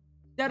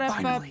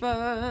 Finally.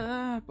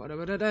 I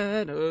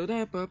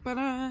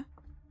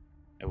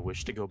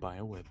wish to go buy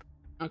a whip.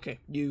 Okay,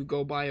 you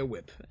go buy a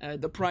whip.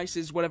 The price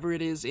is whatever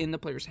it is in the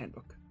player's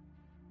handbook.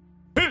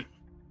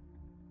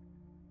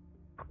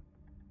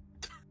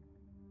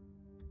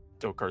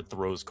 Dokar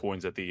throws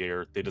coins at the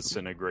air. They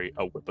disintegrate.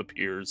 A whip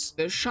appears.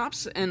 The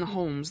shops and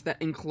homes that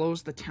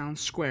enclose the town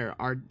square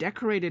are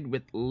decorated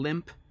with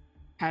limp,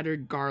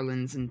 tattered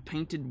garlands and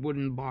painted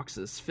wooden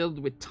boxes filled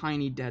with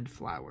tiny dead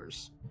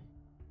flowers.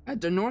 At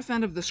the north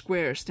end of the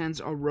square stands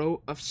a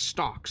row of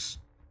stocks,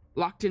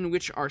 locked in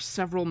which are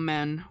several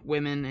men,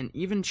 women, and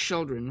even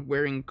children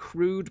wearing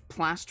crude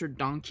plastered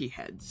donkey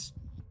heads.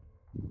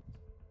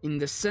 In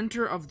the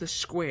center of the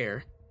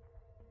square,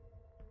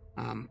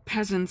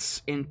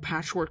 peasants in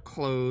patchwork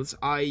clothes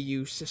eye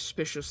you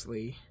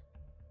suspiciously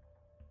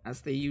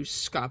as they use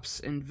scups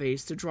and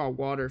vase to draw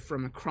water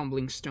from a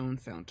crumbling stone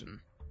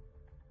fountain.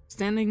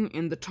 Standing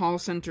in the tall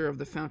center of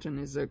the fountain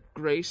is a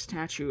gray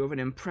statue of an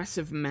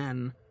impressive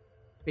man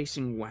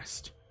facing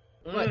west.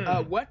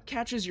 But what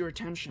catches your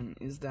attention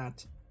is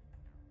that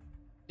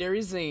there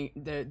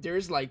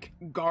is like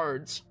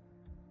guards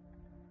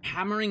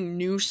hammering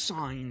new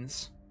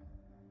signs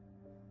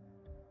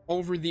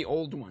over the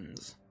old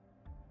ones.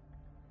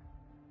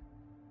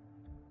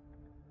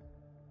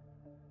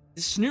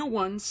 This new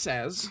one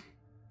says,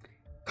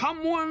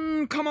 "Come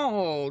one, come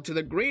all, to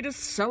the greatest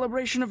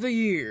celebration of the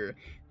year,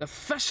 the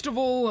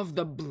Festival of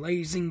the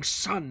Blazing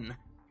Sun.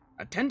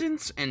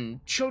 Attendance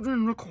and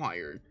children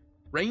required.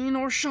 Rain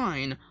or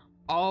shine,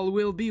 all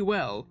will be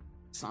well.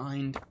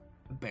 Signed,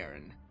 the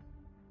Baron."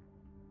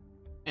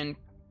 And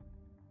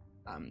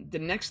the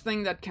next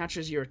thing that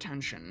catches your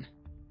attention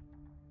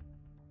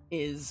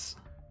is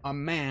a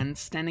man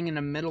standing in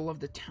the middle of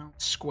the town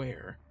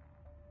square,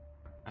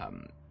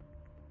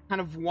 kind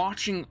of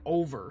watching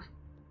over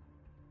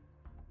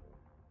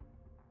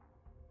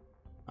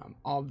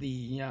all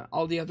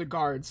the other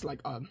guards,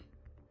 like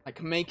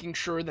making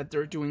sure that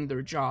they're doing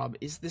their job.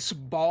 Is this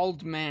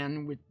bald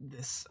man with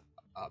this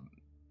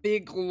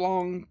big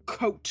long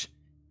coat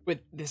with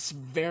this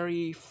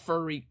very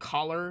furry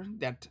collar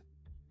that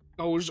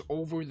goes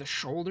over the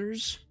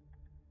shoulders.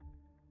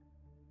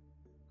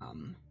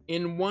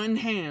 In one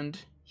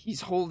hand,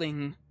 he's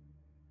holding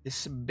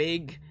this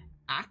big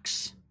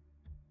axe.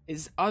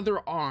 His other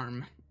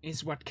arm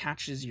is what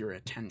catches your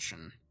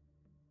attention.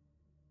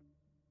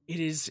 It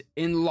is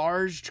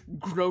enlarged,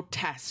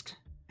 grotesque,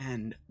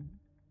 and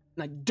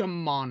like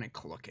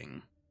demonic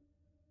looking.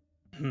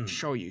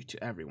 Show you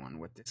to everyone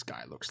what this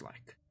guy looks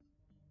like.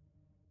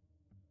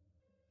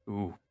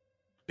 Ooh,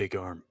 big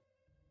arm.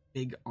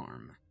 Big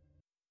arm.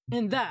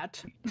 And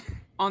that,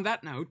 on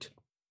that note,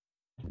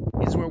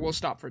 is where we'll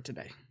stop for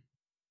today.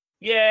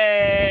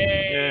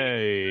 Yay!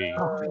 Yay!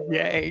 Oh,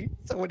 yay.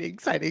 So many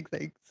exciting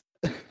things.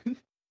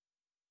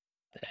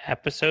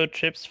 Episode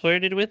trips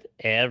flirted with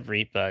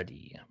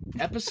everybody.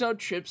 Episode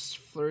trips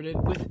flirted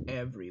with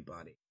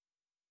everybody.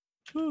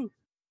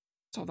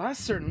 So that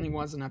certainly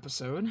was an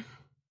episode.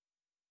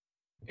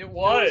 It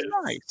was.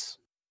 Nice.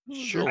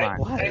 Sure.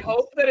 I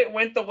hope that it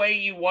went the way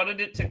you wanted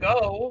it to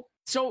go.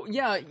 So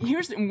yeah,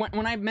 here's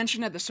when I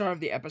mentioned at the start of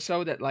the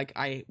episode that like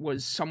I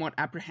was somewhat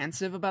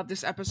apprehensive about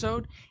this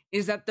episode,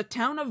 is that the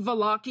town of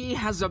Vallaki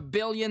has 1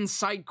 billion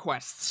side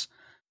quests.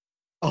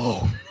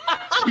 Oh,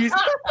 jeez.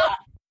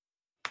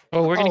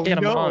 Oh, we're gonna Oh, get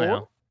them all no.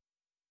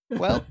 now.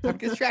 Well, I'm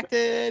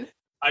distracted.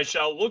 I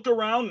shall look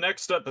around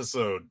next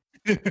episode.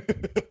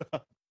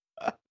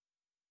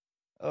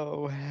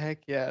 Oh, heck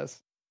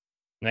yes.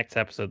 Next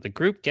episode, the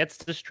group gets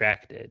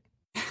distracted.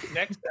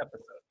 Next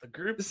episode, the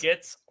group This-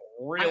 gets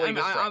really I'm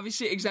distracted.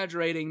 obviously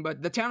exaggerating,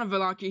 but the town of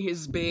Vallaki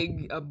is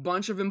big. A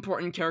bunch of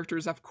important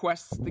characters have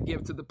quests to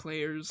give to the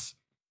players.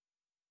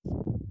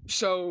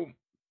 So,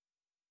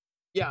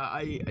 yeah,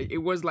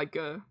 it was like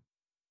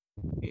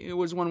it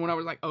was one when I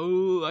was like,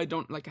 oh, I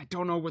don't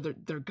know whether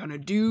they're gonna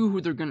do, who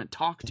they're gonna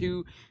talk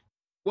to.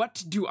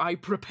 What do I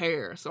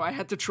prepare? So I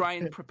had to try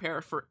and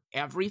prepare for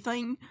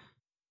everything.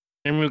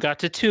 And we got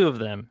to 2 of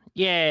them.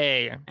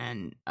 Yay!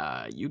 And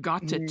you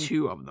got to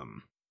 2 of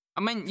them.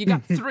 I mean, you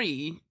got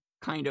 3,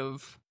 kind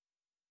of.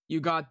 You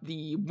got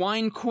the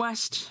wine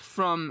quest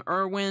from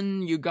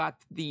Erwin, you got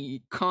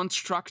the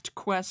construct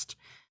quest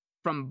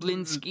from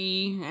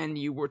Blinsky, and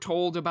you were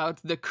told about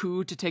the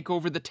coup to take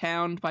over the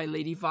town by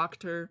Lady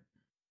Wachter.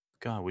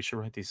 God, we should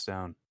write these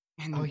down.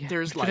 And Oh, yeah.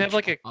 there's We like, should have,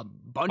 like, a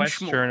bunch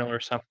Quest more. journal or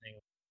something.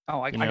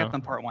 Oh, I You got know,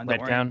 them part 1. Don't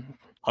Write worry. down.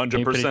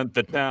 100%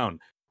 the town.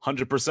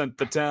 100%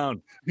 the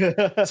town.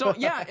 So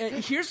yeah,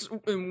 here's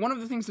one of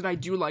the things that I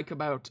do like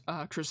about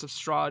Curse of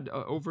Strahd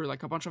over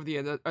like a bunch of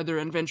the other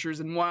adventures,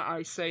 and why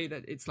I say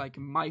that it's like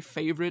my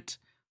favorite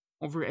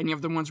over any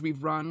of the ones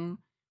we've run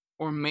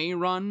or may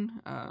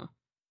run.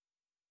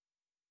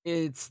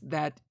 It's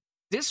that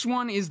this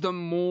one is the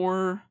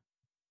more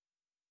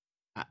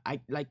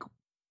I like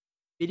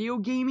video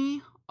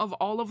gamey of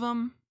all of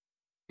them.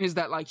 Is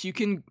that like you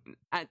can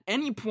at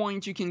any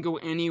point you can go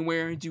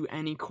anywhere, do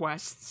any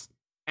quests.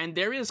 And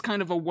there is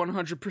kind of a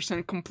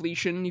 100%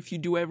 completion if you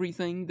do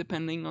everything,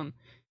 depending on...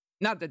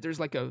 Not that there's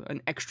like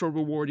an extra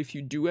reward if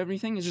you do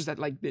everything, it's just that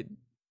like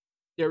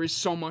there is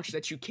so much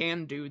that you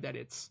can do that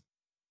it's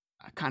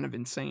kind of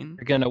insane.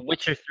 We're gonna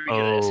Witcher 3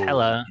 this.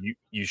 Hella.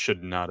 You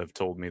should not have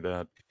told me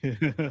that.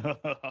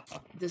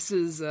 This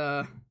is...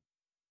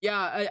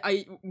 Yeah,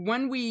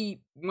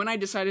 when I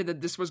decided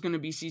that this was going to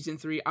be Season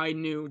 3, I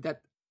knew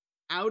that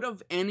out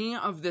of any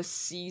of the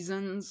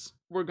seasons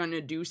we're going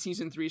to do,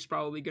 Season 3 is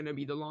probably going to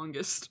be the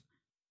longest.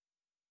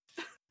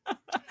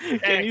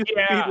 Can you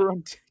Yeah.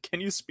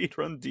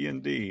 speedrun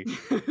D&D?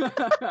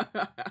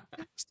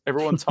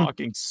 Everyone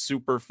talking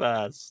super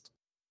fast.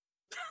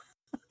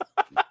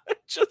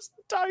 Just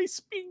dice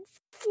being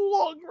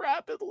flung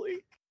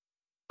rapidly.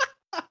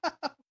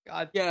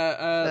 God.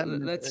 Yeah, That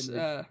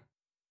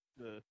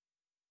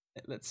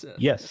let's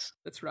Yes,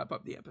 let's wrap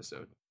up the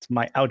episode. it's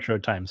my outro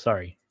time.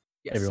 Sorry.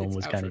 Yes, Everyone it's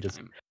was kinda outro just-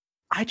 time.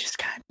 I just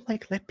kind of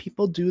like let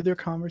people do their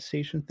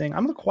conversation thing.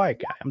 I'm the quiet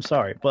guy. I'm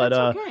sorry, but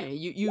That's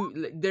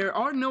okay. There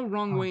are no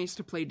wrong Oh. ways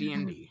to play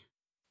D&D.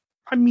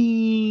 I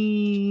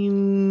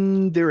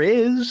mean, there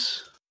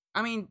is.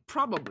 I mean,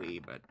 probably,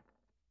 but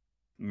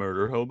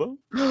Murder hobo?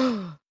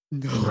 No.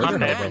 even Murder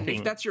then, hobo.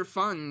 if that's your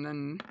fun,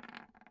 then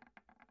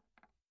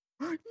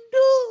No.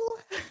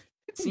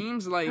 it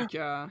seems like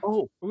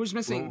Oh, who's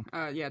missing?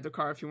 Yeah, the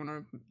car. If you want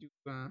to do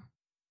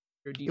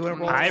your You wanna D20.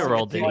 roll I Well,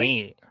 rolled it's an like-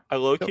 8. I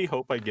low-key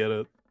hope I get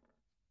it.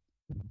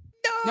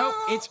 No,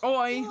 it's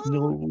Oi.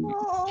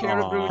 No.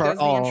 Caribou Aw. does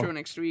the Oh. intro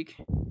next week.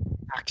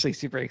 Actually,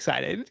 super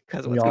excited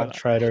because We all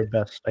tried our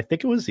best. I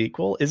think it was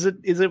equal. Is it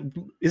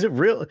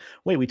real?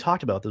 Wait, we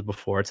talked about this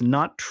before. It's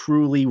not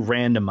truly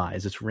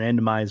randomized. It's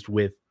randomized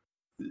with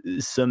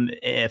some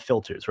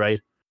filters,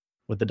 right?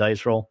 With the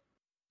dice roll,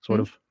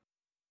 sort of.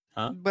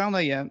 We don't know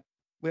yet.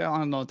 We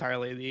don't know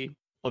entirely the.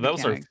 Well, that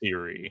was our Mechanics.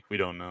 theory. We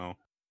don't know.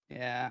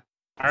 Yeah.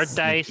 Our Sneaky.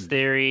 dice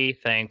theory.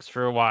 Thanks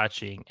for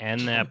watching.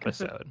 End the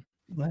episode.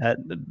 That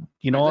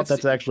you know Alright, what? let's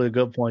That's see. actually a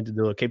good point to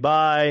do. Okay,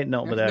 bye.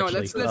 No, but No,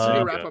 actually, let's do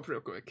a wrap up real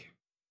quick.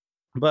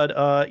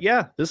 But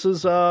yeah, this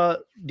is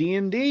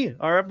D&D,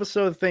 our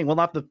episode thing. Well,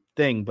 not the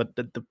thing, but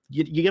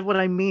you get what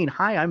I mean.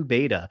 Hi, I'm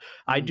Beta.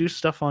 I do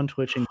stuff on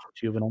Twitch and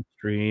YouTube and on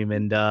stream,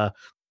 and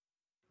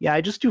yeah,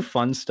 I just do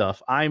fun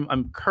stuff.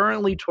 I'm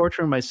currently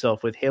torturing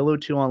myself with Halo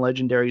 2 on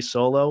Legendary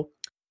Solo.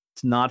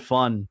 It's not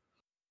fun.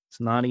 It's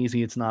not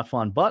easy. It's not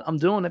fun, but I'm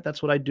doing it.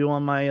 That's what I do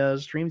on my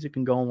streams. You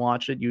can go and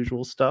watch it,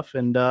 usual stuff.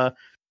 And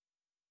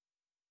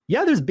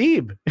yeah, there's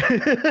Beeb.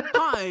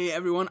 Hi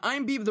everyone,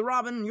 I'm Beeb the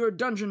Robin, your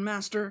dungeon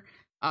master.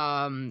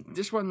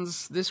 This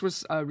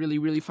was a really,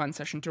 really fun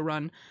session to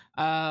run.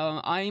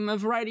 I'm a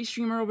variety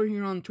streamer over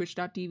here on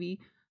twitch.tv.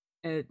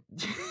 I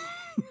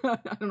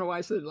don't know why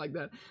I said it like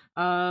that.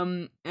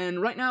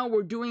 And right now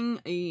we're doing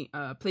a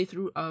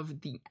playthrough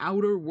of The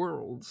Outer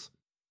Worlds,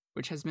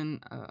 which has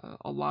been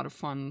a lot of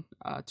fun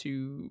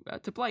to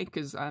play,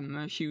 because I'm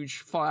a huge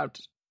Fallout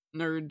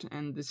nerd,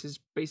 and this is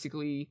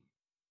basically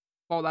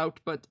Fallout,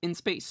 but in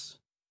space.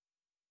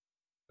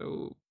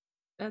 So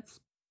that's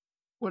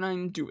what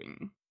I'm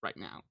doing right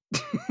now.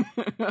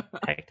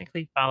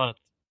 Technically, Fallout's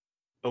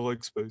I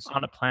like space.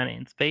 on a planet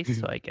in space,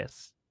 so I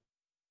guess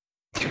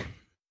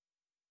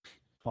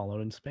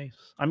Fallout in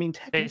space. I mean,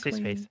 technically,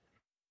 space.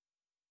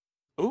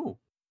 Ooh.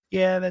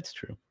 yeah, that's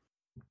true.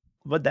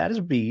 But that is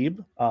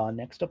Beeb.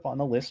 Next up on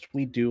the list,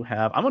 we do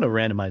have. I'm going to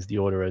randomize the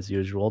order as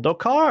usual.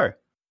 Dokar.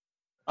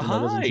 That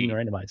doesn't seem to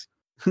Hi. randomize.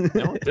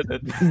 No, it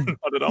didn't.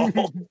 Not at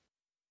all.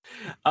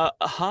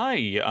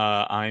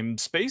 Hi, I'm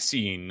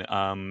Spacine,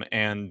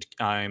 and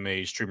I'm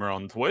a streamer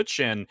on Twitch,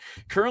 and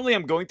currently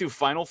I'm going through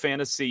Final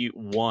Fantasy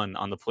 1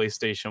 on the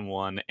PlayStation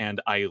 1, and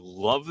I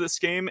love this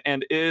game,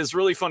 and it is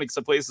really fun because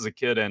I played this as a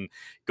kid, and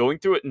going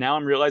through it now,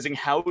 I'm realizing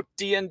how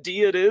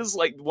D&D it is.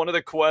 Like, one of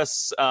the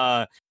quests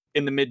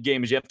in the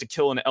mid-game is you have to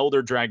kill an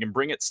Elder Dragon,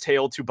 bring its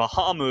tail to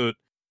Bahamut,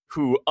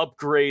 who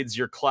upgrades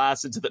your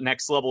class into the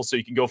next level so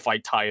you can go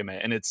fight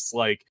Tiamat, and it's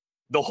like,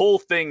 the whole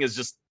thing is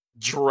just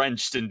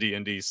drenched in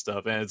D&D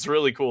stuff, and it's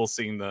really cool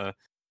seeing the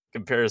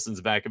comparisons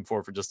back and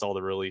forth for just all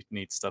the really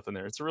neat stuff in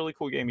there. It's a really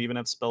cool game. You even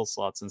have spell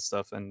slots and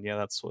stuff, and yeah,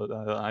 that's what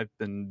I've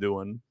been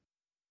doing.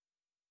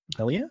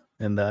 Hell yeah.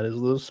 And that is a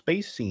little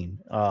space scene.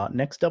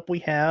 Next up, we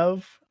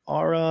have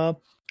our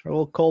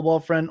little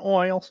cobalt friend,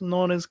 Oi, also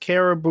known as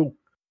Caribou.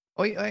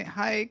 Oi,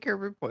 hi,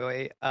 Caribou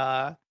Boy.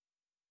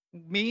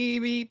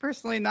 Me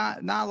personally,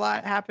 not a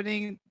lot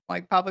happening,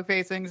 like public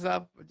facing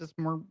stuff, just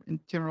more in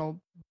general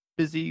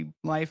busy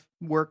life,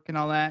 work, and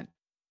all that.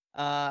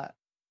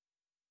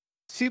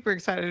 Super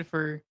excited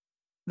for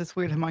this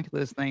weird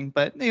homunculus thing,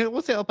 but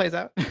we'll see how it plays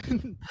out.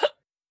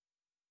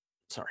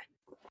 Sorry.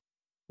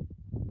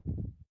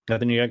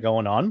 Nothing you got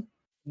going on?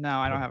 No,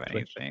 I don't have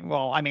Twitch. anything.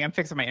 Well, I mean, I'm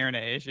fixing my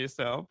internet issues,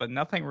 but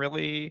nothing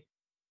really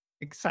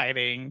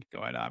exciting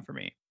going on for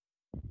me.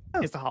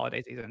 Oh. It's the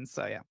holiday season,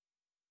 so yeah.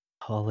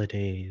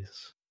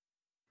 Holidays.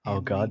 Oh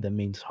And god, we- that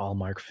means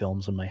Hallmark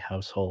films in my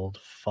household.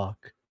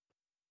 Fuck.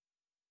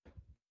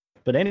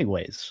 But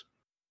anyways,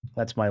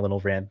 that's my little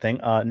rant thing.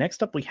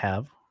 Next up we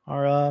have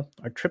our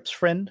Trips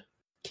friend,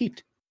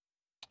 Keat.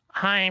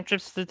 Hi, I'm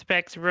Trips the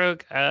Tabaxi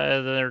Rogue.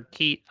 The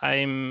Keat.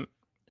 I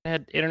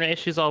had internet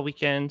issues all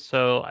weekend,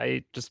 so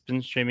I just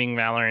been streaming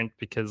Valorant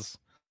because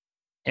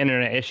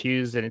internet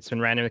issues, and it's been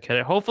randomly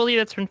cut. Hopefully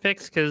that's been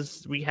fixed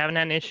because we haven't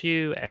had an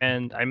issue,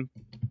 and I'm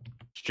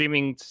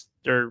streaming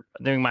or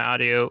doing my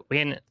audio. We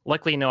had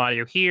luckily no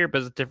audio here,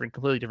 but it's a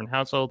completely different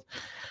household.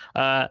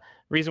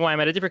 Reason why I'm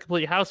at a different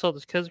completely household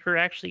is because we're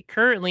actually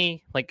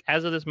currently, like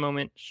as of this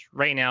moment,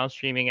 right now,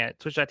 streaming at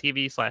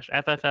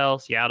twitch.tv/FFL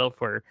Seattle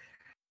for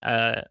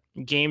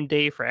game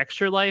day for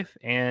Extra Life,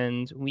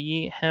 and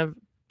we have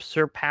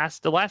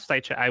surpassed the last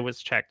I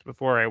was checked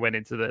before I went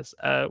into this.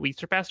 We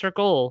surpassed our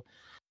goal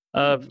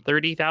of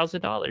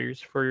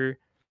 $30,000 for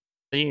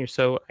the year.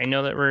 So I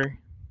know that we're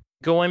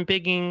going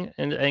bigging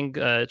and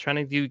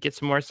trying to get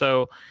some more.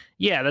 So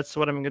yeah, that's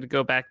what I'm going to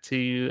go back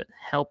to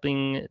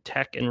helping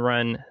tech and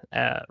run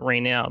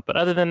right now. But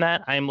other than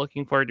that, I'm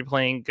looking forward to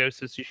playing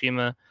Ghost of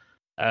Tsushima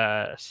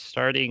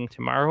starting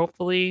tomorrow,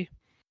 hopefully,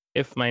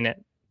 if my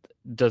net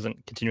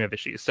doesn't continue to have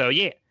issues. So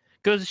yeah,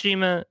 Ghost of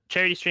Tsushima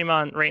charity stream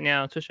on right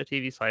now,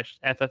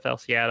 twitch.tv/FFL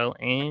Seattle,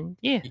 and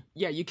yeah.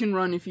 Yeah, you can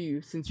run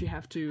since you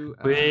have to.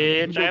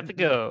 Which I have to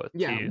go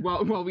Yeah, to.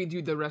 while we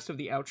do the rest of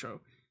the outro.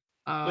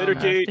 Later,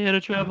 Kate. Stay out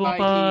of trouble. Bye,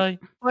 Bye.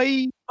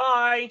 Bye.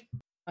 Bye.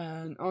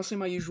 And I'll say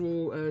my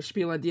usual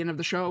spiel at the end of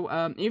the show.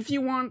 If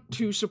you want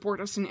to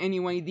support us in any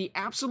way, the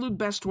absolute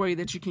best way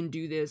that you can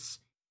do this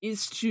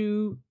is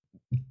to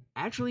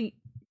actually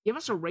give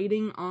us a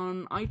rating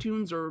on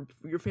iTunes or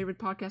your favorite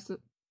podcast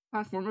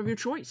platform of your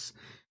choice.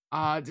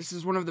 This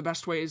is one of the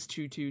best ways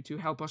to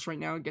help us right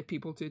now, get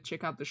people to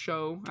check out the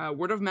show.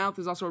 Word of mouth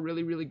is also a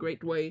really, really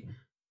great way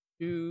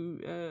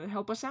to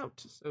help us out.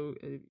 So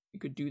if you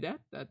could do that,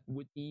 that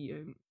would be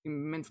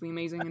immensely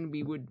amazing, and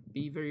we would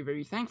be very,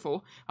 very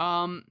thankful.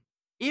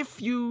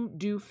 If you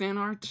do fan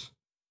art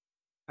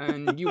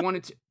and you want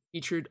it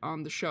featured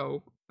on the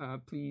show,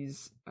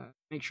 please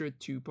make sure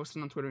to post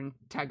it on Twitter and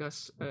tag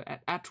us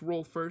at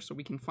Roll1st so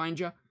we can find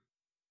you.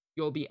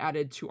 You'll be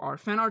added to our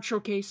fan art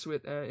showcase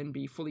and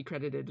be fully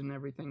credited and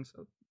everything,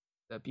 so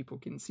that people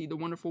can see the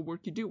wonderful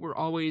work you do. We're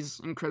always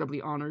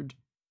incredibly honored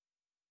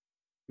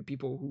for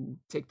people who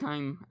take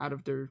time out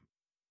of their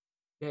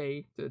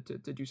day to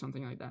do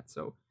something like that.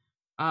 So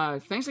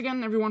thanks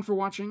again, everyone, for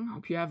watching.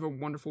 Hope you have a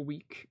wonderful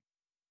week.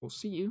 We'll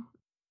see you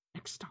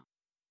next time.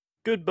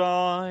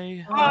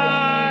 Goodbye.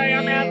 Bye.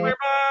 I'm Adler.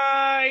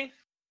 Bye.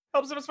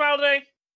 Hope some smile today.